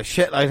him. Well, a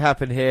shitload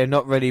happened here.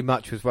 Not really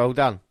much was well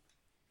done.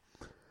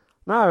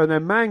 No, and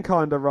then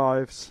Mankind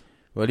arrives.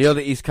 Well, the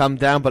oddities come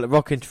down, but The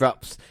Rock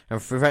interrupts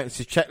and threatens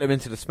to check them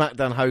into the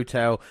SmackDown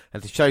hotel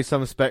and to show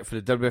some respect for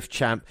the WWF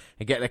champ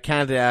and get their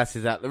candid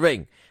asses out the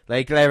ring.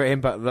 They glare at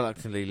him but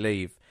reluctantly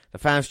leave. The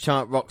fans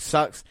chant Rock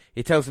sucks.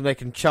 He tells them they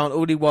can chant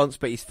all he wants,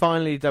 but he's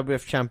finally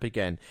WWF champ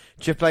again.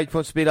 Triple H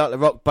wants to be like The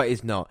Rock, but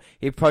he's not.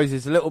 He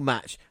proposes a little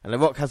match, and The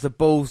Rock has the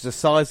balls the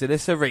size of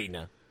this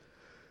arena.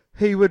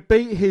 He would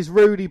beat his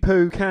Rudy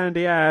Poo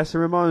candy ass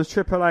and reminds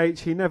Triple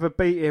H he never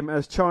beat him,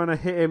 as China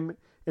hit him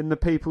in the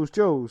People's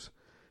Jewels.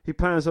 He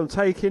plans on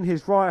taking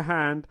his right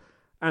hand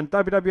and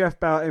WWF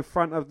belt in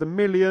front of the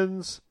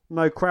millions.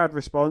 No crowd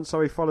response,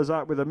 so he follows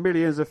up with the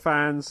millions of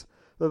fans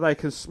that they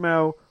can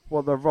smell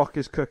what The Rock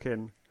is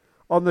cooking.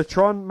 On the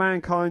Tron,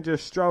 Mankind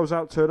just strolls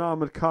up to an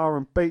armoured car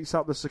and beats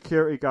up the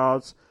security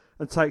guards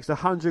and takes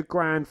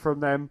 $100,000 from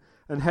them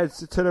and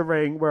heads to the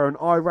ring where an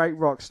irate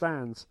Rock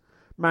stands.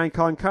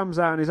 Mankind comes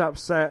out and is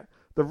upset.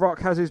 The Rock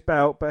has his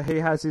belt, but he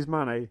has his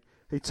money.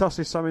 he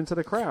tosses some into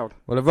the crowd.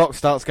 Well, The Rock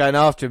starts going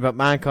after him, but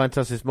Mankind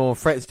tosses more and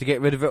threatens to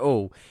get rid of it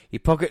all. He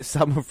pockets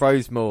some and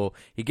throws more.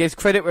 He gives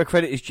credit where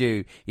credit is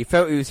due. He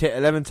felt he was hit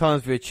 11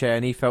 times with a chair,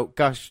 and he felt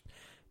gashed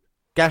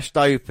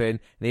open, and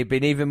he'd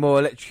been even more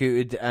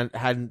electrocuted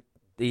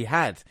he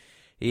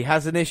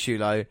has an issue,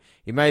 though.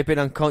 He may have been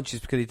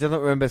unconscious because he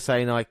doesn't remember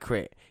saying I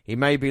quit. He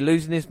may be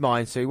losing his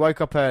mind, so he woke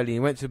up early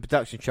and went to the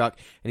production truck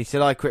and he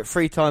said I quit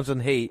 3 times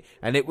on heat,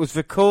 and it was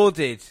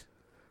recorded.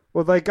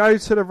 Well, they go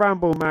to the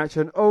Rumble match,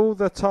 and all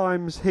the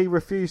times he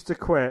refused to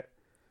quit.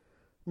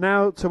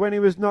 Now, to when he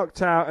was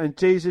knocked out, and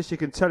Jesus, you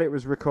can tell it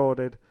was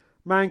recorded.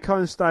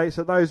 Mankind states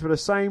that those were the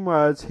same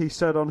words he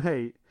said on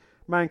heat.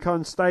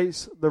 Mankind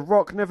states The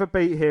Rock never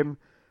beat him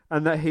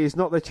and that he is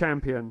not the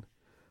champion.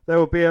 There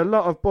will be a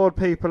lot of bored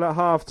people at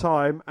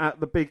half-time at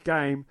the big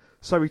game,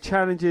 so he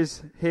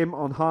challenges him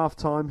on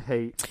half-time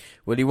heat.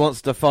 Well, he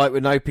wants to fight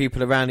with no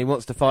people around. He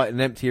wants to fight in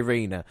an empty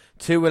arena.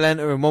 2 will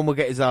enter and 1 will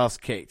get his ass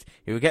kicked.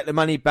 He will get the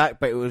money back,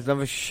 but it was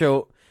another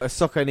short.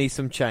 Soccer needs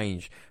some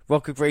change.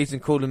 Rock agrees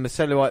and called him a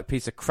cellulite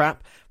piece of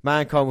crap.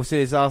 Mankind will see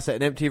his ass at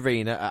an empty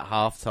arena at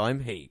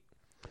half-time heat.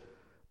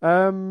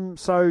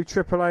 So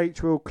Triple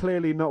H will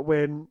clearly not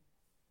win.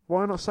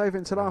 Why not save it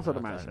until after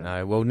the match?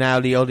 No, well, now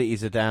the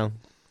oddities are down.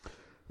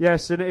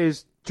 Yes, and it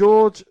is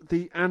George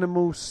the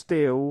Animal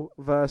Steel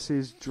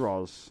versus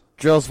Droz.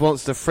 Droz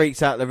wants the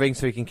freaks out of the ring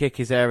so he can kick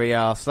his hairy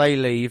ass. They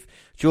leave.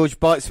 George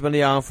bites him on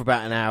the arm for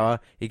about an hour.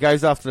 He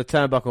goes after the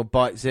turnbuckle and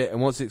bites it, and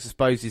once it's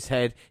exposed his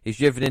head, he's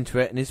driven into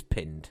it and is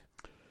pinned.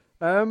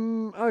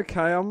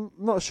 Okay, I'm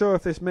not sure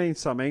if this means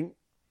something.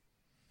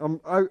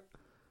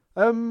 Okay,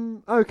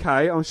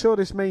 I'm sure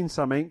this means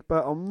something,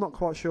 but I'm not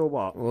quite sure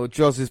what. Well,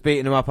 Droz is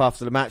beating him up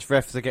after the match.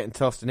 Refs are getting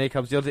tossed, and here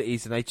comes the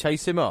oddities, and they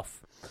chase him off.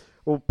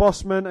 Well,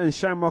 Bossman and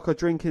Shamrock are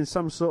drinking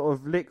some sort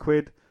of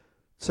liquid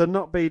to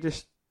not be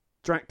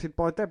distracted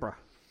by Deborah.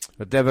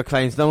 But Deborah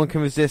claims no one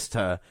can resist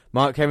her.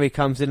 Mark Henry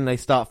comes in and they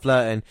start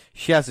flirting.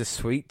 She has a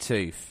sweet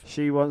tooth.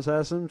 She wants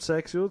her some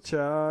sexual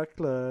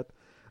chocolate.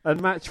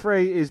 And match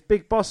 3 is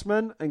Big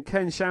Bossman and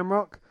Ken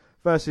Shamrock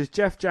versus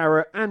Jeff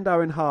Jarrett and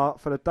Owen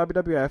Hart for the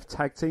WWF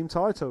Tag Team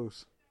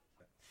titles.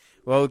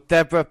 Well,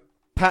 Deborah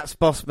pats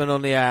Bossman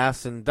on the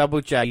ass and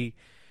double J,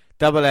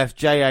 double F,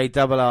 J A,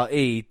 double R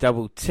E,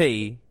 double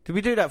T. Did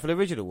we do that for the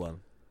original one?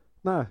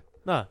 No.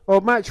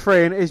 Well, match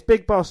 3 is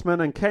Big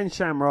Bossman and Ken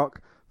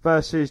Shamrock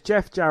versus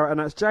Jeff Jarrett,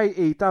 and that's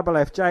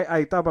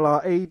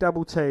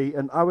JEFFJARRET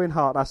and Owen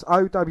Hart. That's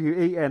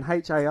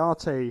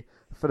OWENHART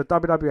for the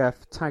WWF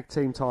Tag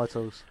Team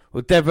titles.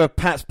 Well, Deborah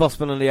pats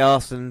Bossman on the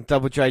arse and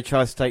Double J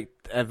tries to take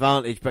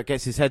advantage but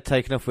gets his head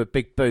taken off with a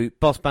big boot.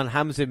 Bossman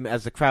hammers him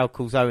as the crowd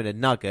calls Owen a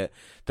nugget.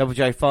 Double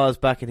J fires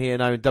back and he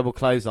and Owen double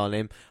close on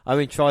him.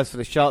 Owen tries for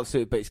the sharp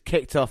suit but it's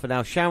kicked off and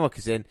now Shamrock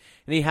is in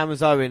and he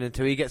hammers Owen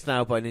until he gets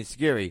nailed by an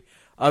enziguri.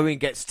 Owen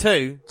gets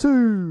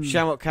 2.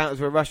 Shamrock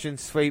counters with a Russian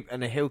sweep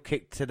and a heel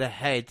kick to the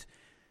head.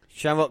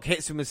 Shamrock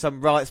hits him with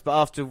some rights, but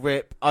after a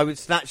whip, Owen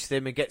snatches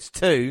him and gets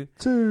 2.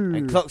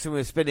 And clocks him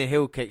with a spinning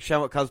heel kick.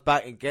 Shamrock comes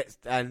back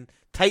and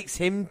takes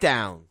him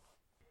down.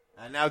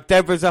 And now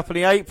Deborah's up on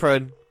the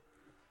apron.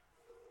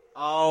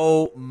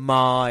 Oh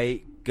my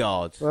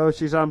God. Well,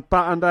 she's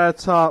unbuttoned her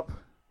top.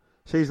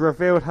 She's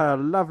revealed her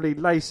lovely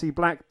lacy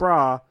black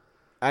bra.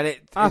 And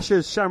it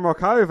ushers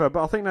Shamrock over,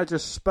 but I think that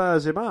just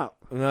spurs him up.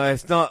 No,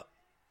 it's not.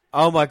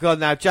 Oh my God,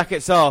 now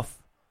jacket's off.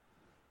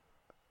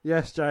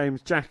 Yes,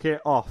 James,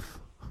 jacket off.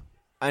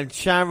 And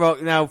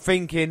Shamrock now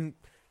thinking,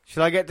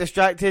 should I get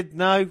distracted?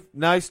 No,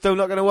 still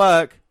not going to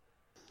work.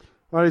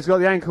 Well, he's got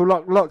the ankle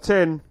locked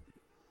in.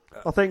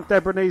 I think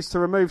Deborah needs to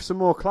remove some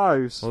more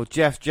clothes. Well,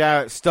 Jeff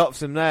Jarrett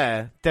stops him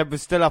there.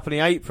 Deborah's still up on the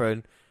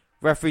apron.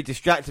 Referee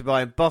distracted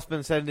by him.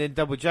 Bossman sending in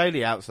Double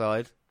J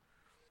outside.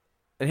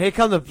 And here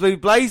comes the Blue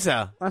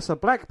Blazer. That's a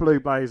black Blue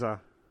Blazer.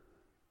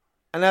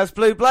 And that's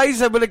Blue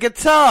Blazer with a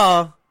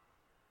guitar.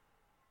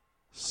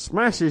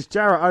 Smashes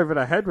Jarrett over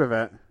the head with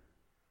it.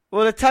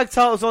 Well, the tag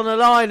title's on the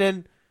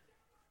line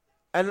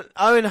and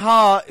Owen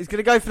Hart is going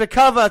to go for the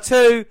cover.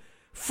 2,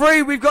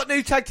 3, we've got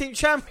new tag team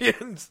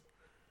champions.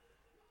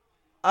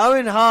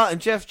 Owen Hart and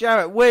Jeff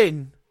Jarrett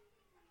win.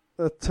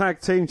 The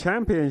tag team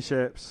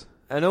championships.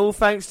 And all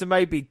thanks to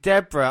maybe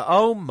Deborah.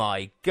 Oh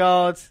my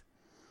God.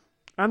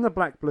 And the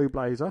black Blue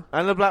Blazer.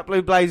 And the black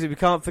Blue Blazer, we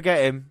can't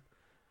forget him.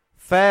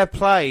 Fair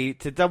play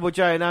to Double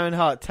J and Owen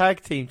Hart,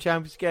 tag team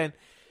champions again.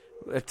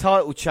 A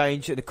title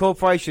change and the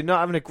corporation not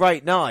having a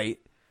great night.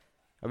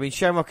 I mean,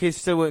 Shamrock is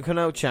still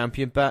Intercontinental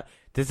champion, but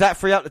does that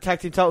free up the tag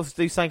team titles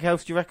to do something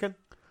else, do you reckon?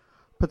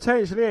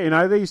 Potentially,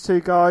 these two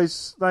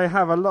guys, they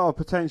have a lot of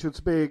potential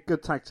to be a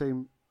good tag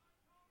team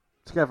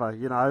together.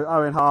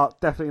 Owen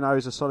Hart definitely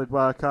knows a solid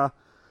worker.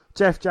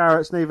 Jeff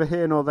Jarrett's neither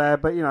here nor there,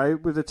 but,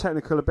 with the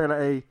technical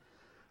ability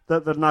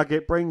that the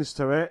Nugget brings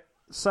to it,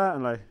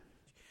 certainly.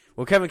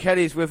 Well, Kevin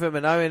Kelly is with him,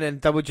 and Owen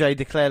and Double J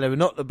declare they were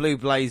not the Blue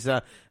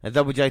Blazer, and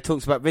Double J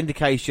talks about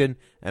vindication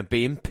and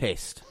being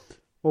pissed.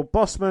 Well,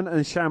 Bossman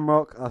and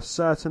Shamrock are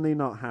certainly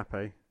not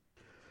happy.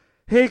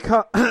 Here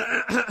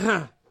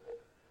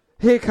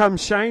Here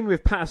comes Shane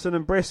with Patterson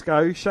and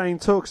Briscoe. Shane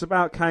talks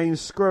about Kane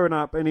screwing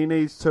up and he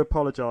needs to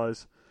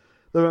apologise.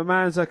 The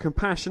McMahons are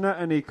compassionate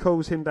and he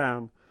calls him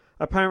down.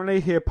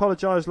 Apparently he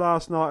apologised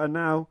last night and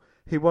now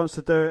he wants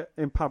to do it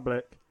in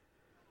public.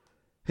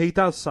 He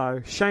does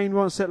so. Shane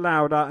wants it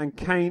louder and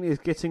Kane is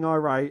getting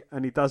irate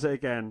and he does it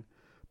again.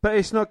 But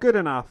it's not good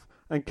enough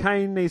and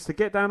Kane needs to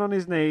get down on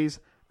his knees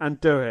and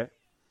do it.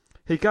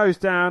 He goes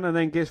down and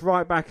then gets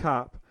right back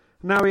up.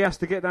 Now he has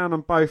to get down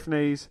on both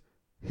knees.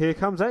 Here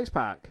comes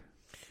X-Pac.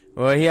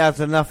 Well, he has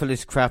enough of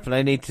this crap and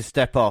they need to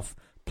step off.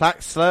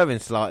 Plaque's slurring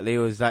slightly,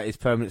 or is that his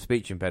permanent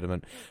speech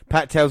impediment?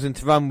 Pac tells him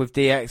to run with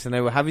DX and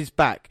they will have his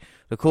back.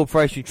 The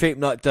corporation treat him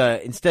like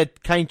dirt.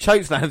 Instead, Kane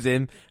chokeslams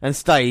him and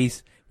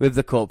stays with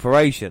the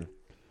corporation.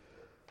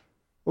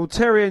 Well,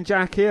 Terry and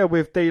Jackie are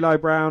with D'Lo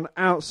Brown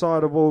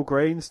outside of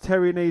Walgreens.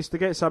 Terry needs to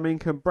get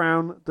something and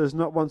Brown does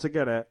not want to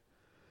get it.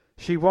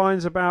 She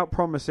whines about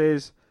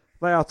promises.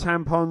 They are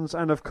tampons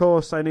and of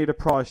course they need a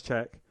price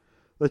check.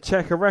 The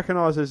checker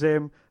recognises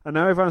him and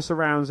now everyone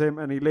surrounds him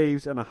and he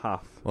leaves in a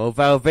huff. Well,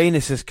 Val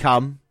Venus has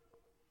come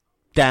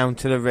down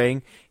to the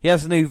ring. He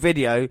has a new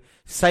video,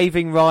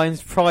 Saving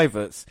Ryan's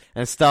Privates,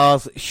 and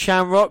stars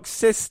Shamrock's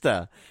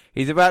sister.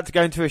 He's about to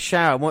go into a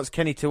shower and wants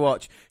Kenny to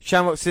watch.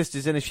 Shamrock's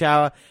sister's in a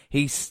shower.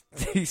 He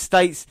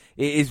states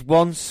it is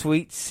one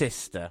sweet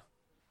sister.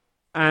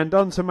 And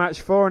on to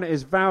match 4 and it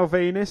is Val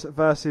Venus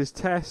versus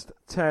Test.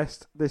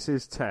 This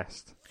is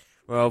Test.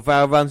 Well,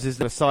 Val runs his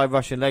side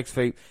Russian leg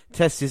sweep.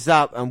 Test is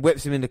up and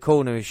whips him in the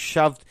corner and is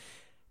shoved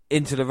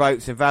into the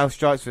ropes and Val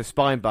strikes with a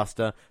spine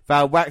buster.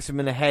 Val whacks him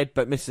in the head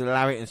but misses the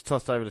lariat and is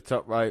tossed over the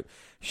top rope.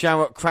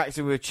 Shamrock cracks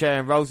him with a chair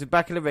and rolls him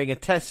back in the ring and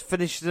Test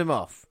finishes him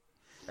off.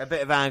 A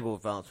bit of angle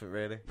advancement,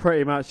 really.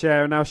 Pretty much,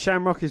 yeah. Now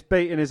Shamrock is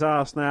beating his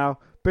ass now.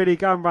 Billy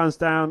Gunn runs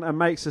down and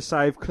makes a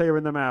save,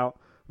 clearing them out.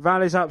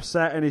 Val is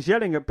upset and is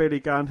yelling at Billy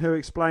Gunn, who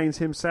explains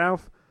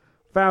himself.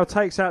 Val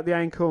takes out the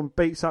ankle and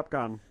beats up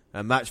Gunn.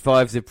 And match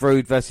 5 is the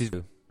Brood versus...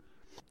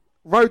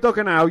 Road Dogg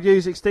and Al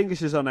use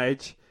extinguishers on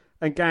Edge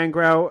and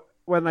Gangrel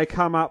when they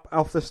come up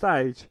off the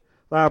stage.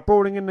 They are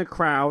brawling in the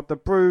crowd. The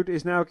Brood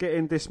is now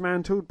getting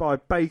dismantled by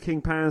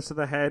baking pans to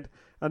the head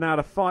and now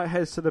the fight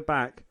heads to the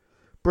back.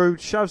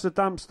 Brood shoves the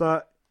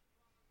dumpster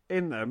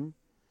into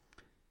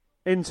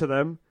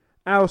them.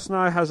 Al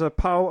Snow has a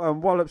pole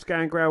and wallops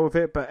Gangrel with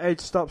it, but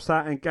Edge stops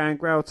that and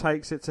Gangrel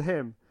takes it to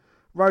him.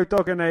 Road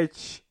Dogg and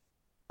Edge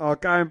are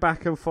going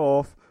back and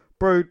forth.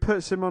 Brood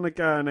puts him on a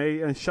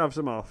gurney and shoves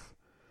him off.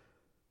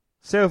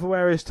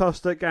 Silverware is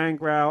tossed at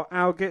Gangrel.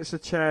 Al gets a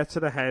chair to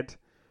the head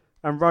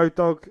and Road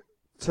Dogg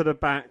to the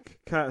back,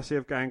 courtesy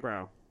of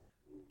Gangrel.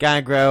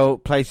 Gangrel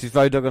places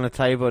Road Dogg on a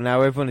table and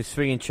now everyone is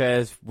swinging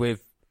chairs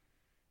with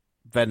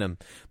Venom.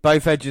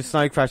 Both Edge and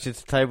Snow crash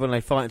into the table and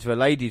they fight into a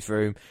ladies'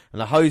 room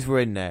and the hoes were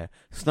in there.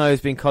 Snow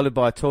has been collared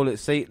by a toilet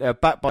seat. They are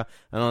back by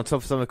and on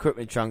top of some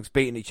equipment trunks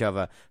beating each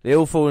other. They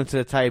all fall into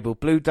the table.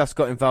 Blue Dust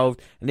got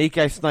involved and he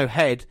gave Snow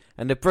head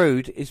and the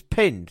Brood is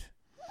pinned.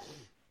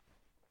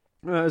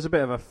 It was a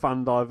bit of a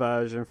fun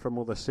diversion from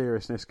all the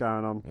seriousness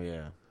going on.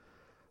 Yeah.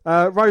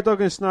 Road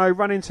Dogg and Snow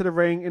run into the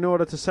ring in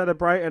order to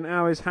celebrate and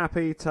Al is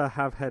happy to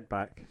have head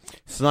back.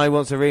 Snow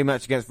wants a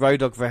rematch against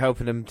Road Dogg for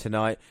helping him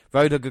tonight.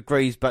 Road Dogg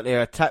agrees, but they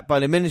are attacked by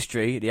the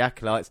Ministry, the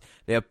Acolytes.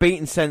 They are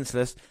beaten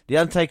senseless. The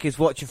Undertaker is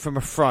watching from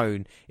a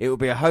throne. It will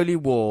be a holy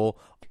war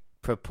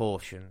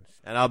proportions.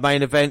 And our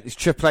main event is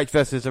Triple H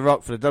versus The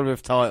Rock for the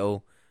WWF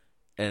title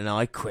in an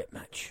I Quit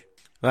match.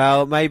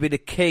 Well, maybe the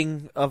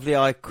king of the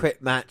I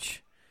Quit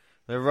match.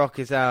 The Rock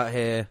is out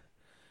here.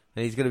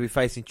 And he's going to be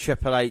facing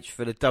Triple H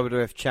for the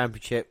WWF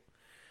Championship.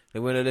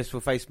 The winner of this will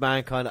face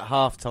Mankind at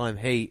halftime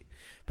heat.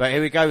 But here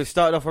we go. We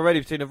started off already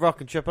between The Rock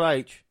and Triple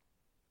H.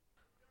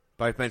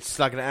 Both men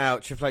slugging it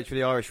out. Triple H with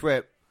the Irish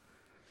whip.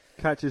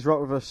 Catches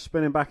Rock with a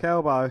spinning back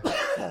elbow.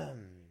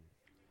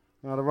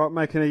 Now The Rock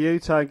making a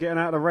U-turn, getting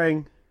out of the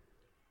ring.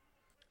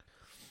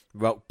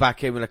 Rock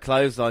back in with a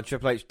clothesline.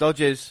 Triple H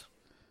dodges.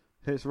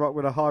 Hits Rock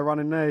with a high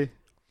running knee.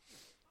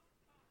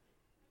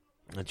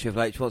 And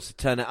Triple H wants to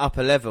turn it up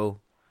a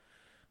level.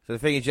 So the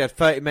thing is, you had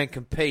 30 men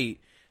compete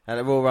at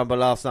the Royal Rumble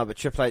last night, but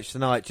Triple H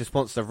tonight just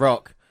wants The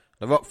Rock.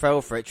 The Rock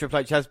fell for it. Triple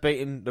H has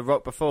beaten The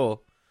Rock before.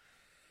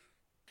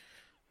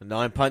 The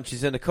 9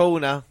 punches in the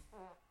corner.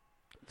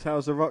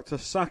 Tells The Rock to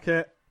suck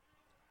it.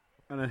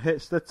 And then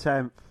hits the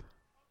 10th.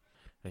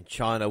 And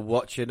China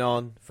watching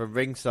on from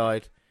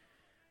ringside.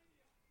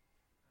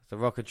 The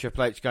Rock and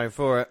Triple H going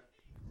for it.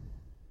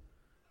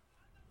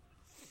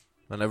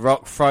 And The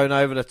Rock thrown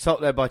over the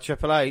top there by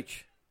Triple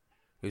H,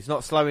 who's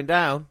not slowing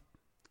down.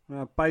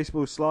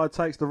 Baseball slide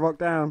takes The Rock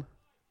down.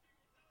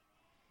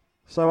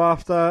 So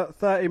after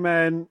 30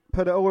 men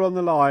put it all on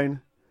the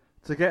line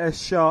to get a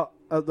shot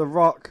at The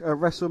Rock at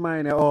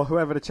WrestleMania, or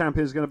whoever the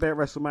champion is going to be at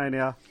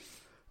WrestleMania,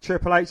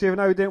 Triple H, even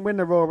though he didn't win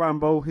the Royal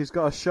Rumble, he's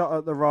got a shot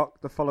at The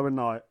Rock the following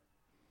night.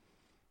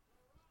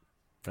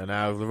 And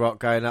now The Rock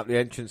going up the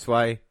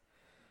entranceway.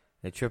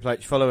 And Triple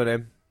H following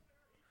him.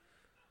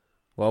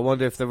 Well, I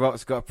wonder if The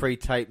Rock's got a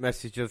pre-taped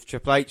message of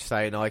Triple H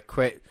saying, I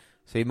quit.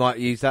 So he might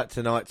use that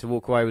tonight to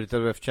walk away with the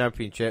WWF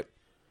Championship.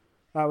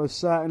 That would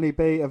certainly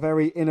be a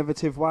very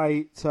innovative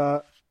way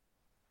to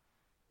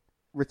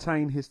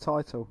retain his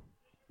title.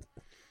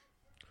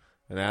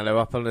 And now they're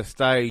up on the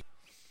stage.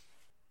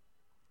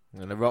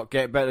 And The Rock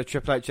getting better than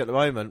Triple H at the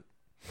moment.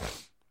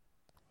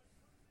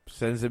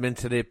 Sends him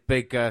into the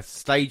big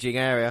staging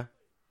area.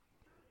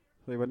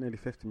 So he went nearly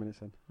 50 minutes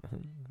in.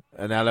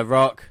 And now The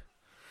Rock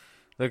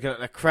looking at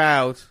the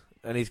crowd.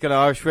 And he's going to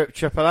Irish whip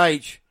Triple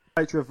H.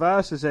 H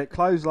reverses it,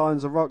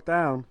 clotheslines The Rock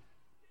down.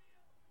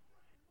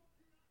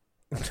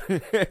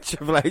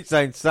 Triple H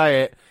don't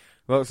say it.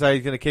 Rock say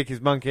he's going to kick his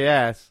monkey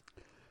ass.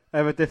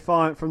 Ever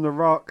defiant from The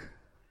Rock.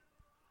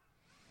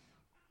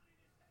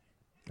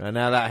 And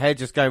now that head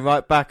just going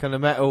right back on the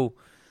metal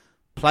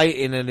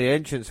plating in the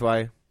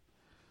entranceway.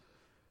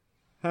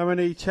 How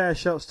many chair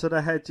shots to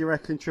the head do you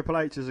reckon Triple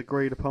H has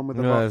agreed upon with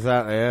The Rock?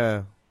 Exactly,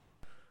 yeah.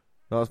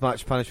 Not as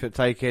much punishment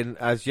taken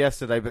as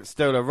yesterday, but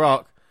still The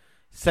Rock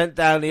sent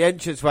down the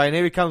entranceway, and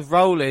here he comes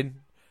rolling.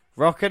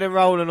 Rocking and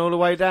rolling all the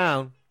way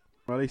down.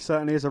 Well, he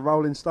certainly is a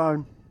rolling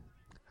stone.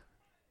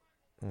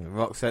 And The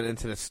Rock sent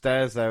into the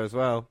stairs there as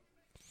well.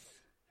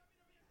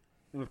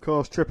 And of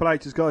course, Triple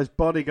H has got his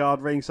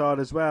bodyguard ringside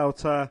as well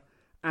to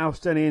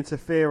oust any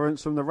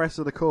interference from the rest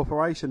of the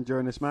corporation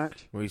during this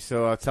match. We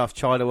saw how tough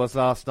China was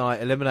last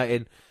night,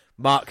 eliminating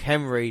Mark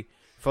Henry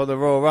for the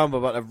Royal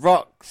Rumble, but The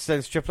Rock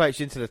sends Triple H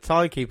into the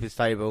timekeeper's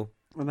table.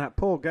 And that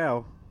poor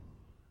girl.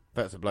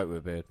 That's a bloke with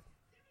a beard.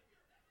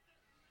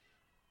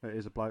 It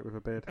is a bloke with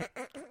a beard.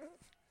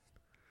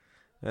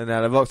 And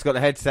now The Rock's got the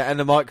headset and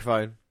the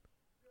microphone.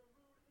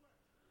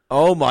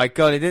 Oh my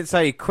God, he didn't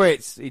say he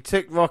quits. He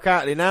took Rock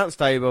out of the announce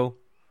table.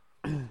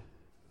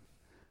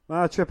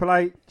 Triple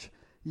H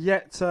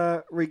yet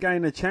to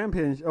regain the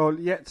championship, or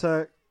yet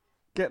to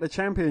get the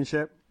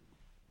championship.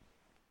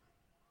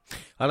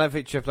 I don't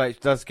think Triple H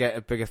does get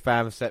a bigger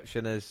fan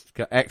reception as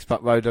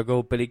X-Pac, Road Dogg,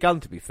 or Billy Gunn,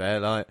 to be fair.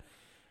 Like,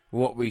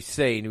 what we've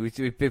seen,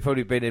 we've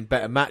probably been in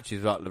better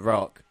matches like The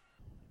Rock.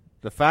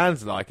 The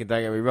fans like him,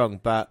 don't get me wrong,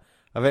 but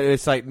I think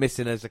there's something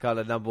missing as the kind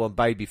of number one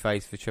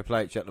babyface for Triple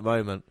H at the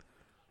moment.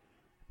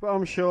 But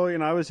I'm sure,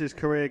 as his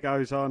career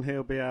goes on,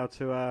 he'll be able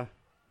to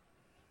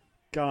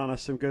garner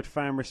some good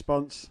fan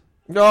response.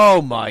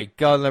 Oh my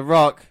God, The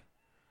Rock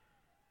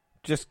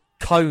just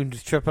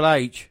coned Triple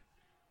H.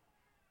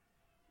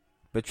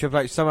 But Triple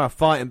H somehow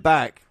fighting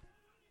back.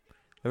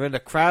 They're in the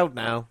crowd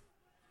now.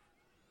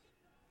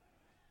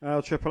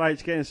 Well, Triple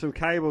H getting some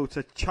cable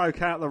to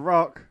choke out The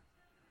Rock.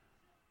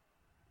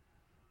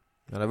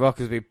 And The Rock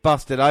has been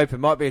busted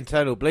open. Might be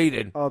internal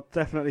bleeding. I'll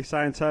definitely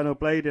say internal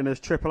bleeding as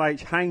Triple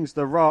H hangs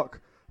The Rock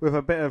with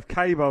a bit of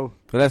cable.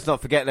 But let's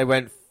not forget they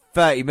went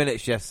 30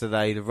 minutes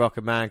yesterday, The Rock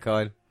and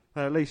Mankind.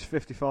 At least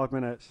 55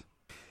 minutes.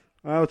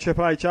 Well,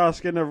 Triple H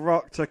asking The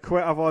Rock to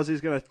quit, otherwise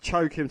he's going to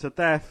choke him to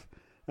death.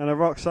 And The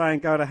Rock saying,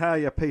 go to hell,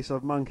 you piece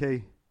of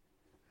monkey.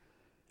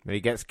 He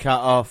gets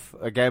cut off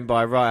again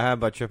by a right hand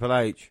by Triple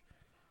H.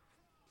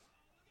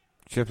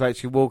 Triple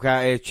H can walk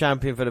out here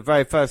champion for the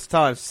very first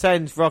time.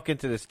 Sends Rock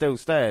into the steel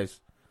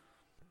stairs.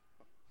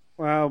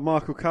 Well,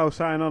 Michael Cole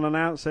saying on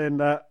announcing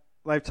that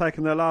they've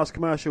taken their last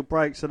commercial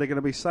break, so they're going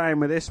to be staying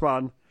with this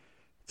one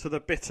to the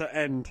bitter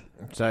end.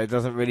 So it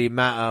doesn't really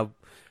matter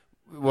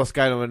what's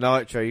going on with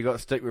Nitro. You've got to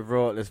stick with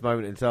Raw at this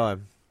moment in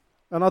time.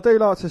 And I do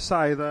like to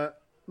say that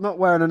not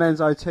wearing an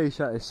Enzo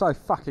t-shirt is so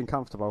fucking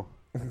comfortable.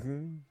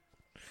 And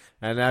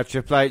now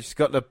Triple H's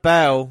got the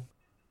bell.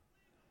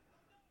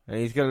 And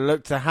he's going to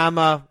look to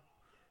hammer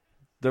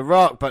The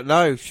Rock, but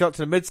no, shot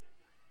to the mid.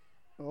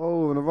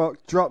 Oh, and The Rock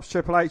drops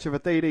Triple H with a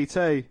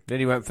DDT. Then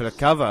he went for the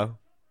cover.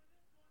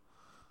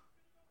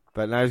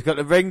 But now he's got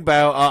the ring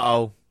bell.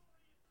 Uh-oh.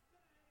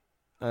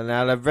 And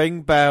now the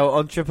ring bell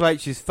on Triple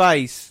H's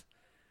face.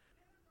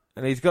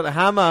 And he's got the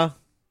hammer.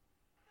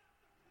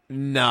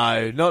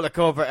 No, not the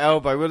corporate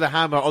elbow. With the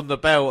hammer on the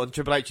bell on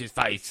Triple H's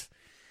face.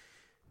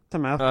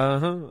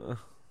 Somehow.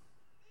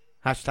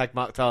 Hashtag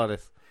Mark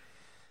TARDIS.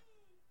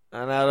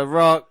 And now The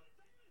Rock.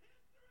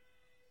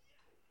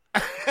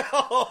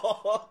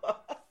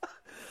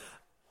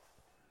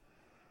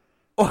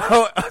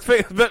 Well, I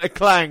think it's a bit of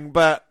clang,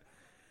 but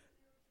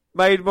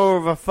made more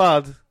of a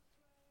thud.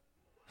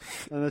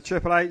 And the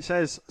Triple H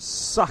says,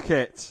 suck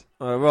it.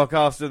 Well, Rock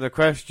asked him the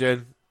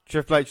question.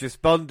 Triple H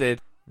responded.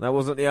 That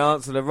wasn't the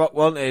answer The Rock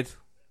wanted.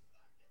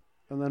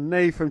 And the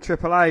knee from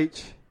Triple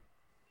H.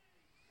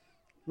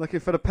 Looking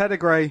for the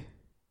pedigree.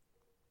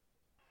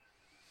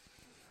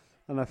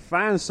 And the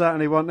fans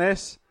certainly want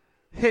this.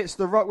 Hits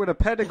The Rock with a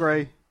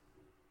pedigree.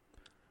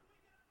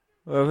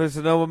 Well, if it's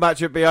a normal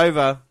match, it'd be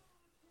over.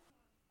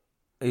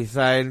 He's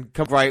saying,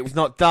 come right, it's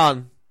not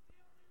done.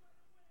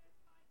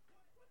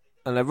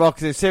 And The Rock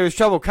is in serious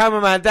trouble.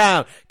 Cameraman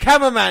down.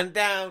 Cameraman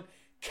down.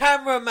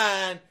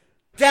 Cameraman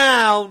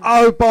down.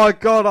 Oh, by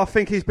God, I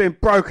think he's been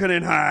broken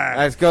in half.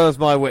 As God as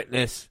my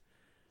witness.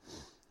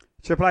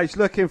 Triple H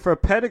looking for a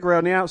pedigree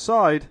on the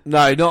outside.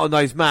 No, not on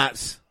those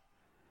mats.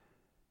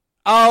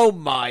 Oh,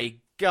 my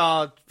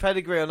God.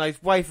 Pedigree on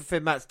those wafer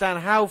thin mats.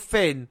 Dan, how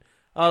thin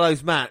are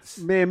those mats?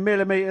 Mere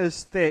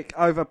millimetres thick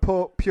over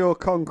pure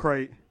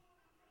concrete.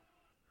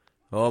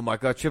 Oh, my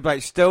God. Triple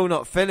H still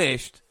not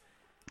finished.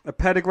 A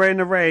pedigree in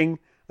the ring,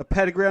 a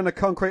pedigree on the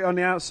concrete on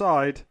the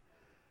outside.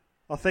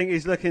 I think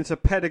he's looking to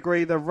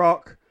pedigree The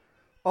Rock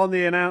on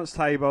the announce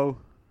table.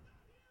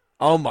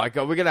 Oh my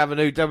God, we're going to have a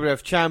new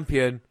WWF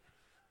champion.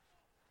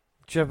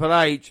 Triple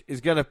H is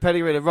going to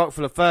pedigree The Rock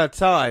for the third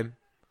time.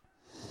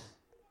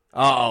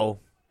 Uh-oh.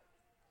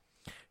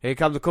 Here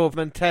comes the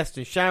Corpman Test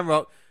and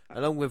Shamrock,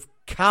 along with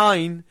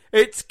Kane.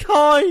 It's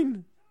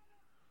Kane!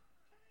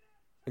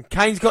 And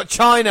Kane's got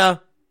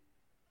China.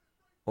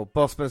 Or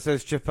Bossman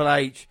says Triple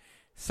H,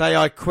 say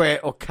I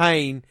quit, or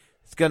Kane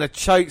is going to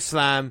choke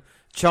slam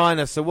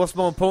China. So what's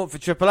more important for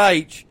Triple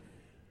H?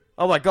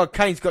 Oh my God,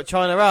 Kane's got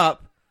China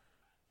up.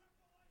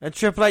 And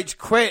Triple H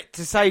quit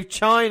to save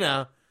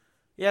China.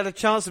 He had a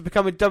chance of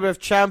becoming WWF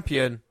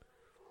champion.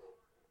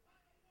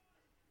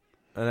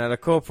 And then the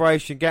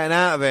corporation getting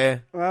out of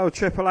here. Well,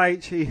 Triple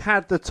H, he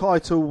had the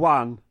title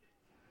won.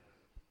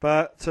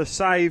 But to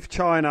save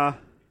China...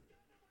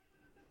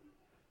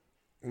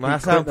 Well,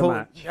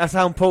 that's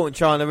how important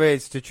China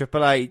is to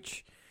Triple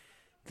H.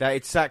 That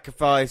he'd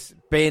sacrifice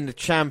being the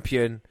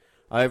champion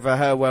over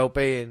her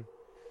well-being.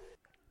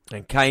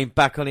 And came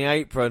back on the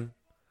apron.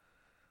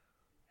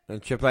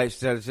 And Triple H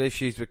said his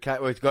issues with Kane.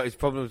 Well, he's got his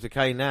problems with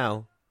Kane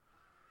now.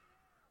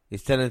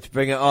 He's telling him to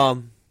bring it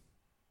on.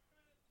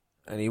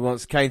 And he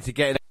wants Kane to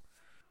get it.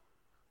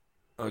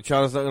 Oh,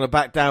 China's not going to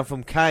back down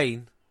from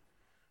Kane.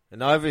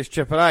 And over is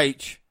Triple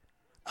H.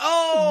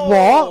 Oh!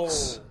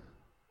 What?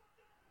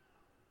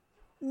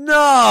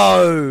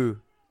 No!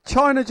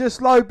 China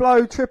just low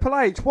blow Triple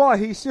H. Why?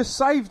 He's just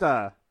saved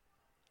her.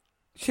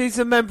 She's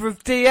a member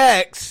of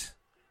DX.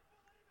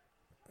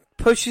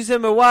 Pushes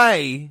him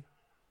away.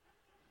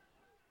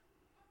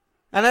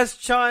 And as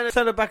China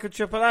turned her back at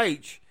Triple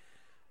H.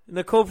 And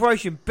the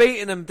corporation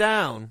beating him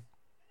down.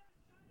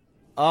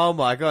 Oh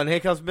my God, and here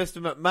comes Mr.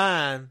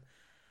 McMahon.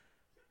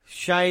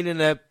 Shane and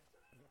the...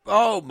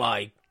 Oh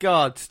my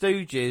God,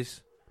 Stooges.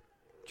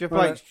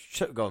 Triple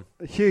H, gone.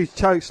 A huge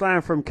choke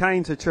slam from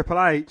Kane to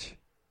Triple H.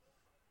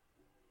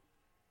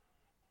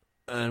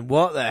 And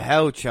what the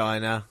hell,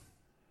 China?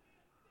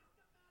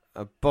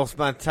 A boss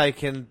man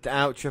taking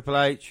out Triple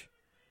H.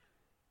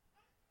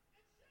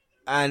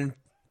 And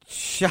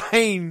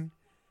Shane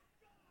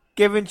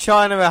giving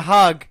China a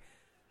hug.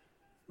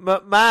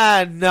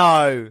 McMahon,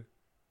 no.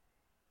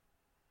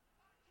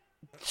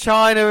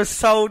 China has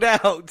sold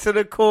out to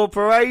the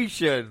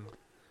corporation.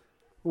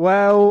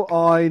 Well,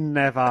 I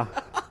never.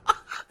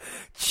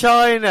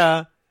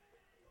 China.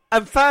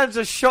 And fans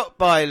are shocked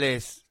by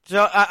this.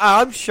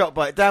 I'm shocked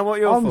by it. Dan, what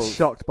are your thoughts? I'm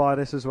shocked by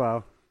this as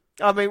well.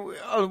 I mean,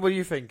 what are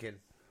you thinking?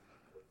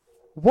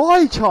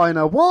 Why,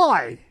 China?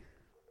 Why?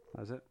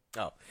 That's it.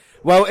 Oh.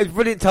 Well, it's a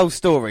brilliant told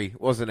story,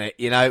 wasn't it?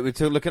 You know, we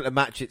took a look at the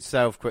match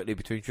itself quickly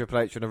between Triple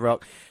H and The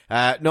Rock.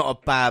 Not a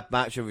bad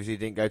match. Obviously, it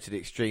didn't go to the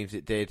extremes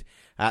it did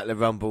at the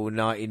Rumble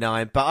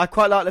 99. But I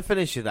quite like the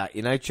finish of that.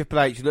 You know, Triple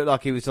H looked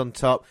like he was on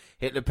top,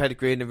 hit the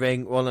pedigree in the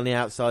ring, one on the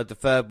outside. The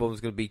third one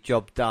was going to be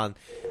job done.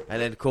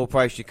 And then the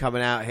corporation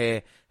coming out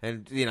here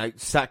and, you know,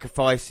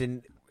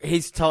 sacrificing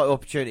his title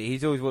opportunity.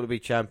 He's always wanted to be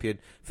champion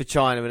for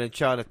China. And then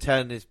China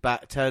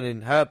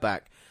turning her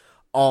back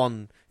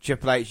on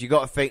Triple H. You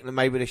got to think that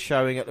maybe the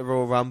showing at the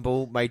Royal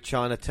Rumble made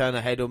China turn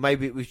her head, or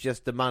maybe it was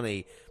just the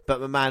money. But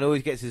my man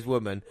always gets his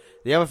woman.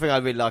 The other thing I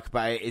really like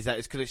about it is that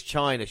it's because it's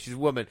China. She's a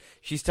woman.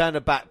 She's turned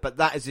her back, but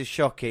that is as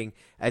shocking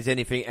as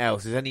anything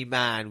else, as any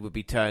man would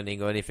be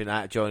turning or anything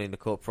like that, joining the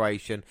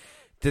corporation.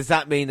 Does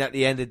that mean that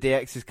the end of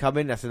DX is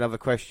coming? That's another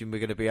question we're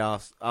going to be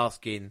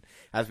asking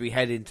as we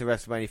head into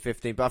WrestleMania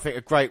 15. But I think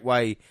a great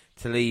way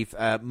to leave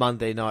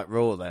Monday Night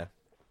Raw there.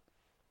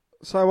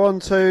 So on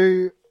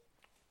to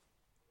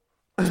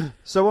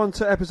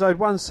episode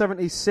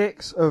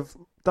 176 of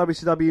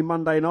WCW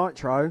Monday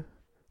Nitro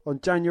on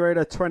January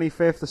the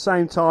 25th, the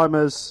same time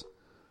as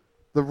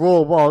the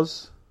Raw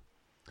was.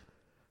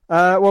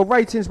 Well,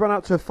 ratings went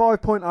up to a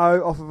 5.0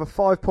 off of a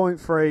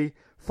 5.3,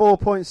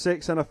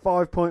 4.6 and a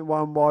 5.1,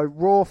 while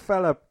Raw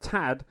fell a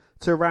tad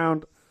to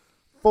around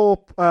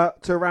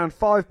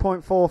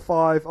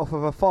 5.45 off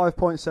of a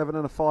 5.7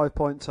 and a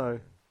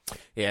 5.2.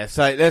 Yeah,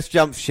 so let's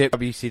jump ship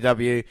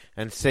WCW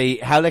and see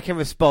how they can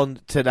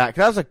respond to that.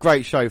 'Cause that was a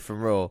great show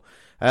from Raw.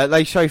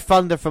 They show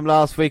Thunder from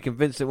last week, and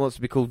Vincent wants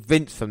to be called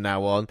Vince from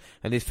now on,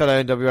 and his fellow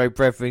NWO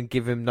brethren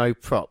give him no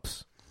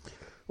props.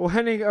 Well,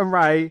 Hennig and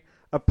Ray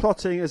are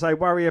plotting as they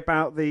worry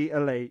about the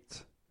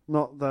elite,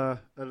 not the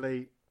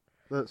elite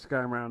that's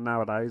going around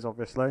nowadays,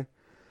 obviously.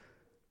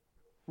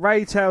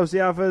 Ray tells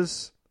the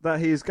others that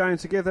he is going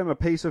to give them a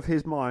piece of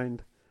his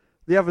mind.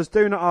 The others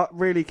do not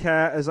really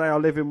care as they are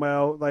living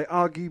well. They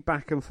argue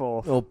back and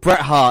forth. Well, Bret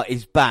Hart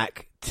is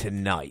back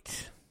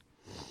tonight.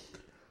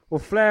 Well,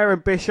 Flair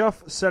and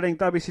Bischoff selling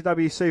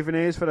WCW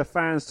souvenirs for the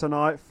fans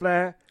tonight.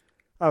 Flair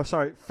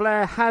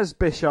has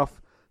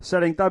Bischoff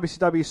selling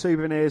WCW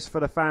souvenirs for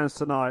the fans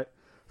tonight.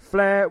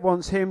 Flair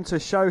wants him to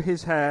show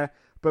his hair,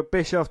 but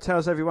Bischoff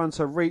tells everyone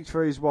to reach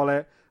for his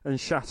wallet and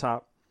shut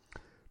up.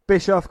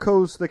 Bischoff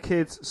calls the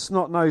kids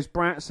snot-nosed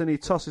brats and he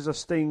tosses a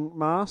Sting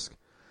mask.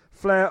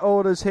 Flair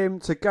orders him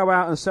to go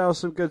out and sell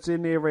some goods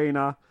in the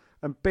arena,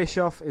 and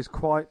Bischoff is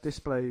quite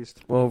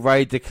displeased. Well,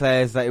 Ray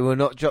declares that he will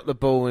not drop the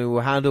ball and he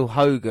will handle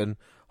Hogan.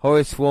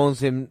 Horace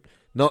warns him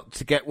not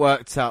to get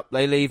worked up.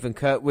 They leave and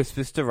Kurt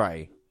whispers to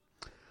Ray.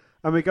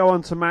 And we go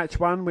on to match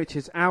 1, which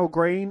is Al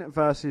Green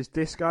versus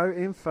Disco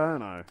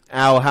Inferno.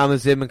 Al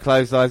hammers him and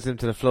clotheslines him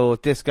to the floor.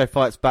 Disco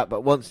fights back,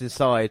 but once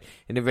inside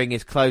in the ring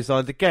is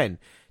clotheslined again.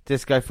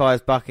 Disco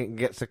fires bucket and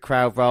gets the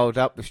crowd rolled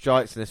up with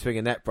strikes and a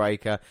swinging net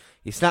breaker.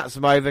 He snaps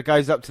him over,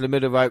 goes up to the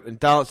middle rope and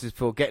dances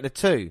before getting a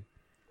 2.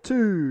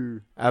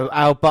 2.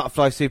 Al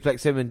butterfly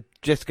suplex him and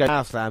Disco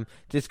power slam.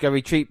 Disco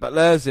retreat but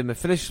lures him and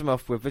finishes him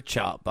off with a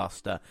chart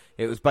buster.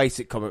 It was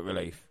basic comic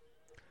relief.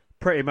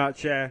 Pretty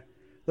much, yeah.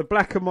 The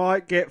Black and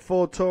White get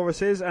Ford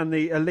Tauruses and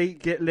the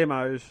Elite get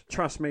limos.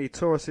 Trust me,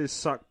 Tauruses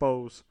suck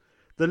balls.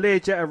 The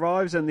Learjet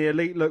arrives and the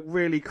Elite look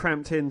really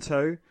cramped in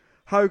too.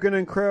 Hogan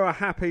and crew are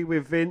happy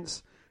with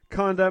Vince.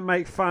 Kinda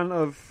make fun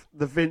of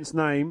the Vince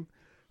name.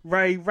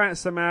 Ray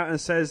rats them out and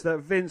says that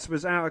Vince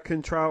was out of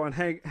control and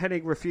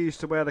Hennig refused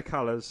to wear the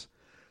colours.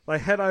 They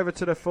head over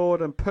to the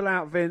Ford and pull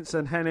out Vince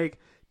and Hennig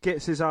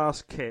gets his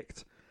ass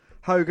kicked.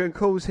 Hogan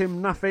calls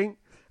him nothing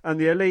and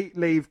the Elite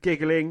leave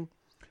giggling.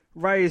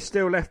 Ray is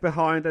still left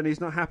behind and he's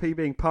not happy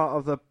being part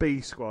of the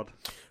B squad.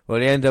 Well,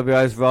 the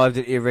NWO's arrived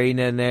at the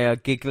arena and they are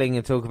giggling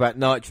and talk about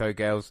Nitro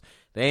girls.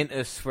 They enter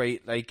the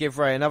suite, they give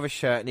Ray another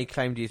shirt and he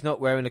claimed he's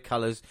not wearing the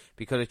colours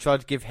because they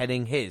tried to give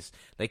Hennig his.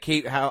 They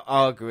keep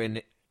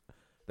arguing.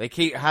 I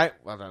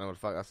don't know what the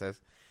fuck that says.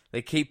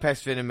 They keep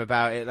pestering him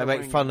about it. They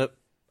make fun of...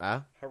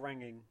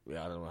 Haranguing.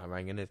 Yeah, I don't know what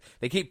haranguing is.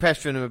 They keep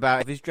pestering him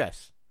about his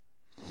dress.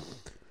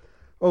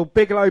 Well,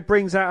 Bigelow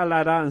brings out a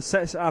ladder and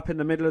sets it up in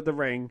the middle of the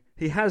ring.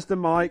 He has the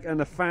mic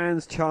and the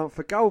fans chant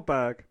for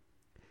Goldberg.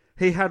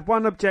 He had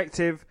one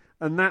objective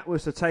and that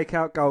was to take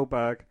out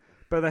Goldberg.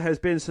 But there has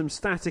been some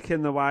static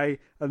in the way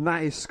and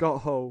that is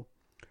Scott Hall.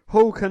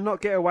 Hall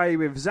cannot get away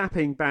with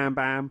zapping Bam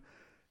Bam,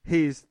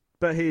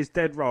 but he is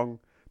dead wrong.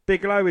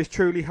 Bigelow is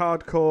truly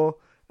hardcore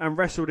and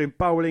wrestled in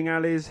bowling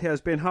alleys. He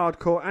has been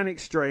hardcore and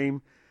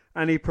extreme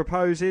and he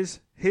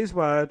proposes his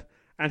word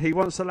and he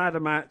wants a ladder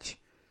match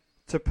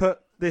to put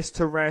this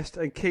to rest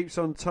and keeps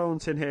on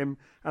taunting him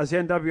as the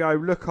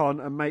NWO look on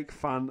and make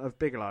fun of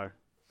Bigelow.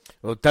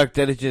 Well, Doug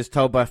Dillinger is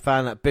told by a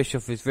fan that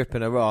Bischoff is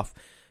ripping her off.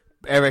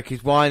 Eric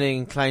is whining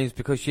and claims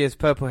because she has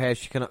purple hair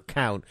she cannot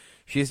count.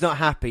 She is not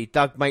happy.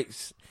 Doug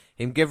makes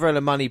him give her the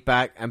money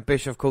back and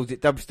Bischoff calls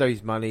it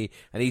WCW's money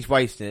and he's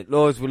wasting it.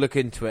 Lawyers will look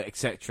into it,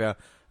 etc.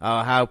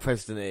 How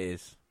president it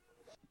is.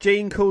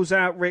 Gene calls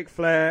out Ric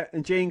Flair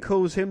and Gene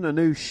calls him the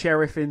new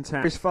sheriff in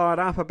town. He's fired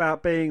up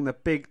about being the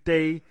Big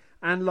D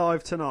and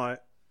live tonight.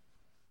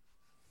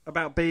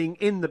 About being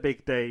in the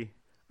Big D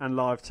and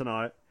live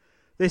tonight.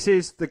 This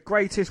is the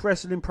greatest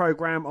wrestling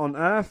program on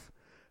earth.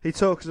 He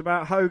talks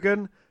about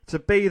Hogan. To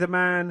be the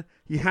man,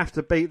 you have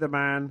to beat the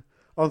man.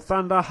 On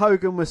Thunder,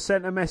 Hogan was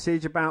sent a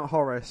message about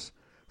Horace.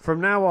 From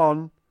now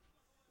on,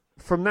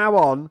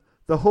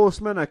 the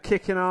Horsemen are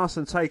kicking ass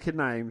and taking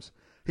names.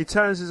 He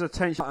turns his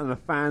attention and the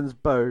fans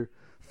boo.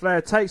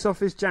 Flair takes off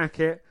his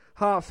jacket.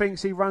 Hart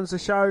thinks he runs the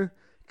show,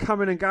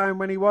 coming and going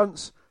when he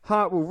wants.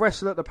 Hart will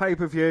wrestle at the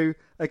pay-per-view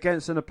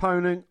against an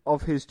opponent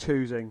of his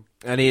choosing.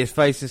 And he is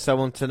facing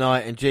someone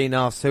tonight, and Gene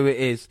asks who it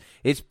is.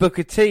 It's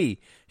Booker T.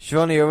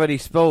 Shivani already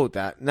spoiled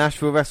that. Nash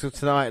will wrestle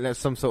tonight, and that's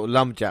some sort of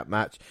lumberjack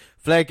match.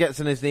 Flair gets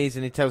on his knees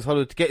and he tells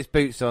Hollywood to get his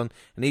boots on,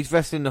 and he's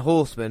wrestling the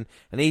Horseman,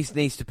 and he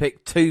needs to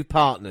pick 2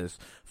 partners.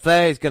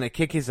 Flair is going to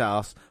kick his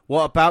ass.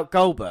 What about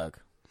Goldberg?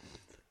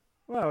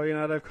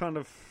 Well, they've kind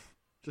of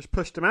just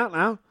pushed him out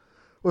now.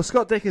 Well,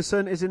 Scott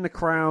Dickinson is in the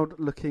crowd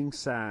looking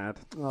sad.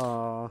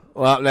 Aww.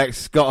 Well, up next,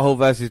 Scott Hall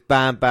versus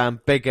Bam Bam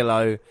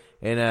Bigelow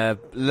in a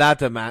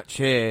ladder match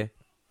here.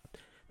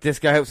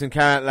 Disco helps him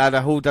carry out the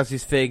ladder. Hall does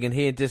his thing, and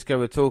he and Disco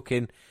were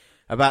talking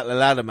about the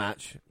ladder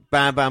match.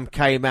 Bam Bam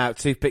came out,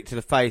 toothpick to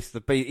the face.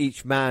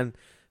 Each man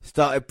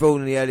started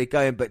brawling in the early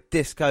going, but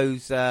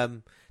Disco's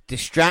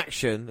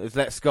distraction has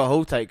let Scott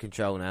Hall take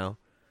control now.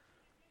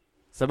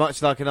 So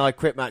much like an I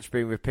Quit match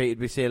being repeated,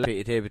 we see a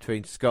repeated here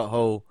between Scott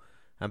Hall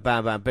and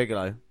Bam Bam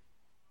Bigelow.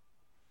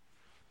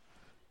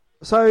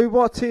 So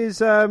what is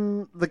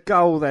the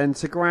goal then?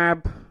 To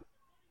grab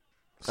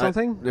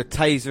something? The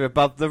taser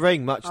above the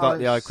ring, much like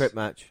the I Quit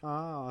match.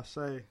 I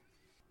see.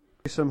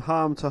 Some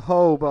harm to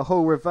Hall, but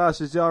Hall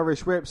reverses the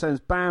Irish whip, sends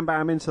Bam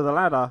Bam into the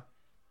ladder.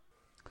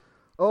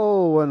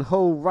 Oh, and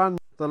Hall runs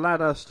the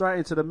ladder straight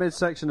into the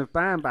midsection of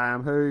Bam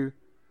Bam, who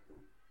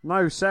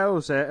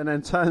no-sells it and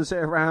then turns it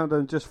around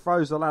and just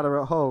throws the ladder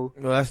at Hall.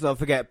 Well, let's not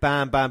forget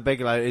Bam Bam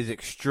Bigelow is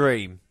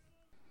extreme.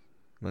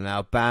 Well,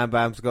 now Bam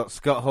Bam's got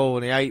Scott Hall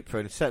in the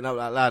apron setting up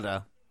that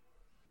ladder.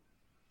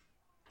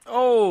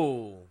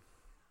 Oh!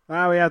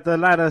 Now we had the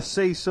ladder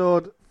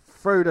seesawed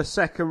through the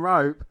second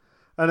rope,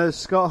 and as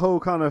Scott Hall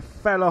kind of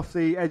fell off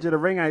the edge of the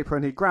ring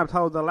apron, he grabbed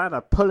hold of the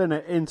ladder, pulling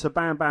it into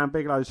Bam Bam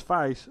Bigelow's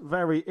face.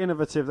 Very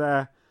innovative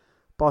there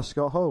by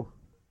Scott Hall.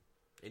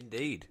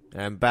 Indeed.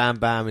 And Bam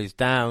Bam is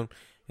down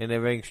in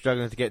the ring,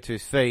 struggling to get to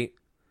his feet.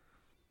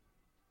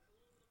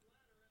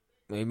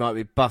 He might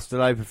be busted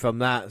open from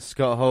that.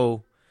 Scott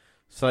Hall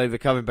slowly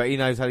recovering, but he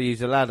knows how to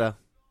use a ladder.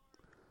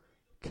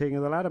 King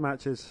of the ladder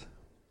matches.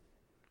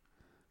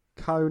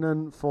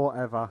 Conan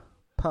forever.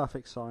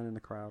 Perfect sign in the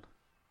crowd.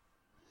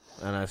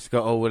 And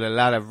Scott Hall with a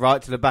ladder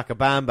right to the back of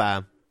Bam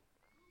Bam.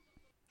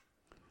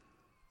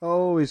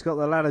 Oh, he's got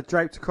the ladder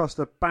draped across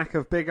the back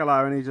of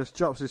Bigelow and he just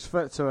drops his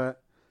foot to it,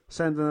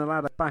 sending the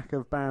ladder back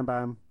of Bam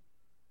Bam.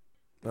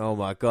 Oh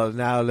my God,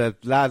 now the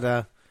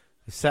ladder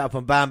is set up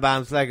on Bam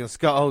Bam's leg and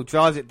Scott Hall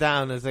drives it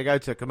down as they go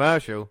to a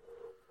commercial.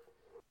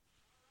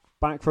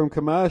 Back from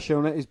commercial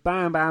and it is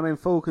Bam Bam in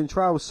full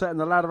control, setting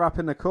the ladder up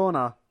in the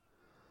corner.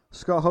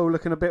 Scott Hall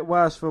looking a bit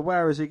worse for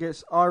wear as he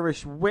gets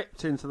Irish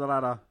whipped into the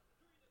ladder.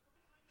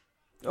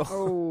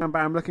 Oh, Bam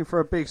Bam looking for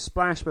a big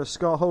splash, but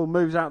Scott Hall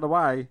moves out of the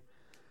way.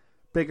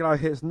 Bigelow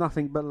hits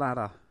nothing but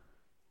ladder.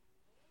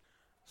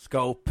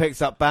 Scott Hall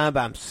picks up Bam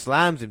Bam,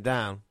 slams him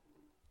down.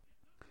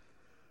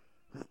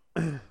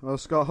 Well,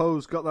 Scott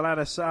Hall's got the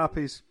ladder set up.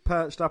 He's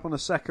perched up on the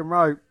second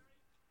rope.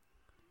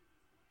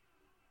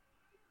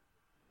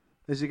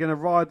 Is he going to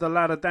ride the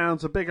ladder down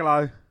to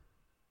Bigelow?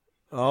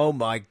 Oh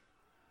my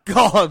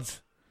God!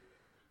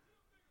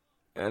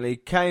 And he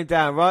came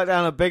down, right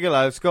down on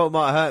Bigelow. Scott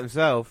might have hurt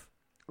himself.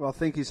 Well, I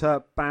think he's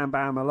hurt Bam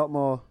Bam a lot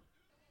more.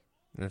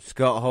 And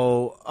Scott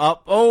Hall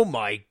up. Oh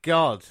my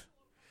God!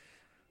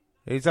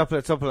 He's up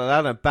at the top of the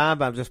ladder and Bam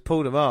Bam just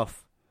pulled him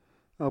off.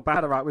 Oh,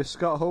 ladder right with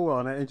Scott Hall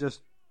on it and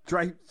just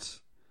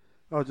draped.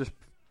 Oh, just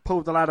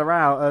pulled the ladder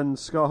out and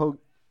Scott Hall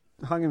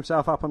hung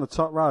himself up on the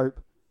top rope.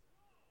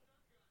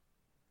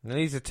 And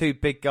these are two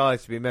big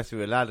guys to be messing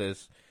with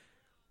ladders.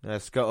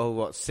 Scott Hall,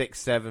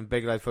 6'7",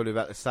 Bigelow's probably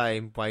about the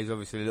same, weighs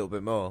obviously a little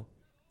bit more.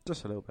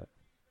 Just a little bit.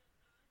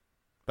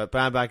 But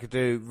Bam Bam could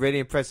do really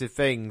impressive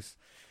things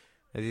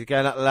as he's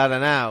going up the ladder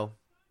now.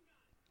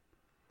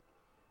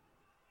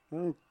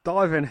 Well,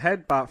 diving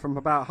headbutt from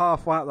about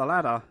halfway up the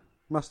ladder.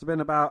 Must have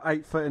been about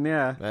 8 foot in the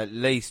air. At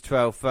least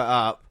 12 foot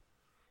up.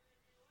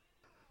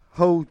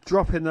 Hall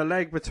dropping the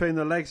leg between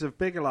the legs of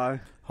Bigelow.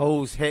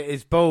 Hall's hit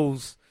his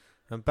balls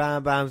and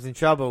Bam Bam's in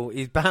trouble.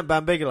 He's Bam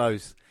Bam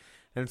Bigelow's.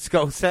 And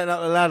Scott's setting up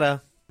the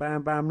ladder.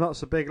 Bam Bam not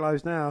so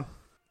Bigelow's now.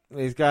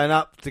 He's going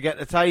up to get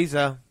the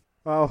taser.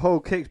 Well, Hall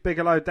kicks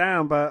Bigelow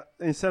down, but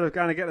instead of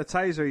going to get the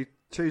taser, he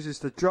chooses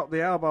to drop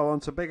the elbow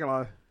onto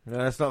Bigelow.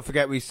 Let's not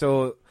forget we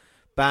saw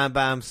Bam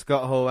Bam,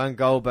 Scott Hall and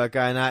Goldberg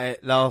going at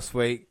it last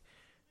week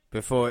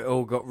before it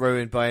all got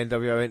ruined by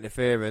NWO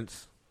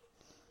interference.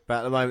 But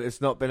at the moment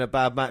it's not been a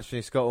bad match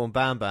between Scott Hall and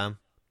Bam Bam.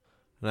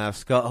 Now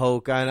Scott Hall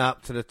going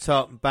up to the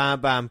top.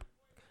 Bam Bam.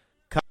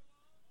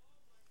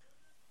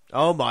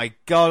 Oh my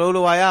God, all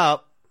the way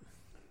up.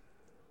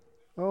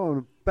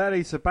 Oh,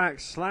 belly to back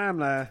slam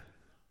there.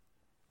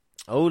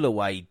 All the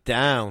way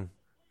down.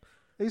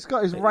 He's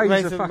got his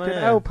razor fucking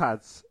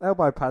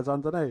elbow pads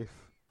underneath.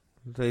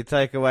 So you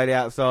take away the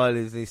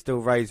outsiders and he's still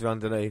razor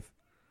underneath.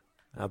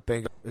 Now,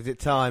 is it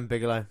time,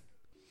 Bigelow?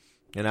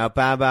 And now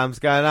Bam Bam's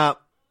going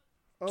up.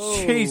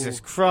 Oh, Jesus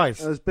Christ.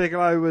 As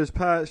Bigelow was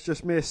perched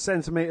just mere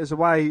centimetres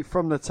away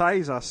from the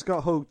taser,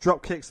 Scott Hall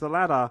drop kicks the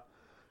ladder.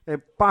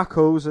 It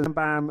buckles and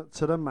Bam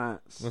to the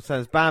mats. Well,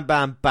 sends Bam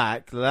Bam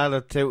back, the ladder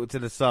tilted to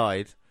the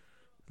side.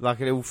 Like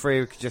all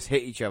three could just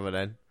hit each other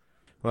then.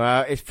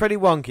 Well, it's pretty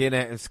wonky, isn't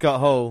it? And Scott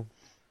Hall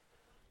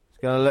is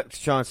going to look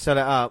to try and set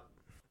it up.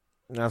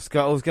 Now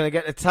Scott Hall's going to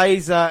get the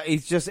taser.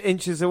 He's just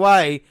inches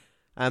away.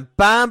 And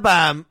Bam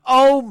Bam,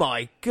 oh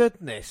my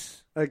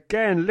goodness.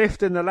 Again,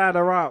 lifting the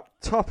ladder up,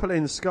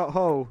 toppling Scott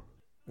Hall.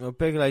 Well,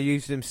 Bigelow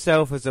used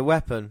himself as a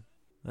weapon.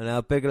 And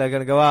now Bigelow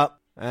going to go up.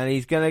 And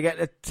he's going to get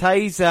the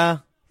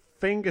taser.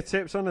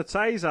 Fingertips on the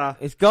taser.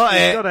 He's got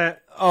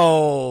it.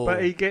 Oh.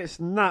 But he gets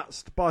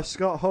nutsed by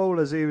Scott Hall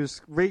as he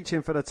was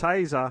reaching for the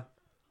taser.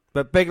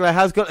 But Bigelow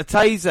has got the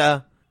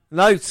taser.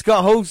 No,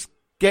 Scott Hall's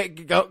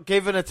got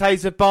given a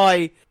taser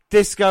by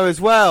Disco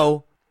as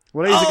well.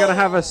 Well, he's going to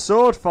have a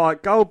sword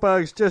fight.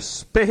 Goldberg's just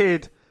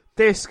speared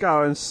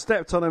Disco and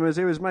stepped on him as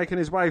he was making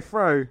his way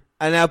through.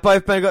 And now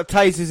both men got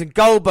tasers and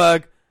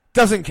Goldberg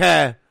doesn't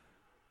care.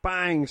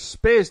 Bang,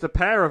 spears the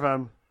pair of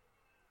them.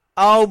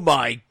 Oh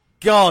my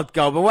God,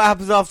 Goldberg. What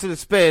happens after the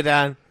spear,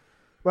 Dan?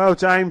 Well,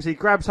 James, he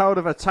grabs hold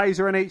of a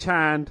taser in each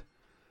hand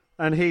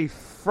and he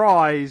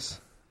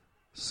fries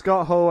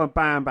Scott Hall and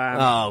Bam Bam.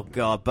 Oh,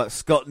 God, but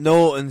Scott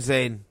Norton's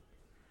in.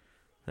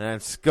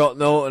 And Scott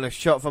Norton, a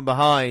shot from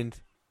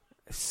behind,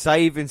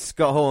 saving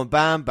Scott Hall and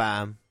Bam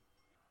Bam.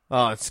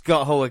 Oh, and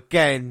Scott Hall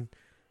again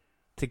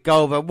to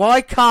Goldberg.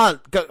 Why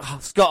can't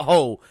Scott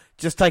Hall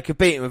just take a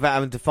beating without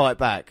having to fight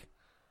back?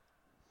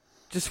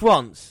 Just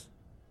once.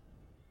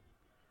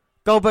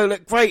 Goldberg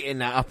looked great in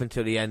that up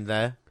until the end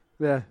there.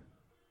 Yeah.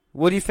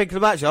 What do you think of the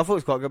match? I thought it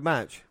was quite a good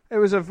match. It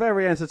was a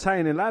very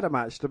entertaining ladder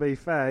match, to be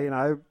fair. You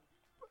know,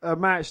 a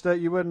match that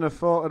you wouldn't have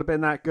thought would have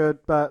been that good,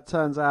 but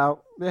turns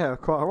out, yeah,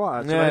 quite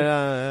alright, actually.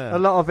 Yeah. A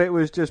lot of it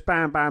was just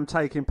Bam Bam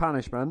taking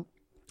punishment.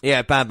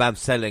 Yeah, Bam Bam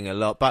selling a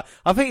lot, but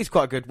I think he's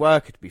quite a good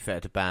worker, to be fair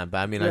to Bam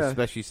Bam,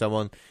 especially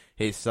someone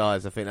his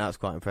size. I think that's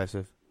quite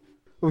impressive.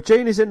 Well,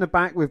 Gene is in the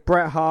back with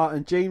Bret Hart,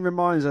 and Gene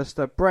reminds us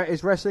that Bret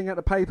is wrestling at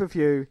the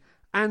pay-per-view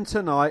and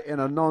tonight in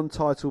a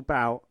non-title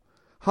bout.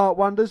 Hart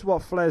wonders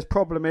what Flair's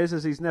problem is,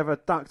 as he's never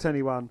ducked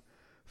anyone.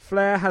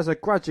 Flair has a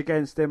grudge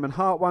against him, and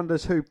Hart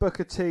wonders who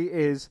Booker T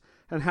is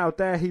and how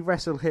dare he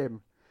wrestle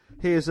him.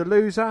 He is a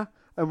loser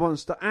and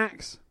wants to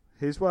ask,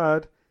 his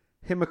word,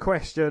 him a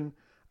question,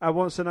 and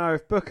wants to know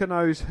if Booker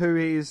knows who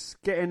he is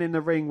getting in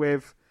the ring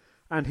with,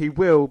 and he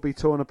will be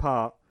torn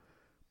apart.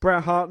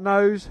 Bret Hart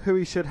knows who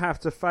he should have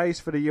to face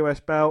for the US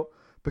belt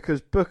because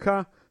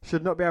Booker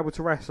should not be able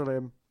to wrestle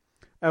him.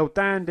 El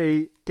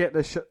Dandy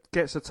gets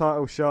a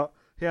title shot.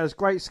 He has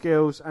great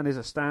skills and is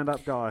a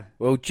stand-up guy.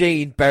 Well,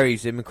 Gene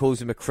buries him and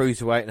calls him a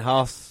cruiserweight, and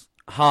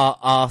Hart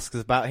asks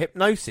about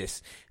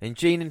hypnosis, and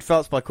Gene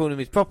interrupts by calling him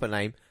his proper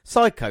name,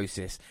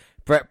 Psychosis.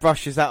 Bret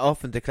brushes that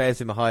off and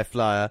declares him a high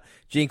flyer.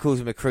 Gene calls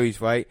him a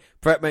cruiserweight.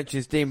 Bret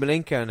mentions Dean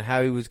Malenko and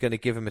how he was going to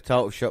give him a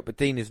title shot, but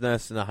Dean is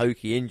nursing a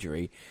hokey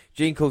injury.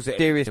 Gene calls it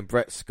serious and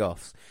Bret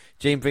scoffs.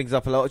 Gene brings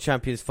up a lot of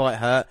champions fight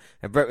hurt,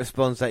 and Bret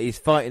responds that he's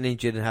fighting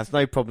injured and has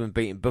no problem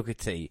beating Booker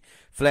T.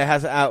 Flair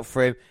has it out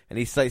for him, and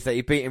he states that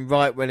he beat him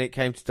right when it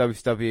came to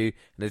WCW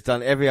and has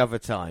done every other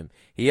time.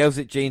 He yells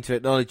at Gene to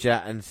acknowledge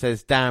that and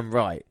says, damn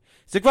right.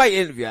 It's a great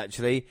interview,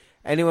 actually.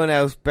 Anyone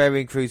else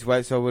burying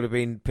cruiserweights, I would have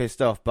been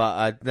pissed off, but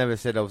I never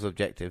said I was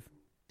objective.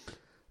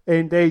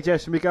 Indeed,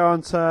 yes. And we go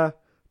on to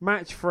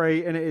match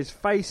 3, and it is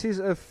Faces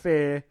of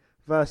Fear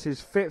versus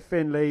Fit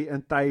Finlay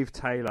and Dave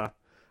Taylor.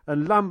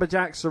 And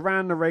Lumberjacks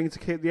surround the ring to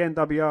keep the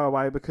NWO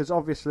away because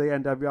obviously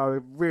NWO are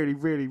really,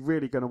 really,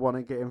 really going to want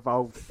to get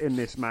involved in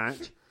this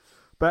match.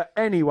 But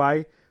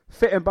anyway,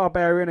 Fit and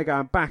Barbarian are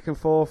going back and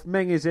forth.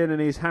 Meng is in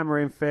and he's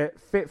hammering Fit.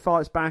 Fit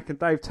fights back and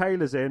Dave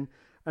Taylor's in.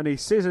 And he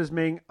scissors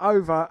Ming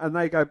over and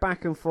they go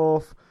back and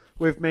forth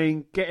with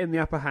Ming getting the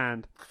upper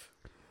hand.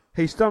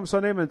 He stomps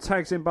on him and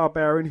tags in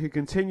Barbarian, who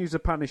continues the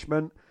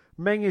punishment.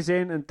 Meng is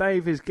in and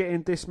Dave is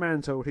getting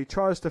dismantled. He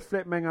tries to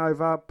flip Meng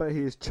over, but he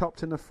is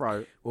chopped in the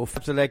throat. Well,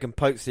 flips a leg and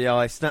pokes the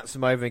eye, snaps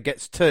him over and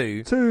gets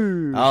two.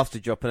 After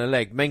dropping a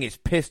leg. Meng is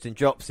pissed and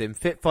drops him.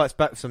 Fit fights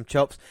back with some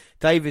chops.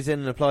 Dave is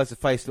in and applies a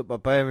face look.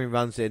 Barbarian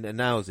runs in and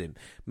nails him.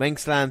 Meng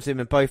slams him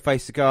and both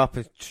faces go up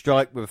and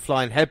strike with a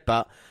flying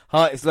headbutt.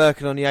 Hart is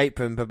lurking on the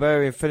apron.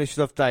 Barbarian finishes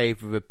off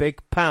Dave with a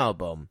big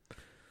powerbomb.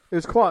 It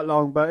was quite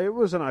long, but it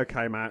was an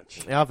okay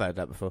match. Yeah, I've heard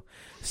that before.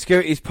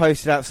 Security's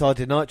posted outside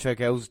the Nitro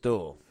girl's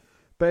door.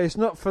 But it's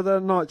not for the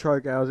Nitro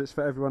girls, it's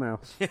for everyone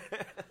else.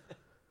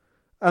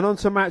 And on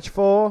to match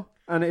 4,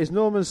 and it is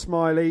Norman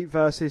Smiley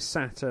versus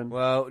Saturn.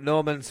 Well,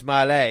 Norman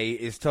Smiley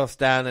is tossed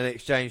down and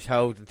exchanged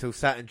hold until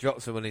Saturn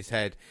drops him on his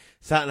head.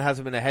 Saturn has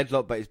him in a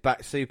headlock, but his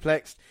back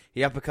suplexed. He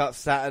uppercuts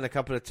Saturn a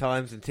couple of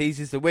times and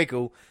teases the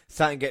wiggle.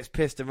 Saturn gets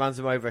pissed and runs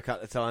him over a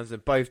couple of times,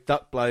 and both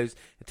duck blows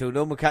until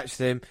Norman catches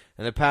him,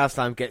 and the power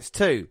slam gets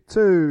 2.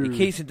 He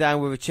keeps him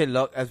down with a chin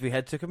lock as we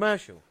head to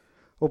commercial.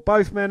 Well,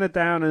 both men are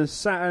down, and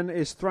Saturn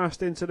is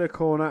thrust into the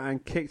corner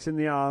and kicked in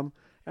the arm,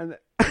 and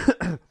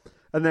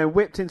and then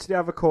whipped into the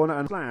other corner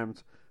and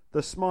slammed.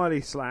 The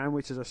Smiley slam,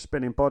 which is a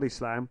spinning body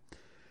slam.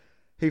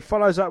 He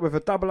follows up with a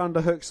double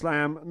underhook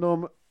slam.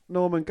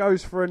 Norman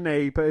goes for a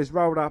knee, but is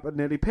rolled up and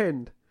nearly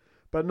pinned.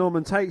 But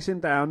Norman takes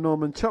him down.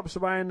 Norman chops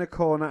away in the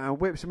corner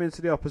and whips him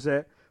into the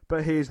opposite,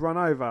 but he is run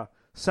over.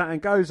 Saturn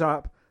goes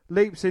up,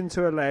 leaps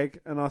into a leg,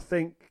 and I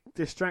think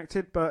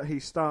distracted, but he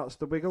starts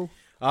to wiggle.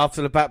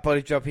 After the back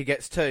body drop, he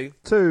gets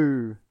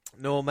 2.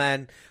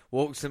 Norman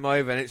walks him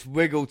over, and it's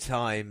wiggle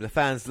time. The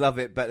fans love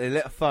it, but they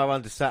let a fire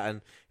under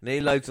Saturn, and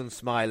he loads on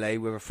Smiley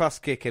with a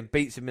thrust kick and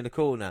beats him in the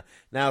corner.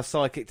 Now a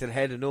side kick to the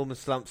head, and Norman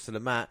slumps to the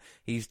mat.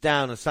 He's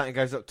down, and Saturn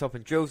goes up top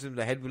and drills him in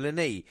the head with a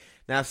knee.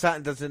 Now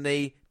Saturn does a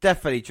knee,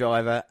 Death Valley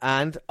driver,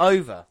 and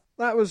over.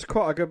 That was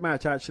quite a good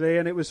match, actually,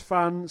 and it was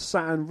fun.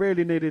 Saturn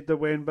really needed the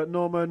win, but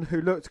Norman, who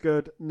looked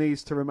good,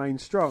 needs to remain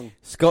strong.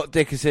 Scott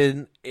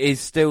Dickinson is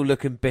still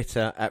looking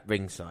bitter at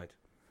ringside.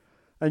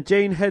 And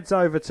Gene heads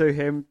over to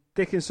him.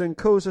 Dickinson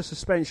calls the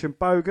suspension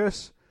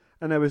bogus,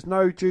 and there was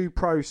no due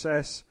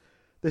process.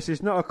 This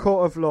is not a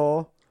court of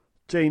law,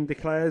 Gene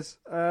declares.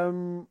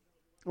 Well,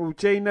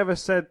 Gene never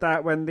said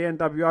that when the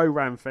NWO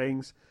ran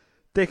things.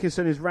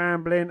 Dickinson is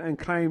rambling and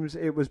claims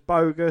it was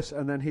bogus,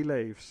 and then he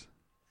leaves.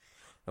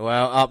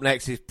 Well, up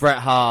next is Bret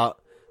Hart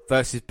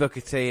versus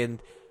Booker T,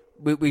 and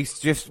we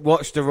just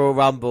watched the Royal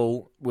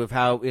Rumble with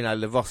how,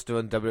 the roster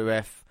on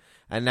WWF,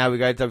 and now we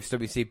go to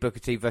WCW Booker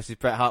T versus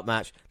Bret Hart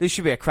match. This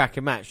should be a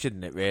cracking match,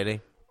 shouldn't it,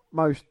 really?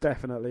 Most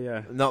definitely,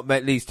 yeah.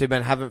 These two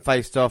men haven't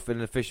faced off in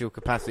an official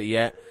capacity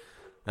yet,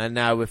 and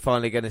now we're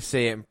finally going to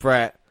see it. And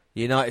Bret,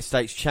 United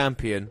States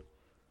champion,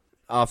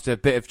 after a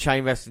bit of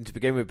chain wrestling to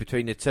begin with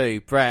between the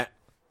two, Bret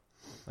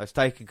has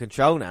taken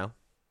control now.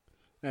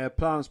 Yeah,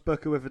 plants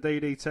Booker with a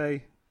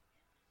DDT.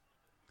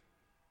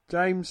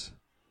 James,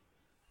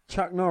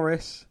 Chuck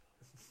Norris,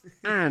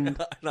 and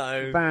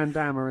Van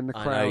Damme are in the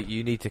crowd. I know,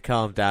 you need to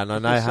calm down. I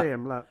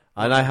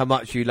know how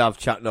much you love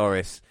Chuck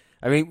Norris.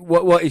 I mean,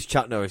 what is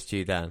Chuck Norris to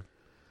you, Dan?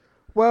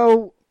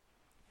 Well,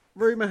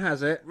 rumour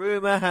has it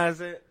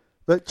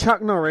that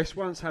Chuck Norris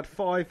once had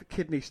 5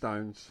 kidney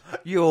stones.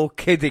 You're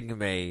kidding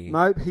me.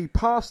 Nope, he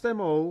passed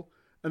them all,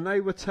 and they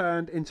were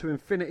turned into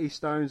Infinity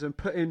Stones and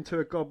put into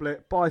a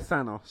goblet by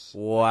Thanos.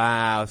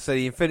 Wow, so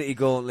the Infinity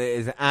Gauntlet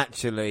is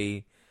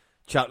actually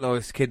Chuck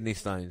Norris' kidney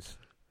stones.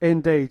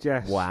 Indeed,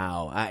 yes.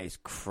 Wow, that is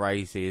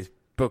crazy. As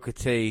Booker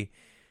T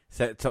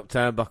set the top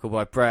turnbuckle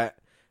by Brett.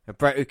 And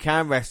Brett, who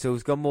can wrestle,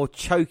 has gone more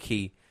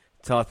chokey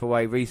type of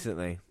way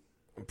recently.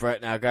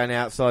 Brett now going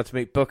outside to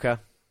meet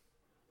Booker.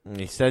 And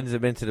he sends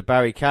him into the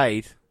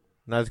barricade.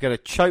 Now he's going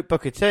to choke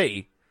Booker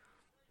T.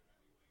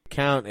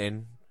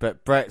 Counting,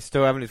 but Brett's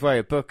still having his way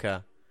with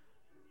Booker.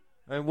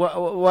 I mean,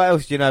 what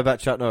else do you know about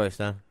Chuck Norris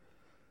now?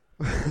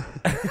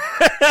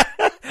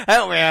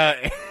 Help me out.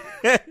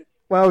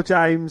 Well,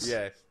 James,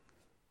 Yes.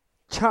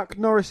 Chuck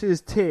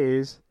Norris's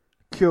tears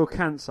cure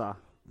cancer.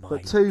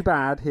 But too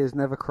bad he has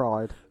never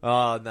cried.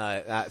 Oh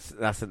no,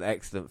 that's an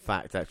excellent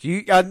fact.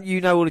 Actually,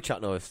 you know all the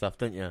Chuck Norris stuff,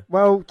 don't you?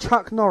 Well,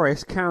 Chuck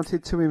Norris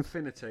counted to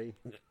infinity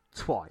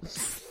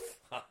twice.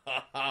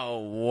 Oh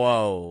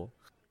whoa!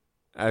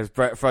 As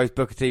Brett throws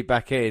Booker T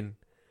back in.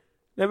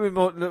 Let me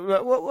more.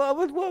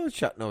 What was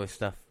Chuck Norris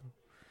stuff?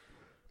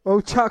 Well,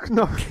 Chuck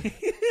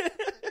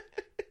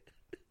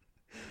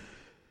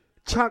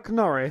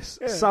Norris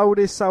sold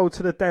his soul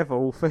to the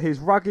devil for his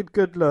rugged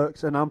good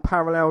looks and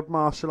unparalleled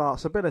martial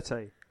arts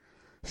ability.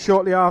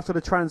 Shortly after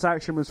the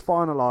transaction was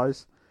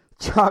finalised,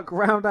 Chuck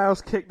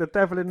roundhouse kicked the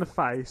devil in the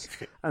face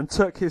and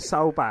took his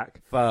soul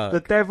back. Fuck. The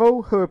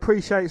devil, who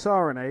appreciates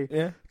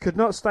irony, could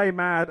not stay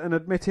mad and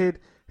admitted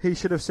he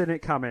should have seen it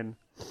coming.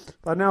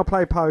 They now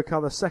play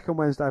poker the second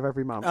Wednesday of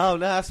every month. Oh,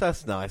 no,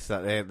 that's nice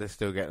that they're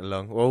still getting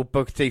along. Well,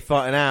 Booker T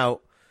fighting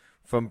out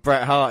from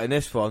Bret Hart in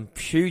this one.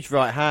 Huge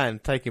right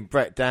hand taking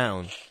Bret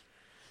down.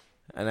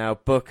 And now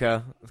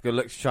Booker is going to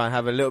look to try and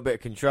have a little bit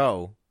of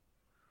control.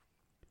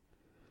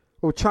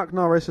 Well, Chuck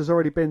Norris has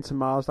already been to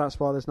Mars. That's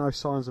why there's no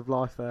signs of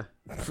life there.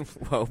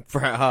 Well,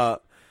 Bret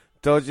Hart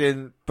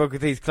dodging Booker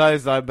T's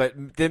clothesline,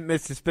 but didn't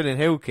miss the spinning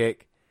heel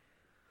kick.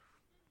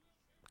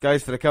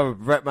 Goes for the cover.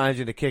 Bret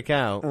managing to kick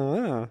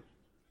out.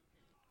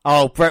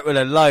 Oh, Bret with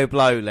a low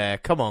blow there.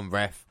 Come on,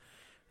 ref.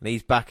 And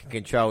he's back in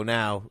control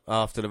now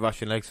after the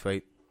Russian leg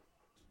sweep.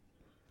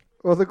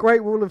 Well, the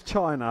Great Wall of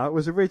China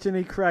was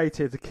originally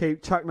created to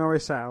keep Chuck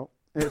Norris out.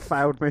 It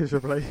failed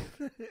miserably.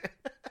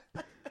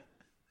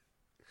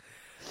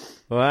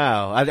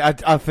 Wow.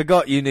 I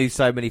forgot you knew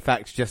so many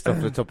facts just off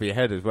the top of your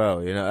head as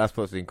well. You know, that's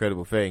what's the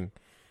incredible thing.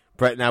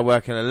 Bret now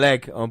working a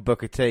leg on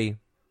Booker T.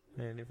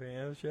 Anything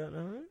else, Chuck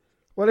Norris?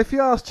 Well, if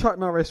you ask Chuck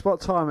Norris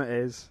what time it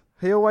is,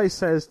 he always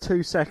says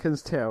 2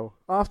 seconds till.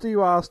 After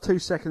you ask 2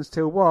 seconds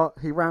till what,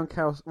 he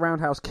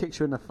roundhouse kicks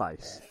you in the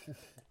face.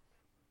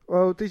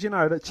 Well, did you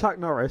know that Chuck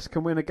Norris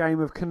can win a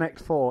game of Connect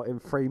 4 in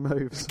 3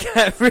 moves?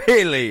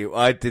 Really?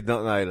 I did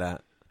not know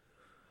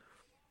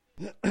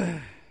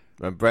that.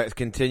 And Bret's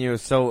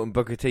continuous assault on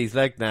Booker T's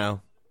leg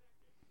now.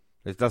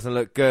 This doesn't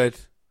look good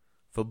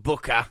for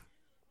Booker.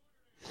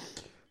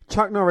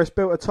 Chuck Norris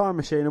built a time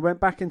machine and went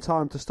back in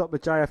time to stop the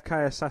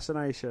JFK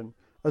assassination.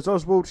 As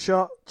Oswald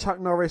shot, Chuck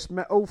Norris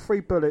met all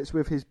 3 bullets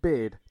with his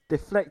beard,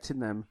 deflecting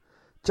them.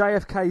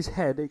 JFK's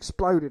head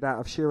exploded out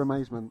of sheer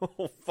amazement.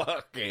 Oh,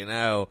 fucking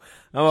hell.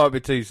 That might be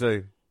too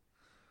soon.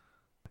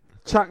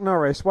 Chuck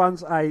Norris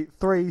once ate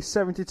 3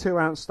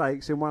 72-ounce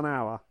steaks in 1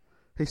 hour.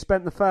 He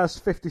spent the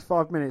first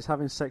 55 minutes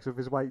having sex with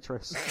his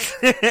waitress.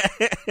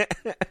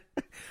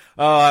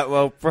 Alright,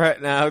 well,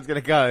 Bret now is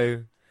going to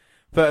go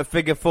put a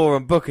figure 4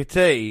 on Booker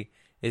T.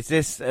 Is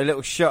this a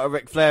little shot of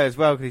Ric Flair as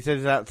well? Because he said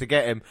he's out to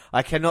get him.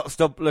 I cannot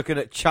stop looking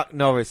at Chuck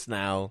Norris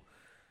now.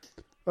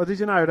 Well, did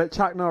you know that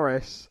Chuck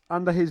Norris,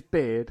 under his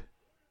beard,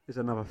 is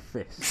another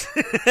fist?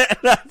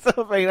 That's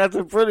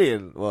a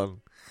brilliant one.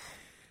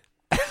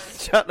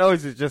 Chuck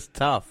Norris is just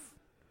tough.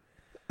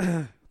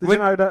 Did you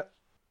know that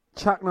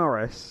Chuck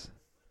Norris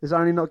is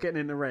only not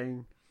getting in the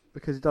ring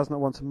because he does not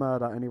want to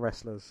murder any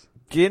wrestlers?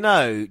 Do you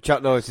know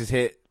Chuck Norris has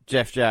hit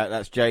Jeff Jarrett,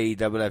 that's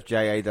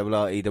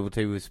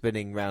JEFFJARRETT with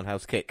spinning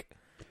roundhouse kick?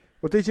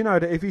 Well, did you know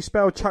that if you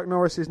spell Chuck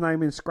Norris's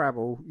name in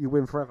Scrabble, you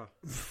win forever?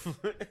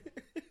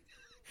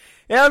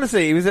 Yeah,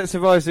 honestly, he was at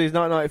Survivor Series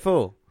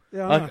 1994.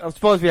 Yeah, I'm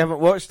surprised we haven't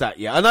watched that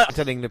yet. I'm not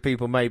telling the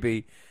people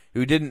maybe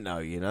who didn't know,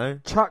 you know.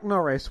 Chuck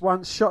Norris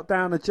once shot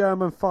down a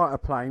German fighter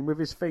plane with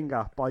his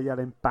finger by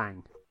yelling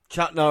bang.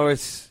 Chuck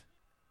Norris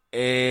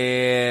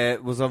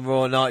was on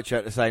Raw and Nitro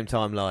at the same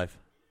time live.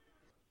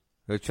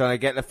 They were trying to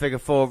get the figure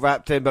 4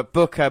 wrapped in, but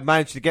Booker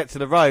managed to get to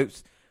the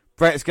ropes.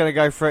 Bret's going to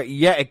go for it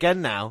yet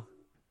again now.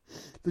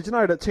 Did you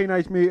know that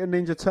Teenage Mutant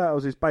Ninja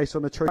Turtles is based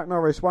on the truth? Chuck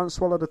Norris once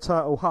swallowed a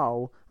turtle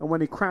whole, and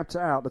when he crapped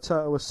it out, the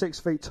turtle was 6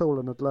 feet tall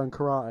and had learned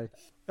karate.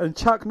 And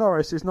Chuck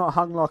Norris is not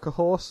hung like a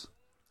horse.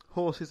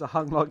 Horses are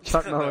hung like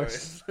Chuck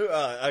Norris.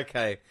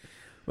 Okay.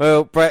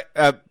 Well,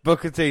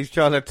 Booker T's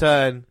trying to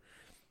turn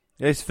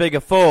this figure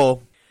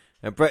 4,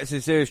 and Bret's in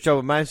serious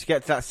trouble. Managed to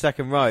get to that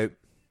second rope.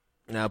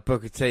 Now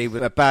Booker T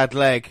with a bad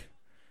leg,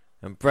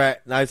 and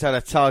Bret knows how to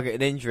target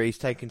an injury. He's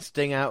taking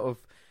Sting out of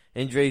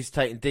injuries,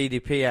 taking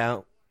DDP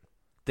out,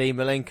 Dean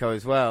Malenko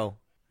as well.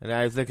 And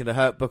now he's looking to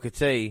hurt Booker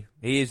T.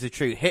 He is the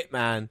true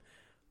hitman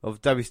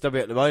of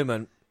WCW at the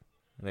moment.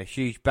 And a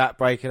huge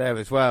backbreaker there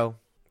as well.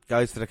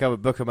 Goes for the cover.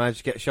 Booker managed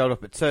to get showed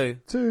up at 2.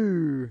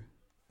 2.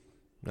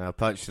 Now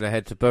punch to the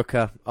head to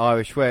Booker.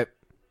 Irish whip.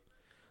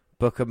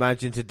 Booker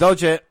managing to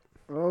dodge it.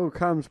 Oh,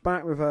 comes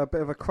back with a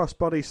bit of a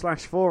crossbody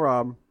 /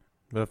 forearm.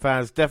 The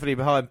fans definitely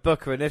behind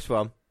Booker in this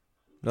one.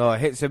 Oh, it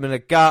hits him in the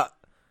gut.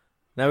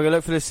 Now we're going to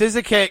look for the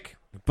scissor kick.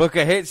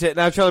 Booker hits it,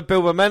 now trying to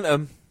build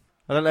momentum.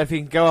 I don't know if he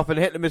can go up and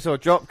hit the missile or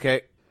drop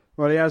kick.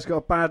 Well, he has got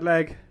a bad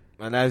leg.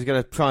 And now he's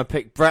going to try and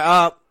pick Bret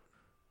up.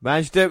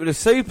 Managed to do it with a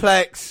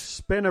suplex.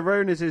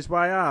 Spinneroon is his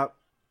way up.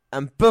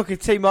 And Booker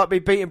T might be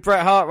beating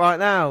Bret Hart right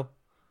now.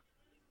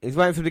 He's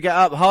waiting for him to get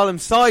up. Harlem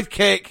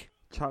sidekick.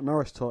 Chuck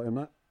Norris taught him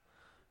that.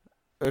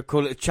 We'll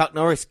call it a Chuck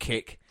Norris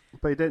kick.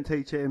 But he didn't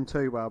teach it him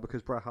too well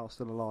because Bret Hart's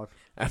still alive.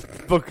 And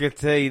Booker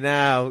T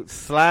now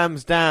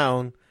slams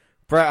down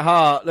Bret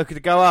Hart, looking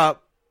to go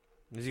up.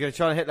 Is he going to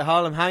try and hit the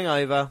Harlem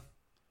hangover?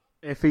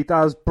 If he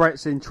does,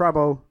 Bret's in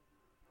trouble.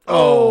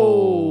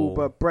 Oh!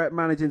 But Bret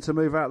managing to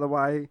move out of the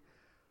way.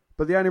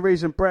 But the only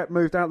reason Bret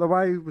moved out of the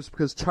way was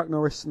because Chuck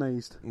Norris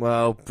sneezed.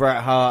 Well,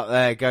 Bret Hart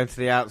there going to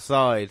the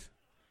outside,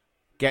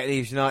 getting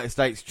his United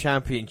States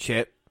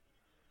Championship.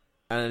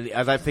 And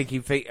I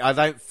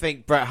don't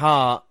think Bret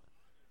Hart,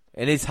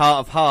 in his heart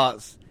of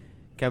hearts,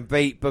 can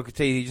beat Booker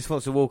T. He just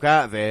wants to walk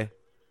out of here.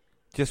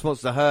 Just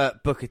wants to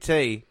hurt Booker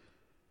T.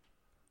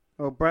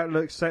 Well, Bret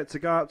looks set to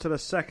go up to the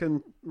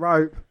second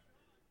rope.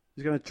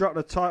 He's going to drop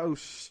the title.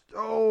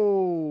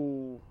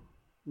 Oh!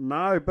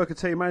 No, Booker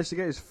T managed to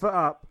get his foot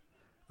up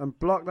and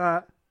block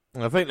that.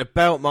 I think the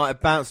belt might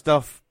have bounced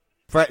off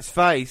Bret's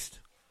face.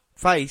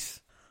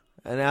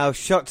 And now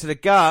shot to the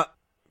gut.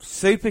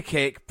 Super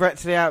kick. Bret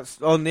to the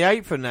on the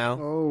apron now.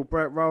 Oh,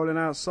 Bret rolling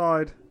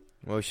outside.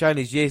 Well, showing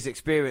his years'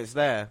 experience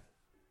there.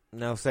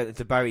 Now sent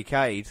into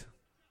barricade.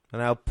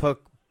 And now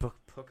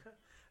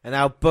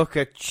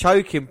Booker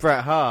choking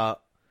Bret Hart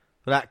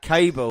with that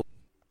cable.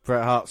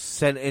 Bret Hart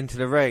sent into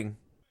the ring.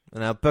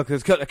 And now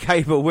Booker's got the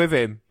cable with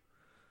him.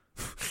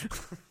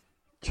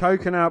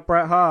 Choking out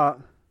Bret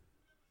Hart.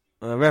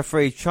 And the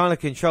referee's trying to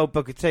control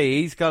Booker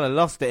T. He's kind of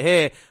lost it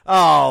here.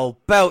 Oh,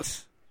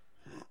 belts.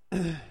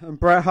 And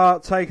Bret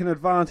Hart taking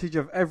advantage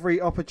of every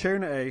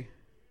opportunity.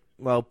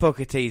 Well,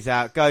 Booker T's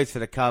out. Goes for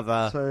the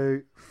cover.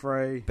 2,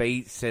 3.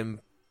 Beats him.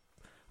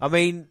 I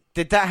mean,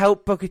 did that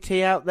help Booker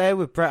T out there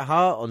with Bret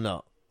Hart or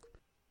not?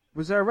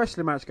 Was there a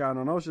wrestling match going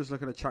on? I was just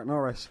looking at Chuck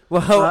Norris.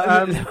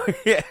 Well,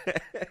 yeah.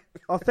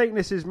 I think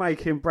this is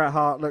making Bret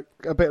Hart look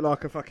a bit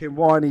like a fucking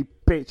whiny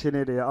bitching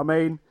idiot. I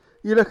mean,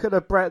 you look at the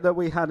Bret that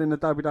we had in the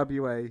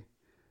WWE,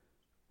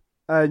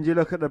 and you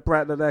look at the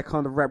Bret that they're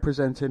kind of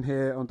representing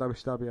here on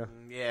WCW.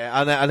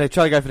 Yeah, and they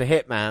try to go for the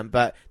Hitman,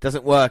 but it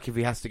doesn't work if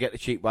he has to get the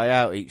cheap way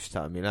out each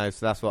time, you know,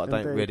 so that's what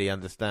I don't really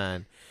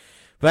understand.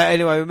 But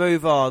anyway, we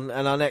move on,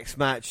 and our next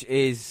match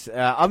is...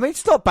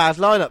 it's not a bad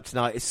lineup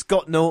tonight. It's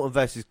Scott Norton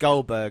versus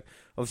Goldberg.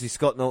 Obviously,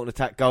 Scott Norton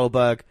attacked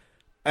Goldberg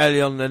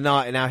early on in the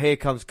night, and now here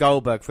comes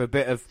Goldberg for a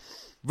bit of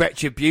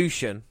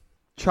retribution.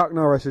 Chuck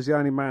Norris is the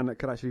only man that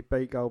could actually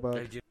beat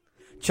Goldberg.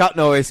 Chuck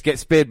Norris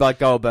gets speared by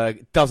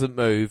Goldberg, doesn't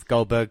move,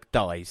 Goldberg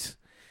dies.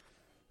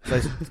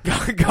 So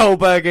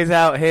Goldberg is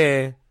out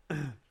here.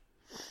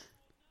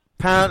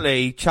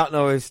 Apparently, Chuck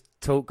Norris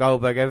taught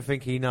Goldberg everything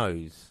he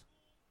knows.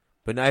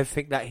 But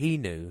everything that he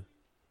knew,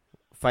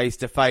 face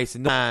to face,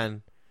 and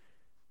man,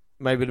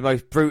 maybe the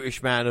most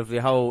brutish man of the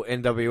whole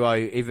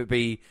NWO, either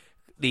be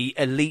the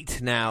Elite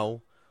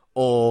now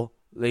or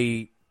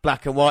the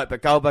Black and White,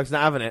 but Goldberg's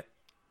not having it.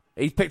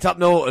 He's picked up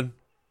Norton.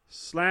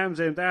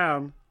 Slams him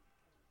down.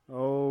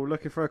 Oh,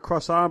 looking for a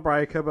cross arm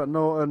breaker, but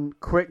Norton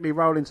quickly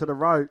rolling to the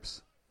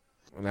ropes.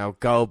 Now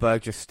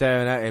Goldberg just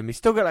staring at him. He's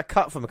still got that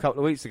cut from a couple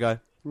of weeks ago.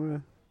 Yeah.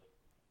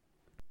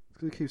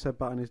 He keeps that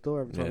button his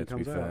door every time he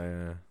comes out.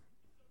 Yeah.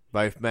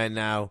 Both men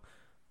now,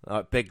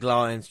 like big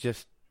lions,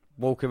 just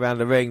walking around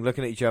the ring,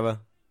 looking at each other.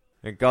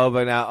 And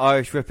Goldberg now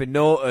Irish ripping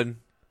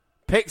Norton.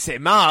 Picks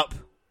him up.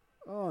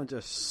 Oh, and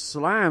just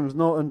slams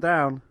Norton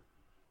down.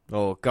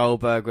 Oh,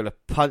 Goldberg with a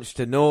punch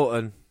to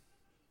Norton.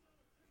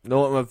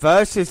 Norton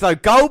reverses though.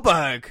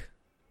 Goldberg!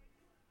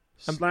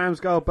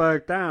 Slams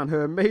Goldberg down, who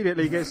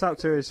immediately gets up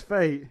to his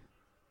feet.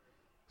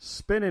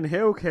 Spinning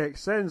heel kick,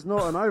 sends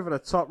Norton over the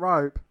top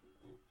rope.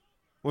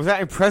 Was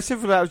that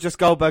impressive or that was just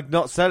Goldberg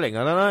not selling?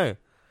 I don't know.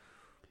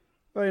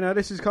 Well, you know,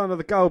 this is kind of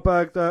the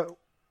Goldberg that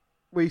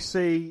we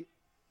see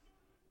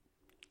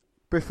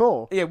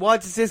before. Yeah, why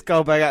does this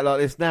Goldberg act like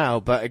this now,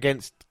 but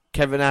against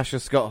Kevin Nash or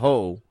Scott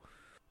Hall?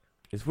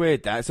 It's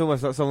weird that. It's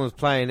almost like someone's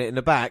playing it in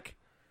the back.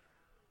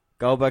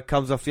 Goldberg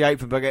comes off the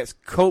apron, but gets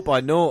caught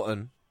by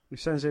Norton. He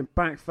sends him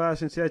back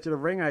first into the edge of the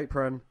ring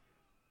apron.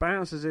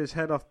 Bounces his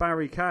head off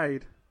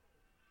barricade.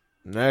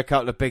 And there are a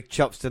couple of big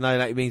chops to know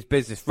that he means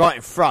business. Right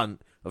in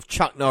front of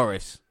Chuck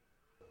Norris.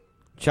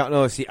 Chuck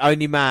Norris, the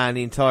only man in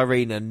the entire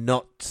arena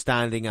not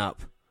standing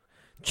up.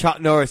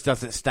 Chuck Norris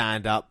doesn't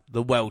stand up.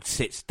 The world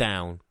sits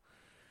down.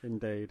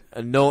 Indeed.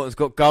 And Norton's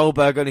got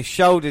Goldberg on his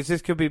shoulders.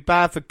 This could be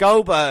bad for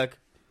Goldberg.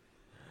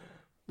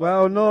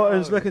 Well,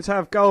 Norton's looking to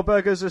have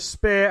Goldberg as a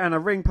spear and a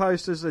ring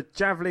post as a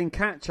javelin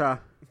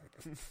catcher.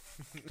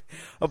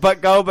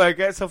 But Goldberg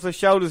gets off the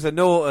shoulders of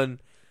Norton,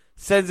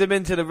 sends him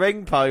into the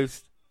ring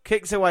post,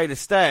 kicks away the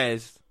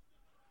stairs.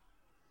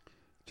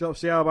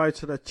 Drops the elbow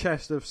to the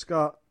chest of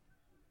Scott.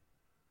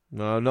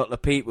 No, not the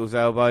people's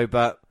elbow,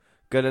 but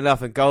Good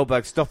enough, and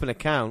Goldberg stopping the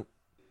count.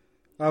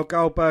 Oh,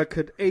 Goldberg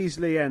could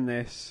easily end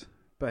this,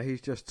 but he's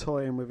just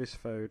toying with his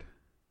food.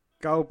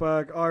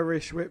 Goldberg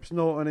Irish whips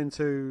Norton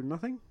into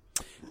nothing.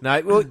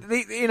 No, well,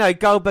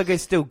 Goldberg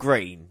is still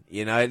green.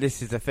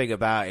 This is the thing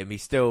about him. He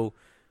still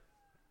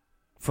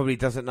probably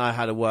doesn't know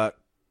how to work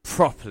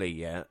properly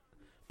yet.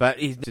 But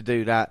he's to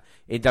do that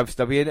in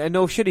WWE, and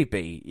nor should he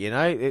be.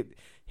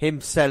 Him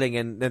selling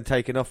and then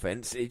taking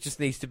offense, it just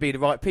needs to be the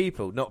right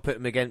people, not put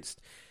him against,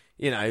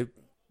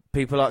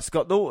 people like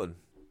Scott Norton.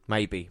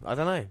 Maybe, I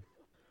don't know.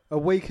 A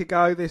week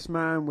ago, this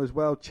man was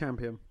world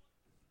champion,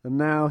 and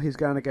now he's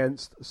going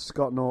against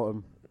Scott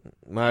Norton.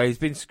 Well, he's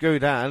been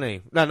screwed out, hasn't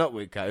he? No, not a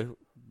week ago,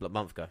 a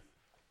month ago.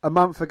 A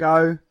month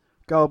ago,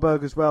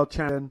 Goldberg was world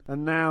champion,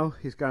 and now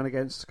he's going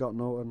against Scott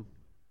Norton.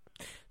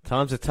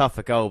 Times are tough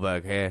for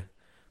Goldberg here.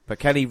 But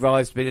can he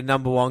rise to be the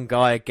number one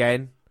guy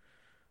again?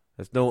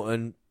 As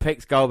Norton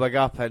picks Goldberg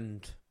up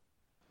and...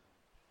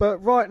 But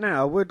right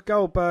now, would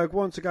Goldberg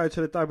want to go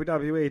to the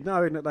WWE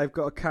knowing that they've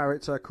got a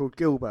character called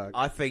Gilbert?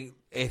 I think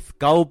if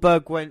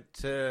Goldberg went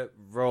to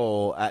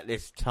Raw at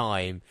this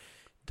time,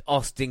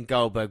 Austin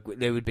Goldberg,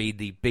 there would be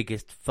the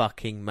biggest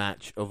fucking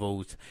match of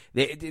all.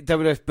 The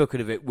WWF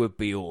booking of it would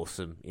be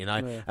awesome,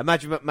 Yeah.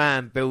 Imagine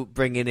McMahon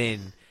bringing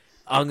in,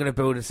 I'm going to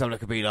build in someone that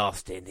could beat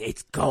Austin.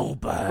 It's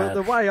Goldberg. But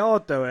the way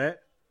I'd do it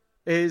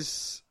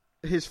is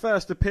his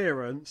first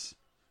appearance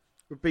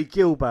would be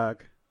Gilbert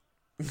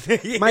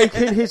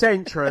making his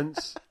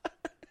entrance,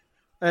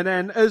 and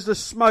then as the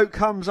smoke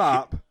comes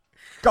up,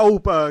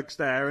 Goldberg's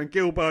there and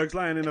Gilbert's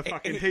laying in a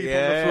fucking heap on the floor.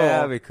 Yeah,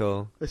 that'd be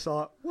cool. It's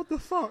like, what the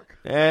fuck?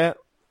 Yeah,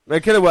 they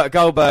could have worked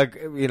Goldberg,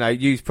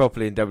 used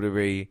properly in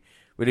WWE.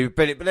 Would he be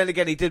brilliant? But then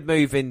again, he did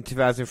move in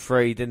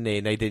 2003, didn't he?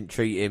 And they didn't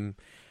treat him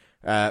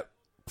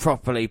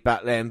properly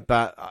back then.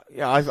 But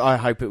I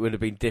hope it would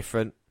have been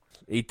different.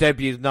 He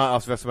debuted night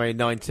after WrestleMania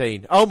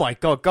 19. Oh my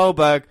God,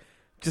 Goldberg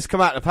just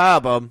come out the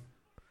powerbomb.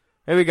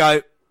 Here we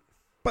go.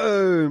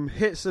 Boom,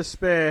 hits the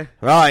spear.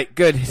 Right,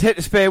 good. He's hit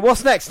the spear.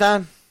 What's next,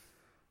 Dan?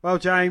 Well,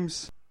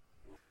 James,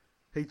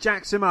 he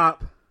jacks him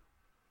up,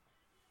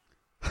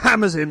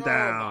 hammers him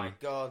down. Oh my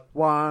God.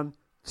 1,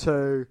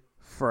 2,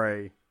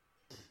 3.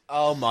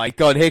 Oh my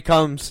God, here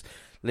comes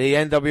the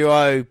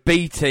NWO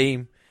B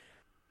team.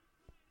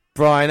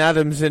 Brian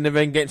Adams in the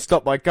ring getting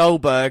stopped by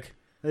Goldberg.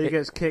 He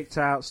gets kicked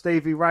out.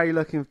 Stevie Ray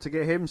looking to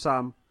get him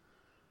some.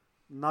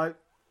 Nope.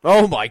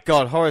 Oh my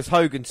God, Horace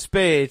Hogan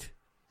speared.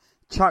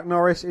 Chuck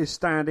Norris is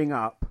standing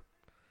up.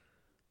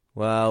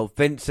 Well,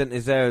 Vincent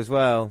is there as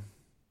well.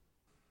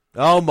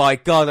 Oh my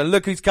God, and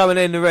look who's coming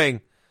in the ring.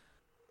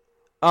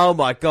 Oh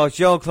my God,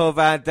 Jean-Claude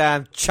Van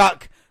Damme.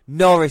 Chuck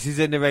Norris is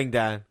in the ring,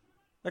 Dan.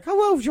 Look how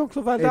well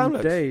Jean-Claude Van Damme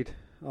looks. Indeed.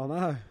 I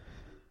know.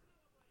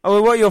 Oh,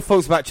 well, what are your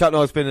thoughts about Chuck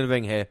Norris being in the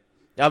ring here?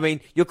 I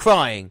mean, you're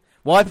crying.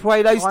 Wipe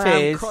away those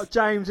tears.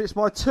 James, it's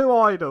my two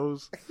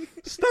idols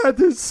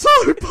standing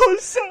side by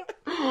side.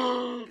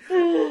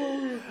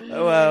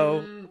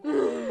 Well,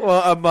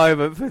 what a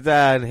moment for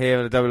Dan here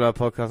on the WNR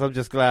podcast. I'm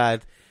just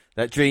glad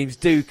that dreams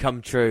do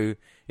come true.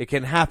 It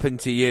can happen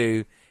to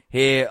you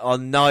here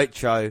on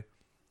Nitro.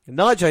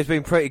 Nitro's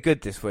been pretty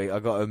good this week,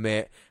 I've got to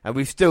admit. And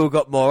we've still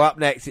got more. Up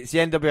next, it's the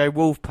NWA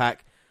Wolfpack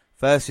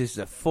versus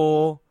the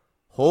Four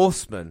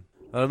Horsemen.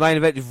 Well, the main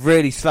event is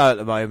really slow at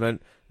the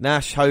moment.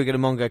 Nash, Hogan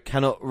and Mongo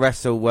cannot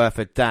wrestle worth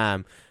a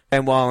damn.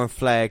 Benoit and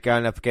Flair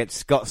going up against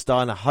Scott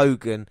Steiner,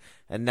 Hogan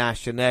and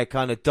Nash, and they're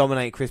kind of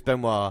dominating Chris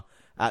Benoit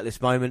at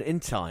this moment in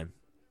time.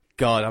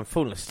 God, I'm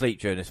falling asleep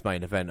during this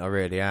main event, I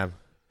really am.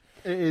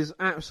 It is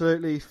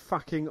absolutely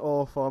fucking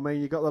awful. I mean,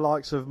 you've got the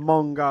likes of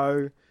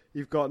Mongo,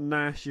 you've got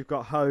Nash, you've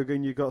got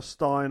Hogan, you've got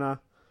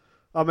Steiner.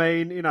 I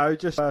mean,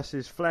 just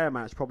versus Flair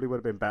match probably would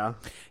have been better.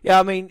 Yeah,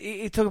 I mean,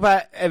 you talk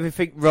about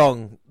everything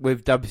wrong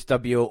with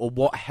WCW or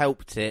what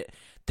helped it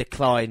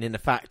decline in the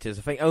factors.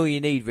 I think all you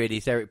need really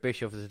is Eric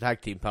Bischoff as a tag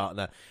team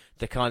partner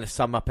to kind of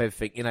sum up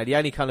everything. The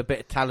only kind of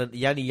bit of talent,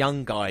 the only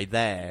young guy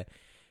there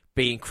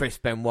being Chris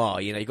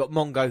Benoit. You've got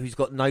Mongo, who's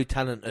got no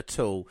talent at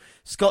all.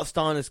 Scott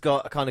Steiner's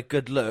got a kind of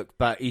good look,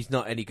 but he's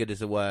not any good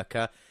as a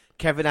worker.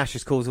 Kevin Nash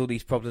has caused all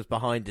these problems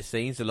behind the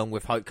scenes, along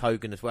with Hulk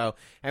Hogan as well.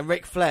 And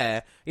Ric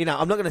Flair, I'm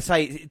not going to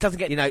say, it doesn't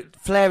get,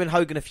 Flair and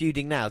Hogan are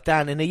feuding now.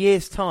 Dan, in a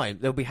year's time,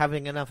 they'll be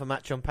having another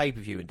match on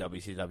pay-per-view in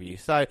WCW.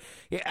 So,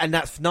 yeah, and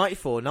that's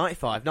 94,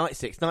 95,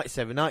 96,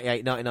 97,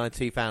 98, 99,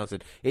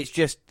 2000.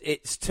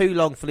 It's too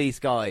long for these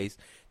guys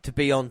to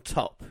be on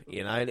top,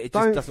 and it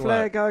just doesn't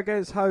Flair work. Go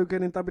against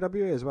Hogan in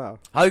WWE as well?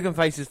 Hogan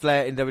faces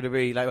Flair in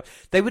WWE.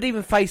 They would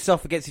even face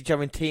off against each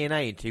other in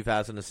TNA in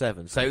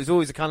 2007. So it was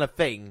always a kind of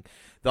thing,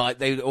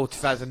 or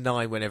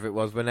 2009, whenever it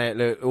was, when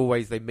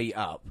they meet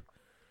up.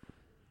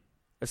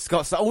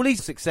 Scott's all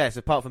these success,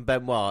 apart from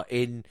Benoit,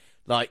 in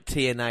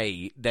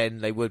TNA, then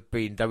they would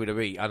be in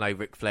WWE. I know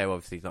Ric Flair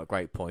obviously is not a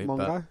great point,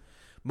 Mongo?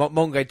 but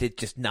Mongo did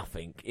just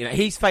nothing.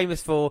 He's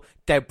famous for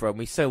Deborah, and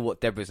we saw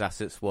what Deborah's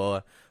assets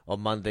were on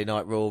Monday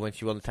Night Raw when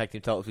she won the tag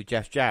team titles with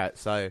Jeff Jarrett.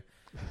 So,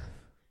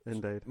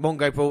 indeed,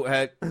 Mongo brought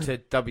her to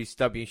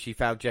WCW, and she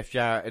found Jeff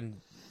Jarrett,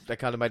 and they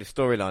kind of made a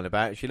storyline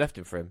about it. And she left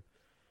him for him.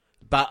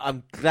 But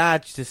I'm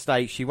glad to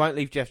state she won't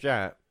leave Jeff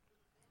Jarrett.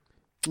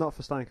 Not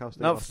for Stone Cold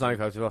Steve Not for Austin. Stone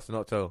Cold Steve Austin,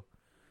 not at all.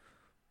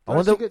 Do they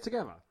actually get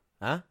together?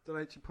 Huh? Do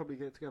they actually probably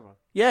get together?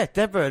 Yeah,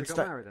 Deborah and They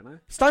got married, didn't they?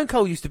 Stone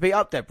Cold used to beat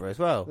up Deborah as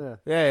well.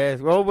 Yeah.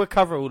 Well, we'll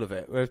cover all of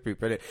it. It's pretty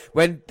brilliant.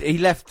 When he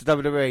left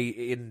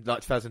WWE in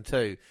like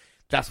 2002,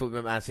 that's what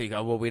McMahon said.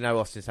 Well, we know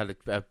Austin's had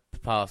a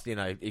past,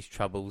 his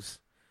troubles.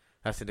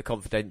 That's in the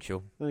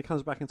confidential. Then he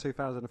comes back in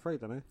 2003,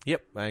 doesn't he?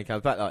 Yep, and he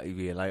comes back like a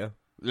year later.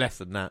 Less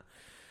than that.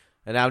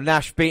 And now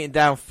Nash beating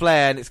down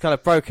Flair, and it's kind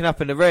of broken up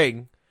in the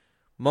ring.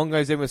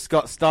 Mongo's in with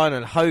Scott Steiner,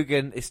 and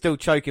Hogan is still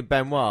choking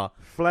Benoit.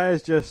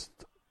 Flair's just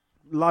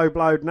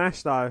low-blowed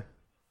Nash, though.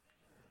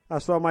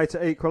 That's what made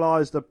to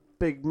equalise the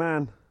big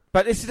man.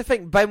 But this is the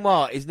thing,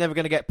 Benoit is never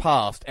going to get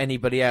past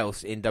anybody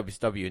else in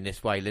WCW in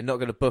this way. They're not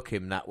going to book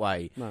him that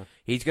way. No.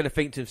 He's going to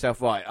think to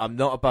himself, right, I'm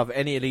not above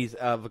any of these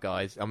other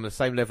guys. I'm on the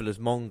same level as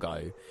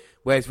Mongo.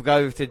 Whereas we go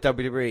over to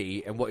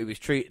WWE and what he was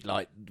treated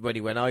like when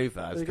he went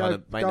over as kind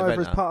of main go eventer.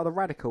 over as part of the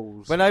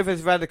Radicals. Went over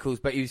as Radicals,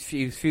 but he was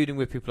feuding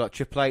with people like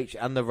Triple H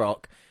and The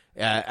Rock.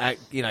 And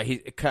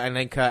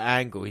then Kurt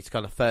Angle, his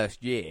kind of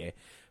first year.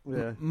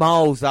 Yeah.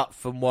 Miles up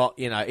from what,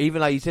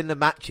 even though he's in the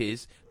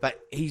matches, but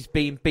he's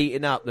been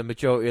beaten up the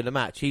majority of the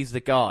match. He's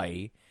the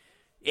guy.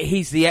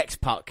 He's the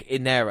X-Puck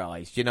in their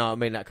eyes. Do you know what I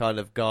mean? That kind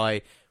of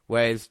guy.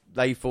 Whereas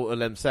they thought of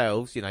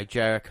themselves,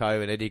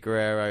 Jericho and Eddie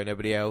Guerrero and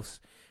everybody else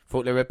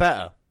thought they were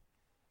better.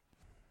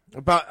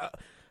 But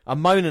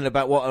I'm moaning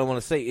about what I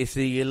want to see. It's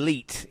the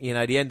elite, the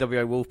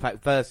NWO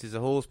Wolfpack versus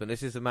the Horsemen.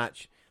 This is a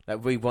match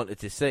that we wanted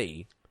to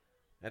see.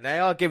 And they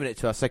are giving it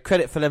to us, so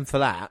credit for them for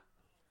that.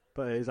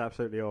 But it is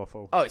absolutely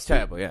awful. Oh, it's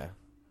terrible, yeah.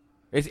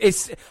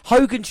 It's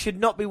Hogan should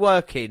not be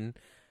working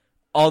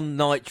on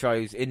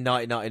Nitros in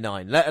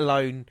 1999, let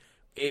alone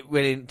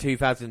in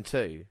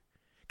 2002.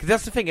 Because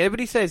that's the thing,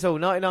 everybody says,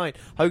 99,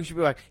 Hogan should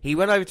be working. He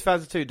went over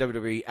 2002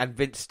 WWE, and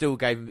Vince still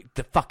gave him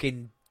the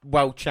fucking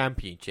World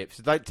Championship.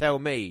 So don't tell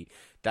me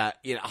that,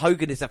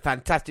 Hogan is a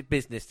fantastic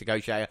business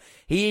negotiator.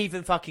 He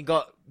even fucking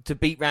got to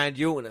beat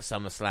Randy Orton at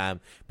SummerSlam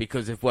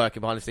because of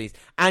working behind the scenes.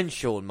 And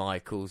Shawn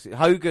Michaels.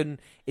 Hogan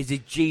is a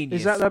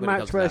genius. Is that the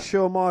match where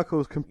Shawn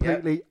Michaels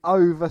completely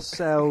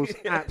oversells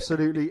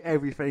absolutely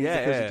everything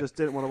because he just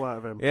didn't want to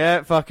work with him?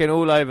 Yeah, fucking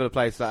all over the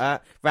place like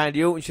that.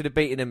 Randy Orton should have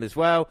beaten him as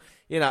well.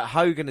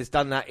 Hogan has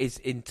done that his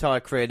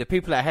entire career. The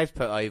people that has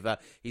put over,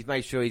 he's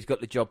made sure he's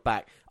got the job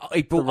back.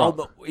 He brought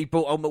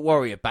Ultimate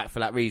Warrior back for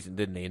that reason,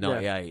 didn't he, in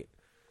 98?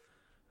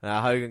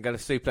 Hogan going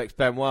to suplex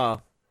Benoit.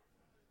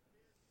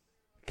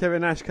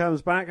 Kevin Nash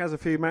comes back, has a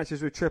few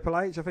matches with Triple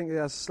H. I think he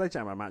has a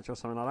sledgehammer match or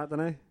something like that,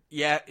 doesn't he?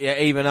 Yeah,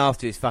 even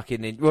after his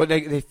fucking... Well,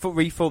 they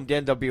reformed the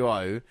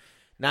NWO.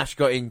 Nash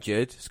got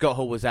injured. Scott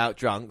Hall was out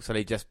drunk, so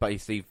they just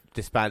basically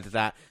disbanded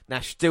that.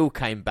 Nash still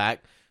came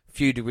back,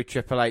 feuded with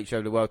Triple H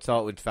over the world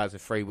title in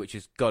 2003, which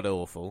is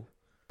god-awful.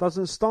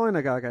 Doesn't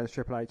Steiner go against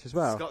Triple H as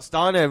well? Scott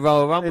Steiner,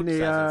 Royal Rumble in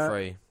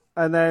 2003.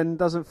 And then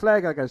doesn't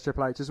Flair go against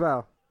Triple H as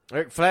well?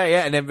 Ric Flair,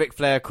 yeah, and then Ric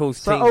Flair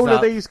calls teams up. So all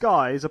of these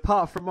guys,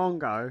 apart from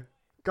Mongo,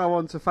 go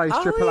on to face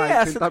Triple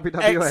H in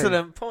WWE.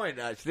 Excellent point,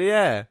 actually,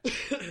 yeah.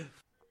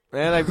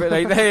 Yeah,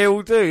 they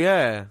all do,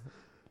 yeah.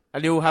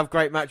 And they all have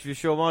great matches with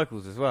Shawn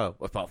Michaels as well,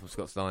 apart from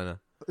Scott Steiner.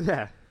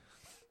 Yeah.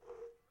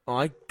 Oh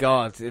my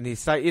God. And he's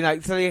so,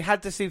 so he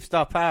had the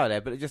superstar power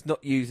there, but they're just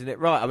not using it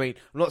right. I mean,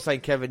 I'm not saying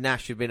Kevin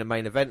Nash should have been a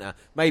main eventer.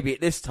 Maybe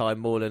at this time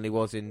more than he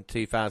was in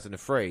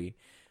 2003.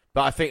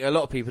 But I think a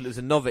lot of people, it was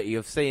a novelty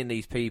of seeing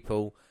these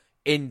people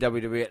in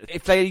WWE.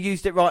 If they had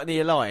used it right in the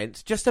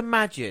Alliance, just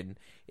imagine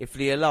if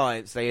the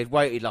Alliance, they had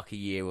waited like a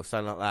year or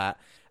something like that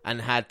and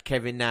had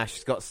Kevin Nash,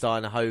 Scott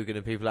Steiner, Hogan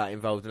and people like that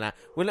involved in that.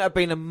 Wouldn't it have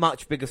been a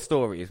much bigger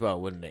story as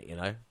well, wouldn't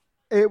it,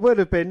 It would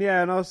have been,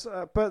 yeah.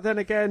 And but then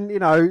again,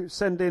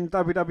 sending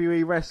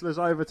WWE wrestlers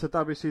over to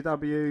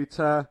WCW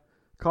to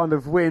kind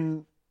of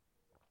win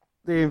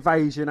the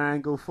invasion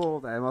angle for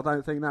them, I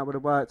don't think that would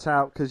have worked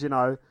out because,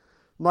 no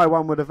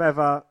one would have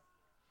ever...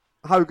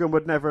 Hogan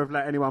would never have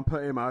let anyone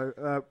put him out.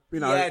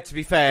 Yeah, to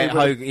be fair,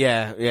 Hogan,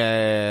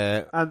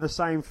 yeah. And the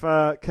same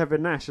for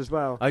Kevin Nash as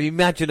well. I mean,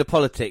 imagine the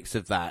politics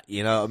of that,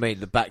 you know what I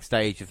mean? The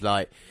backstage of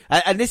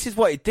and this is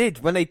what it did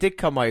when they did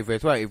come over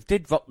as well. It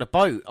did rock the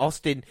boat.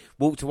 Austin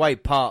walked away.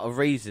 Part of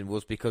the reason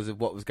was because of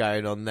what was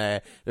going on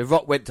there. The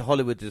Rock went to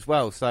Hollywood as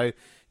well. So,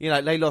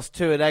 they lost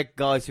two of their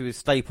guys who were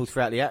staples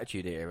throughout the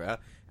Attitude Era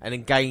and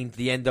then gained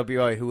the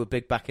NWO who were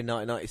big back in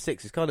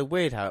 1996. It's kind of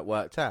weird how it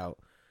worked out.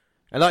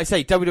 And like I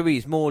say, WWE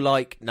is more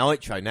like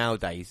Nitro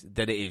nowadays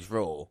than it is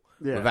Raw.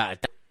 Yeah. Without a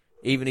doubt.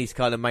 Even these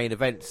kind of main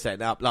events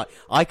setting up.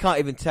 I can't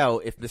even tell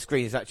if the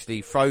screen is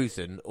actually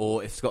frozen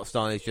or if Scott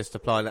Steiner is just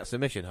applying that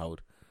submission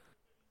hold.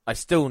 I'm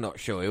still not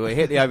sure. He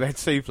hit the overhead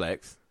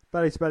suplex.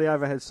 Belly to belly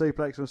overhead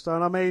suplex from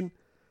Steiner. I mean,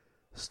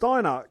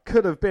 Steiner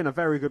could have been a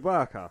very good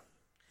worker.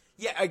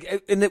 Yeah,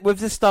 with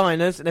the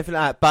Steiners and everything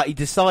like that, but he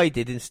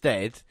decided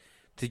instead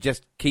to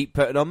just keep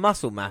putting on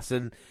muscle mass,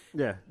 and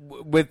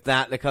with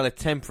that, the kind of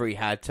temper he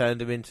had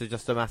turned him into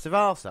just a massive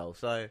arsehole.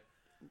 So,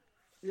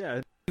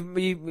 yeah,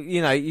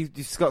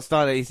 Scott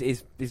Steiner,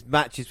 his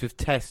matches with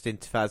Test in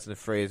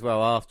 2003 as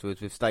well.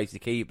 Afterwards with Stacey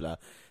Keibler,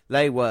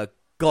 they were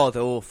god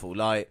awful.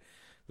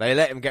 They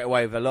let him get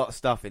away with a lot of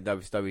stuff in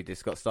WCW, did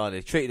Scott Steiner.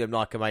 They treated him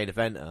like a main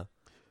eventer.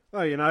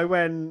 Well, you know,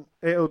 when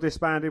it all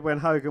disbanded, when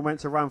Hogan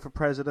went to run for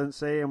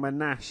presidency and when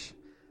Nash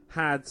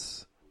had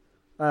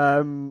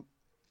like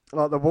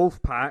the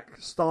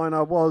Wolfpack,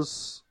 Steiner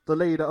was the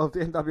leader of the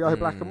NWO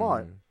Black and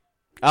White.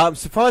 I'm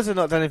surprised they've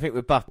not done anything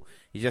with Buff.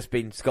 He's just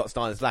been Scott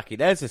Steiner's lackey.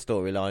 There's a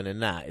storyline in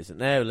that, isn't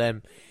there?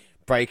 Them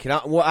breaking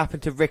up. And what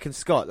happened to Rick and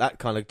Scott? That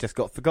kind of just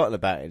got forgotten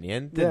about in the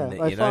end, didn't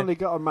it? They finally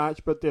got a match,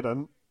 but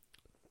didn't.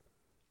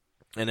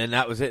 And then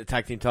that was it. The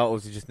tag team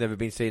titles have just never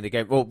been seen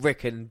again. Well,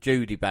 Rick and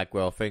Judy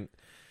Bagwell, I think.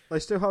 They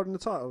still holding the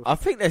titles? I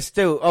think they're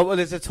still... Oh, well,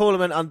 there's a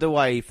tournament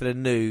underway for the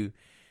new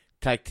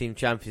tag team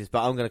champions,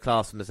 but I'm going to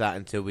class them as that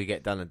until we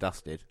get done and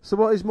dusted. So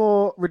what is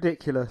more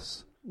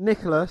ridiculous?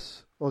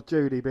 Nicholas or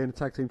Judy being a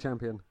tag team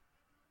champion?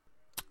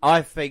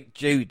 I think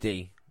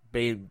Judy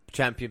being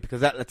champion,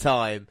 because at the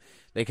time,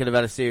 they could have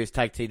had a serious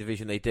tag team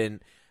division. They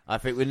didn't. I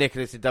think with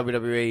Nicholas in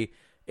WWE,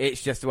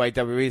 it's just the way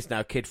WWE is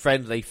now,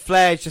 kid-friendly.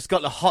 Flair's just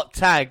got the hot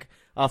tag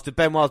after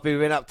Benoit's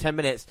been up 10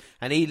 minutes,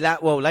 and they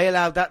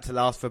allowed that to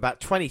last for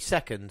about 20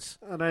 seconds.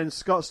 And then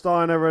Scott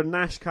Steiner and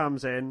Nash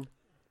comes in.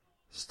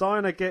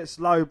 Steiner gets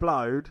low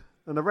blowed,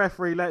 and the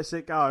referee lets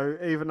it go,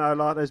 even though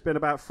like there's been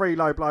about 3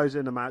 low blows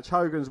in the match.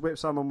 Hogan's whipped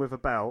someone with a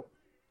belt.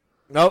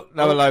 No,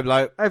 another low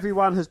blow.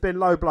 Everyone has been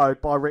low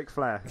blowed by Ric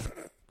Flair.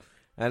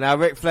 And now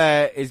Ric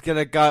Flair is going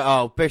to go...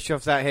 Oh,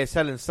 Bischoff's out here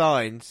selling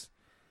signs.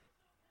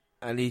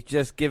 And he's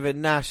just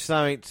given Nash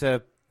something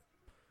to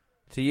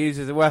use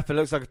as a weapon.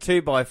 Looks like a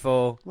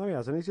 2x4. No, he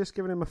hasn't. He's just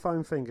giving him a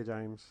foam finger,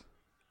 James.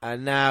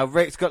 And now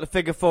Rick's got the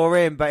figure 4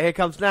 in, but here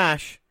comes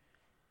Nash.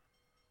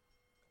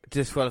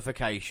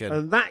 Disqualification.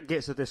 And that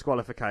gets a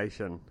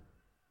disqualification.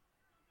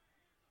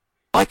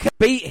 I can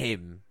beat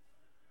him.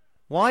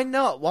 Why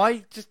not?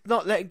 Why just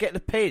not let him get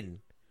the pin?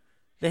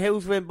 The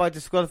Hills win by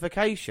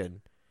disqualification.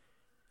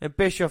 And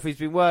Bischoff, who's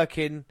been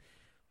working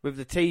with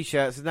the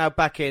T-shirts, is now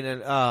back in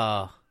and...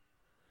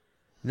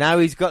 Now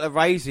he's got the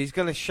razor. He's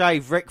going to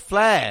shave Ric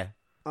Flair.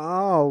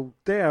 Oh,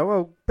 dear.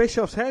 Well,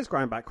 Bischoff's hair's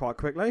growing back quite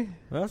quickly.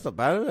 Well, that's not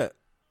bad, is it?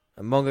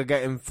 And Monga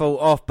getting full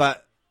off,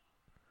 but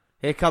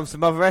here comes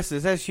some other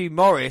wrestlers. There's Hugh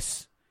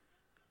Morris.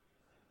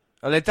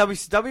 Oh, they're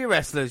WCW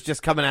wrestlers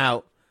just coming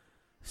out.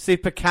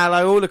 Super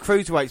Callow, all the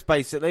cruiserweights,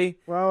 basically.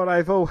 Well,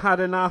 they've all had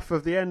enough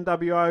of the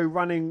NWO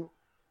running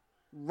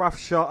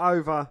roughshod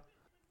over.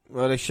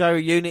 Well, they show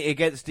unity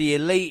against the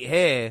Elite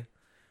here.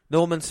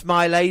 Norman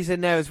Smiley's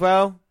in there as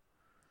well.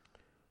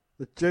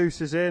 The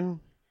juice is in.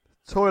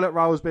 Toilet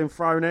roll's been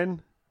thrown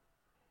in.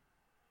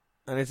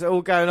 And it's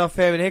all going off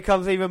here, and here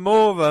comes even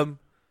more of them.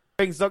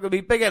 Things not going to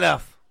be big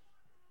enough.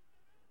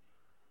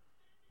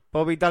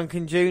 Bobby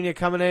Duncan Jr.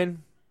 coming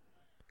in.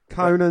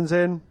 Conan's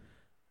in.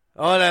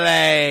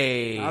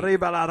 Olele!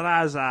 Arriba la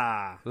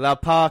raza. La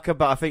Parker,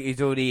 but I think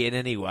he's already in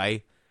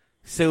anyway.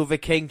 Silver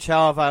King,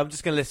 Chavo. I'm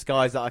just going to list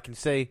guys that I can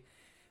see.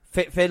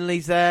 Fit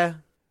Finley's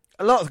there.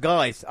 A lot of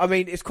guys. I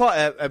mean, it's quite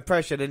an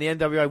impression in the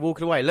NWO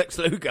walking away. Lex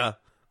Luger.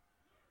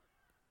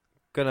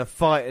 Going to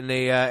fight in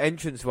the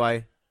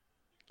entranceway.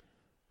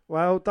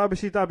 Well,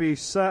 WCW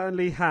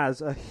certainly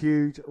has a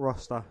huge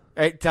roster.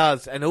 It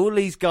does. And all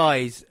these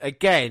guys,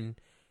 again,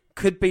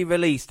 could be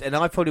released. And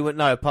I probably wouldn't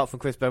know apart from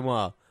Chris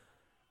Benoit.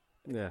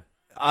 Yeah.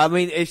 I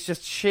mean, it's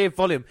just sheer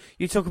volume.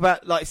 You talk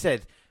about, like I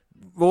said,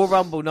 Royal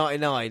Rumble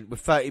 99 with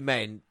 30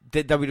 men.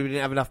 WWE didn't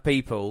have enough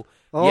people.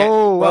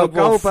 Oh, well,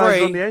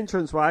 Goldberg's on the III,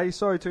 entranceway.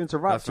 Sorry to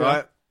interrupt you.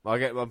 That's right. I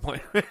get my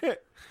point.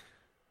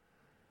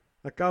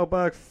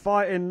 Goldberg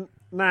fighting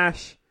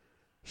Nash.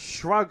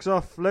 Shrugs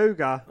off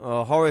Luger.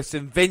 Oh, Horace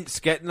and Vince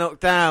get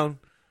knocked down.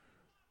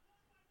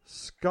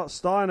 Scott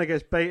Steiner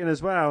gets beaten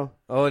as well.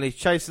 Oh, and he's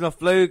chasing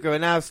off Luger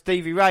and now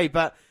Stevie Ray.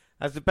 But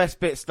as the best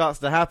bit starts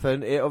to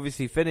happen, it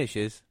obviously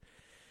finishes.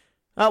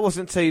 That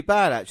wasn't too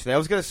bad, actually. I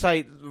was going to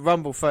say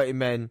Rumble 30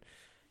 men.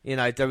 You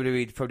know,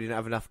 WWE probably didn't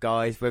have enough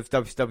guys. Whereas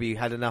WCW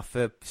had enough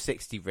for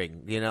 60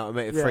 ring. You know what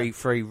I mean? A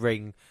free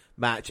ring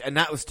match. And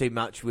that was too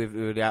much with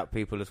the out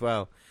people as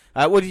well.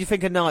 What did you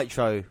think of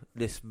Nitro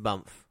this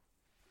month?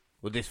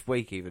 Well, this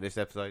week even, this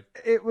episode.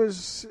 It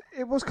was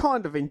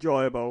kind of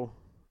enjoyable.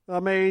 I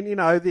mean, you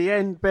know, the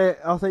end bit,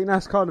 I think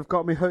that's kind of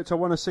got me hooked. I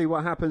want to see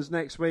what happens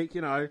next week,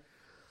 you know.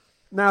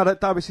 Now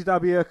that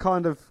WCW are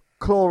kind of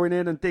clawing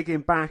in and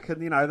digging back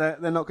and, you know,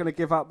 they're not going to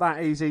give up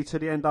that easy to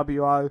the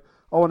NWO,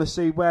 I want to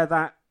see where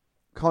that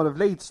kind of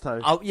leads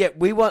to. Oh, yeah,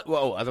 we want...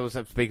 Well, I don't want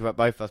to speak about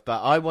both of us,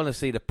 but I want to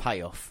see the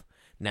payoff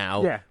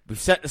now. Yeah. We've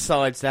set the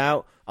sides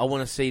out. I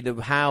want to see the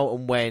how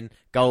and when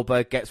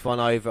Goldberg gets one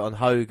over on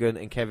Hogan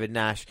and Kevin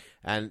Nash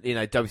and, you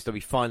know,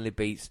 WCW finally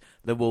beats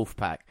the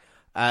Wolfpack.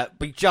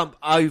 We jump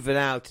over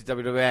now to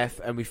WWF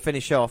and we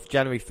finish off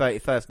January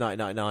 31st,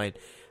 1999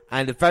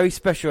 and a very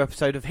special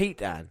episode of Heat,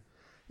 Dan.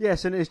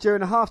 Yes, and it's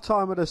during the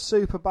halftime of the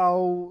Super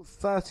Bowl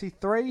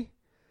 33.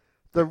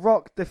 The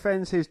Rock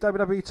defends his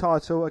WWE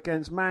title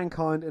against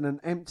Mankind in an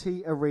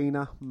empty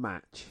arena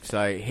match.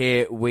 So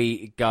here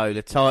we go.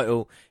 The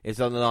title is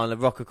on the line. The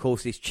Rock, of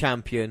course, is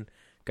champion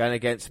going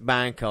against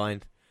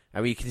Mankind.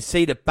 And you can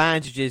see the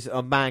bandages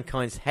on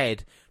Mankind's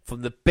head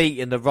from the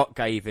beating the Rock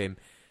gave him.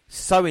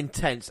 so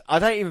intense. I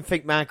don't even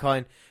think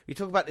Mankind, you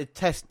talk about the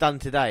test done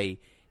today,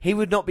 he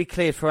would not be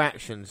cleared for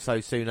action so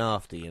soon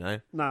after, you know?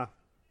 No.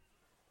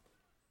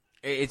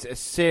 It's a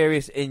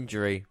serious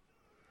injury.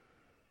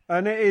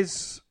 And it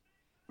is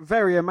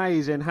very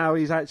amazing how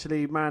he's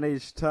actually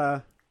managed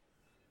to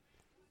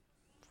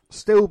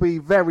still be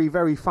very,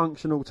 very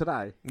functional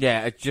today.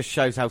 Yeah, it just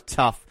shows how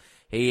tough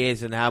he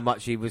is and how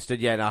much he was.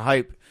 Yeah, and I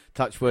hope,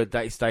 touch wood,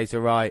 that he stays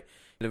all right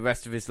the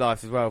rest of his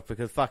life as well,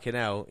 because fucking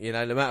hell, you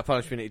know, the amount of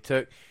punishment he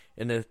took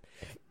in the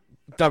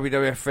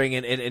WWF ring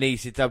and in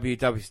ECW,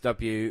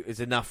 WCW is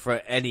enough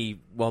for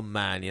any one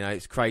man, you know,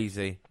 it's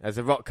crazy. As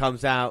The Rock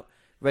comes out,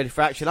 ready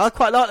for action. I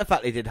quite like the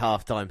fact they did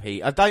half-time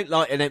heat. I don't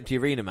like an empty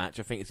arena match.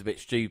 I think it's a bit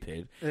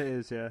stupid. It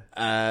is, yeah.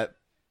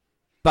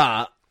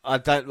 But I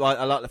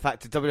like the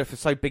fact that WWF was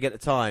so big at the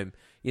time,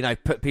 you know,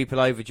 put people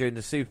over during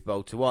the Super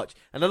Bowl to watch.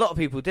 And a lot of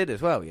people did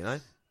as well, you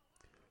know.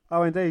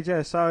 Oh, indeed,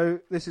 yeah.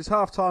 So this is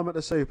half-time at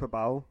the Super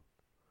Bowl.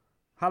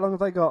 How long have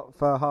they got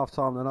for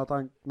half-time then? I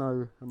don't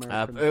know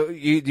American.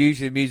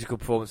 Usually musical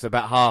performance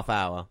about half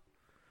hour.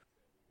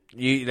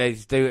 They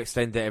do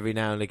extend it every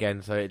now and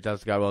again, so it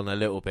does go on a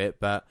little bit,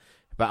 but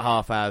about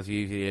half hour's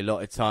usually a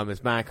lot of time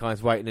as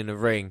Mankind's waiting in the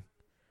ring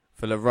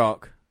for The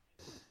Rock.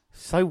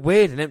 So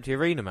weird, an empty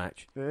arena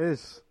match. It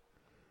is.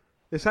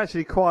 It's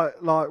actually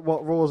quite like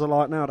what Raws are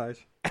like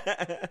nowadays.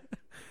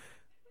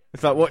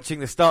 It's like watching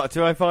the start of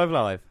 205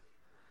 Live.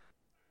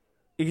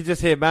 You can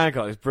just hear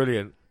Mankind, it's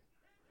brilliant.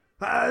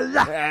 He's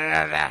got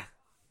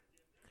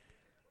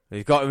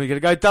him, he's going to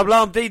go double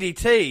arm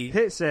DDT.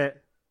 Hits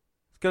it.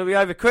 It's going to be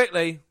over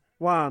quickly.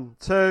 1,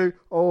 2,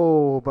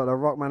 oh, but The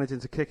Rock managing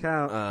to kick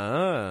out.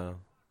 Oh,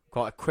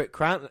 quite a quick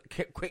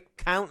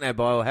count there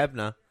by old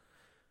Hebner.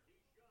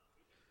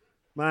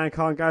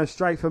 Mankind going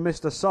straight for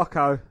Mr.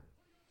 Socko.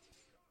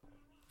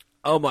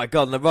 Oh my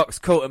God, and The Rock's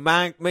caught, and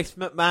Mr.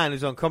 McMahon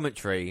is on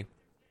commentary,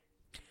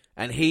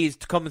 and he's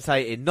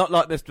commentating, not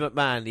like Mr.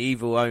 McMahon, the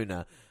evil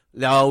owner,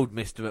 the old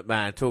Mr.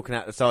 McMahon, talking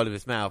out the side of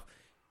his mouth.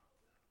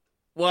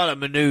 What a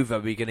manoeuvre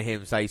we're going to hear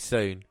him say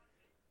soon.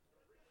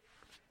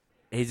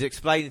 He's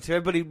explaining to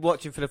everybody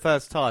watching for the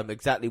first time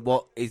exactly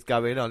what is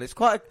going on. It's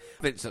quite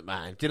a Vince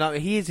McMahon. Do you know,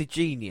 he is a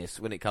genius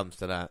when it comes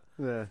to that.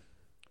 Yeah.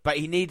 But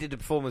he needed the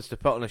performance to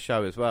put on a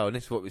show as well, and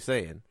this is what we're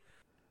seeing.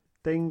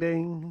 Ding,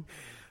 ding.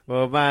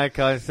 Well,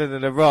 Mankind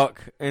sending The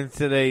Rock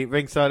into the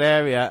ringside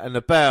area and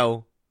the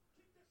bell.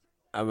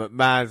 And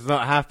McMahon's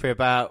not happy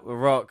about The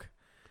Rock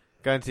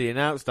going to the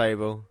announce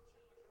table.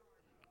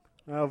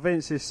 Well,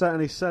 Vince is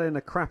certainly selling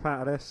the crap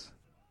out of this.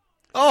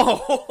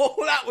 Oh,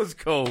 that was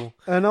cool.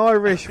 An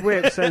Irish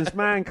whip sends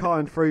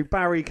Mankind through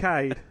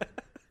barricade.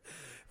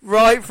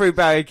 Right through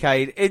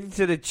barricade,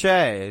 into the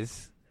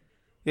chairs.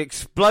 He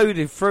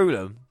exploded through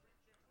them.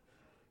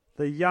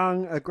 The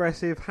young,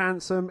 aggressive,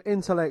 handsome,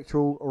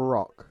 intellectual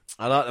Rock.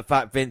 I like the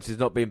fact Vince is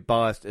not being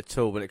biased at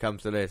all when it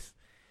comes to this.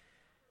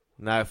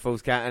 No,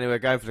 falls count anywhere,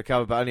 going for the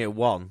cover, but only a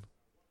 1.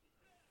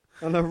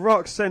 And The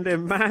Rock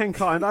sending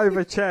Mankind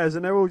over chairs,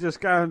 and they're all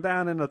just going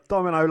down in a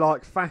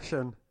domino-like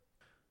fashion.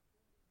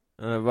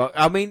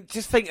 I mean,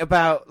 just think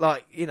about,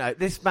 like, you know,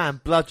 this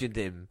man bludgeoned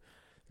him,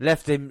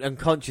 left him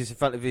unconscious in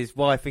front of his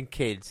wife and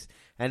kids,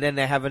 and then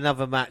they have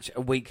another match a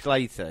week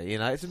later. You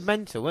know, it's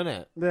mental, isn't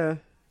it? Yeah.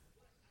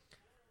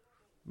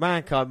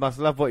 Mankind must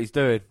love what he's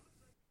doing.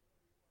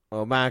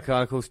 Well,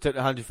 Mankind, of course, took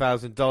the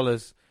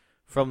 $100,000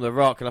 from The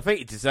Rock, and I think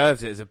he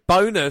deserves it as a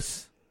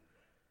bonus.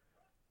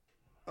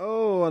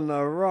 Oh, and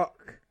The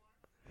Rock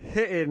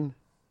hitting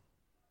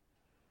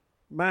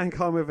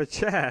Mankind with a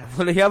chair.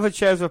 Well, the other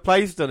chairs were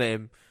placed on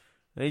him,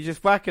 and he's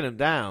just whacking them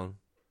down.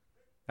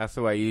 That's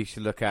the way you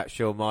should look at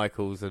Shawn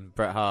Michaels and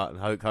Bret Hart and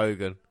Hulk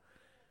Hogan.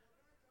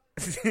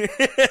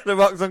 The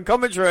Rock's on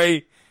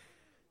commentary.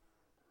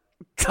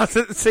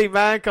 Doesn't see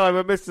Mankind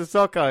with Mr.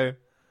 Socko.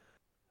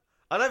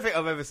 I don't think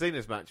I've ever seen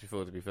this match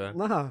before, to be fair.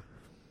 No.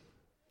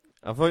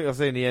 I think I've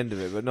seen the end of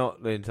it, but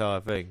not the entire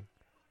thing.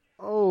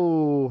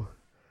 Oh.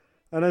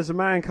 And as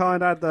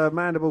Mankind had the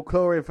mandible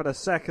claw in for the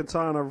second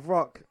time, The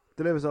Rock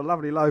delivers a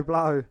lovely low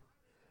blow.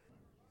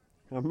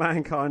 And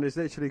Mankind is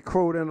literally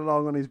crawling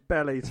along on his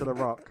belly to The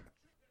Rock.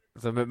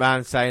 So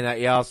McMahon saying that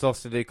he asked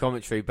Austin to do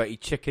commentary, but he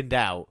chickened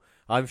out.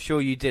 I'm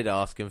sure you did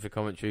ask him for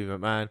commentary,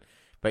 McMahon.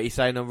 But he's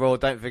saying on Raw,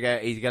 don't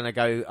forget, he's going to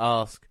go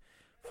ask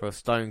for a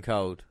Stone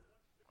Cold.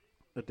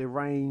 A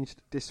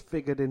deranged,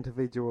 disfigured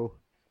individual.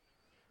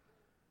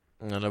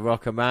 And The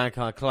Rock and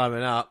Mankind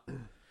climbing up.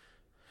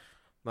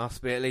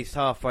 Must be at least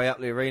halfway up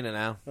the arena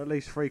now. At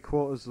least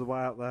 3/4 of the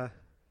way up there.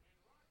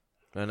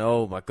 And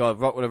oh my God,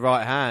 Rock with a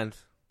right hand.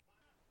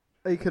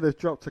 He could have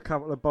dropped a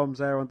couple of bombs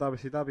there on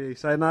WCW.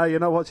 Say, no, you're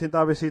not watching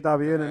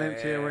WCW in an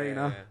empty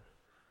arena.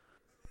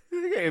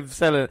 Look at him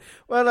selling it.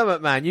 Well, no,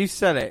 McMahon, you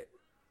sell it.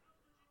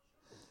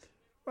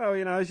 Well,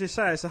 you know, as you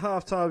say, it's a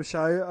half-time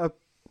show.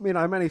 You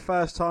know, many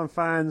first-time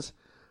fans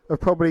are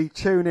probably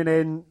tuning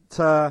in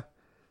to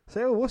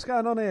say, oh, what's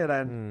going on here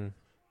then?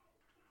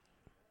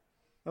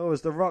 Oh,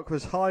 as The Rock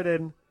was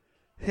hiding,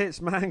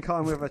 hits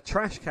Mankind with a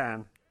trash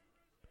can.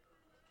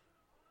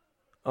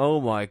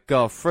 Oh my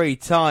God, 3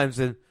 times,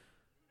 and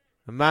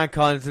And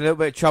Mankind's in a little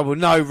bit of trouble.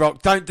 No,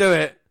 Rock, don't do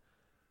it.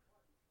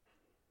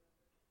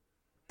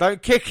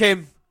 Don't kick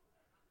him.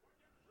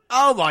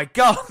 Oh, my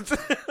God.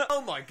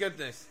 Oh, my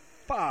goodness.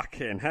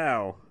 Fucking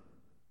hell.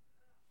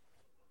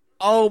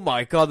 Oh,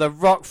 my God. The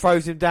Rock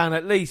throws him down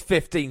at least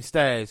 15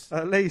 stairs.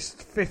 At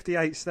least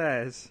 58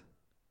 stairs.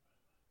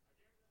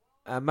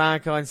 And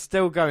Mankind's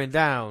still going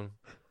down.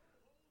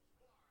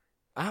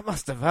 That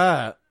must have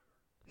hurt.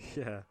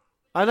 Yeah.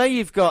 I know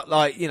you've got,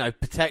 like, you know,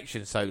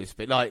 protection, so to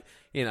speak. Like,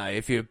 you know,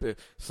 if you're a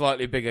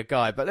slightly bigger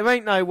guy. But there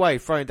ain't no way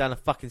throwing down the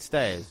fucking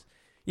stairs.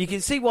 You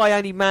can see why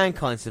only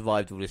Mankind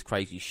survived all this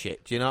crazy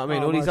shit. Do you know what I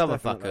mean? Oh, all these most other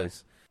definitely.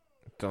 fuckers.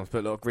 Don't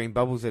put a lot of green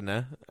bubbles in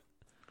there.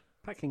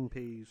 Packing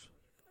peas.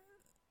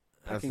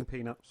 Packing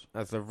peanuts.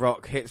 As the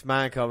Rock hits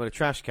Mankind with a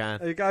trash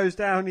can. He goes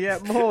down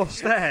yet more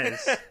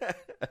stairs.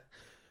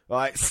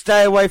 Right,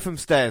 stay away from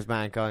stairs,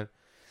 Mankind.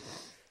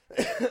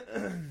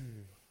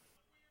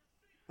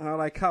 Oh,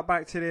 they cut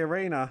back to the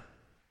arena.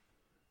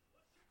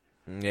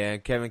 Yeah,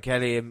 Kevin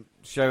Kelly and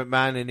Shane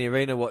McMahon in the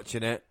arena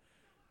watching it.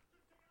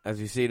 As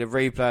you see the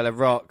replay of the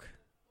Rock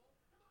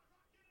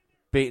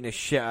beating the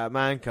shit out of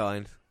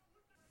Mankind.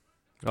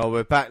 Oh,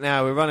 we're back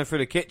now. We're running through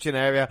the kitchen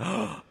area.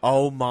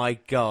 Oh my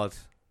God.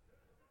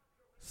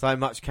 So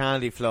much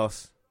candy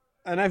floss.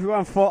 And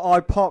everyone thought I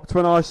popped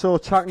when I saw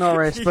Chuck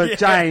Norris, but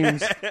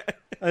James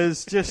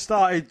has just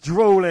started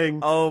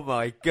drooling. Oh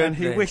my goodness.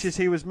 And he wishes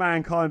he was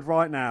Mankind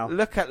right now.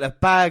 Look at the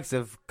bags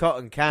of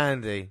cotton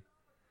candy.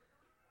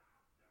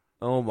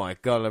 Oh my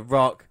God, the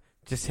Rock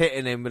just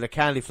hitting him with a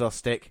candy floss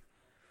stick.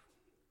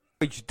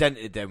 He just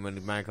dented them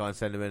when Mankind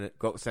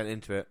got sent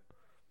into it.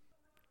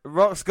 The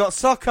Rock's got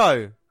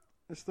Socko.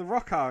 It's the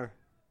Rocco.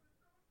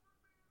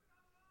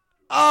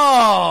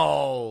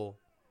 Oh!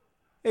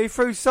 He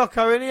threw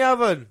Socko in the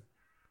oven.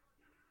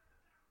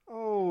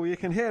 Oh, you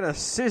can hear the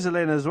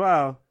sizzling as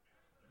well.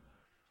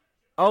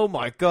 Oh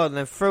my God, and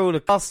then threw all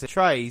the glass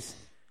trays.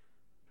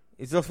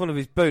 He's lost one of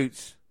his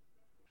boots.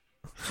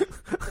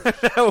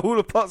 All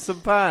the pots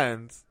and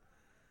pans.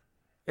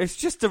 It's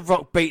just the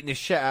Rock beating the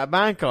shit out of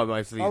Mankind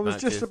most of these I was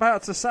matches. just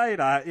about to say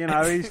that. You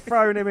know, he's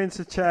thrown him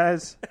into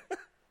chairs.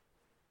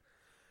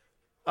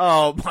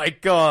 Oh my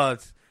God.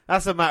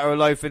 That's a matter of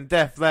life and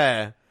death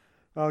there.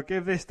 I'll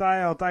give this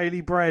day our daily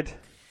bread.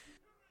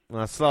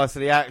 Well, a slice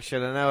of the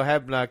action, and now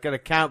Hebner going to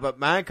count, but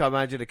Mankind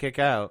managing to kick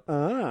out.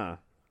 Ah.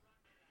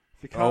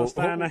 If you can't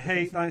stand the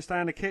heat, don't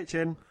stand the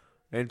kitchen.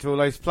 Into all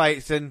those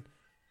plates, and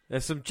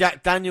there's some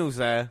Jack Daniels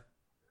there.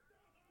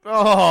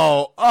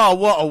 Oh,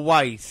 what a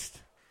waste.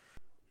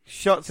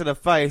 Shot to the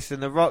face,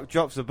 and the Rock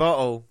drops the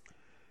bottle.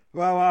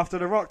 Well, after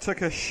the Rock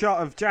took a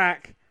shot of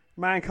Jack,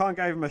 Mankind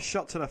gave him a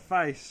shot to the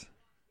face.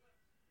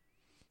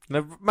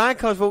 Now,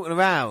 Mankind's walking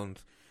around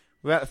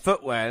without the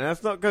footwear, and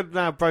that's not good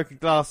now. Broken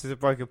glasses and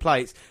broken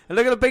plates. And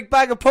look at the big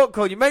bag of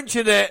popcorn. You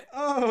mentioned it.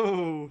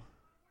 Oh.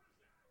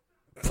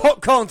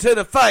 Popcorn to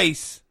the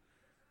face.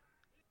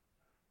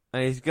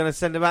 And he's going to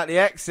send him out the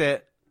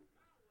exit.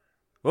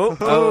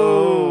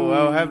 Oh,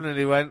 well, heavenly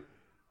he went.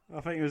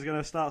 I think he was going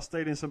to start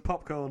stealing some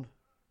popcorn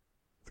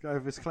to go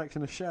with his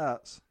collection of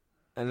shirts.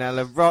 And now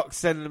the Rock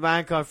sending the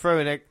Mankind through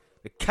in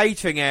the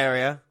catering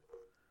area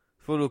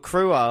for all the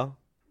crew are.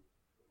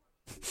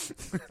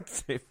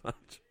 Too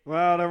much.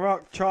 Well, the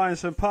Rock trying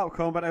some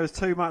popcorn, but there was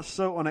too much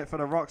salt on it for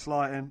the Rock's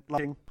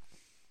liking.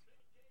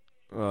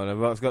 Oh, the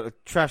Rock's got the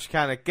trash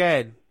can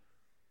again.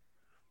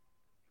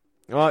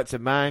 Right to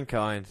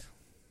Mankind.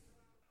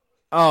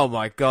 Oh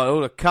my God,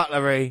 all the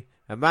cutlery.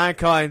 And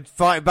Mankind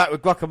fighting back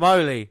with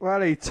guacamole.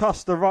 Well, he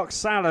tossed the Rock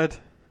salad.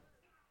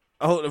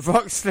 Oh, the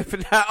Rock's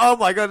slipping out. Oh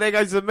my God, there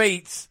goes the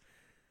meats.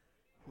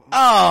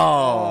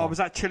 Oh, was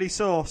that chili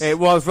sauce? it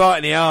was right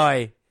in the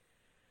eye.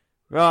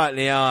 Right in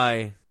the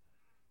eye.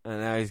 And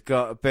now he's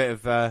got a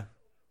bit of...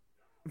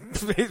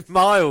 it's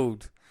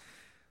mild.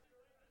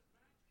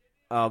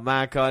 Oh,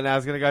 Mankind now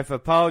is going to go for a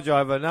pile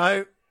driver.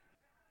 No.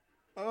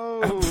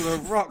 Oh, the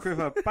Rock with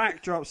a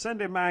backdrop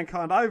sending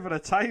Mankind over the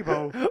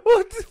table.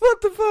 What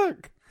the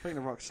fuck? I think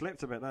the Rock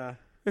slipped a bit there.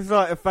 It's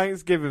like a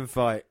Thanksgiving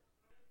fight.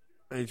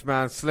 Each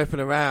man slipping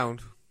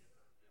around.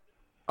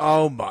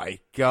 Oh my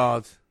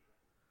God.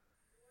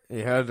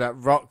 You heard that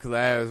Rock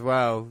there as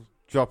well,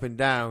 dropping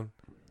down.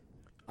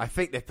 I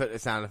think they put the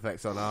sound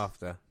effects on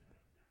after.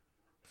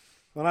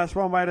 Well, that's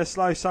one way to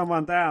slow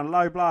someone down.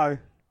 Low blow.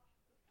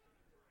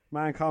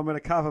 Mankind with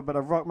a cover, but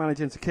the Rock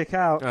managing to kick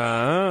out.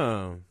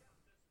 Oh.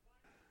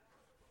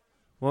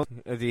 What?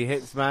 As he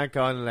hits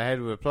Mankind in the head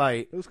with a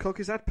plate. Those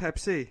cookies had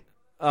Pepsi.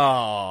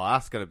 Oh,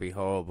 that's going to be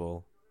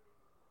horrible.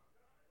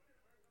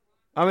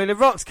 I mean, the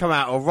Rock's come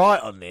out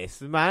alright on this.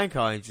 The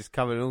Mankind's just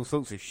coming in all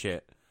sorts of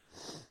shit.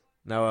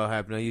 No, I'll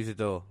have no use the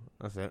door.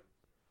 That's it.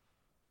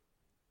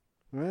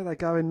 Where are they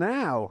going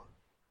now?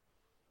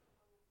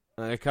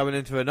 And they're coming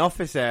into an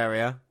office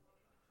area.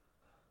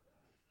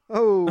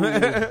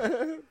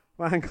 Oh.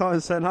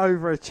 Mankind sent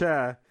over a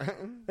chair.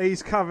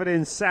 He's covered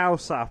in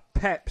salsa,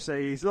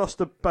 Pepsi. He's lost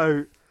a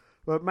boot.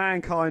 But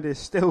Mankind is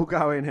still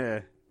going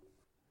here.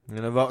 And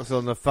the Rock's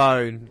on the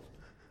phone.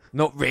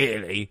 Not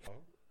really.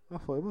 I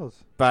thought it was.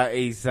 But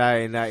he's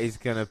saying that he's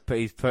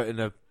putting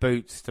the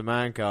boots to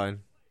Mankind.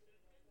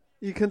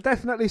 You can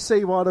definitely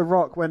see why The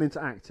Rock went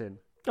into acting.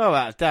 Oh,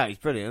 without a doubt, he's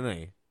brilliant, isn't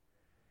he?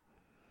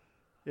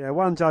 Yeah,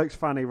 one joke's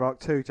funny, Rock.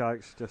 Two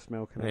jokes, just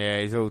milking it.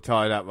 Yeah, he's all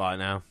tied up right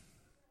now.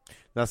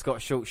 That's got a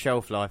short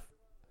shelf life.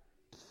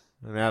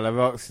 And now The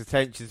Rock's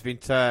attention's been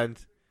turned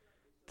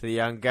to the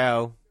young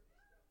girl.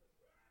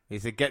 He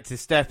said, get to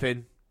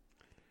stepping.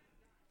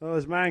 Oh,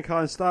 as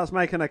Mankind starts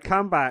making a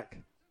comeback.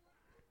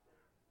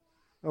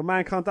 Well,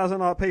 Mankind doesn't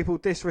like people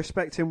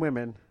disrespecting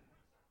women.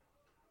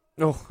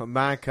 Oh, and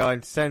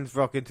Mankind sends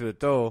Rock into the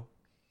door.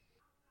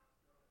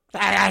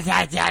 And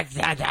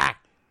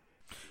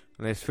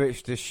they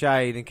switched to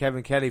Shane and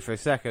Kevin Kelly for a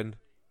second.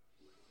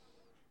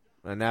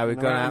 And now we've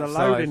gone outside. The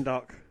loading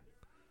dock.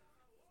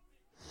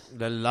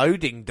 The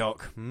loading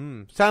dock.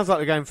 Sounds like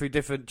they're going through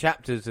different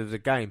chapters of the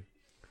game.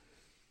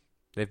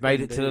 They've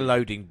made it to the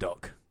loading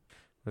dock.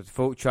 There's a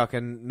fork truck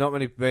and not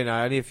many,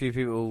 only a few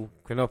people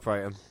can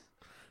operate them.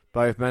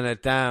 Both men are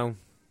down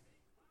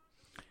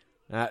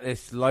at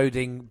this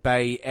loading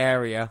bay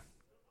area.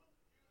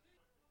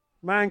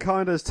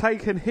 Mankind has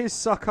taken his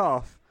sock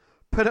off,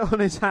 put it on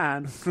his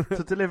hand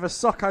to deliver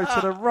Socko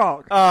to The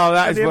Rock. Oh,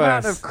 that and is the worse.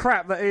 amount of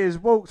crap that he has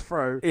walked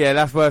through. Yeah,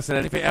 that's worse than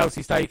anything else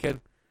he's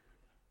taken.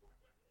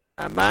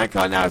 And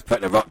Mankind now has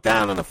put The Rock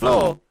down on the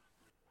floor.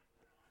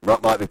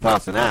 Rock might be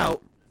passing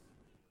out.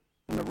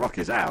 And The Rock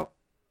is out.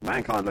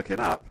 Mankind looking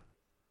up.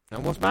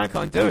 And what's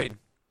Mankind doing?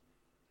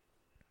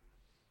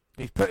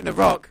 He's putting The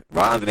Rock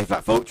right underneath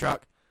that fork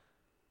truck.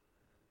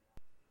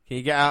 Can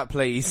you get out,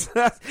 please?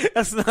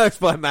 That's nice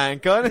by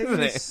Mankind, isn't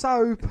it? He's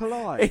so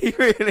polite. He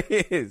really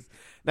is.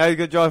 Now he's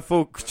going to drive a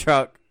fork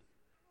truck.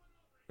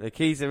 The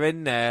keys are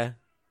in there.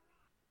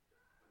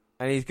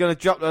 And he's going to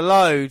drop the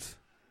load.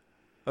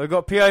 We've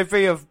got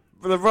POV of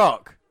The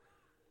Rock.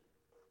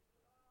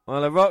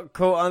 Well, The Rock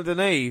caught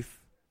underneath.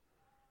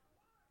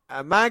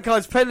 And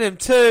Mankind's pinning him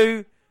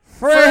 2,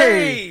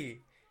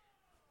 3.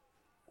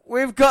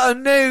 We've got a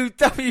new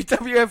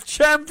WWF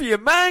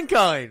champion,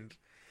 Mankind.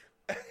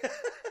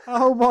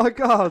 Oh my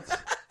God.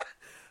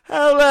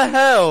 How the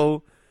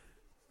hell?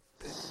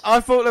 I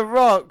thought The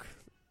Rock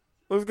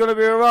was going to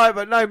be alright,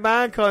 but no,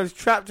 Mankind's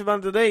trapped him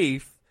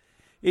underneath.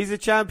 He's a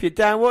champion.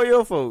 Dan, what are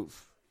your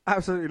thoughts?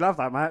 Absolutely love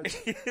that match.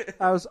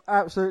 That was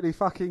absolutely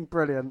fucking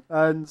brilliant.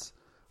 And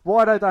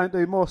why they don't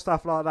do more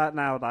stuff like that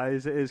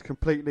nowadays, it is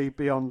completely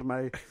beyond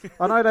me.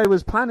 I know they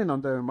was planning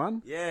on doing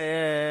one.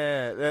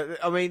 Yeah.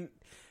 I mean,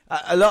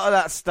 a lot of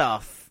that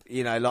stuff,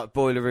 like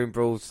boiler room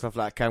brawls, stuff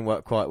like that can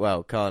work quite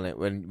well, can't it?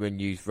 When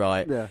used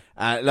right. Yeah.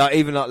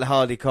 Even like the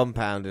Hardy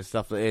compound and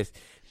stuff like this.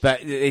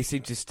 But they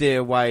seem to steer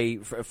away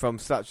from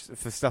for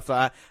stuff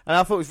like that. And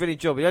I thought it was really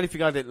enjoyable. The only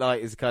thing I didn't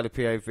like is the kind of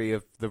POV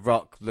of The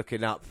Rock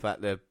looking up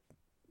at the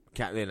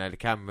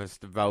cameras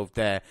involved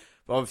there.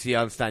 But obviously,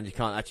 I understand you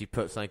can't actually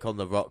put something on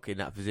The Rock in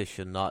that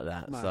position like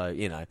that. No. So,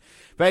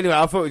 But anyway,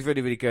 I thought it was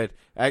really, really good.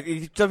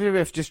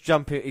 WWF just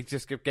jumping, it's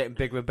just getting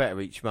bigger and better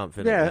each month,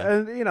 isn't it?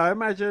 And,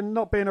 imagine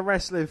not being a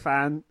wrestling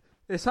fan.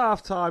 It's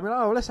half time.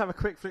 Let's have a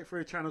quick flick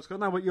through channels.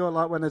 Because I know what you're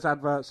like when there's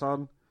adverts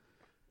on.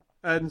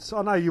 And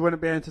I know you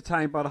wouldn't be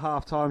entertained by the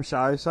half-time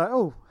show.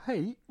 So,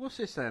 hey, what's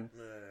this then?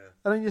 Yeah.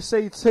 And then you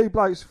see two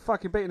blokes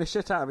fucking beating the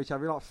shit out of each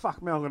other. You're like,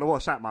 fuck me, I'm going to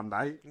watch that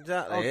Monday.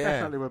 Exactly, I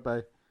definitely would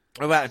be.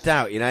 Without a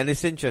doubt, and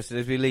it's interesting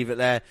as we leave it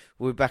there.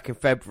 We'll be back in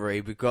February.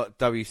 We've got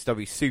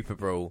WCW Super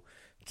Brawl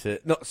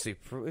not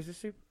Super Brawl, is it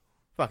Super?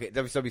 Fuck it,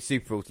 WCW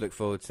Super Brawl to look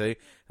forward to,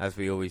 as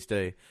we always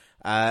do.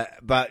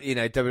 But,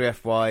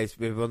 WWF wise,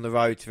 we're on the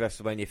road to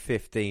WrestleMania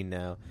 15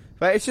 now.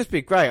 But it's just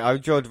been great. I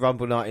enjoyed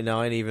Rumble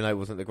 99, even though it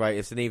wasn't the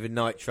greatest, and even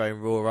Nitro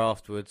and Raw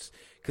afterwards,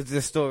 because the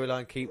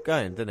storyline keep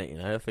going, doesn't it?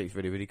 I think it's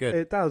really, really good.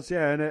 It does,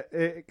 yeah, and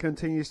it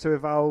continues to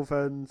evolve,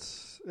 and,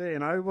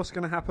 what's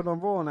going to happen on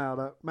Raw now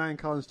that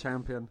Mankind's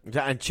champion?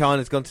 And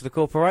China's gone to the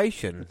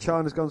corporation.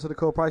 China's gone to the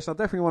corporation. I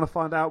definitely want to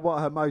find out what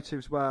her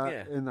motives were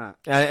in that.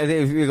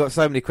 And we've got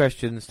so many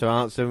questions to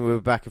answer, and we'll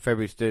be back in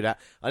February to do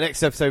that. Our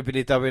next episode will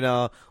be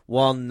the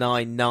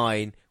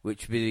WNR199,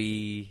 which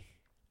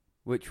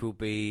will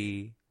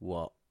be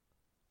what?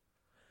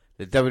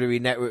 The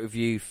WWE Network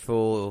Review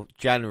for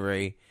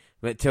January.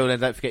 But until then,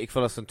 don't forget you can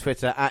follow us on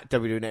Twitter at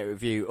WWE Network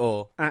Review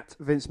or at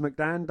Vince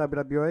McMahon,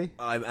 WWE.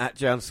 I'm at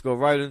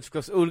J_Rollins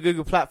across all the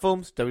Google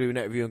platforms, WWE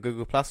Network Review on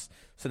Google+.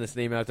 Send us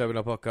an email,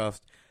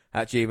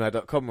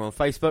 WNRpodcast@gmail.com. We're on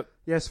Facebook.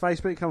 Yes,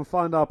 Facebook. Come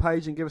find our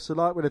page and give us a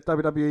like with a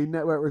WWE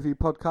Network Review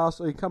podcast,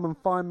 or you come and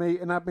find me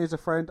and add me as a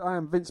friend. I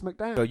am Vince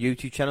McMahon. Our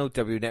YouTube channel,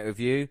 WWE Network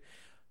Review.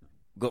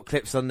 Got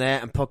clips on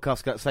there and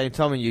podcasts at the same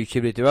time on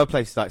YouTube. We do other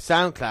places like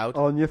SoundCloud.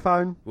 On your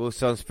phone. We're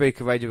also on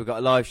Spreaker Radio. We've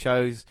got live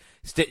shows,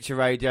 Stitcher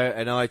Radio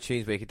and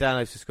iTunes where you can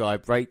download,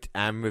 subscribe, rate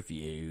and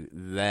review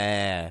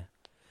there.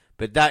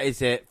 But that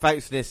is it.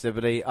 Thanks for listening,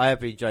 everybody. I have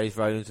been James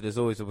Rollins, and as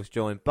always I was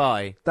joined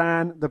by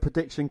Dan, the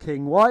Prediction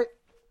King White.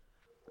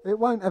 It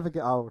won't ever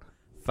get old.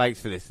 Thanks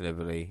for listening,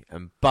 everybody,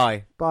 and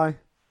bye. Bye.